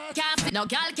that? Can't see. No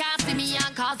girl can't see me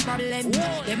and cause problem.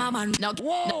 Whoa. Them a man. No.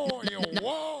 Whoa.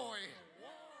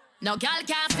 No girl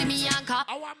can't see me and cause.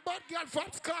 I want bad girl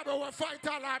from Scarborough will fight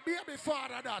all our baby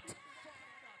father that.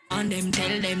 And them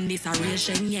tell them this a real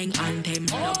Sheng Yang anthem.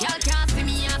 No girl can't see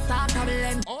me and start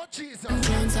problem. Oh Jesus.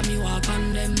 Clowns and me walk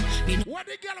on them. Me no. What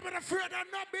the girl been afraid of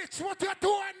no bitch? What you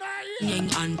doing now?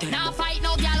 Yang anthem. Now fight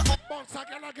no girl. Bounce a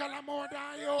girl more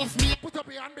than you. If me put up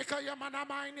your hand because your man a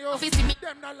mind you. If see me.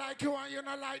 Them not like you and you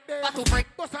not like them. What to break?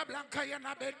 Bust a blanca you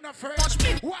not beg no friend. Touch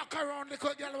me. Walk around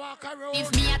little girl walk around. If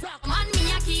me a talk man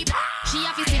me a keep. She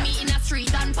have to see me in a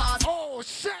street and pass. Oh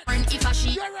shit. Friend if a she.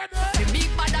 You ready? Me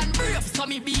big bad and brave so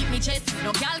me beat me chest.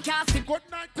 No girl can't see. Good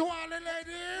night to all the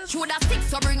ladies. Should a stick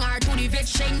so bring her to the vet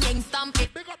Sheng Yang stamp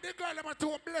it. Big up the girl I'm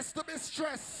too blessed to be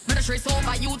stressed. Me the stress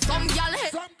over you some girl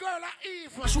head. Some girl are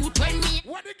evil. Shoot when me.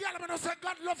 What the girl I'm say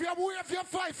God love you wave your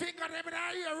 5 finger them in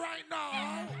her ear right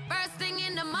now. First thing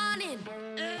in the morning.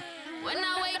 When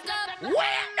I wake up.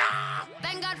 Wake up.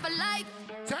 Thank God for life.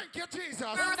 Thank you Jesus.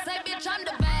 Girl say bitch I'm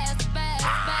the best.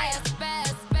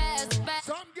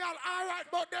 Some girl alright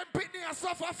but them pitney and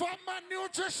suffer from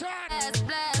malnutrition.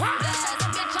 Bitch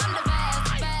I'm the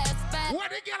best. What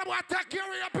the girl about take care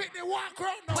of your pitney walk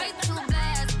around now? Wait till bless.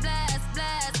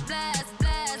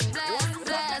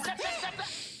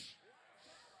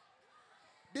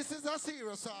 This is a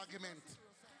serious argument.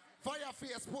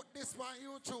 Fireface put this on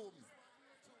YouTube.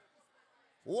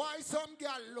 Why some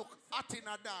girl look hot in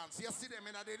a dance? You see them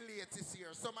in the latest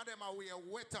year. Some of them are wear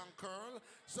wet and curl.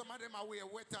 Some of them are wear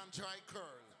wet and dry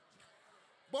curl.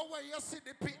 But when you see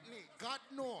the pitney, God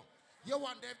know. You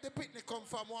wonder if the pitney come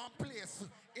from one place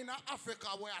in Africa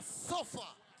where I suffer.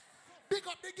 Big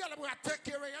up the girl where I take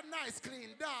care of your nice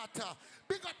clean daughter.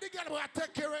 Big up the girl where I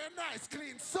take care of your nice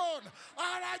clean son.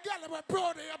 All that girl where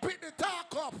proud of you pitney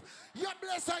talk up. You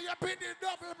bless and you pitney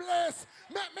double bless.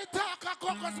 Make me talk a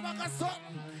cocos bag or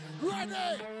something.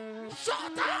 Ready? Shut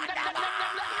on the man!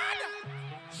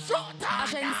 Shut on the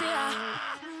man!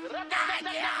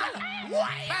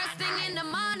 First thing in the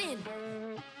morning.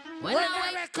 When I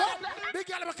wake up, the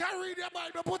girl can read your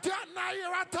Bible, put your hand now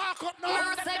here and talk up now.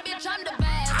 Girl say bitch I'm the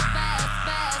best.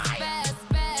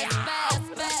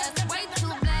 Wait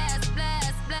till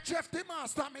bless. Jeff the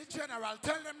master, me general,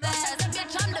 tell them that.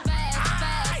 Bitch I'm the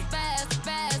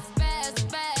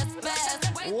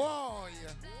best. Whoa,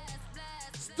 yeah.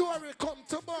 Story come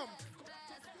to bump.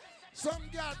 Some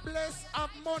girl bless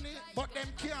have money, but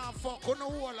them can't fuck on the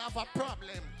whole have a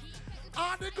problem.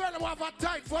 All the girl who have a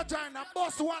tight vagina,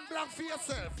 bust one blank for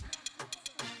yourself.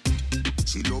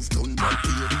 She love done back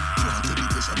here. Can't tell the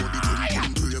pressure but the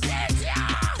gun brave.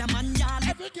 The man y'all.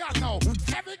 Every girl know.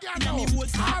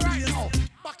 All right now.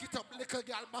 Back it up, little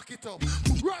girl, back it up.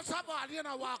 Rush of all, you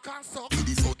know, walk and suck.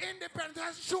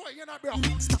 Independent show, you know, bro.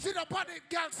 Sit up on it,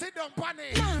 girl, sit down on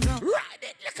it. Ride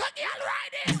it, little girl,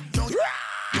 ride it. Don't get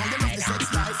off the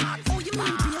sex life. Oh, you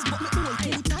want PS, but me hold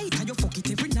too tight. And you fuck it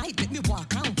every night. Let me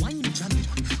walk and wine.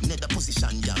 Net the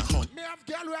position, yeah, hunt. Me have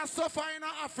girl who are suffer in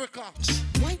Africa.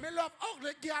 Why? Me love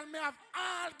ugly girl, me have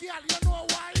all girl, you know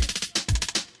why?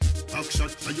 Action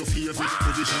for your favorite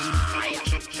position.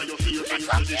 Action for your favorite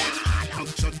position.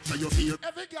 Action for your favorite.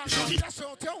 Every girl splash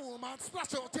out your woman,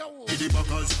 splash out your woman. The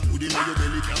backers, who they know your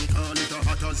belly can call it a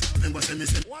hatters. Remember say me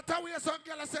say. What a way some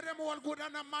girl say them all good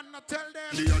and a man not tell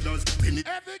them. The others, penny.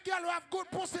 Every girl who have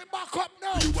good pussy back up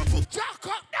now. You a pop. Jack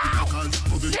up now. Packers,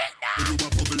 bubble. You a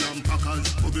bubble and packers.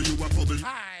 Bubble, you a bubble.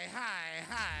 Hi.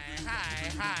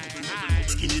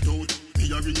 Skin it out,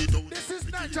 me a ring it out. This is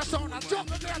Nitro sound. I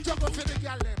juggle there, juggle for the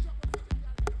girl them.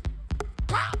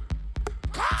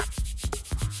 Cut!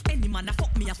 Any man a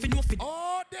fuck me a fin off it.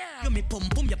 Oh damn! You me pum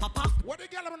your papa. What the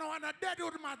girl wanna want a dead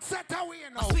old man? Set away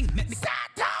now. Swing, make me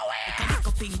set away. I make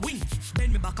a thing wing.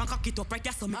 Bend me back and cock it up right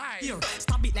there so me here.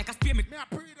 Stab it like a spear me. Me a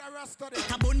pre the rest of it.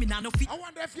 It a bone me now no feet. I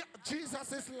wonder if you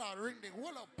Jesus is Lord. Ring the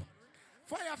hold up.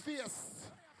 Fireface.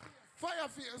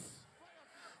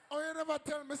 Oh, you never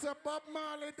tell me say Bob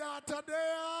Marley daughter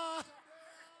there.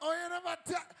 Oh, you never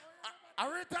tell. I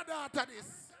read a daughter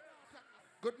this.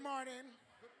 Good morning.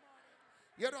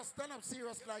 You just stand up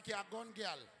serious like you're a gun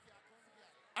girl.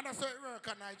 And that's how it work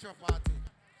at Nitro party.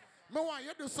 Me want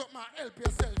you do something and help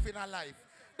yourself in a life.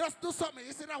 Just do something.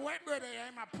 You see that white brother here,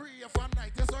 I'm a prayer for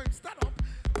night. You saw him stand up.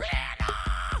 Piano!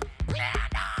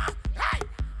 Hey!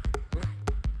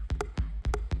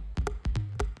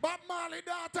 Bob Charlie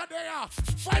daughter there.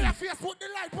 Fire face, put the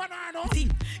light on her, no?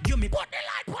 Give me put the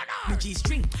light on her. Me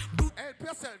G-string. Help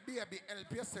yourself, baby,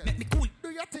 help yourself. Make me cool. Do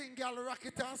your thing, girl, rock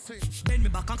it and swing. Bend me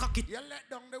back and cock it. You let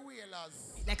down the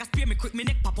wheelers. Like a spear, me quick, me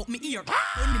neck pop up me ear.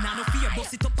 When me nah no fear,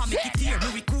 bust it up and make it clear. Me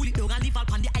we cool it down and leave all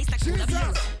on the ice like polar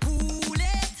beer.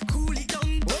 Cool it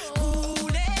down.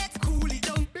 Cool it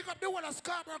down. Big up the one of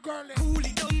Scarborough girlie. Cool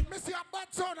it down. Me see a bad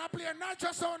sound a play,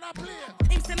 Nitro sound a play.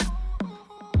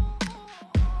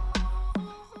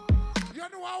 You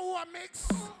know how I mix?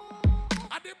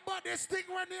 And the body stick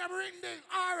when they ring ding.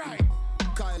 Alright.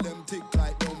 Kyle them tick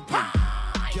like dumpling.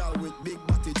 Girl with big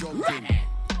body jumping. Ready.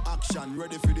 Action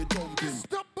ready for the thumping.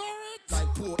 Stop it.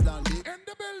 Like Portland. In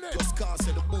the building. Just cast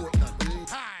at the boat now.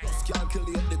 Just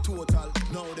calculate the total.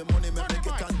 Now the money make me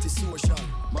get anti-social.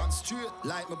 Man straight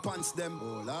like my pants them.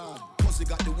 Oh Lord. Pussy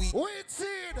got the weed. Wait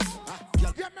seed. You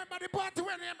remember the party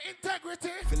when them integrity?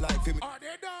 Feel like for me. Are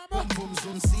they dumb? Boom boom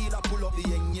zoom seal. I pull up the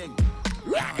yeng yeng.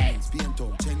 Ready.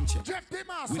 Piento, chen chen. Jeff the We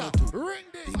Master. not too. Ring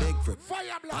ding. The big friend.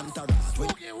 Fire blast. Antaras.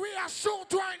 Spooky, we are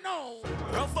shoot right now.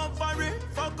 Rough up for it,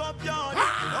 fuck up yard.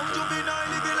 Don't juvenile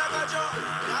living like a job.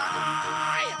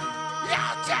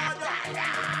 Yeah, Jeff.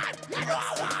 You know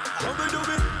what? Don't be do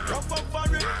it, rough up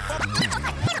for it, fuck.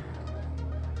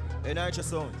 Hey, Nitro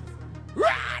sound.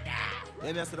 Ready.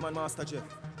 Let me ask the man Master Jeff.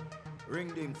 Ring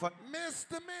ding, fuck.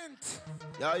 Mr. Mint.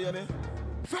 Yeah, you hear me?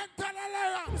 Fentanyl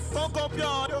Alliance. Fuck up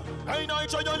yard. Hey,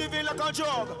 Nitro, you living like a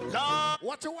job.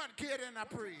 What you want, kid in a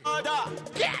pre?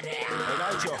 Get it. Hey,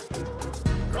 Nitro.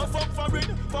 Rough up for it,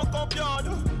 fuck up yard.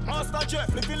 Master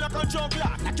Jeff, living like a job,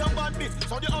 yeah. Like a bandit,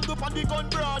 so the angle pan the gun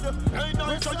broad. Hey,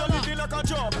 Nitro, you living like a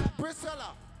job.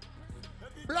 Priscilla,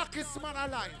 blackest man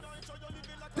alive.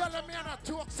 Tell me I'm a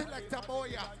joke selector, boy.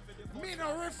 Me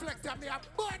no reflector, me a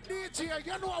bad DJ.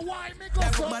 You know why me go so?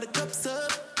 Everybody cups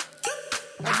up.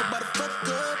 Everybody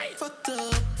fucked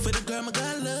up. For the girl my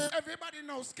God love. Everybody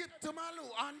know skip to Malu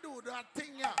and do that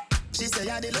thing, yeah. She say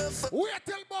I did love. Wait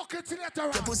till buckets later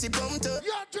on. Your pussy pumped up.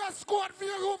 You just squad for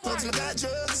your Folks vibe. me got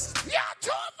drugs. Yeah,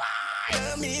 two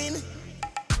vibe. I mean,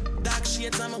 dark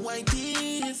shades on my white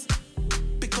tees.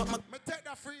 Pick up my. Me take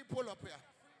that free pull up here.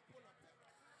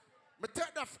 Me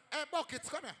take that. Hey, buckets,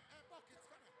 come here.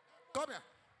 Come here.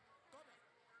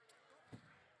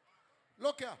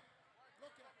 Look here.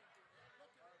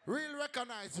 Real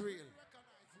recognize real.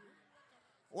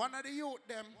 One of the youth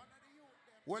them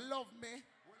will love me,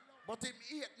 but him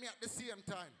hate me at the same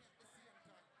time.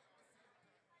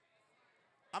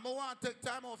 I'm going to want to take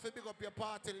time off to pick up your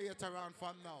party later on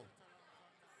from now.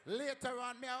 Later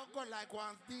on, me I'll go like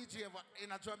one DJ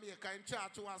in a Jamaica in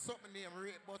charge who has something named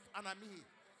Rate, but and I me.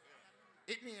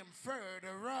 It named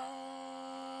Further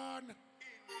On.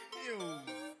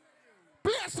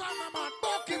 Play some of my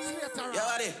buckets later on. Yo,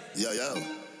 Adi. Yo.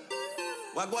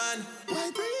 Wagwan.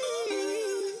 White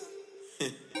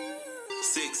breeze.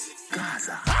 6.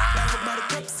 Gaza. Everybody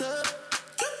cups up.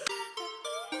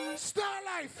 Star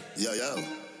Life. Yo.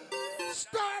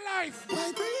 Star Life.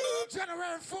 White breeze.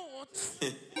 January 4th.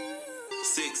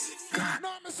 6. No,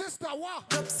 my sister, what?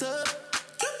 Cups up.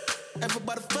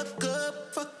 Everybody fucked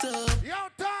up. Yo,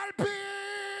 Talpi.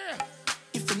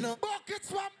 If you know. Buckets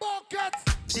from buckets.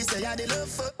 She say I did love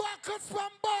for. Buckets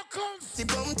from buckles. She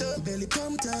pumped up, belly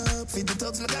pumped up. Feed the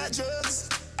dogs, my got drugs.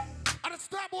 And the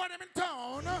star boy them in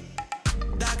town.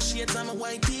 Dark shades on my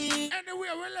white tee. Anyway,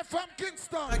 we left from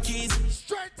Kingston. My keys.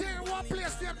 Straight in one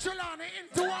place, named Trelawney,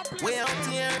 into one place. Way out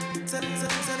here. Send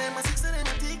them my 6 and them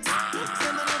my ticks.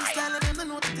 Them know the style and them don't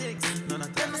know the ticks. None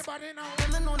of them. Anybody know?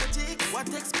 Them don't know the ticks. What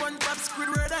takes SpongeBob,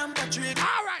 Squidward and Patrick.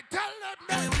 Alright, tell them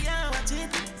Where that. we are, watch it.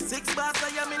 6 bars, I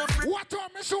am in a free. What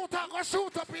time me shoot, I go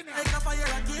shoot up in Like here. a fire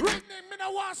rocket. Ring me, me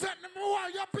no want something, me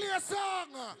want you play a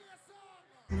song.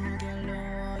 No girl don't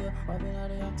want you. Up inna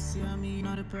the oxy, I mean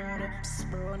not the product.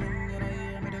 Sprawling, you know,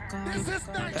 hear me the call. This is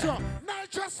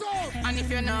Nitro Soul. And if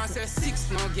you not say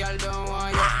 6, no girl don't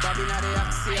want you. Bobby not the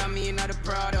oxy, I mean not the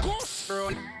product.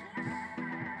 Sprawling.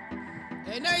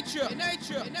 Hey Nitro.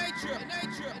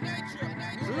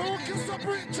 Lucas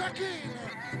Supreme, check in.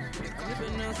 If you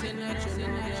not say Nitro, no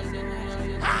girl don't want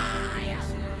you.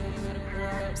 Not the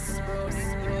product. Sprawling,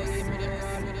 you know, hear me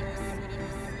the call.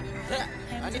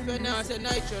 And if you not say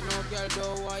Nitro, no girl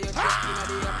don't want you. Inna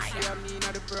the oxy, I mean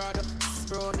not the product.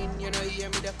 Sprawling, you know, hear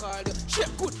me the call.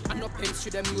 Shit good, and no pens to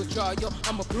them you draw you.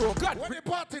 I'm a pro god. What the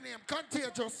party name?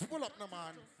 Contagious. Pull up, no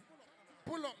man.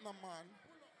 Pull up, no man.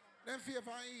 Then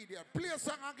favor idiot. Play a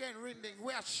song again, Rinding.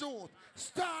 We are shoot.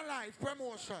 Star Life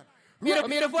promotion.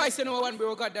 Me the voice, you know, one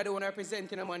bro god that the one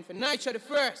representing a man for Nitro the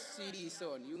first CD,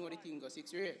 son. You know the thing go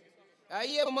 6 real. I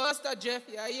hear my Master Jeff,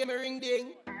 I hear me ring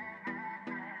ding.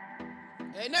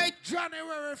 Hey, night.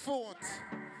 January 4th.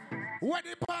 What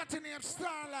the party name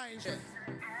Starline? If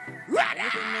you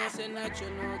know say Nitro,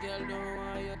 no girl don't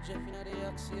want you. Jeff inna the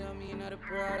Axie, I mean inna the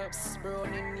products.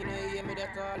 Browning, you know hear me they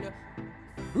call you.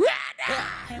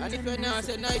 And if you know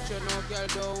say Nitro, no girl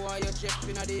don't want you. Jeff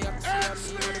inna the Axie, I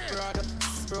mean inna the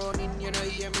products. Browning, you know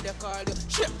hear me they call you.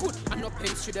 Shit good, and no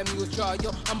pens to them you draw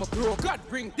you. I'm a bro, God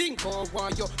bring thing for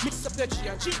want you. Mix up the G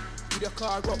and G with the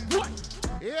car up. What?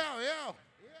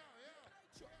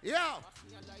 Yo.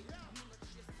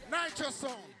 Nitro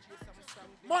song.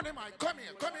 Money Mike, come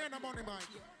here now, Money Mike.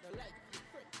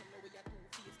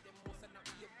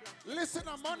 Listen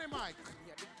to Money Mike.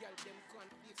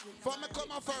 For me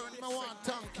come a friend, me want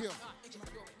thank you.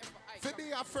 For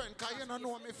be a friend, cause you don't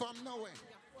know me from nowhere.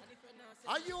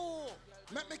 Are you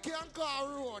make me can go a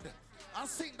road and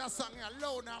sing that song here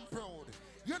loud and proud?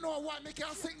 You know why me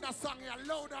can sing that song here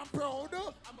loud and proud?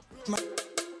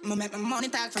 Me make my money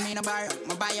talk for me no borrow.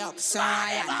 Me buy up, so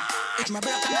I am. If my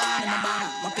broke down in my banner,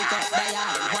 me pick up the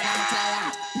yard. One of my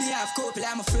client, me have couple,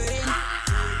 I'm a friend.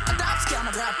 A top scam,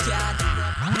 a grab card.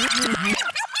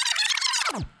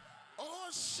 Oh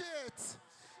shit!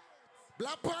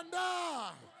 Black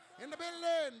Panda in the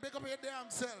building. Big up your damn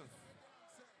self.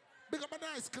 Big up my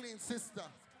nice clean sister.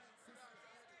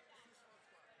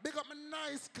 Big up my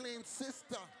nice clean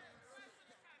sister.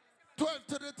 12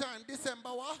 to the time, December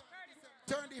what?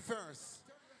 31st.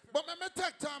 But me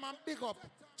take time and big up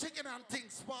Chicken and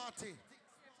Things party.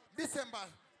 December,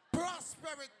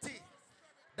 prosperity.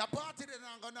 The party that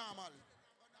don't go normal.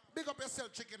 Big up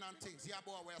yourself, Chicken and Things. Yeah,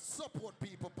 boy, we're support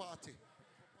people party.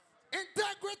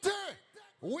 Integrity.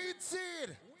 Weed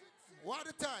seed. What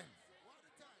the time?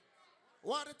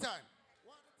 What the time?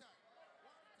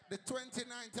 The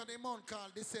 29th of the month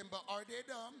called December. Are they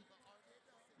done?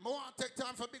 I want to take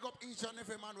time for big up each and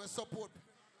every man who support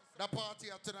the party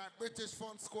of tonight. British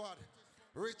Fun Squad.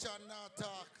 Richard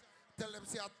Natak. Tell them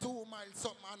say a 2 mile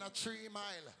something and a 3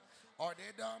 mile. Are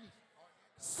they done?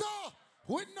 So,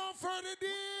 with no further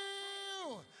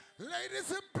ado,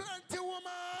 ladies and plenty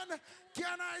woman,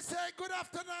 can I say good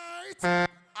afternoon?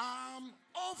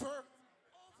 Over.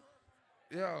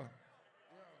 Yo.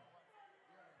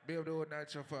 Be up the whole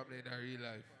Nitro family in our real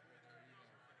life.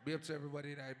 Be up to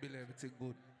everybody in our bill, everything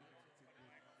good.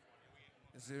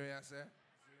 You see what I say?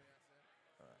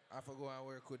 I forgot and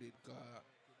work with it,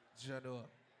 cause you know.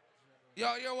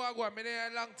 Yo, what go on? Me there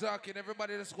long talking.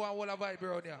 Everybody just go and hold a vibe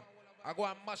around here. I go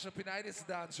and mash up in this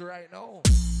dance right now.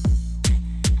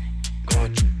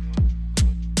 Good.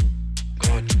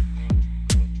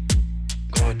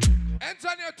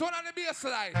 Engineer, turn on the bass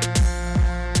line.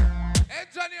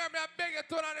 Engineer, me I beg you,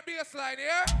 turn on the bass line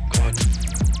here.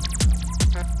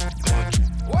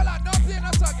 Hold on, don't play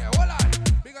no song here. Hold on.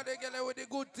 Because they get with the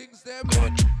good things them.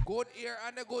 Good ear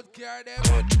and the good car them.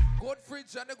 Good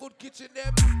fridge and the good kitchen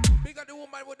them. Bigger the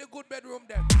woman with the good bedroom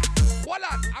them. Hold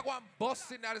on, I go and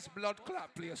bust in this blood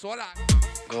clot place. Hold on.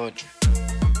 Good.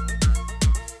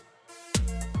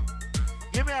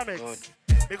 Give me a mix. Good.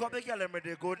 Because they get with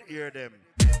the good ear them.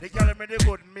 They get with the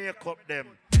good makeup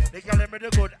them. They get with the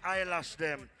good eyelash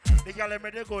them. They get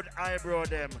with the good eyebrow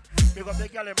them. Because they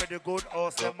get with the good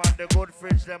house them and the good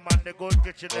fridge them and the good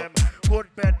kitchen them.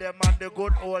 Good bed them and the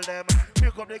good hole them.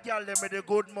 Because they get with the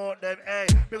good mouth them. Hey,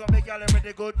 because they get with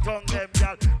the good tongue them,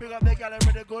 y'all. Because they get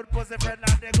with the good pussy friend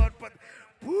and the good put.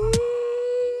 Woo!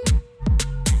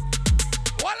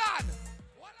 Hold on.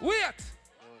 Wait.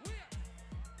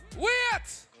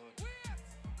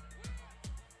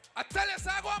 I tell you, so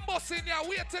I go and bust in here.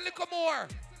 Wait till you come more.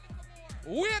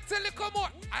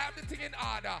 I have the thing in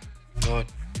order. Good.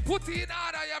 Put it in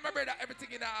order, yeah, my brother.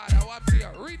 Everything in order. What I'm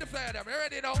here. Read the flyer them. You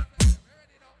ready now?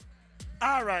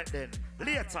 All right then.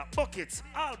 Later, buckets,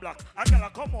 all black. A girl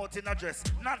come out in a dress,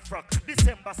 not frock.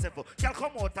 December 7, girl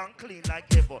come out and clean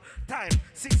like ever. Time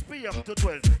 6 p.m. to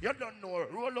 12. You don't know.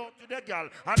 Roll out to the girl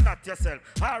and not yourself.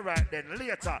 All right then.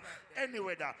 Later,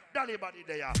 anyway, dolly body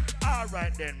there. All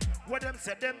right then. What them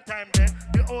say them time then?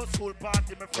 The old school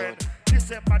party, my friend.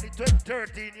 December the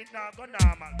 13, it now go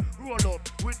normal. Roll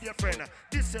up with your friend.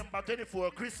 December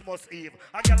 24, Christmas Eve.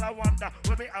 A girl I wonder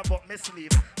where me have up my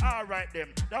sleeve. All right then.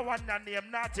 That one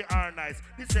name Naughty or Nice.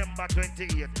 December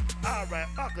 28. All right,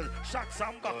 buckles, shocks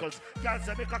and buckles. Girl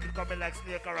say me cocky coming like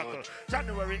snake oracle.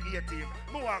 January 18,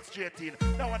 Mohawk straight in.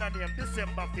 That one name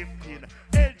December 15.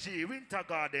 LG Winter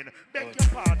Garden. Beg your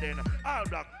pardon. All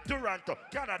Black, Toronto,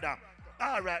 Canada.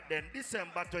 Alright then,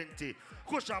 December 20.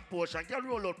 Cushion portion, girl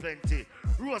roll out plenty.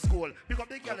 Rose gold, because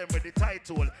they girl them with the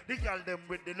title, they girl them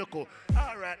with the look.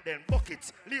 Alright then,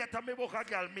 buckets. Later me book a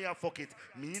girl, me a fuck it.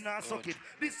 Me nah suck it.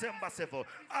 December 7.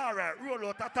 Alright, roll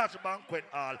out attach banquet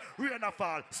hall. Rain a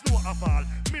fall, snow a fall.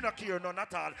 Me no care none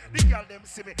at all. The girl them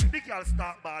see me, the girl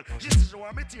start ball. She says she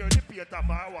want me tear the paint off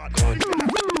her wall. Them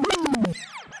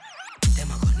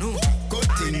a go no.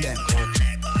 Good thing them.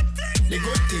 The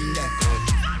good thing them.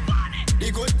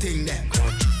 The good thing them.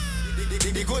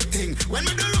 The good thing. When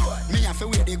me do road, me have to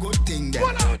wear the good thing them.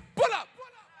 Pull up, pull up,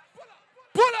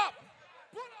 pull up.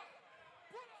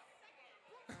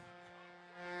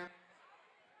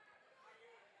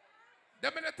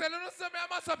 Them me tell you something, I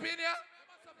must opinion.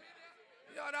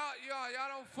 Y'all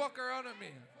don't fuck around with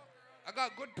me. I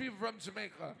got good people from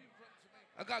Jamaica.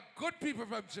 I got good people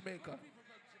from Jamaica.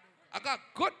 I got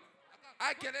good.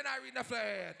 I can't read the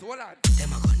flyer. Hold on.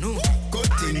 Them a go no.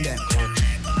 Good thing them.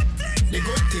 The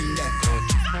good thing them.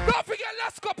 Don't forget,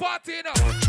 let's go party now.